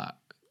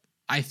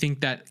 I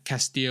think that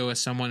Castillo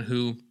is someone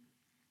who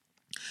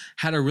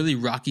had a really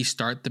rocky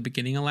start at the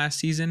beginning of last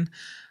season,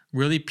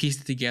 really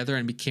pieced it together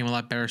and became a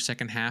lot better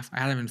second half. I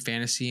had him in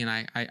fantasy,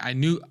 and I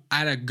knew I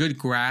had a good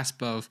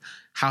grasp of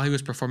how he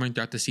was performing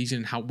throughout the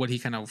season and what he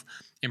kind of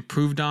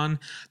improved on.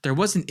 There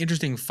was an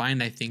interesting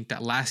find, I think,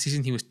 that last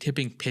season he was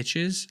tipping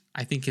pitches.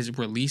 I think his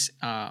release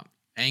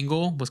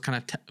angle was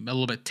kind of a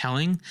little bit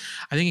telling.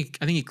 I think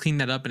he cleaned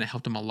that up and it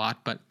helped him a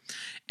lot. But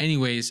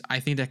anyways,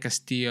 I think that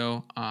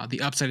Castillo,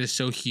 the upside is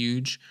so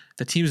huge.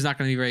 The team is not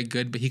going to be very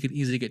good, but he could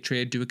easily get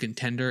traded to a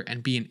contender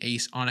and be an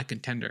ace on a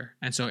contender.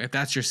 And so if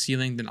that's your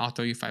ceiling, then I'll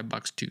throw you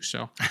 $5 too.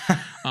 So,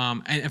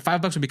 and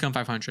 $5 would become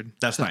 500.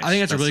 That's so nice. I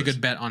think that's a really good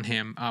bet on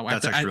him.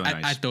 That's actually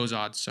really nice At those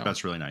odds. So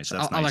that's really nice.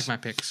 I like my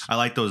picks. I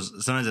like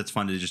those. Sometimes it's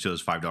fun to just do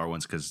those $5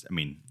 ones because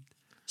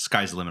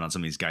sky's the limit on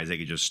some of these guys. They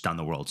could just stun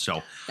the world.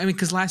 So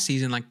because last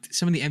season, like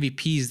some of the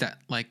MVPs that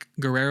like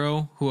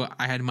Guerrero, who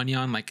I had money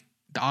on, like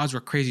the odds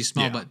were crazy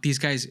small. Yeah. But these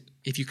guys,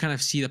 if you kind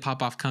of see the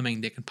pop off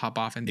coming, they can pop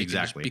off and they can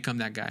just become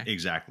that guy.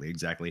 Exactly.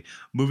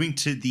 Moving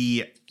to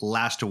the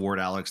last award,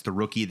 Alex, the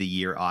Rookie of the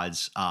Year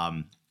odds.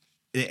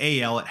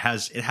 The AL, it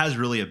has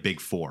really a big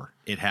four.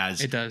 It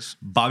does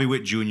Bobby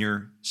Witt Jr.,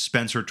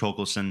 Spencer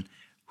Torkelson,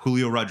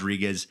 Julio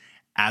Rodriguez,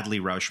 Adley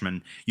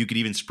Rutschman. You could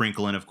even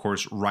sprinkle in, of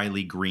course,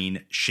 Riley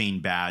Green,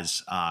 Shane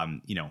Baz.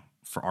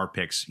 For our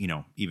picks,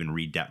 even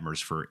Reed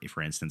Detmers for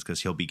instance,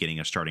 because he'll be getting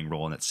a starting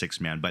role in that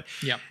 6-man. But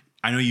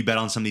I know you bet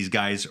on some of these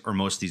guys or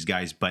most of these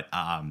guys, but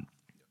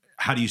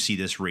how do you see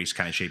this race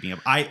kind of shaping up?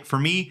 For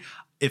me,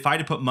 if I had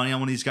to put money on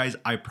one of these guys,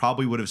 I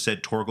probably would have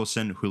said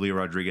Torkelson, Julio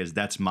Rodriguez.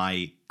 That's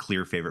my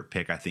clear favorite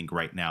pick, I think,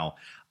 right now.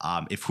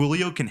 If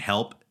Julio can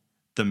help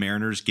the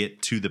Mariners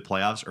get to the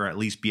playoffs or at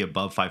least be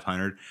above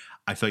 500,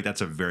 I feel like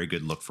that's a very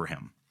good look for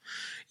him.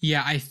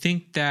 Yeah, I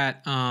think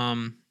that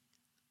who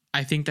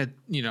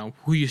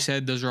you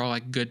said, those are all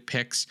like good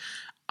picks.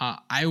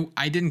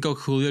 I didn't go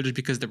Julio just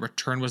because the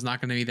return was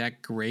not going to be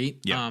that great.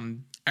 Yep.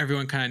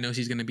 Everyone kind of knows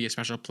he's going to be a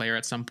special player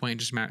at some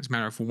point. It's a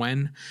matter of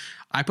when.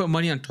 I put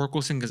money on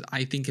Torkelson because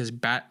I think his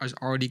bat is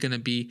already going to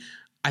be.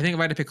 I think if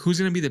I had to pick who's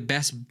going to be the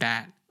best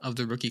bat of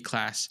the rookie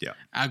class,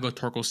 I'll go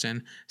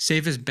Torkelson.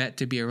 Safest bet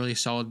to be a really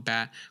solid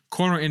bat.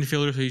 Corner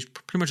infielder, so he's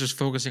pretty much just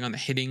focusing on the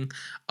hitting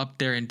up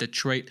there in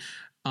Detroit.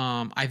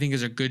 I think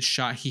is a good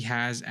shot he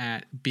has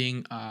at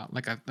being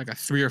like a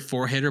 3 or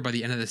 4 hitter by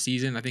the end of the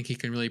season. I think he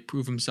can really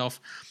prove himself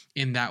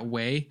in that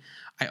way.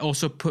 I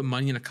also put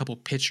money in a couple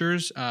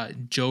pitchers,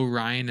 Joe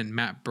Ryan and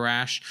Matt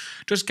Brash,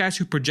 just guys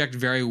who project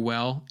very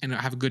well and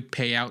have a good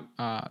payout.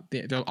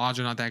 Their odds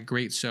are not that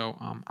great, so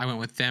I went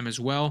with them as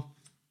well.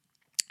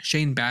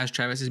 Shane Baz,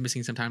 Travis, is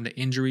missing some time to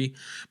injury,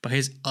 but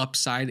his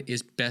upside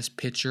is best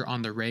pitcher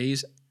on the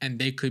Rays, and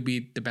they could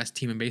be the best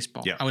team in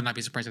baseball. I would not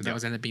be surprised if that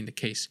was ended up being the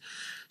case.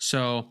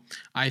 So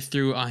I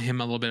threw on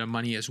him a little bit of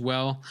money as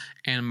well,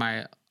 and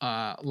my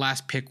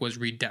last pick was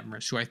Reed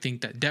Detmers, who I think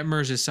that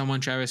Detmers is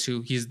someone, Travis,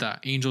 who he's the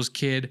Angels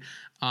kid.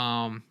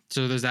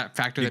 So there's that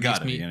factor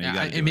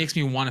that makes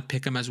me want to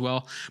pick him as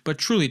well. But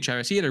truly,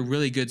 Travis, he had a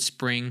really good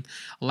spring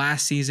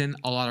last season.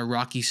 A lot of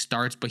rocky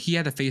starts, but he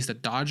had to face the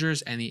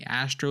Dodgers and the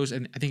Astros,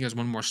 and I think there was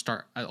one more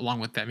start along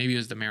with that. Maybe it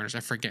was the Mariners.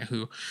 I forget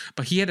who,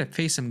 but he had to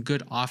face some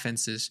good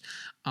offenses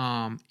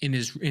in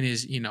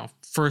his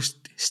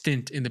first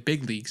stint in the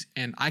big leagues,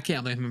 and I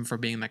can't blame him for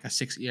being like a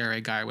 6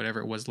 ERA guy or whatever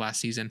it was last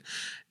season.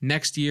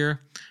 Next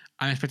year,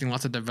 I'm expecting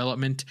lots of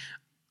development.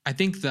 I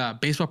think the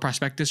Baseball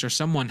Prospectus or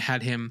someone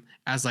had him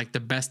as like the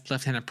best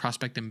left-handed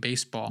prospect in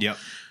baseball. Yep.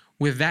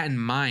 With that in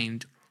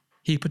mind,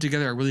 he put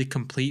together a really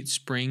complete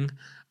spring.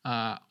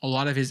 A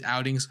lot of his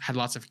outings had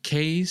lots of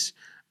Ks.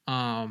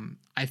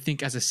 I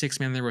think as a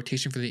 6-man in the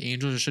rotation for the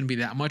Angels, there shouldn't be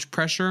that much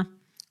pressure.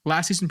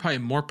 Last season, probably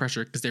more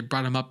pressure because they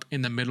brought him up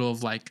in the middle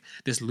of like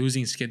this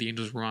losing skid the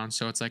Angels were on.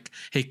 So it's like,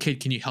 hey kid,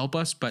 can you help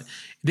us? But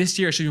this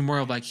year it should be more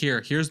of like,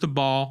 here's the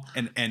ball,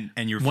 and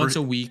your once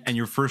a week. And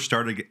your first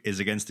start is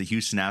against the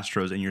Houston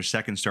Astros, and your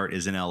second start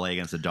is in LA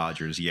against the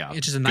Dodgers. Yeah,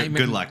 it's just a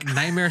nightmare. Good luck.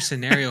 Nightmare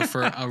scenario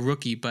for a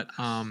rookie, but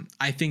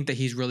I think that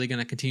he's really going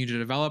to continue to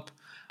develop.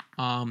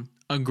 A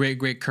great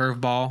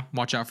curveball.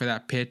 Watch out for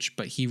that pitch,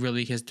 but he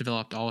really has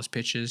developed all his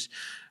pitches.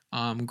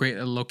 Great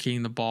at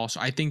locating the ball. So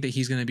I think that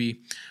he's going to be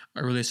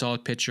a really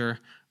solid pitcher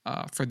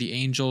for the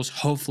Angels.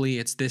 Hopefully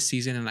it's this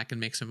season and I can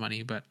make some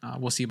money, but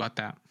we'll see about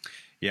that.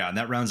 Yeah, and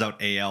that rounds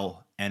out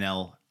AL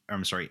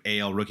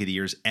Rookie of the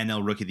Years,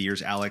 NL Rookie of the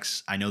Years.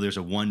 Alex, I know there's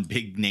one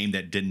big name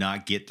that did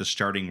not get the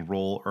starting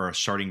role or a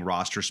starting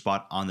roster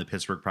spot on the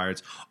Pittsburgh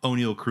Pirates.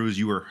 O'Neal Cruz,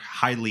 you were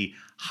highly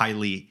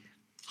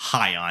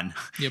high on.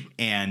 Yep.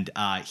 And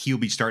he'll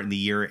be starting the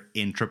year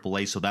in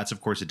AAA. So that's, of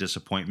course, a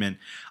disappointment.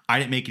 I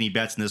didn't make any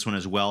bets in this one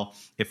as well.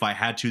 If I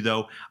had to,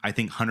 though, I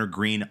think Hunter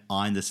Green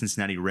on the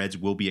Cincinnati Reds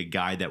will be a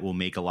guy that will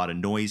make a lot of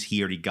noise.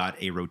 He already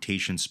got a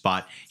rotation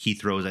spot. He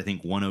throws, I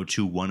think,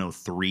 102,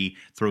 103,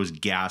 throws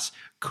gas.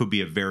 Could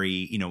be a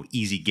very,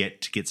 easy get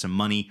to get some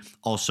money.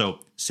 Also,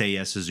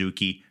 Seiya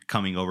Suzuki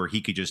coming over.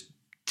 He could just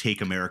take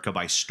America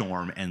by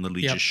storm and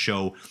literally just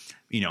show,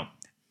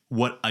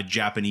 what a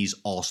Japanese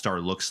all-star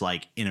looks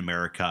like in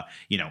America.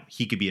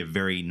 He could be a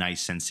very nice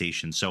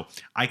sensation. So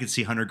I could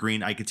see Hunter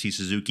Green. I could see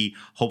Suzuki.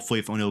 Hopefully,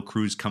 if O'Neal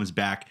Cruz comes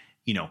back,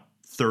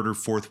 third or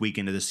fourth week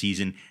into the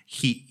season,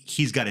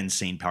 he's got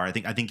insane power. I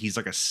think he's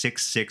like a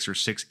 6'6" or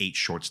 6'8"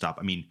 shortstop.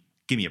 I mean,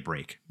 give me a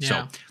break.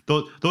 Yeah.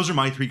 So those are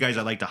my three guys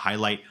I'd like to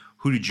highlight.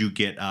 Who did you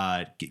get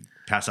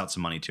pass out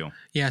some money to?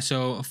 Yeah,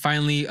 so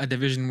finally a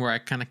division where I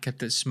kind of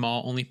kept it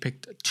small, only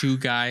picked two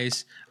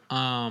guys.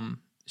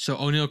 So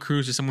O'Neal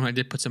Cruz is someone who I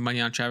did put some money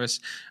on, Travis.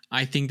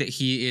 I think that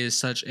he is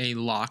such a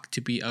lock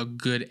to be a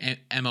good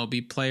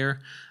MLB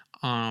player.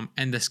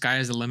 And the sky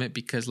is the limit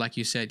because, like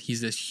you said, he's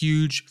this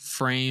huge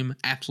frame,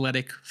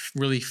 athletic,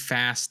 really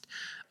fast.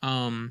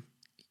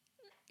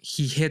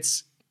 He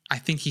hits, I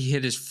think he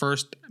hit his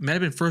might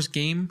have been first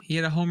game, he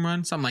hit a home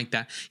run, something like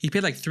that. He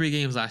played like 3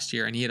 games last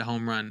year and he hit a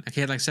home run. Like,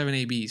 he had like 7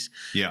 ABs.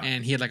 Yeah.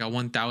 And he had like a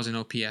 1,000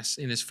 OPS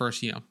in his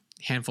first,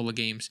 handful of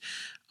games.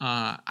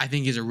 I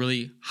think he's a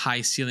really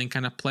high ceiling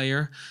kind of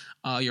player.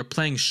 You're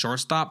playing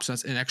shortstop, so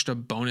that's an extra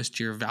bonus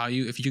to your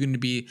value. If you're going to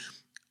be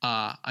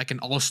like an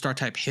all-star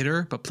type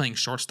hitter, but playing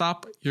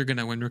shortstop, you're going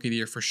to win Rookie of the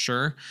Year for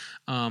sure.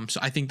 So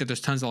I think that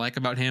there's tons to like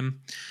about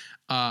him.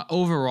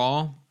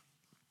 Overall,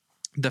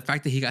 the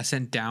fact that he got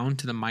sent down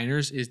to the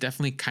minors is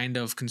definitely kind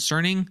of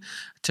concerning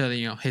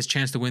to his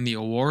chance to win the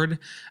award.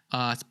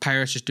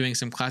 Pirates just doing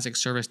some classic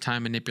service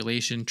time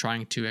manipulation,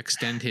 trying to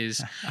extend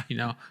his,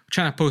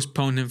 trying to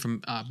postpone him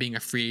from being a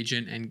free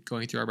agent and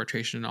going through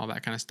arbitration and all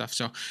that kind of stuff.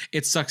 So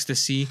it sucks to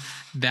see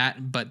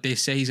that, but they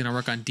say he's going to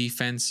work on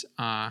defense.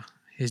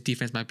 His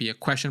defense might be a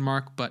question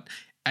mark, but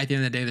at the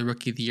end of the day, the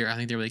Rookie of the Year, I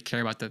think they really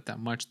care about that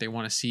much. They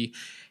want to see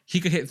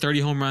he could hit 30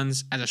 home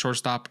runs as a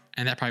shortstop,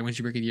 and that probably wins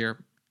you Rookie of the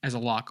Year as a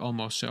lock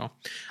almost. So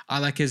I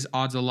like his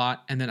odds a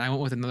lot. And then I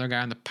went with another guy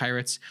on the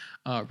Pirates,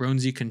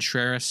 Ronzi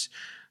Contreras.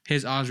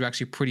 His odds were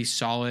actually pretty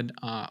solid,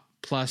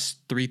 plus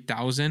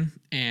 3,000.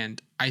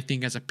 And I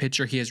think as a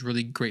pitcher, he has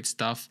really great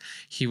stuff.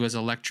 He was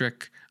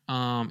electric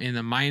in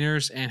the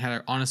minors and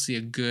had honestly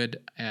a good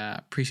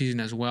preseason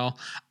as well.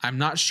 I'm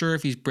not sure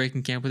if he's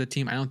breaking camp with the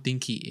team. I don't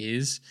think he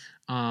is.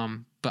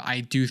 But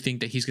I do think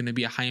that he's going to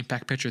be a high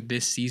impact pitcher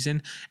this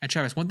season. And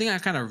Travis, one thing I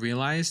kind of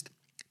realized,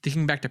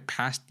 thinking back to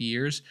past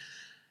years,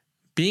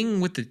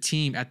 being with the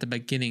team at the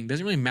beginning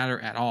doesn't really matter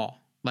at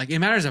all. Like, it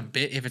matters a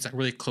bit if it's a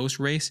really close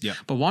race. Yeah.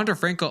 But Wander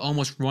Franco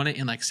almost won it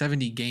in like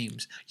 70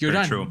 games.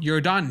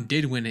 Yordan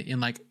did win it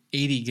in like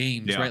 80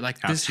 games, right? Like,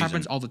 this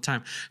happens all the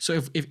time.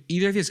 So if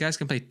either of these guys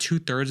can play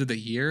 2/3 of the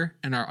year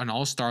and are an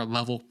all-star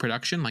level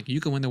production, like, you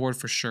can win the award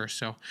for sure.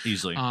 So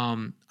easily.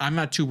 I'm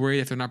not too worried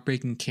if they're not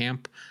breaking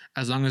camp,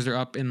 as long as they're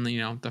up in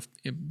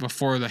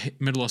before the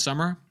middle of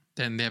summer.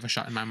 Then they have a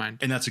shot in my mind.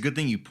 And that's a good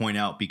thing you point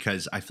out,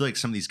 because I feel like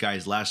some of these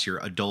guys last year,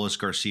 Adolis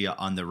Garcia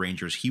on the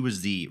Rangers, he was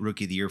the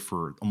Rookie of the Year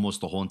for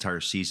almost the whole entire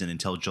season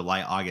until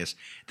July, August.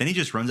 Then he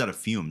just runs out of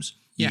fumes.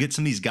 You get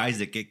some of these guys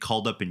that get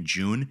called up in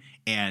June,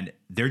 and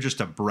they're just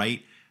a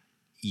bright,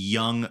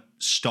 young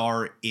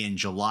star in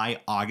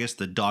July, August,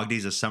 the dog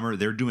days of summer.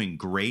 They're doing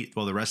great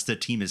while the rest of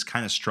the team is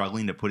kind of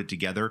struggling to put it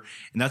together.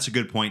 And that's a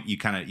good point. You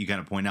kind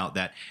of point out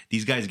that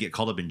these guys get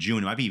called up in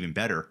June. It might be even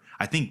better.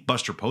 I think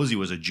Buster Posey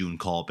was a June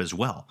call up as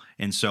well.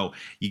 And so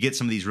you get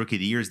some of these Rookie of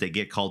the Years that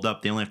get called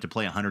up. They only have to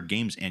play 100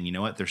 games, and you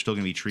know what? They're still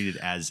going to be treated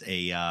as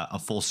a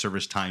full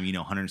service time,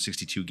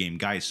 162 game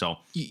guy. So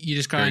you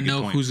just gotta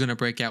know who's going to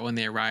break out when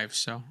they arrive.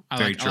 So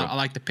I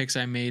like the picks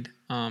I made.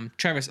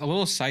 Travis, a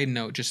little side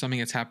note, just something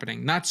that's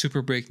happening. Not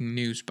super breaking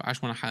news, but I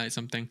just want to highlight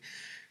something.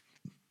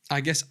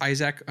 I guess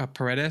Isaac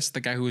Paredes,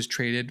 the guy who was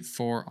traded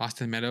for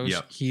Austin Meadows,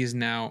 he is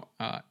now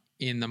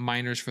in the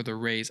minors for the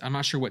Rays. I'm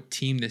not sure what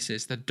team this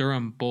is. The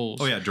Durham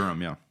Bulls. Oh yeah,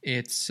 Durham. Yeah.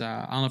 It's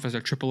I don't know if it's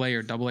a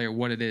AAA or AA or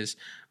what it is,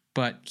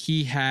 but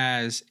he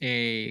has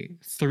a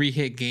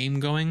 3-hit game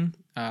going.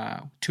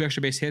 2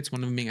 extra base hits,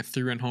 one of them being a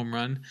 3-run home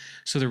run.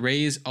 So the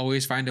Rays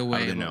always find a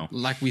way.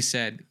 Like we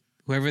said,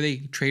 whoever they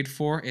trade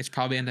for, it's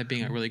probably end up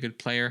being a really good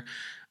player.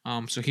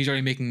 So he's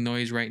already making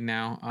noise right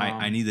now.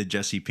 I need the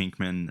Jesse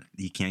Pinkman.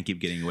 He can't keep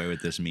getting away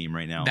with this meme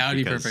right now. That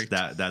would be perfect.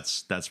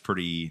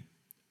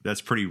 That's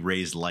pretty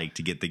Rays like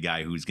to get the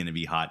guy who's going to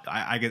be hot.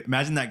 I could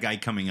imagine that guy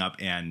coming up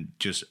and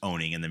just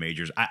owning in the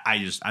majors. I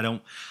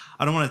don't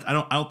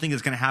think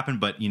it's going to happen.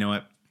 But you know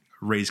what?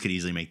 Rays could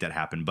easily make that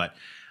happen. But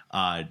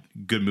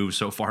good move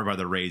so far by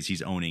the Rays.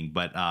 He's owning.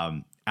 But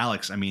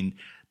Alex, I mean,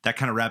 that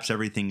kind of wraps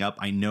everything up.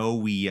 I know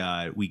we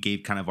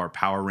gave kind of our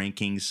power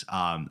rankings.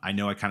 I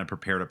know I kind of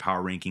prepared a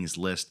power rankings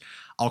list.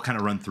 I'll kind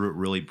of run through it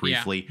really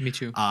briefly. Yeah, me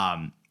too.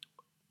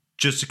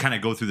 just to kind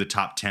of go through the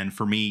top 10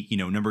 for me,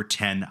 number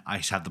 10, I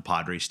have the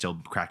Padres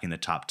still cracking the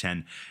top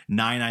 10.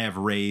 9, I have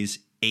Rays.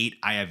 8,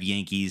 I have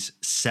Yankees.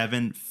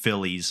 7,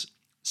 Phillies.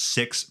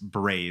 6,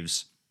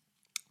 Braves.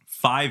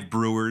 5,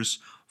 Brewers.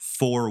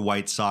 4,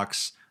 White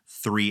Sox.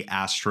 3,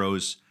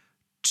 Astros.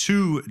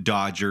 2,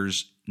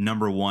 Dodgers.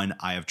 Number 1,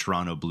 I have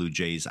Toronto Blue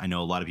Jays. I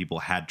know a lot of people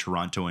had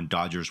Toronto and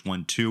Dodgers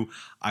 1-2.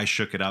 I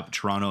shook it up.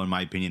 Toronto, in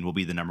my opinion, will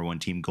be the number 1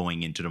 team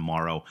going into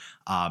tomorrow.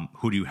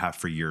 Who do you have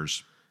for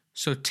yours?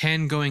 So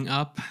 10 going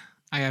up,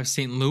 I have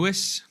St.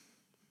 Louis.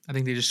 I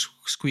think they just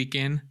squeak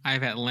in. I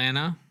have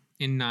Atlanta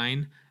in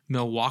 9.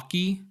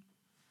 Milwaukee.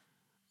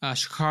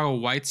 Chicago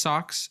White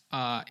Sox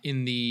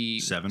in the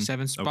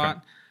 7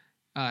 spot.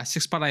 Okay.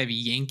 6 spot, I have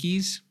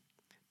Yankees.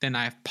 Then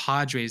I have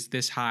Padres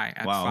this high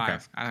at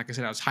 5. Okay. Like I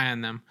said, I was high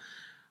on them.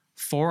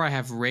 4, I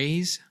have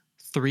Rays.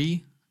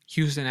 3,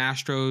 Houston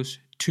Astros.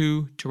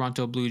 2,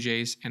 Toronto Blue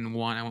Jays, and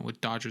 1, I went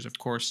with Dodgers, of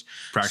course.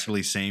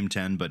 Practically same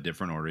 10, but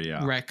different order,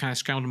 yeah. Right, kind of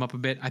scrambled them up a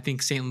bit. I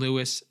think St.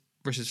 Louis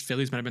versus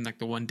Phillies might have been like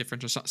the one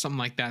difference or something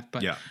like that,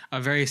 but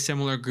a very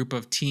similar group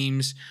of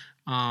teams.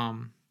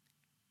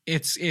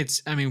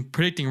 It's I mean,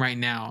 predicting right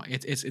now,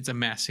 it's a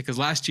mess because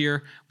last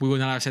year we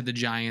would not have said the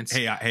Giants.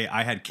 Hey,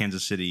 I had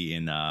Kansas City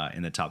in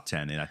the top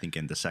 10, and I think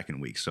in the second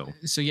week. So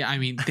yeah, I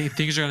mean,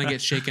 things are going to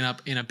get shaken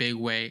up in a big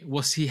way.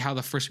 We'll see how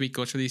the first week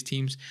goes for these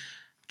teams.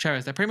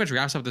 Travis, that pretty much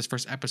wraps up this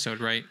first episode,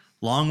 right?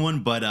 Long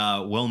one, but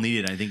well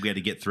needed. I think we had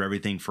to get through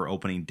everything for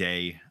opening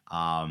day.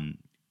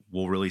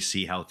 We'll really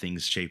see how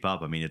things shape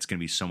up. I mean, it's going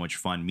to be so much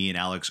fun. Me and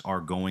Alex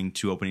are going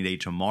to opening day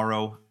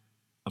tomorrow.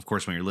 Of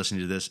course, when you're listening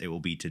to this, it will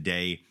be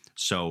today.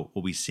 So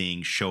we'll be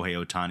seeing Shohei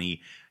Ohtani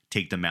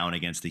take the mound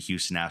against the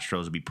Houston Astros.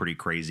 It'll be pretty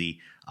crazy.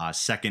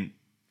 Second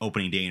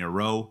opening day in a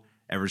row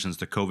ever since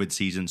the COVID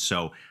season.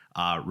 So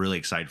really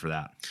excited for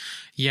that.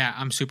 Yeah,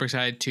 I'm super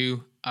excited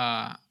too.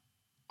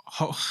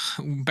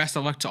 Best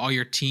of luck to all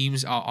your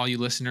teams, all you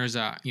listeners.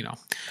 Good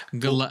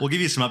luck. We'll give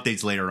you some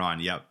updates later on.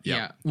 Yep.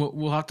 Yeah,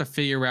 we'll have to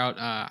figure out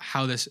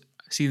how this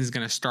season is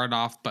going to start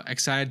off, but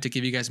excited to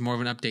give you guys more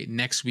of an update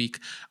next week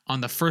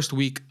on the first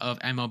week of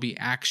MLB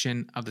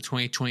action of the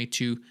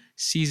 2022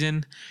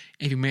 season.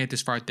 If you made it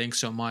this far, thanks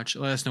so much.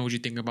 Let us know what you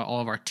think about all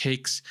of our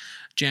takes.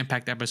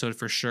 Jam-packed episode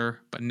for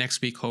sure, but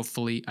next week,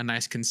 hopefully, a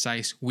nice,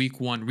 concise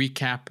week 1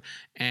 recap,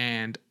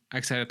 and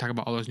excited to talk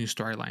about all those new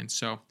storylines.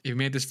 So if you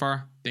made it this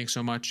far, thanks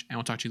so much, and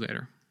we'll talk to you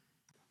later.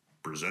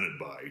 Presented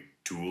by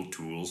Tool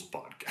Tools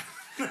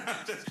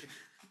Podcast.